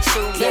like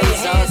shoes that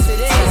was awesome.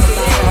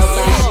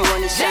 She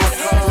want a shot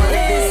call.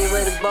 Wanna be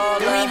with a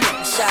baller.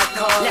 Shot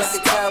call. Like a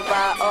tell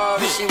by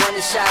Aura. She want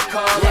a shot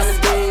call. Wanna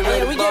be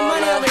with a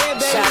baller.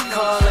 Shot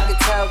call. Like a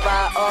tell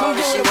by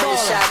Aura. She want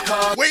a shot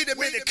call. Wait a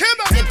minute, come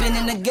on. Dipping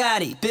in the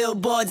Gotti,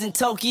 billboards in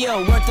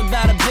Tokyo, worth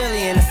about $1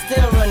 billion. I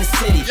still run the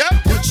city.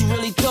 What you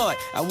really thought?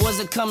 I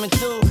wasn't coming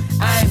through.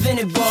 I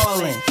invented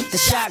ballin'. The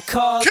shot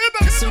call.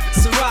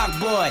 Ciroc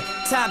boy,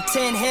 top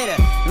 10 hitter.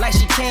 Like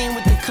she came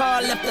with the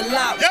car, left the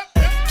lot.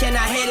 Can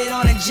I hit it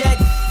on a jet?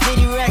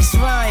 Diddy Rex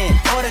Ryan,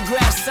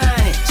 autograph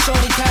signing.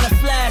 Shorty kinda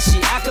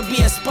flashy, I could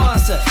be a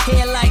sponsor.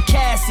 Hair like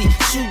Cassie,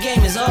 shoe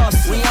game is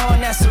awesome. We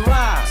on that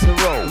Ciroc.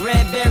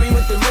 Red berry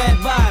with the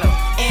red bottom.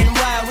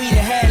 NY, we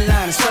the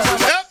headliners. So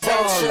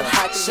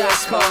Shot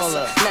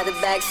caller. Another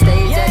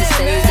backstage at the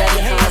stage at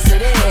the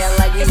concert. Hair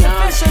like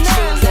Rihanna.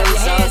 Shoes that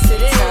was awesome.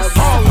 Tell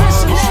by Aura,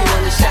 she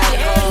want a shot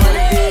call.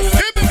 Wanna be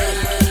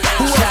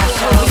shot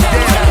call.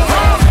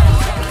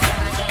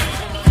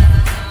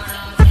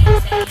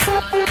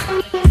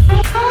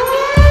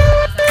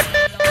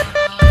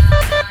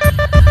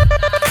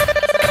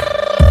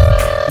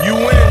 You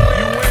win,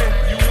 you win,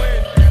 you win.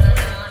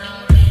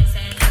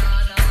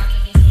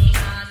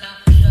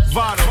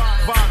 Vado.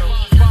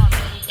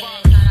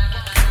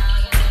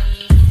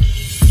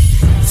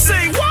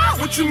 Say what?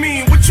 What you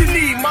mean? What you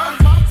need, ma?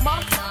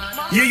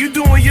 Yeah, you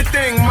doing your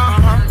thing,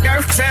 ma.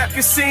 Earth tap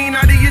your scene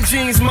out of your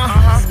jeans,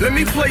 ma. Let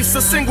me place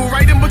a single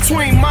right in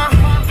between, ma.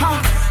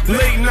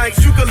 Late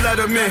nights, you can let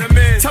them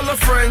in. Tell a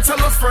friend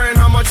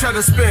how much I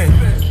to spend.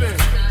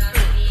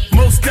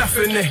 Most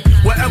definite,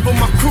 wherever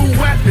my crew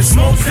at, it's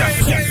most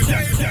definite.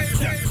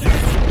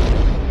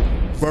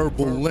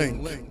 Verbal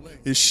Link,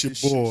 it's your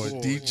boy,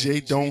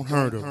 DJ Don't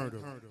Hurt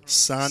Him.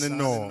 Signing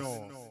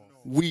off.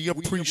 We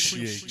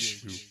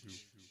appreciate you.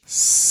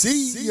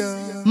 See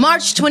ya.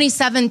 March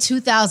 27,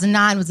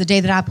 2009 was the day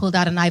that I pulled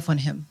out a knife on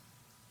him.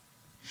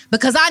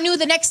 Because I knew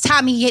the next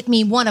time he hit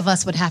me, one of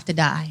us would have to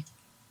die.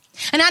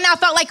 And I now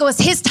felt like it was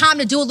his time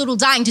to do a little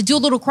dying, to do a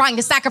little crying,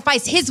 to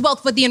sacrifice his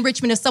wealth for the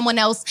enrichment of someone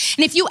else.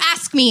 And if you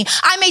ask me,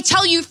 I may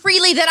tell you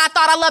freely that I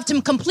thought I loved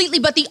him completely,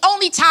 but the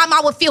only time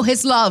I would feel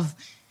his love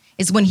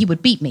is when he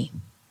would beat me.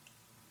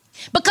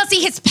 Because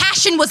his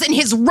passion was in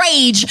his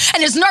rage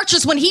and his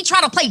nurtures when he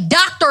tried to play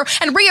doctor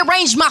and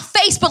rearranged my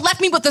face but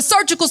left me with a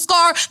surgical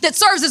scar that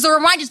serves as a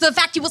reminder to the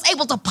fact he was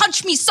able to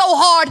punch me so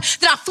hard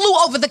that I flew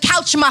over the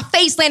couch and my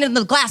face landed on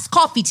the glass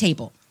coffee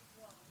table.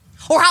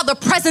 Or how the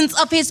presence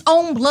of his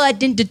own blood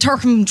didn't deter him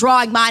from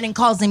drawing mine and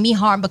causing me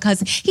harm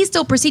because he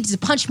still proceeded to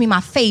punch me in my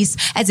face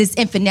as his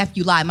infant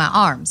nephew lay in my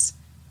arms.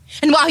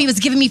 And while he was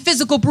giving me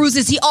physical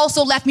bruises, he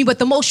also left me with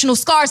emotional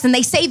scars, and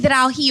they say that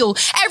I'll heal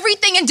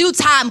everything in due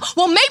time.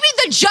 Well, maybe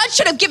the judge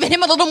should have given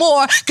him a little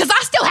more, because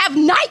I still have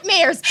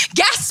nightmares,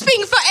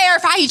 gasping for air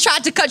of how he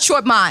tried to cut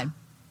short mine.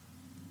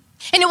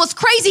 And it was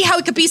crazy how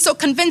he could be so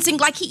convincing,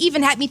 like he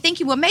even had me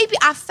thinking, well, maybe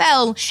I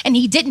fell and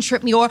he didn't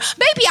trip me, or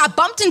maybe I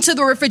bumped into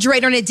the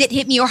refrigerator and it did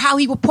hit me, or how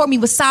he would pour me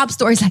with sob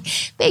stories like,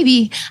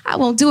 baby, I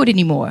won't do it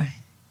anymore.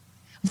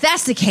 If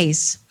that's the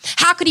case,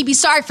 how could he be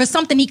sorry for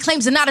something he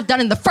claims to not have done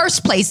in the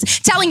first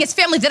place, telling his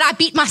family that I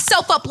beat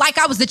myself up like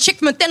I was the chick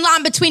from a thin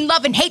line between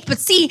love and hate? But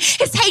see,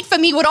 his hate for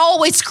me would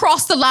always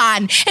cross the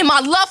line, and my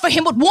love for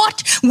him would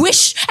want,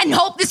 wish, and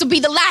hope this would be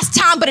the last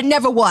time, but it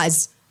never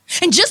was.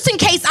 And just in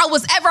case I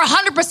was ever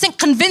 100%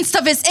 convinced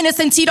of his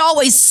innocence, he'd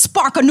always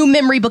spark a new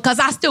memory because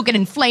I still get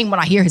inflamed when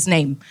I hear his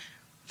name.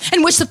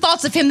 And wish the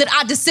thoughts of him that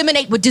I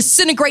disseminate would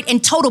disintegrate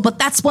in total. But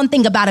that's one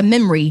thing about a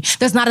memory.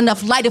 There's not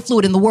enough lighter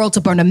fluid in the world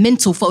to burn a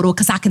mental photo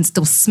because I can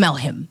still smell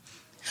him.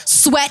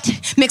 Sweat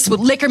mixed with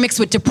liquor,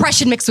 mixed with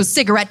depression, mixed with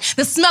cigarette.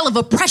 The smell of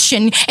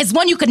oppression is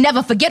one you could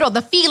never forget, or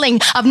the feeling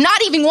of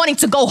not even wanting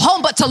to go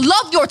home but to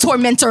love your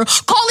tormentor.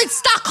 Call it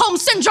Stockholm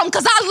Syndrome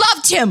because I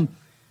loved him.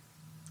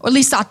 Or at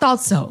least I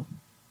thought so.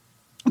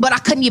 But I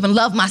couldn't even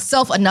love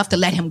myself enough to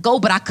let him go.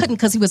 But I couldn't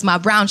because he was my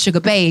brown sugar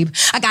babe.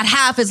 I got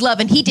half his love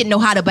and he didn't know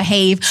how to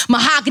behave.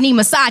 Mahogany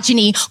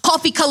misogyny,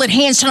 coffee-colored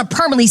hands trying to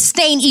permanently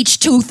stain each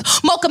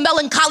tooth. Mocha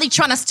melancholy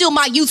trying to steal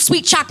my youth.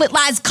 Sweet chocolate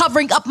lies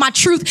covering up my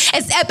truth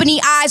as ebony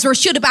eyes were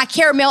shielded by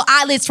caramel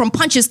eyelids from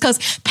punches, because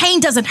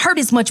pain doesn't hurt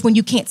as much when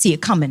you can't see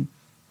it coming.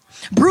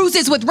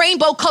 Bruises with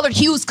rainbow-colored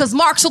hues, because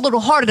marks are a little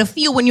harder to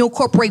feel when you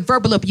incorporate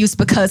verbal abuse,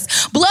 because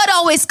blood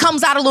always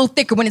comes out a little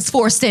thicker when it's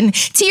forced, and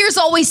tears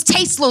always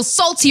taste a little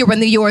saltier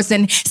when they're yours,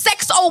 and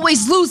sex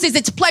always loses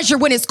its pleasure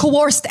when it's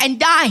coerced, and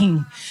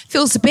dying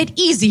feels a bit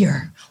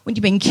easier when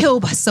you've been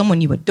killed by someone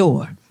you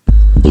adore.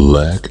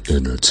 Black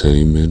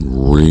Entertainment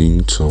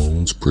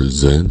Ringtones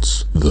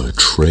presents the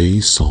Trey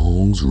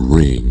Songz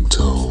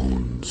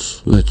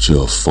Ringtones. Let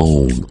your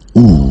phone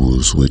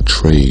ooze with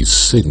Trey's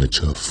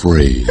signature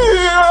phrase.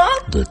 Yeah.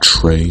 The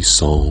Trey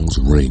Songz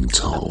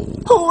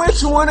Ringtone.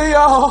 Which one of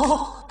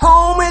y'all?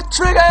 Homie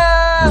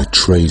Trigger! With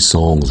Trey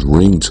Songz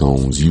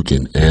Ringtones, you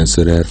can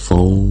answer that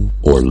phone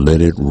or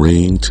let it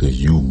ring till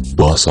you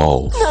bust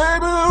off.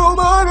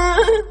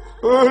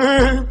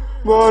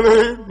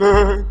 Money.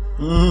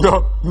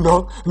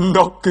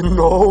 Knocking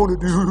on the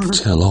door.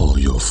 Tell all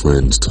your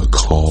friends to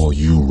call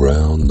you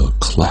round the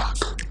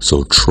clock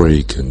so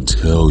Trey can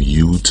tell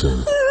you to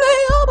lay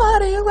your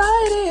body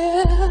right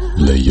here.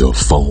 Lay your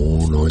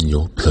phone on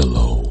your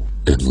pillow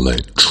and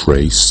let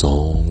Trey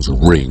Songz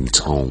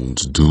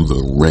Ringtones do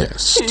the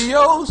rest.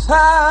 Your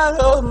side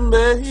of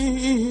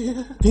me,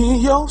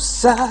 your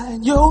side.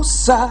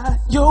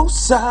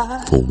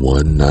 For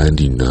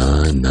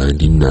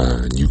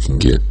 $199.99, you can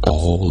get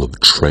all of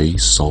Trey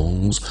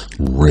Songz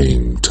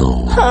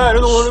Ringtones. I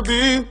don't wanna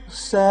be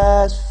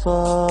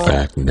satisfied.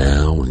 Act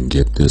now and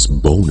get this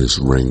bonus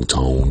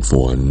ringtone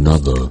for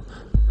another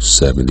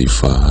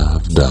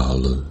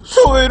 $75.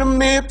 Wait a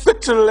minute,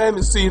 picture, let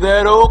me see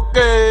that,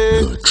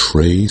 okay? The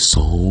Trey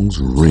Songz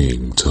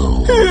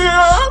Ringtone.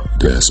 Yeah.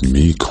 That's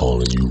me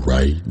calling you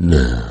right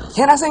now.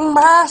 Can I sing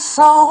my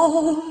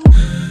song?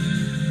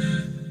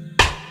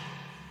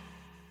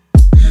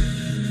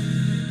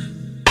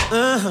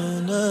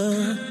 No.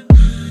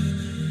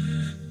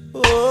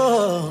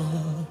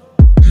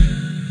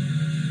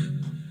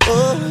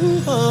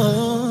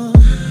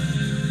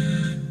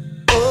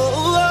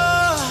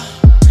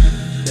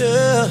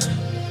 Yeah.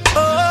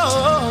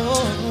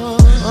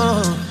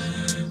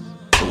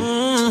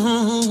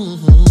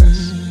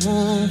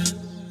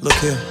 Look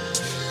here.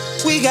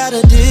 We got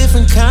a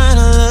different kind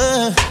of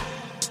love.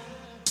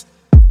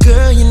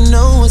 Girl, you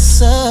know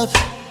what's up.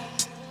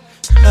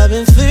 I've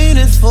been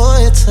feeling for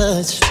your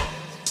touch.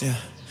 Yeah.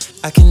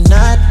 I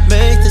cannot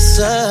make this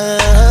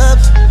up.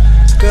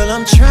 Girl,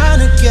 I'm trying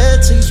to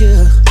get to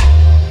you,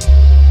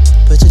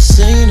 but you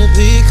seem to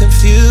be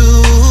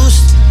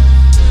confused.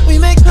 We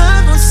make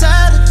love on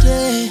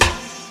Saturday,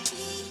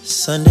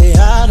 Sunday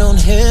I don't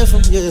hear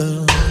from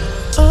you.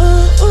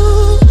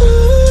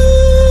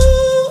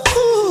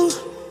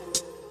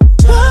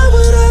 Why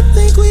would I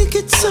think we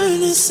could turn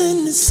this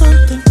into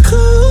something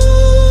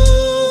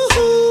cool?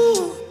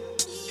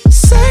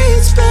 Say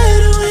it's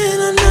better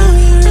when I know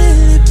you're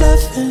really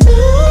bluffing.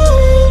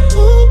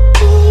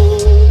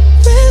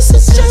 This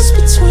is just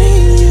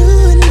between you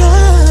and I.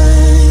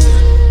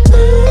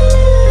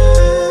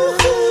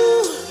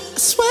 I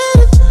swear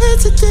that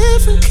it's a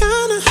different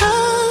kind of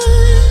high.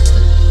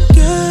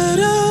 Get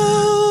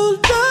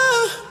older,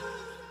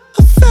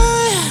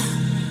 affair.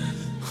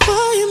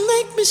 Why you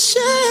make me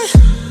share?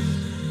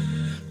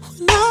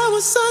 When I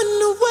was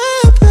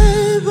unaware,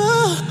 baby.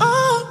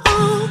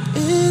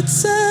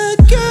 It's a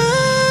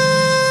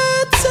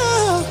ghetto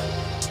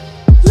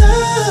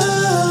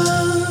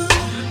love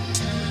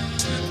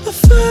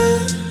affair.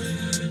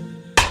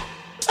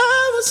 I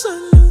was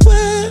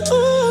unaware.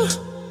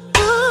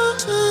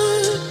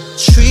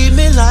 Treat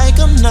me like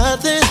I'm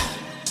nothing.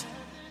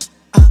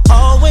 I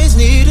always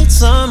needed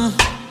some.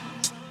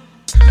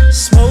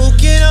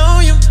 Smoking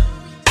on your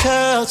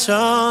couch,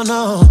 oh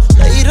no.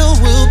 Later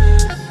we'll.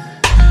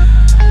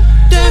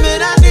 Damn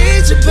it, I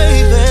need you,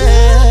 baby.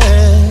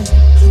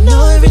 I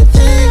know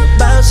everything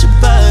about your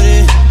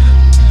body.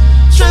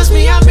 Trust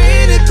me, I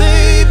mean it,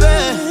 baby.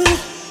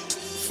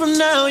 From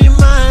now you're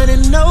mine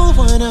and no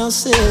one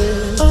else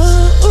is.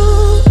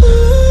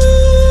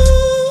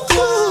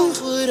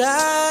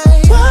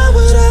 Why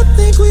would I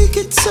think we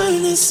could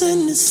turn this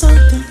into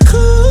something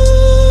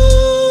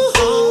cool?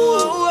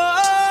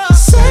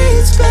 Say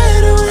it's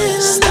better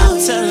when I know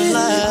you're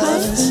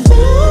lies.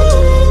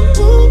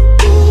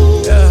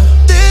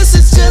 This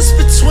is just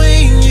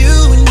between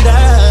you and I.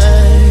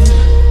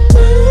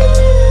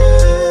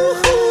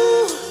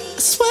 I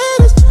swear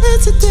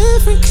it's a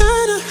different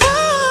kind of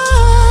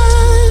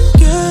high.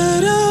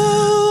 Get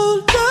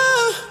older,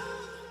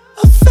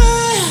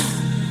 affair.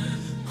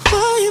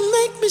 Why you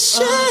make me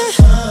share?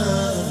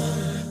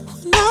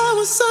 When I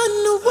was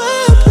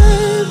unaware,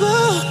 baby.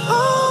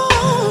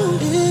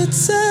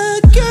 It's a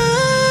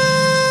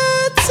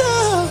ghetto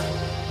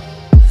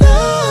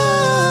love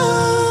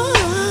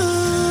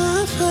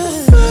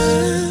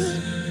affair.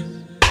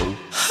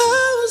 I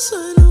was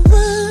unaware.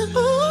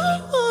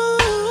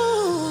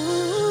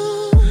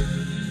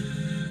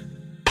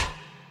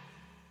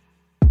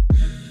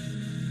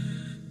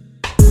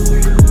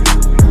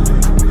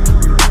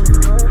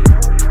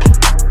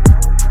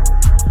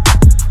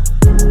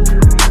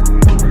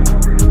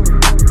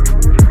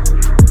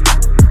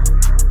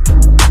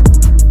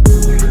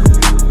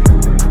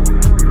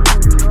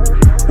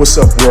 What's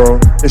up,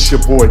 world? It's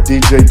your boy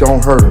DJ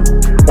Don't Hurt Him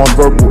on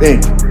Verbal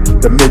Ink,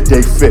 the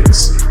Midday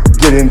Fixx.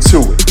 Get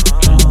into it.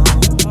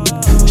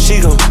 She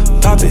gon'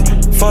 pop it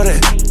for that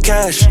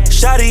cash.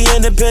 Shawty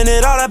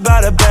independent, all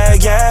about a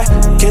bag, yeah.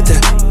 Get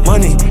that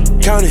money,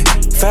 count it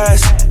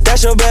fast.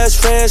 That's your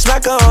best friend,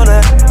 smack her on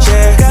that,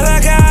 yeah. Girl,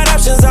 I got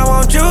options, I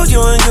want you, you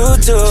and you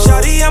too.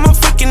 Shawty, I'm a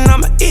freaking,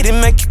 I'ma eat it,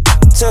 make it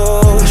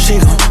too. She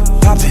gon'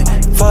 pop it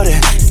for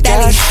that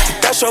cash.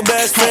 That's your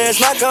best friend,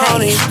 smack her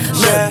on it,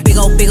 yeah. Big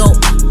ol',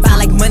 buy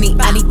like money,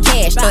 I need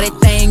cash. Throw that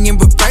thing in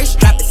reverse,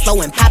 drop it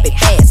slow and pop it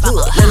fast.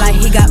 Look like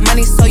he got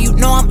money, so you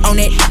know I'm on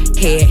it.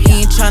 Head,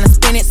 he ain't tryna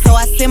spin it, so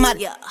I send my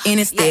in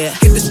instead.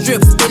 Get the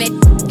strip, spin it,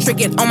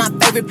 trick it on my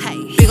favorite pay.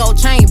 Big ol'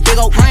 chain, big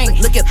ol' ring,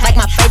 looking like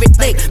my favorite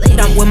flick.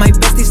 I'm with my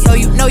bestie, so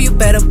you know you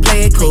better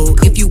play it cool.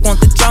 If you want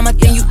the drama,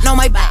 then you know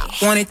my body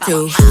want it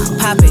too.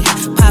 Pop it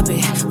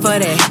for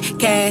that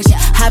cash.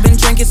 I been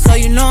drinking, so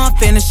you know I'm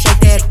finna shake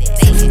that.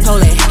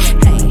 Told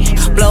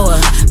it, blow a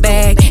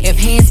bag. If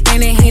he ain't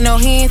spinning, he know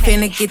he ain't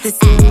finna get this.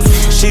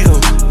 She gon'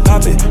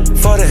 pop it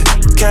for that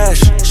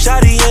cash.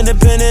 Shawty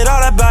independent,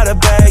 all about a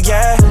bag,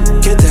 yeah.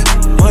 Get that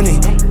money,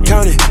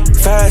 count it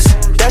fast.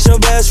 That's your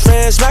best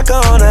friend, smack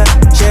her on that,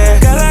 yeah.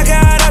 Girl, I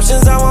got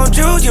options, I want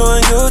you, you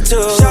and you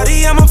too.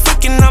 Shawty, I'm a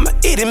freaking, I'ma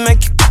eat it,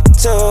 make it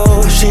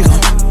too. She gon'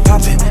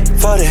 pop it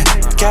for that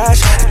cash.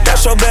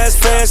 That's your best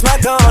friend,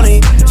 smack her on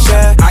it,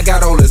 yeah. I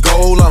got all this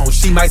gold on,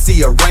 she might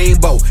see a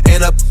rainbow.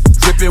 And up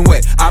dripping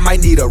wet, I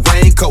might need a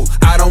raincoat.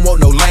 I don't want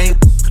no lame,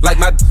 like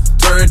my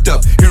turned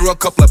up. Here a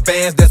couple of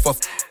bands that's for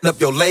up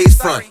your lace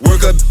front.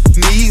 Work her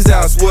knees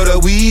out, sweat her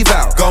weave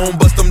out. Gon'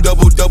 bust them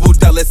double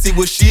down, let's see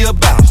what she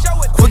about.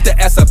 Quick to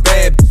ask a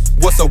bad,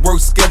 what's her work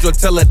schedule?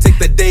 Tell her take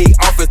the day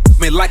off and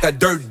me like a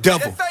dirt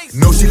devil.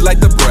 Know she like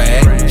to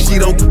brag, she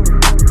don't.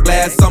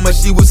 Last summer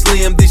she was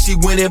slim, then she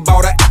went and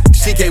bought her.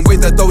 She can't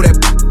wait to throw that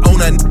on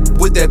her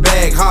with that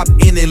bag. Hop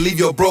in and leave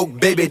your broke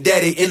baby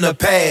daddy in the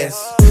past.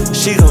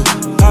 She gon'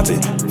 pop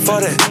it for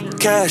that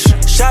cash.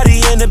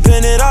 Shawty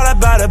independent, all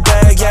about a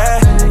bag, yeah.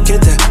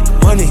 Get that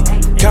money,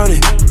 count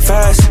it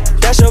fast.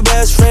 That's your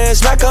best friend,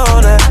 smack her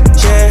on that,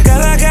 yeah.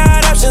 Girl, I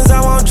got options,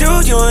 I want you,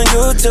 you and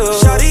you too.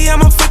 Shawty,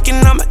 I'm a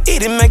freaking, I'ma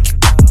eat it, make it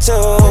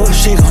too.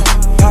 She gon'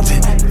 pop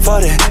it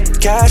for that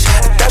cash.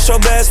 That's your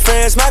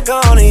friends,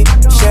 macaroni,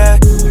 yeah.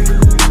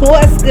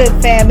 What's good,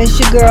 fam? It's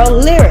your girl,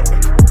 Lyric.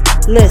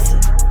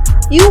 Listen,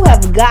 you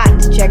have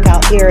got to check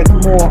out Eryk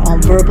more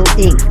on Verbal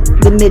Ink,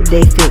 the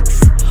Midday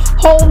Fixx.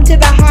 Home to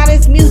the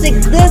hottest music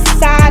this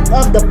side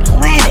of the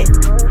planet.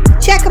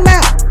 Check them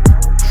out.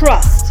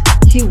 Trust,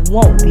 you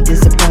won't be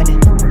disappointed.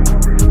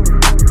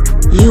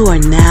 You are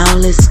now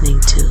listening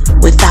to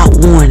Without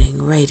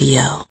Warning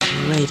Radio.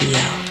 Radio.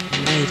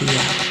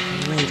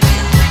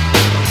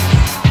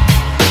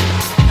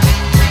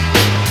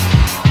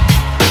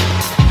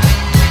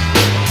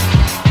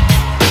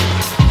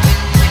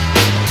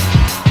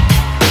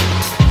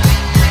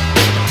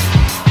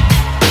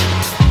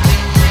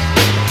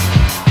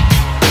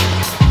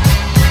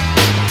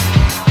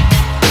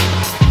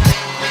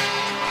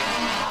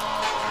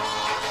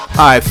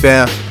 Alright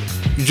fam,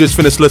 you just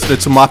finished listening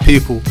to my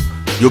people,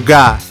 your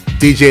guy,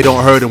 DJ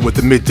Don't Hurt Him with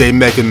the Midday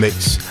Mega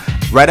Mix.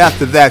 Right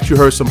after that, you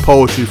heard some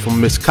poetry from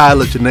Miss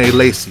Kyla Janae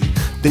Lacey.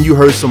 Then you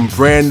heard some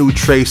brand new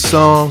Trey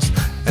songs.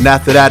 And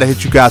after that, I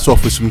hit you guys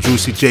off with some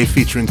Juicy J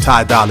featuring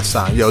Ty Dolla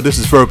 $ign. Yo, this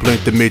is Verbal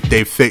Ink, the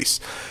Midday Fixx.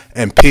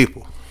 And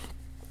people,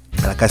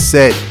 like I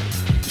said,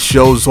 the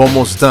show's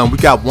almost done. We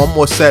got one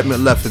more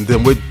segment left and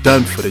then we're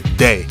done for the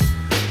day.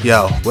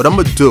 Yo, what I'm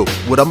gonna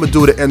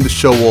do to end the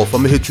show off,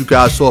 I'm gonna hit you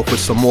guys off with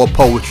some more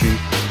poetry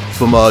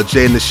from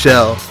Jay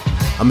Nichelle.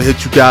 I'm gonna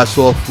hit you guys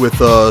off with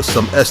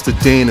some Esther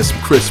Dean and some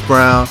Chris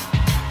Brown.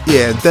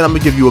 Yeah, and then I'm gonna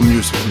give you a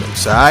music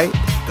mix, alright?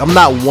 I'm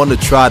not one to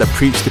try to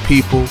preach to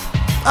people.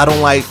 I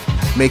don't like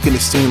making it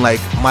seem like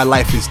my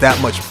life is that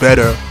much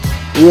better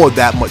or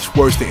that much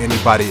worse than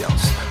anybody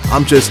else.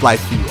 I'm just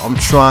like you. I'm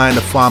trying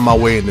to find my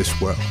way in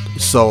this world.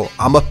 So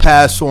I'm gonna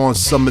pass on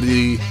some of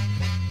the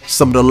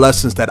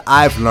lessons that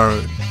I've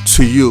learned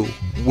to you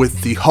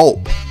with the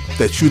hope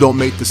that you don't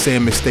make the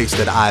same mistakes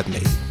that I've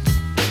made.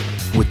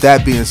 With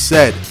that being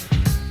said,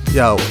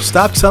 yo,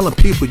 stop telling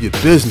people your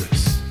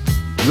business.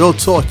 Real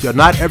talk, yo,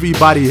 not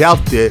everybody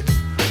out there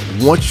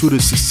wants you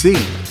to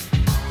succeed.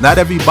 Not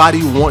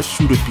everybody wants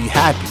you to be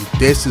happy.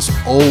 There's this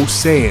old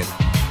saying,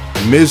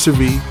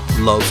 misery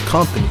loves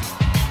company.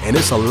 And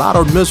it's a lot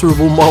of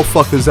miserable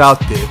motherfuckers out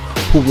there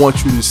who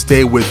want you to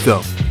stay with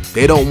them.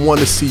 They don't want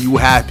to see you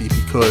happy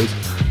because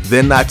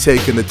they're not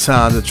taking the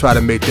time to try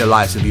to make their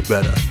lives any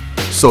better.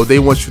 So they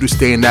want you to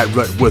stay in that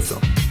rut with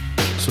them.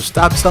 So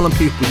stop telling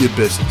people your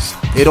business.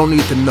 They don't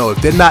need to know.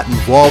 If they're not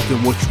involved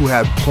in what you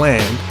have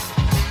planned,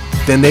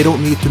 then they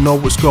don't need to know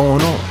what's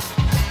going on.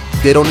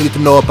 They don't need to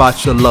know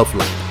about your love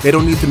life. They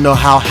don't need to know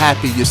how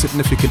happy your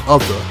significant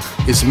other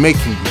is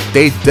making you.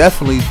 They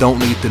definitely don't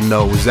need to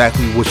know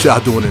exactly what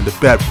y'all doing in the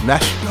bedroom.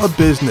 That's your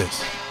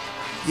business.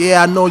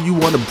 Yeah, I know you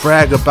want to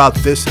brag about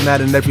this and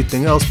that and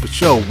everything else, but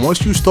yo,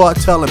 once you start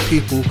telling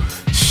people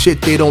shit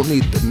they don't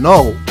need to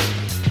know,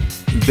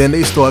 then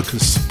they start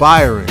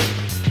conspiring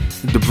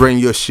to bring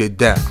your shit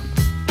down.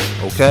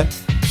 Okay?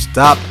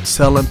 Stop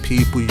telling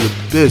people your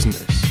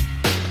business.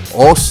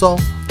 Also,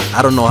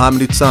 I don't know how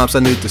many times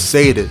I need to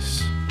say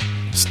this.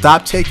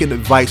 Stop taking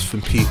advice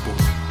from people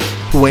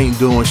who ain't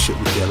doing shit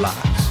with their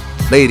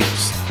lives.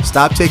 Ladies,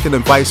 stop taking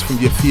advice from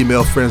your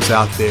female friends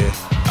out there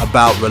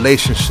about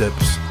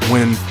relationships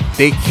when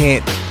they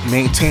can't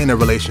maintain a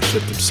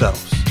relationship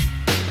themselves.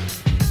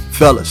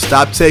 Fellas,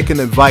 stop taking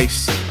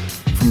advice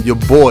from your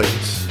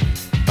boys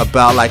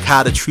about like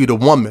how to treat a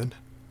woman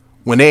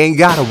when they ain't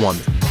got a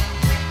woman.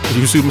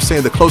 You see what I'm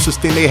saying? The closest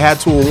thing they had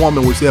to a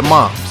woman was their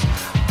moms.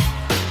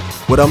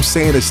 What I'm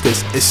saying is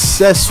this: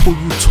 assess who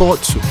you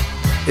talk to.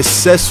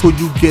 Assess who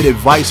you get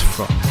advice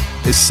from.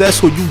 Assess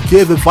who you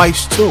give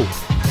advice to.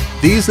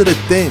 These are the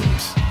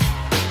things,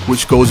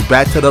 which goes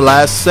back to the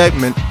last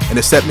segment and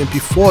the segment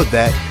before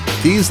that.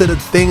 These are the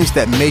things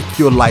that make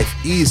your life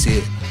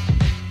easier.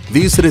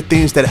 These are the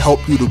things that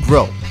help you to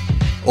grow.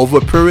 Over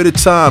a period of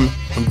time,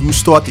 when you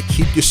start to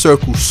keep your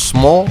circle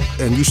small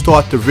and you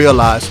start to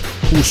realize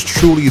who's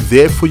truly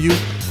there for you,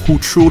 who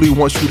truly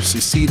wants you to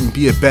succeed and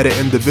be a better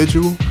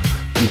individual,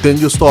 and then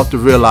you'll start to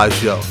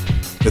realize, yo,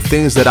 the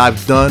things that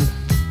I've done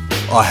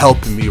are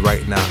helping me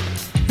right now.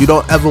 You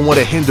don't ever want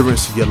a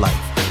hindrance in your life.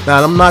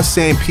 Now, I'm not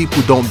saying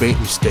people don't make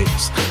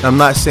mistakes. I'm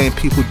not saying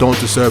people don't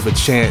deserve a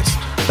chance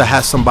to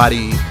have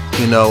somebody,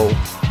 you know,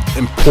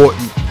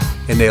 important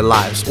in their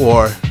lives,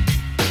 or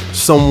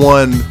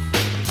someone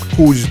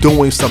who's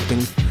doing something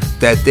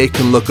that they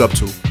can look up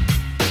to.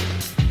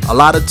 A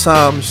lot of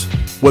times,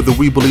 whether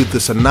we believe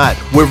this or not,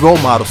 we're role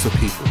models to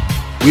people.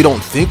 We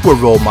don't think we're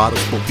role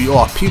models, but we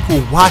are.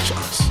 People watch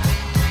us.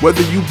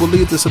 Whether you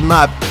believe this or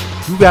not,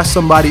 you got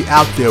somebody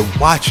out there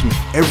watching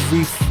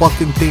every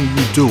fucking thing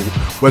you do,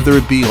 whether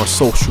it be on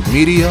social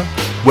media,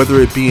 whether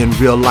it be in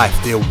real life.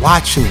 They're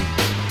watching you.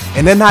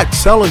 And they're not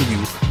telling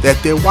you that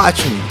they're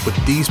watching you, but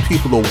these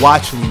people are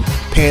watching you,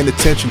 paying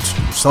attention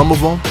to you. Some of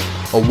them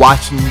are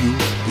watching you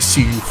to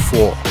see you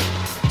fall.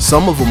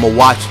 Some of them are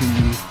watching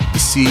you to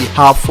see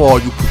how far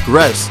you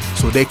progress,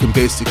 so they can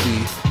basically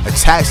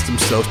attach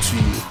themselves to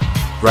you,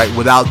 right,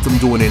 without them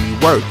doing any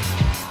work,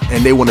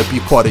 and they want to be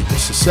part of your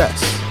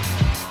success.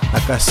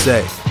 Like I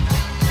said,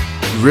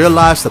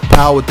 realize the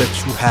power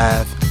that you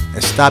have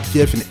and stop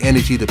giving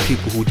energy to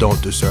people who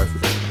don't deserve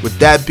it. With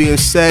that being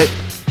said,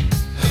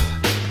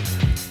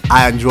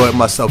 I enjoyed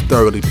myself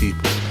thoroughly,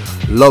 people.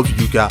 Love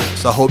you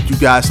guys. I hope you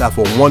guys have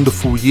a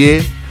wonderful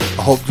year.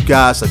 I hope you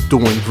guys are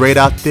doing great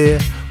out there.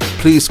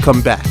 Please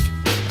come back.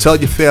 Tell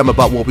your fam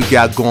about what we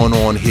got going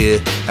on here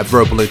at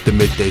Verbal Ink, the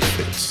Midday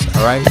Fixx.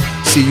 All right?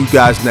 See you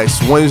guys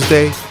next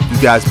Wednesday.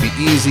 You guys be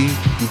easy.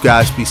 You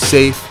guys be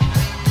safe.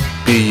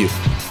 Be you.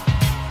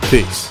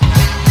 Peace.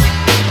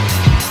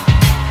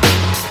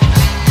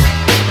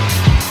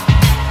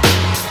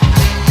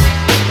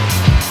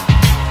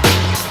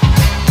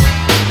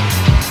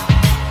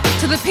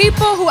 To the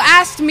people who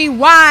asked me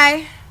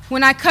why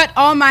when I cut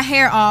all my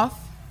hair off,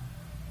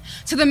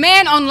 to the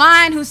man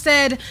online who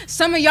said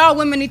some of y'all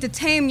women need to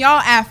tame y'all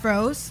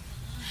afros,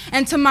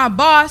 and to my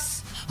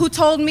boss who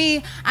told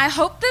me, I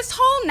hope this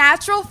whole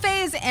natural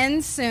phase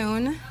ends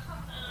soon.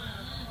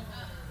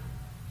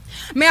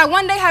 May I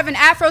one day have an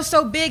afro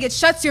so big it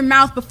shuts your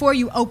mouth before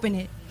you open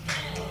it.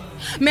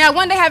 May I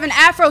one day have an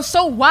afro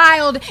so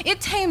wild it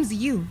tames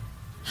you.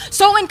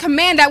 So in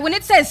command that when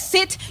it says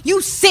sit,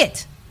 you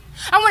sit.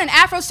 I want an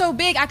afro so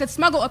big I could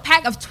smuggle a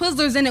pack of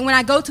Twizzlers in it when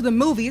I go to the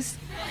movies.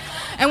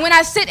 And when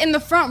I sit in the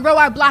front row,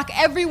 I block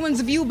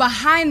everyone's view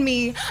behind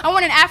me. I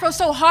want an afro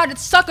so hard it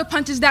sucker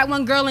punches that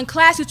one girl in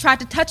class who tried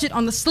to touch it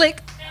on the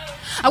slick.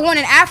 I want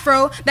an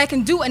afro that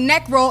can do a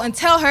neck roll and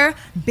tell her,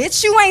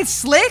 bitch, you ain't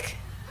slick.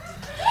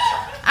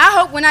 I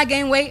hope when I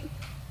gain weight,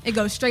 it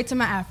goes straight to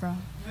my afro.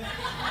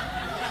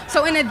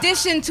 So in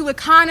addition to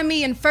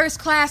economy and first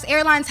class,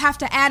 airlines have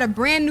to add a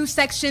brand new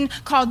section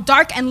called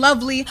Dark and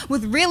Lovely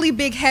with really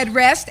big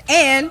headrest,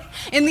 and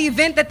in the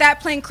event that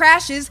that plane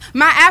crashes,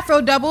 my afro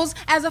doubles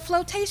as a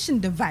flotation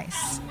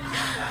device.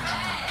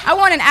 I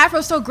want an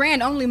afro so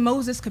grand only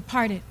Moses could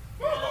part it.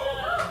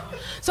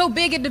 So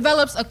big it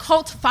develops a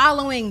cult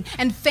following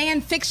and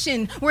fan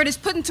fiction where it is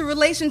put into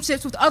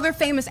relationships with other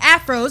famous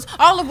afros,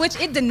 all of which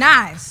it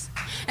denies.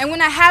 And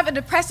when I have a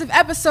depressive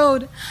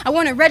episode, I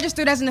want it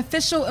registered as an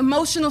official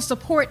emotional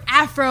support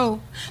afro.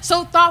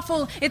 So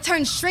thoughtful, it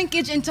turns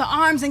shrinkage into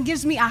arms and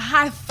gives me a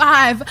high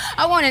five.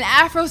 I want an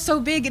afro so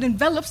big it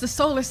envelops the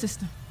solar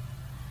system.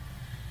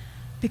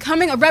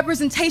 Becoming a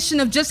representation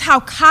of just how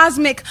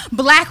cosmic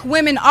black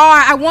women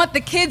are. I want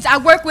the kids I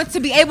work with to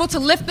be able to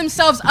lift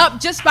themselves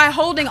up just by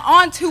holding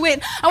on to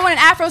it. I want an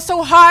afro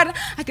so hard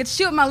I could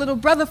shield my little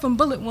brother from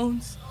bullet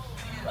wounds.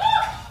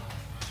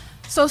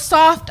 So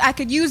soft I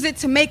could use it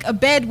to make a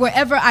bed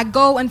wherever I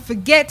go and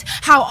forget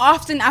how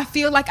often I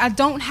feel like I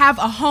don't have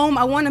a home.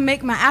 I want to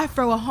make my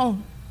afro a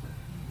home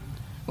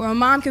where a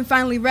mom can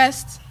finally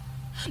rest,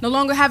 no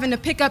longer having to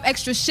pick up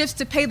extra shifts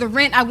to pay the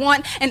rent. I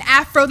want an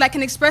afro that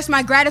can express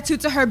my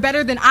gratitude to her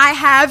better than I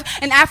have,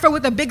 an afro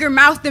with a bigger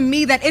mouth than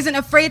me that isn't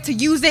afraid to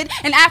use it,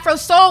 an afro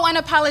so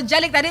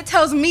unapologetic that it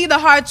tells me the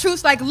hard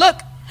truths like,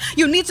 look,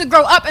 you need to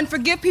grow up and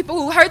forgive people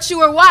who hurt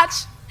you, or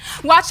watch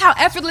how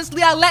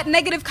effortlessly I let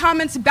negative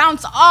comments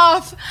bounce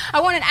off.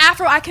 I want an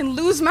afro I can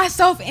lose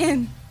myself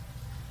in,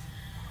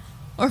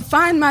 or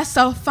find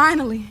myself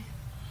finally.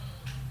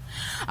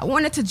 I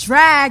want it to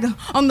drag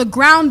on the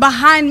ground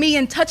behind me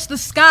and touch the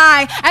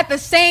sky at the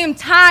same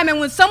time. And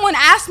when someone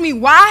asks me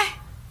why,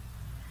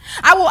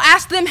 I will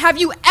ask them, have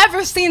you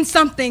ever seen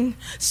something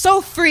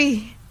so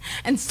free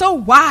and so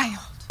wild?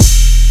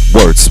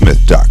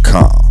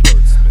 Wordsmith.com.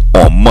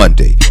 On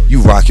Monday,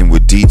 you rocking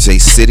with DJ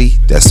City.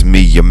 That's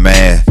me, your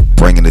man,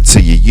 bringing it to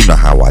you. You know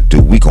how I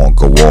do. We gonna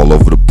go all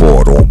over the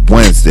board. On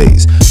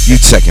Wednesdays, you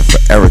checking for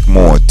Eryk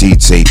Moore,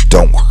 DJ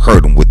Don't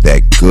Hurt Him, with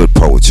that good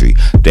poetry,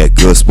 that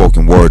good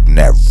spoken word, and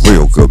that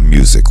real good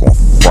music. On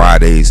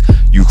Fridays,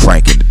 you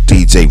cranking the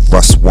DJ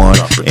Russ One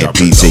and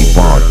DJ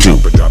Von Do,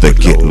 the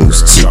Get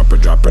Loose 2.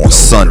 On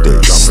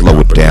Sundays, slow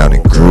it down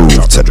and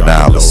groove to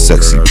NILE, a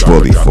sexy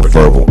bully for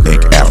Verbal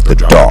Ink After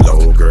Dark,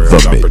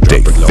 the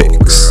Midday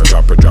Fixx.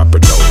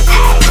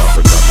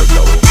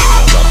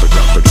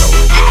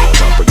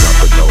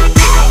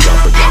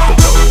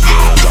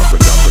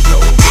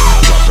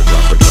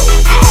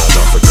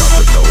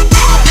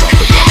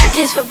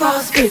 This for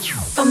boss bitch,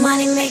 for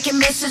money making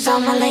misses. All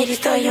my ladies,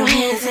 throw your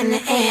hands in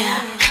the air.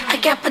 I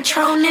got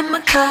Patron in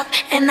my cup,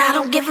 and I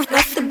don't give a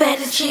fuck. The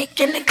baddest chick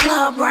in the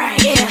club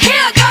right here. Here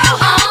I go.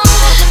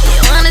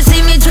 You wanna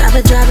see me drop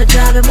it, drop it,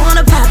 drop it.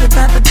 Wanna pop it,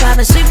 pop it, pop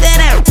it. Sweep that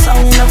ass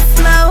on the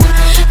floor.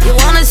 You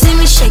wanna see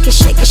me shake it,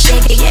 shake it,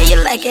 shake it. Yeah,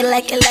 you like it,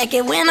 like it, like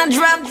it when I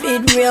drop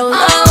it real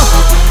low.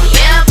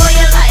 Yeah, boy,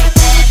 you like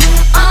that.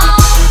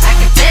 I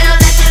can tell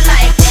that you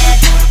like that.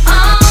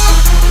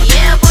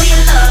 Yeah, boy, you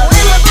love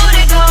when my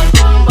booty go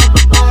boom,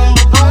 boom,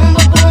 boom,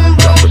 boom, boom,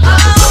 boom, boom.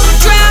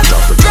 Drop,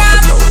 drop,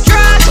 drop,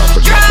 drop,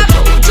 drop,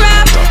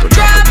 drop,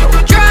 drop, drop. Drop, drop,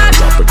 drop,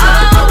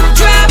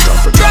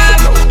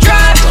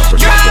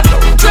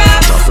 drop,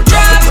 drop,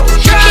 drop.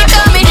 He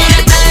told me do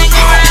the thing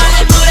around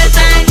and move that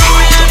thing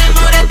around and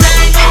move that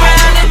thing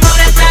around and move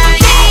that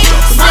thing.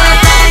 Move that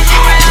thing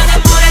around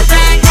and move that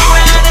thing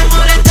around and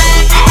move that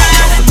thing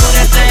around and move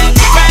that thing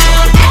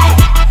around.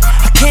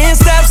 I can't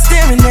stop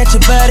staring at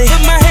your body.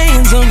 Put my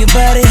hands on your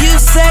body. You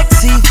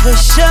sexy for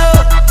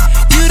sure.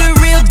 You the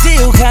real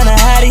deal, kinda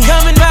hottie.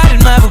 Coming right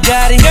in my Bugatti.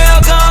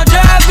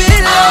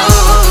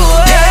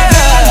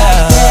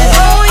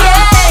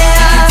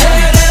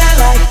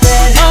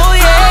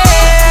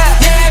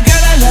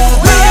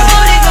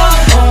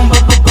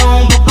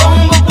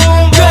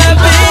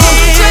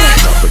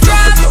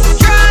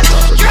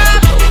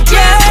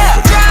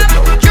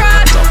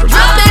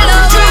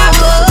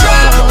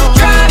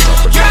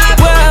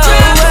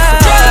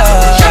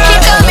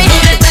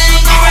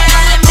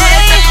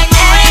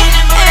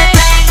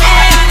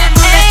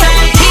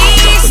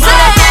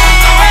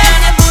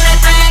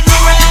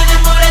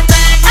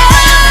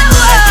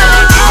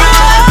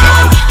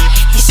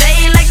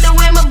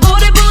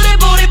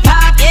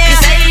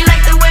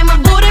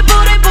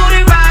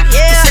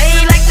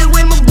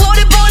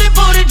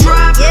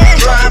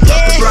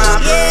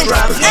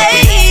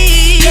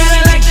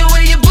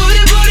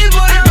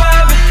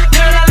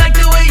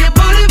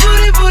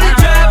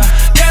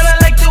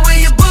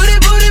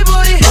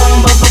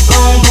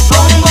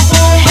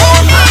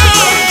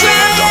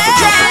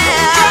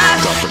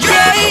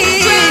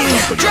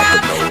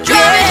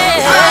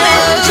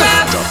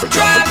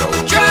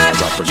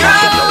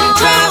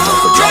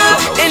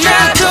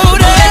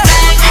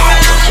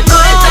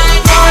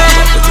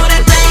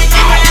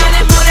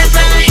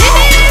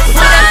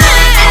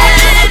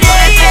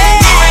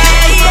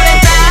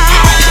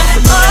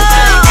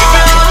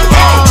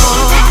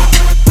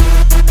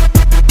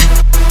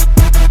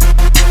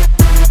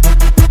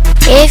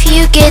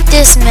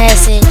 this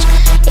message,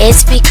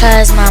 it's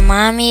because my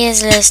mommy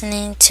is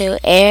listening to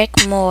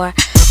Eryk Moore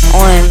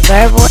on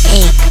Verbal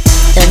Ink,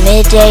 the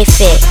Midday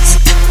Fixx.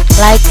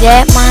 Like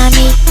that,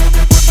 mommy?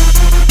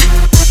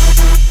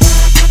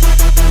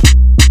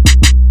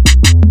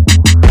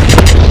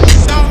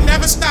 Don't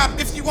never stop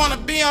if you wanna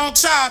be on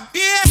top,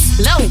 yeah.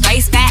 Low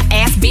waist, fat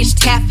ass bitch,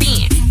 tap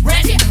in.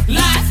 Reggie,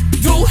 lies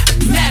do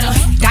matter.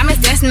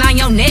 Diamonds dancing on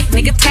your neck,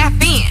 nigga, tap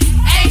in.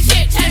 Ain't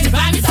shit changing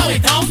by me, so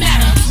it don't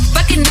matter.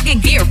 Fucking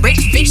nigga get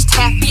rich, bitch,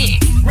 tap in.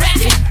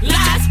 Reggie,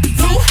 lies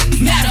do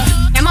matter.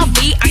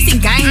 MLB, icy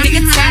gang,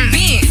 nigga, tap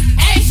in.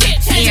 Ain't shit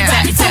changing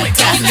by me, so it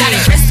don't matter.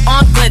 Wrist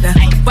on glitter,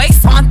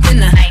 waist on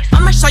thinner.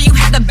 I'ma show you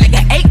how to bag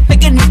an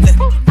 8-figure nigga.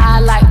 I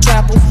like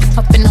trouble,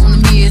 puffin' on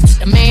the mirrors.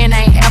 The man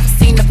ain't ever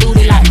seen the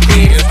booty like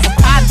this. A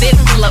private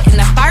pull up in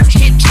the first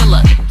hit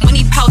killer. When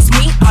he posts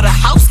me, all the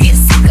house get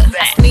sicker.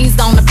 Sneeze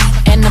on the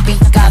beat and the beat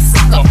got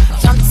sicker.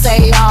 Jump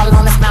say all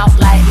on his mouth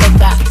like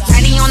liquor.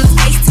 Ready on the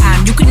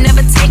FaceTime, you can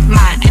never take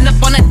mine. End up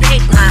on a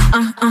date line,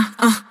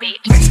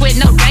 Bitch with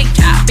no bank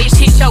job, bitch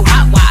hit your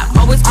wop.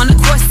 Always on the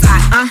court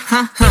side,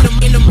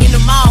 In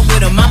the mall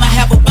with him, I'ma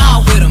have a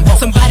ball with him.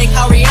 Somebody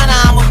call Rihanna,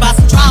 I'ma buy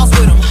some draws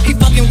with him. He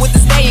fucking with the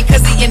staying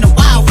cause he in the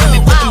wild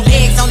women. Put them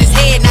legs on his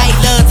head, now he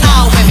love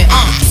tall women.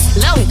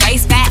 Low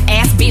waist, fat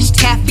ass bitch,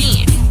 tap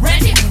in.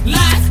 Reggie,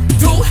 lies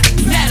do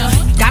matter.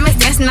 Diamonds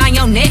dancing on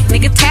your neck,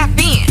 nigga, tap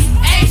in.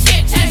 Ain't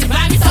shit changing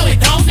by me, so it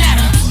don't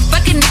matter.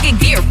 Fucking nigga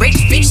get rich,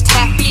 bitch,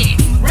 tap in.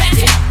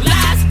 Reggie,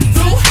 lies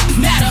do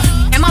matter.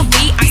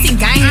 MLB, icy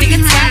gang,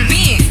 nigga, tap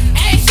in.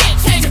 Ain't shit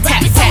changing by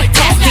me, so it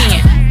don't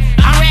matter.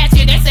 I'm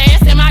ratchet, they say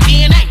it's in my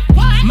DNA.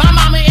 My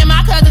mama and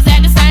my cousins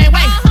act the same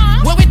way.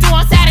 What we do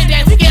on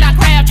Saturdays, we get our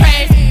crab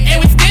trays.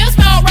 And we still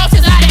smell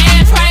roaches out of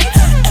ashtrays.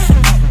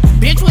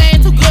 Bitch, we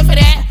ain't too good for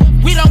that.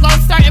 We don't go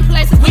to certain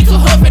places, we too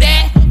hood for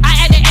that. I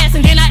add the ass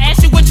and then I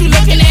ask you what you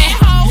looking at.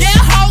 Yeah,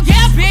 ho,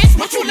 yeah, bitch,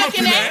 what you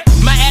looking at?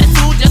 My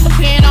attitude just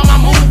depend on my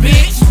mood,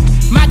 bitch.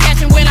 My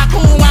catching when I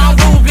cool, when I'm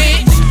rude,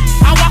 bitch.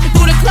 I'm walking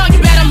through the club, you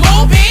better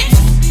move, bitch.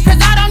 Cause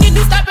I don't need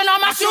you stepping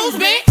on my shoes,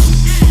 bitch.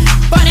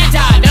 But that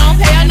job, they don't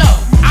pay enough.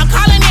 I'm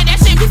calling it, that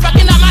shit be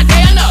fucking up my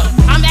day enough.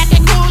 I'm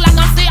acting cool like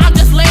I'm sick, I'm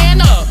just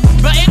laying up.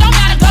 But it don't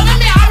matter,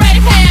 government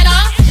already paying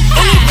up.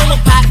 Any woman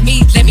pop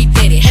me, let me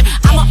fit it.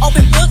 I'm an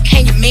open book,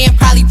 and your man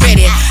probably read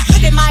it.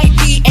 Look at my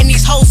ID, and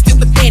these hoes still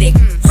pathetic.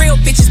 Real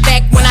bitches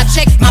back when I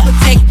check my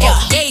protect.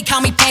 Yeah, he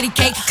call me patty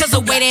cake, cause the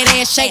way that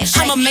ass shake.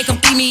 I'ma make him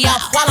feed me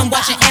out while I'm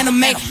watching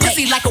anime.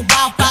 Pussy like a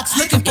wild fox,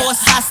 looking for a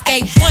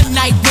Sasuke. One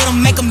night with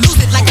him, make him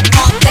lose it like a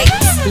ball date.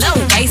 Low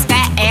waist,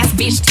 fat ass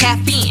bitch, tap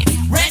in.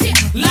 Reggie,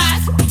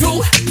 lies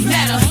do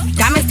matter.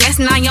 Diamonds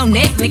dancing on your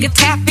neck, nigga,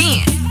 tap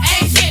in.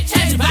 Ain't shit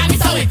changing by me,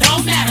 so it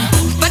don't matter.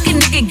 Fucking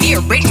nigga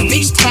get rich,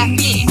 bitch, tap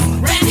in.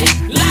 Reggie,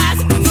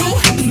 lies do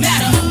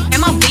matter.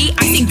 MLB,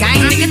 icy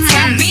gang, nigga,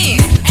 tap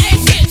in.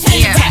 Ain't shit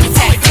changing by me,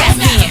 so it don't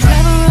matter.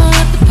 Never roll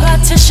up the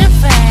partition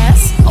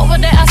fast. Over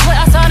there, I swear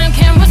I saw them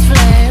cameras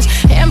flash.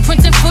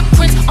 Handprints and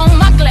footprints on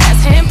my glass.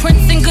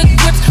 Handprints and good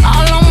grips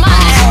all on my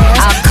ass.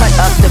 I'll cut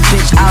up the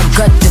bitch, I'll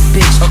gut the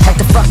bitch. Have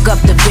to fuck up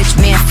the bitch,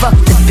 man, fuck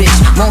the bitch.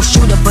 Won't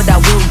shoot her, but I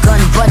will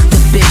gun butt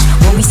the bitch.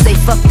 When we say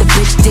fuck the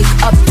bitch, dig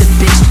up the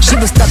bitch. She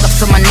was stuck up,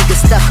 so my nigga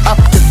stuck up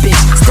the bitch.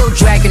 Still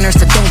dragging her,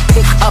 so don't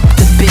pick up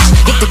the bitch.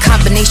 Get the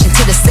combination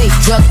to the safe,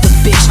 drug the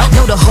bitch.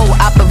 Know the whole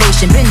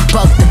operation, been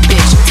bug the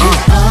bitch.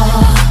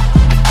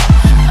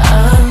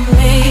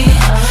 Me,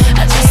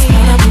 I just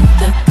wanna be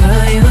the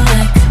girl you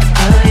like.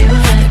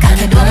 I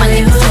can do all my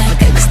niggas so but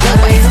they can still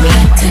wait me.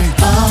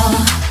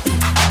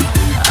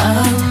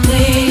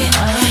 Me,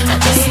 I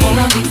just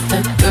wanna be the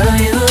girl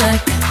you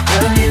like.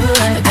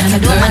 I can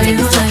do all my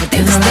niggas so but they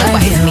can still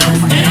wait me.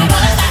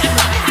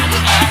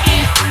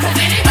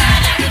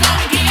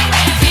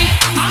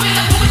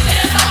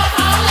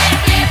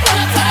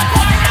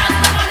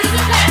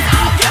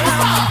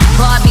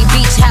 Barbie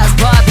beach house,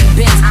 Barbie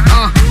Benz,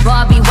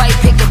 Barbie white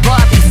picket,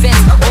 Barbie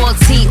fence. All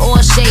tea,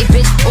 all shade,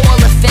 bitch, all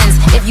offense.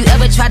 If you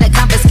ever try to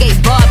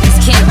confiscate Barbie's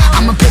kin,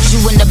 I'ma put you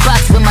in the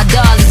box where my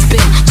dolly's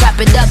been. Chop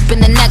it up in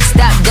the next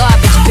stop,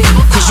 garbage bin.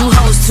 Cause you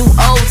hoes too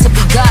old to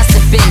be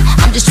gossiping.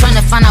 I'm just trying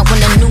to find out when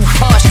the new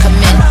Porsche come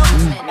in.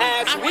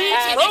 As we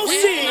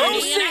proceed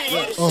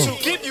to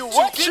give you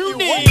what you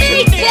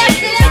need.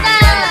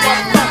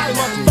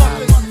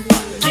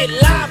 Get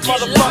live,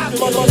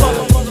 motherfucker.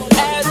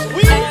 As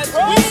we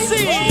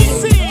proceed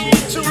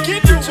to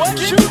give you what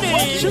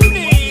you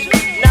need.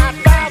 Not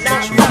 5,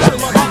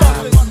 motherfucker.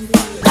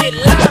 Get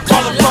live,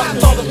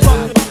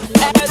 motherfucker.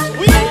 As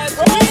we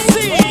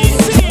proceed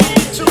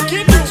to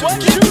give you what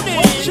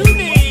you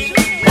need.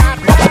 Not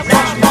 5,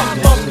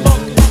 motherfucker.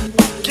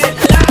 Get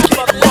live,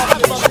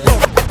 motherfucker.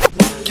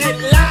 Get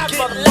live,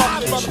 motherfucker.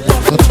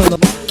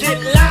 Get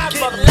live,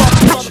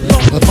 motherfucker.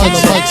 Turn the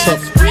mics up.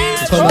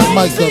 Turn that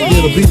mic up.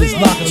 Yeah, the beat is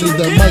knocking. Leave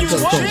that mic up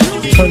though.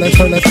 Turn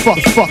that fuck.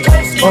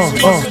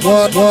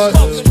 What?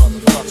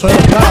 Turn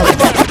up louder.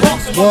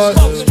 What?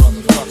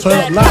 Turn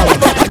up louder.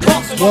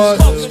 What?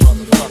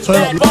 Turn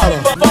up louder.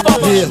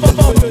 Yeah.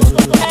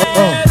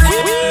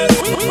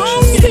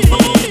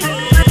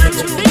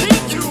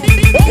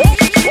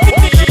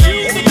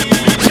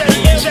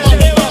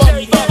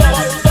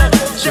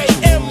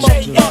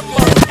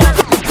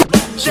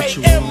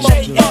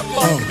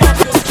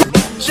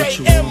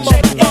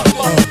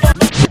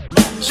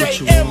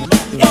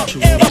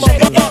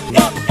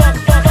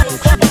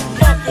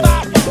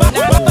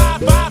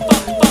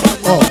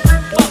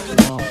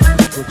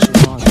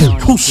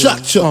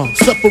 Shot ya,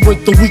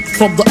 separate the weak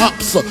from the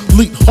opsa.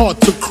 Leap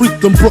hard to creep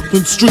them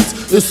Brooklyn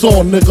streets. It's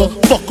on, nigga.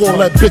 Fuck all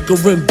that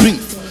bickering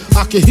beef.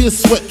 I can hear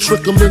sweat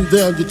trickling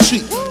down your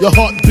cheek. Your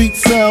heartbeat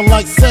sound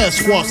like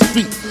Sasquatch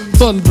feet.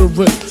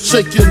 Thundering,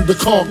 shaking the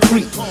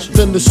concrete.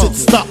 Then the shit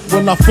stop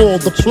when I fall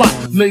the plot.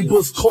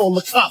 Neighbors call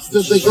the cops,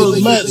 then they get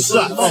a mad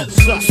shot.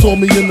 Saw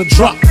me in the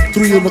drop,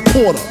 3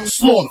 1/4.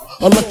 Slaughter,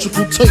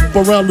 electrical tape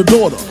around the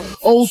daughter.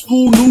 Old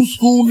school, new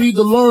school, need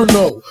to learn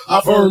though. I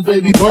burn,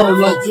 baby,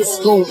 burn like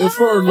disco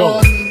inferno.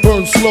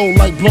 Burn slow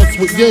like blunts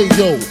with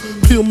yayo.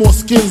 Peel more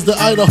skins than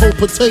Idaho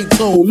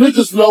potato.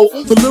 Niggas know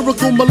the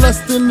lyrical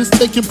molesting is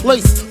taking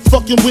place.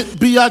 Fucking with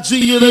B.I.G.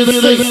 it ain't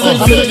safe.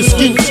 I make your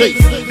skin shake.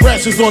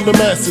 Rashes on the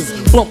masses,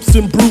 bumps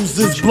and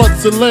bruises,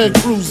 blunts and Land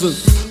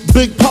Cruisers.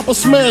 Big Papa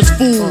smash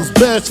fools,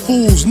 bash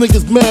fools.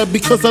 Niggas mad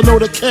because I know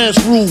the cash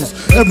rules.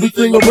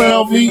 Everything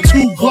around me,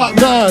 2 Glock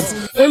 9s.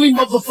 Any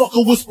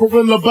motherfucker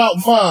whispering about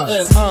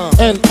mine.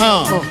 And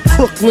I'm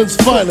Brooklyn's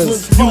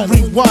finest. You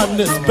rewind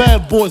this,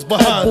 bad boys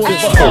behind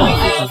this.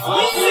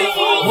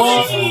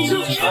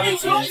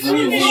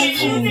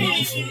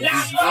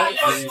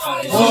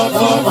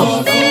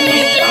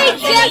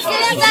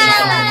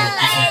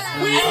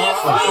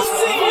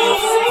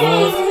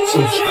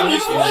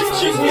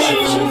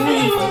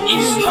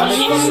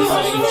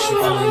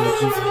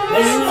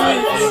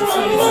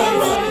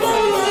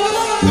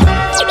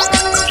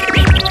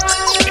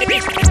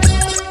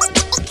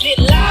 Get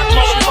live,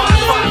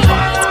 motherfucker.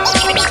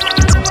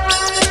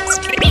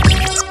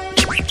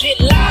 Get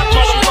live,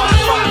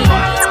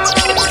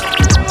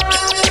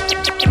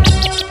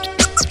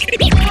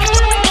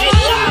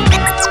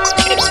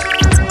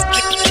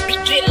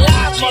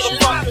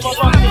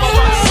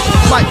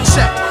 Mic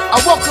check. I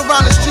walk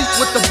around the street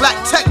with the black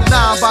tech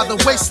 9 by the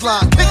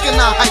waistline, picking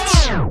out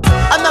heights.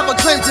 I never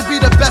claimed to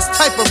be the best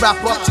type of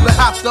rapper, but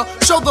have to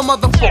show the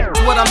motherfuckers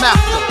what I'm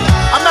after.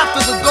 I'm after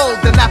the gold,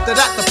 then after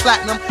that the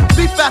platinum.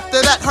 Beef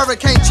after that,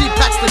 Hurricane G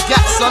packs the gat,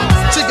 son.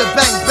 Chigga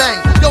bang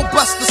bang, yo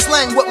bust the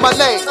slang with my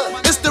name.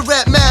 It's the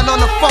red man on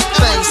the funk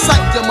thing.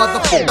 Sight your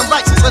motherfucking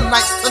rights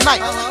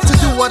tonight. To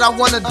do what I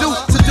wanna do,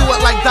 to do it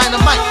like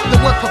dynamite. The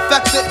one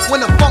perfected,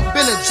 when the funk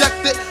been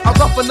injected. I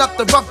roughen up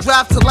the rough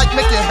draft to like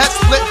make your head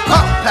split.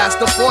 Past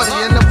the 40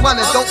 and the blunt,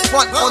 and don't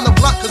front on the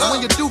blunt, cause when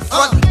you do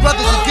front,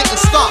 brother, you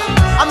getting stomped.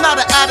 I'm not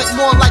an addict,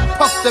 more like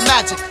Puff the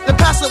Magic. Then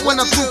pass it when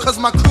I'm through, cause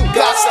my crew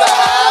got to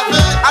have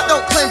it. I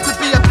don't claim to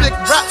be a big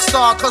rap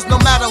star, cause no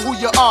matter who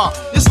you are,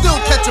 you still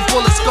catch a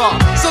bullet scar.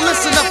 So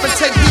listen up and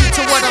take heed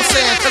to what I'm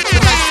saying, cause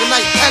tonight's the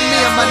night, and me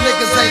and my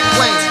niggas ain't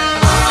playing.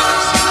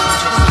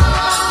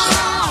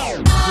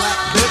 Black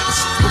bitch,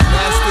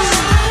 nasty.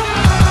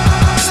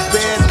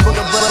 Bad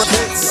booger brother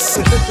hits.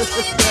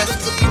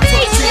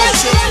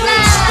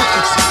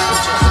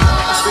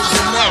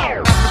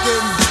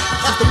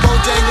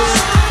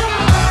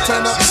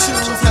 Turn up the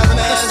shoes, have an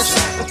ass.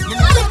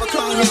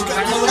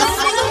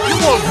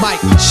 Mic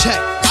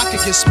check. I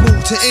could get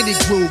smooth to any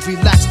groove.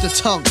 Relax the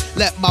tongue.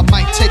 Let my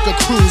mic take a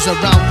cruise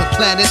around the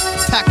planet.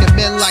 Packing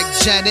men like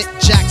Janet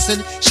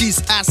Jackson.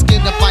 She's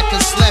asking if I can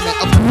slam it.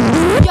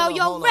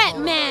 Yo, Rat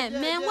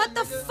Man, what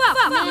the fuck,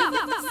 man?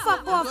 Get the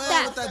fuck off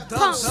that.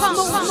 Pump, man.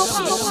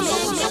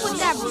 Get with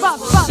that rough,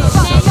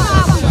 man. You know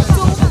how we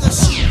do.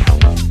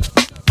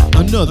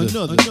 Another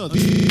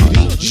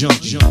beat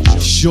jump,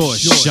 short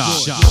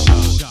shot.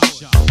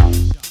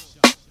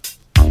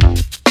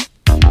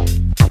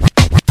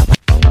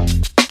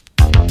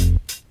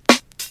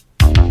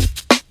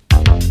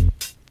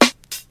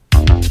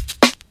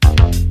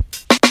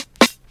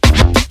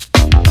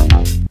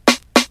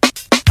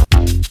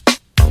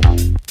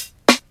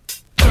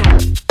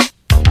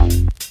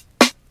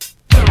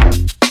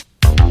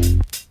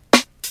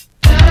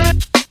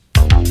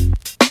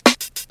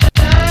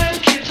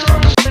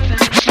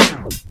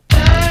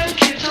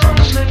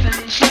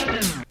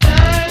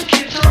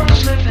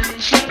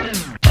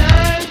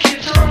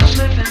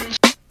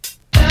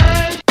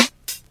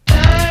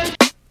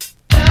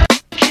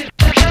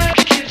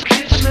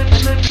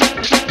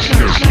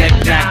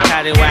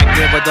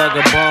 Dug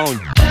a bone.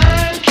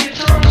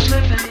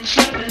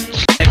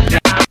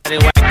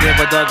 Give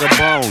a dug a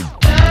bone.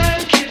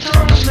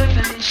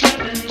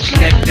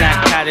 Neck jack,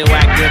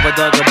 paddywhack, give a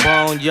dug a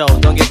bone. Yo,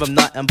 don't give him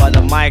nothing but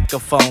a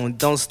microphone.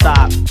 Don't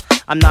stop,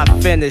 I'm not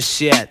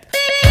finished yet.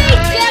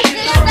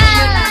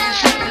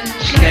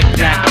 Neck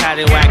jack,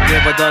 paddywhack,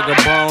 give a dug a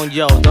bone.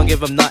 Yo, don't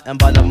give him nothing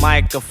but a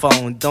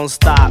microphone. Don't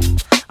stop,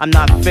 I'm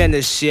not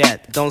finished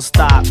yet. Don't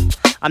stop,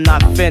 I'm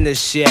not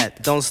finished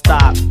yet. Don't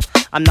stop,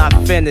 I'm not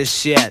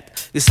finished yet.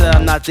 You said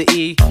I'm not the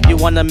E, you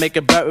wanna make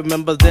a bet,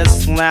 remember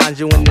this, lounge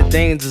you in the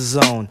danger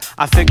zone.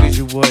 I figured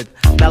you would,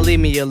 now leave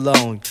me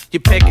alone. You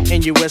pick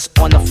and you wish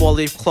on the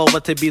 4-leaf clover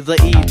to be the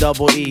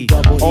E-double-E.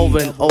 Over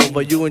and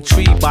over, you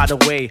intrigued by the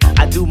way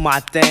I do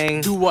my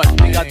thing. Do what?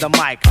 Pick up the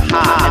mic,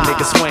 high and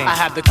make it swing. I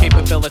have the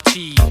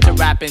capability to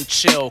rap and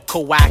chill,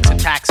 coax and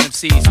tax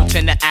MCs who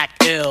tend to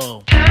act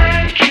ill.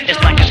 It's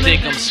like a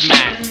dig 'em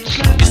smack.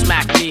 You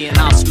smack me and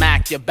I'll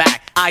smack your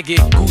back. I get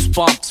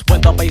goosebumps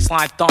when the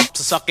bassline thumps.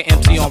 A sucker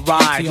MC on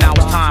ride. Now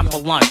it's time for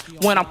lunch.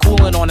 When I'm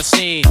cooling on the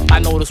scene, I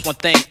notice one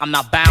thing: I'm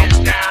not bound.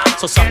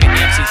 So sucker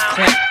MCs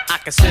clink. I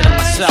consider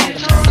myself.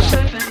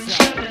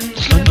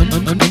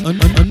 Another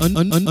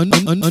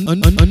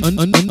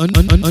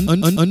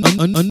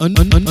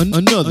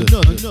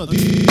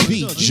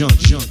beat jump,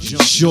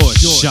 short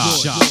shot.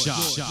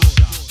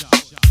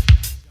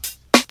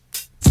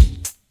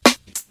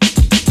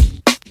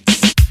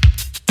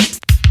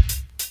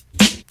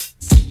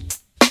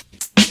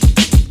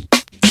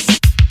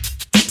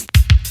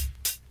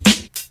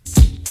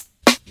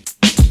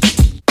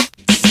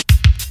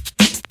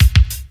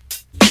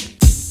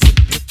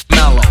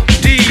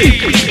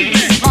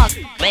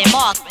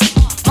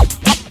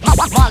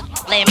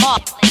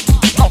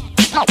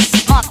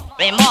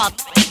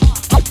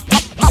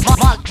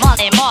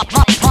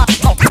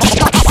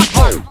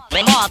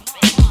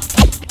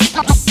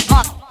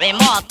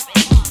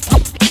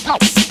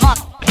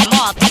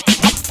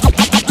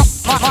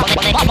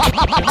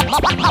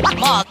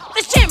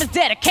 This jam is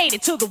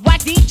dedicated to the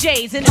white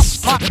DJs and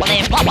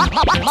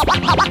this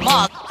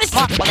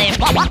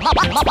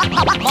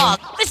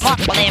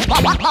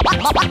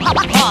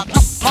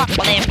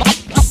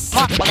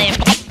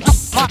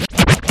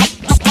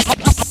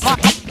jam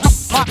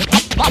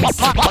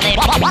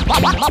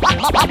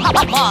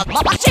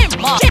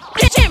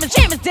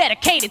is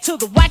dedicated to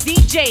the white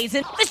DJs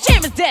and this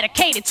jam is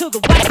dedicated to the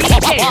white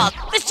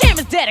DJs. This jam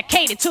is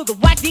dedicated to the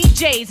white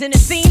DJs and it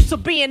seems to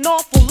be an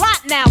awful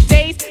lot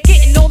nowadays.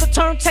 Getting on the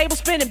turntable,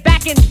 spinning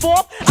back and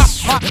forth. This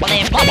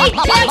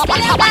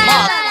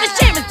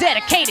jam is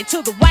dedicated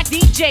to the white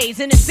DJs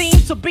and it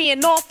seems to be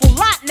an awful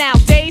lot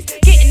nowadays.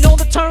 Getting on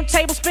the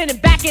turntable, spinning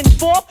back and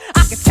forth.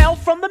 I can tell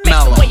from the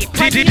mix the way you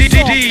cut it off.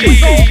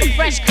 All the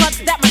fresh cuts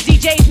that my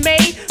DJs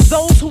made.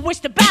 Those who wish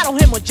to battle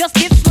him will just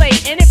get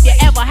slayed. And if you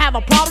ever have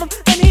a problem,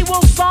 then he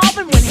will solve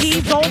it. When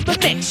he's on the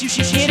mix, you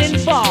should get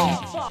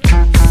involved.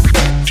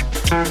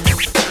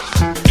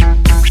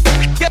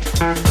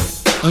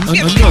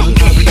 Another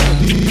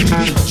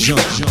beat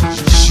jump,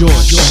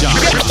 short shot.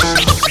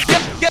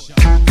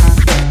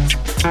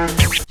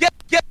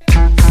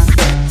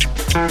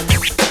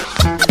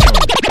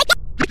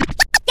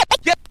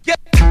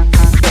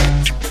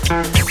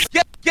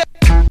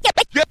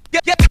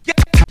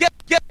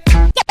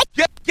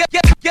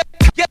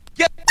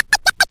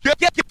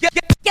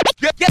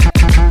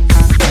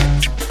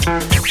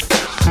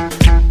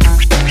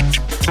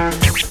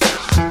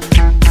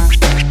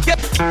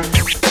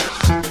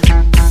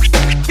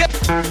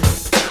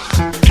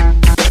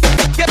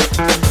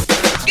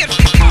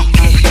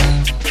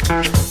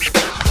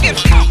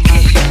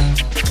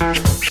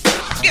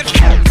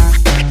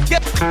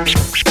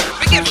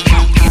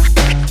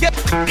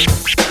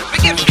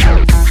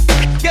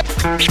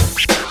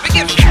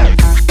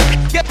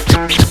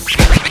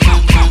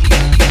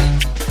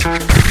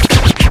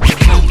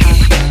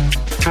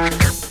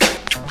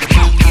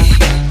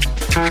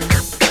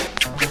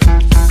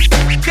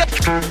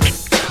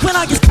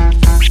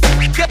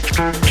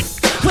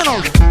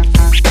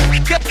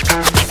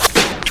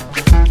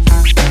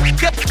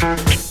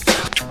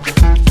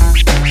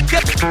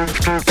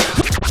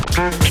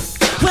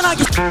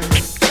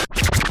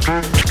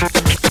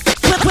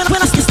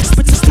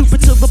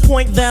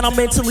 I'm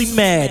mentally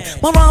mad.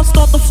 My rhymes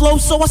start to flow,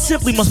 so I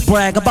simply must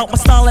brag about my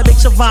style that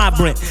makes you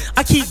vibrant.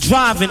 I keep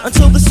driving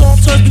until the song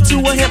turns me to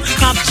a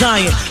hip-hop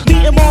giant.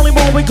 Me and Marley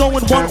Marl, we're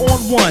going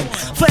one-on-one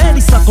for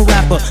any sucker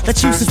rapper that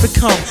chooses to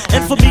come.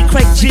 And for me,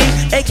 Craig G,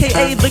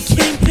 aka the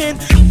Kingpin,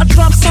 I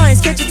drop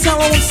science, can't you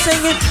tell how I'm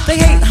singing? They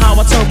hate how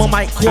I turn my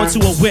mic cord to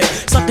a whip.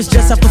 Suckers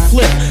just have to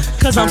flip,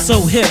 cause I'm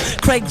so hip.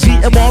 Craig G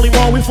and Marley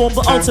Marl, we form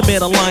the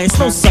ultimate alliance.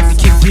 No sucker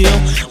can deal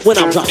when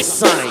I'm dropping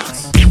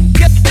science.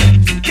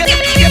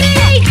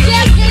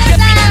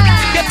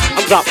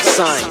 I'm dropping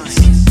science.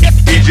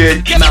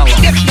 DJ Mallow.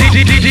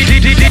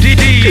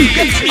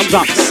 I'm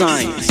dropping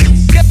science.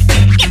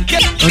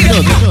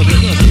 Another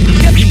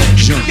beat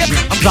jump,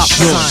 I'm dropping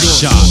science. I'm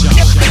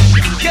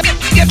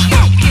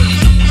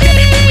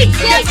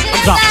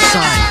dropping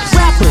science.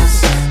 Rappers,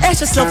 ask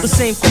yourself the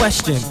same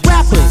question.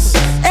 Rappers,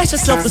 ask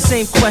yourself the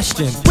same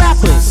question.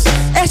 Rappers,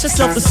 ask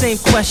yourself the same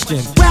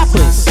question.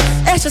 Rappers,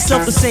 ask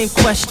yourself the same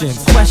question.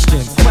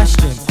 Question.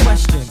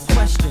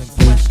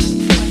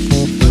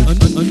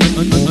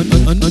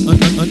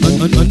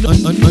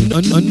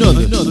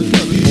 Another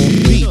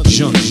beat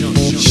jump,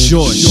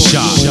 short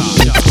shot.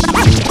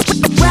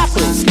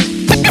 Rappers,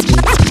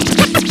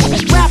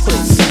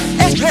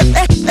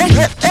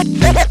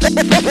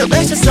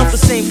 ask yourself the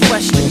same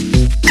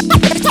question.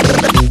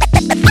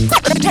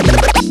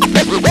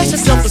 Ask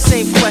yourself the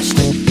same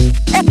question.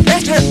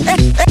 Ask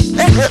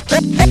yourself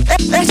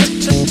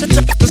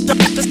the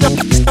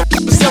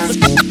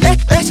same question. Rappers,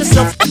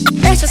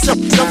 ask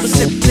yourself the same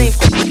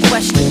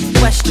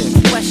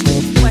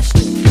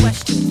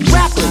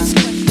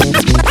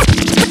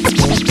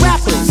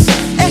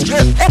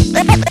question.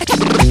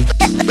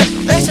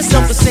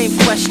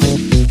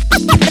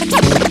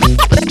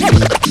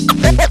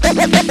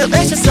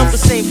 Ask yourself the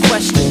same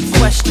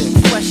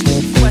question.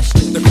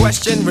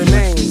 question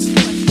remains,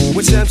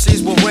 which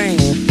MCs will reign?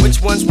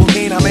 Which ones will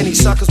gain? How many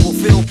suckers will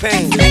feel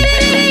pain?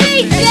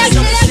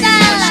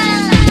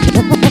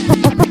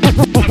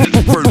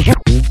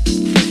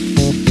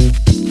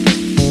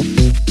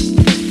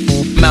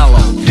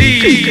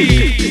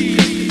 Melody.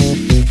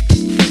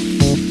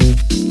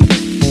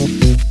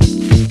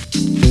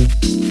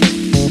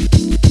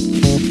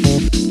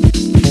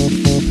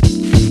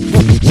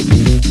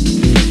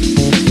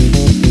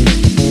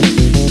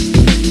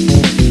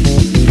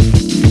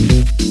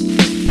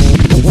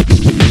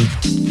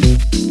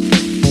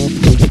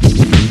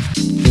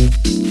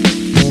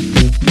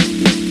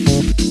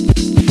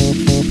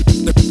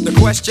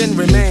 Question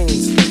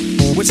remains,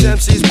 which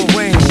MCs will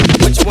reign?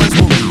 Which ones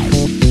will?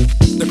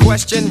 The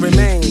question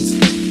remains,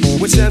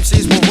 which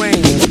MCs will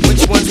reign?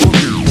 Which ones will?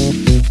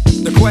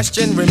 The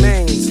question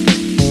remains,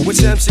 which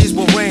MCs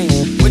will reign?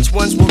 Which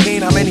ones will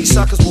gain? How many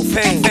suckers will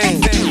pain?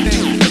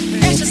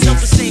 Ask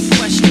yourself the same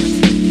question.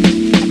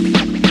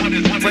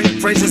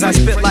 Phrases I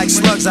spit like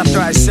slugs after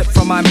I sip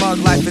from my mug.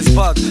 Life is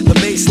bug, the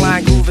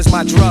baseline groove is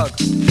my drug.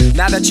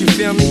 Now that you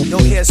feel me,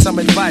 you'll hear some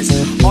advice.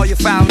 All you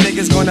foul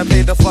niggas gonna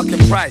pay the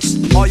fucking price.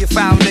 All you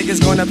foul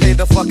niggas gonna pay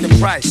the fucking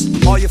price.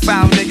 All you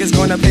foul niggas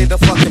gonna pay the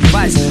fucking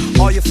price.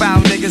 All you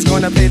foul niggas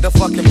gonna pay the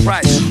fucking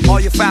price. All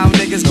you foul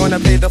niggas gonna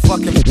pay the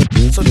fucking.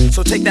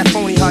 So take that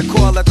phony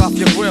hardcore look off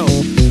your grill,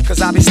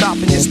 cause I'll be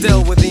stopping you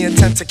still with the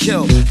intent to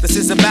kill. This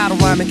is a battle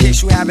rhyme in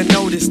case you haven't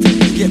noticed.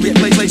 You get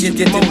replaced, you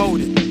get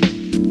demoted.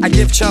 I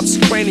give chumps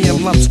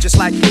cranium lumps just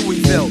like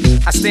Louisville.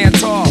 I stand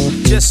tall,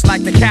 just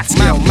like the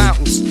Catskill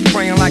Mountains.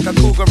 Praying like a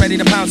cougar ready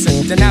to pounce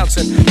it.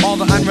 Denouncing all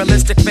the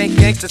unrealistic fake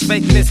gangsters,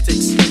 fake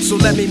mystics. So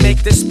let me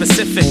make this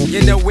specific.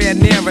 You're nowhere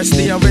near us,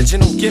 the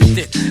original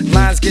gifted.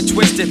 Lines get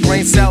twisted,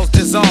 brain cells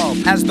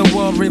dissolve. As the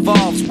world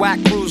revolves, whack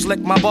crews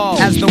lick my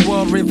balls. As the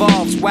world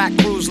revolves, whack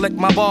crews lick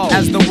my balls.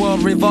 As the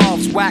world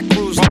revolves, whack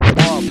crews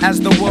revolve. As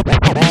the world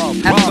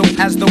revolves,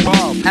 as the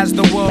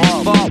world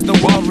revolves, the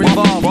world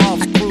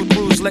revolves.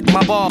 Crews lick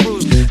my balls.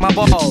 My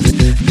balls.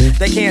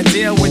 They can't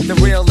deal with the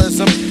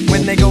realism.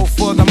 When they go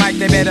for the mic,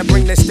 they better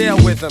bring their steel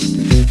with them.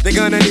 They're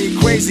gonna need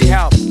crazy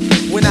help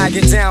when I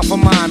get down for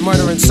mine,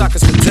 murdering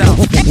suckers for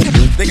death.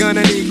 They're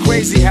gonna need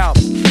crazy help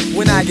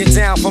when I get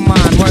down for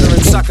mine,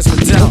 murdering suckers for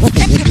death.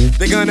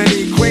 They're gonna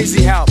need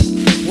crazy help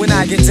when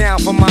I get down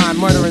for mine,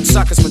 murdering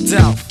suckers for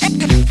death.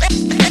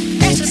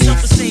 Ask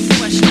yourself the same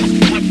question.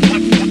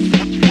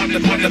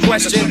 The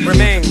question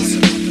remains,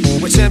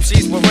 which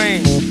MCs will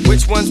reign?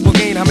 Which ones will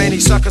gain? How many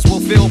suckers will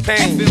feel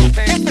pain?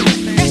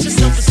 Ask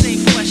yourself the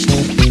same question.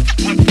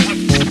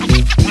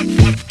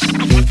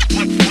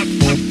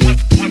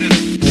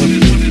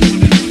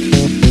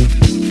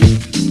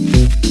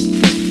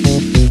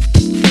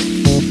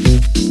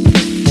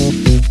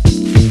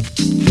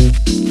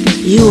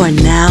 You are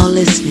now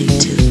listening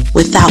to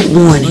Without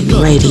Warning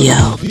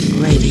Radio.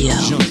 Radio.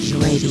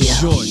 Radio.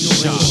 Radio.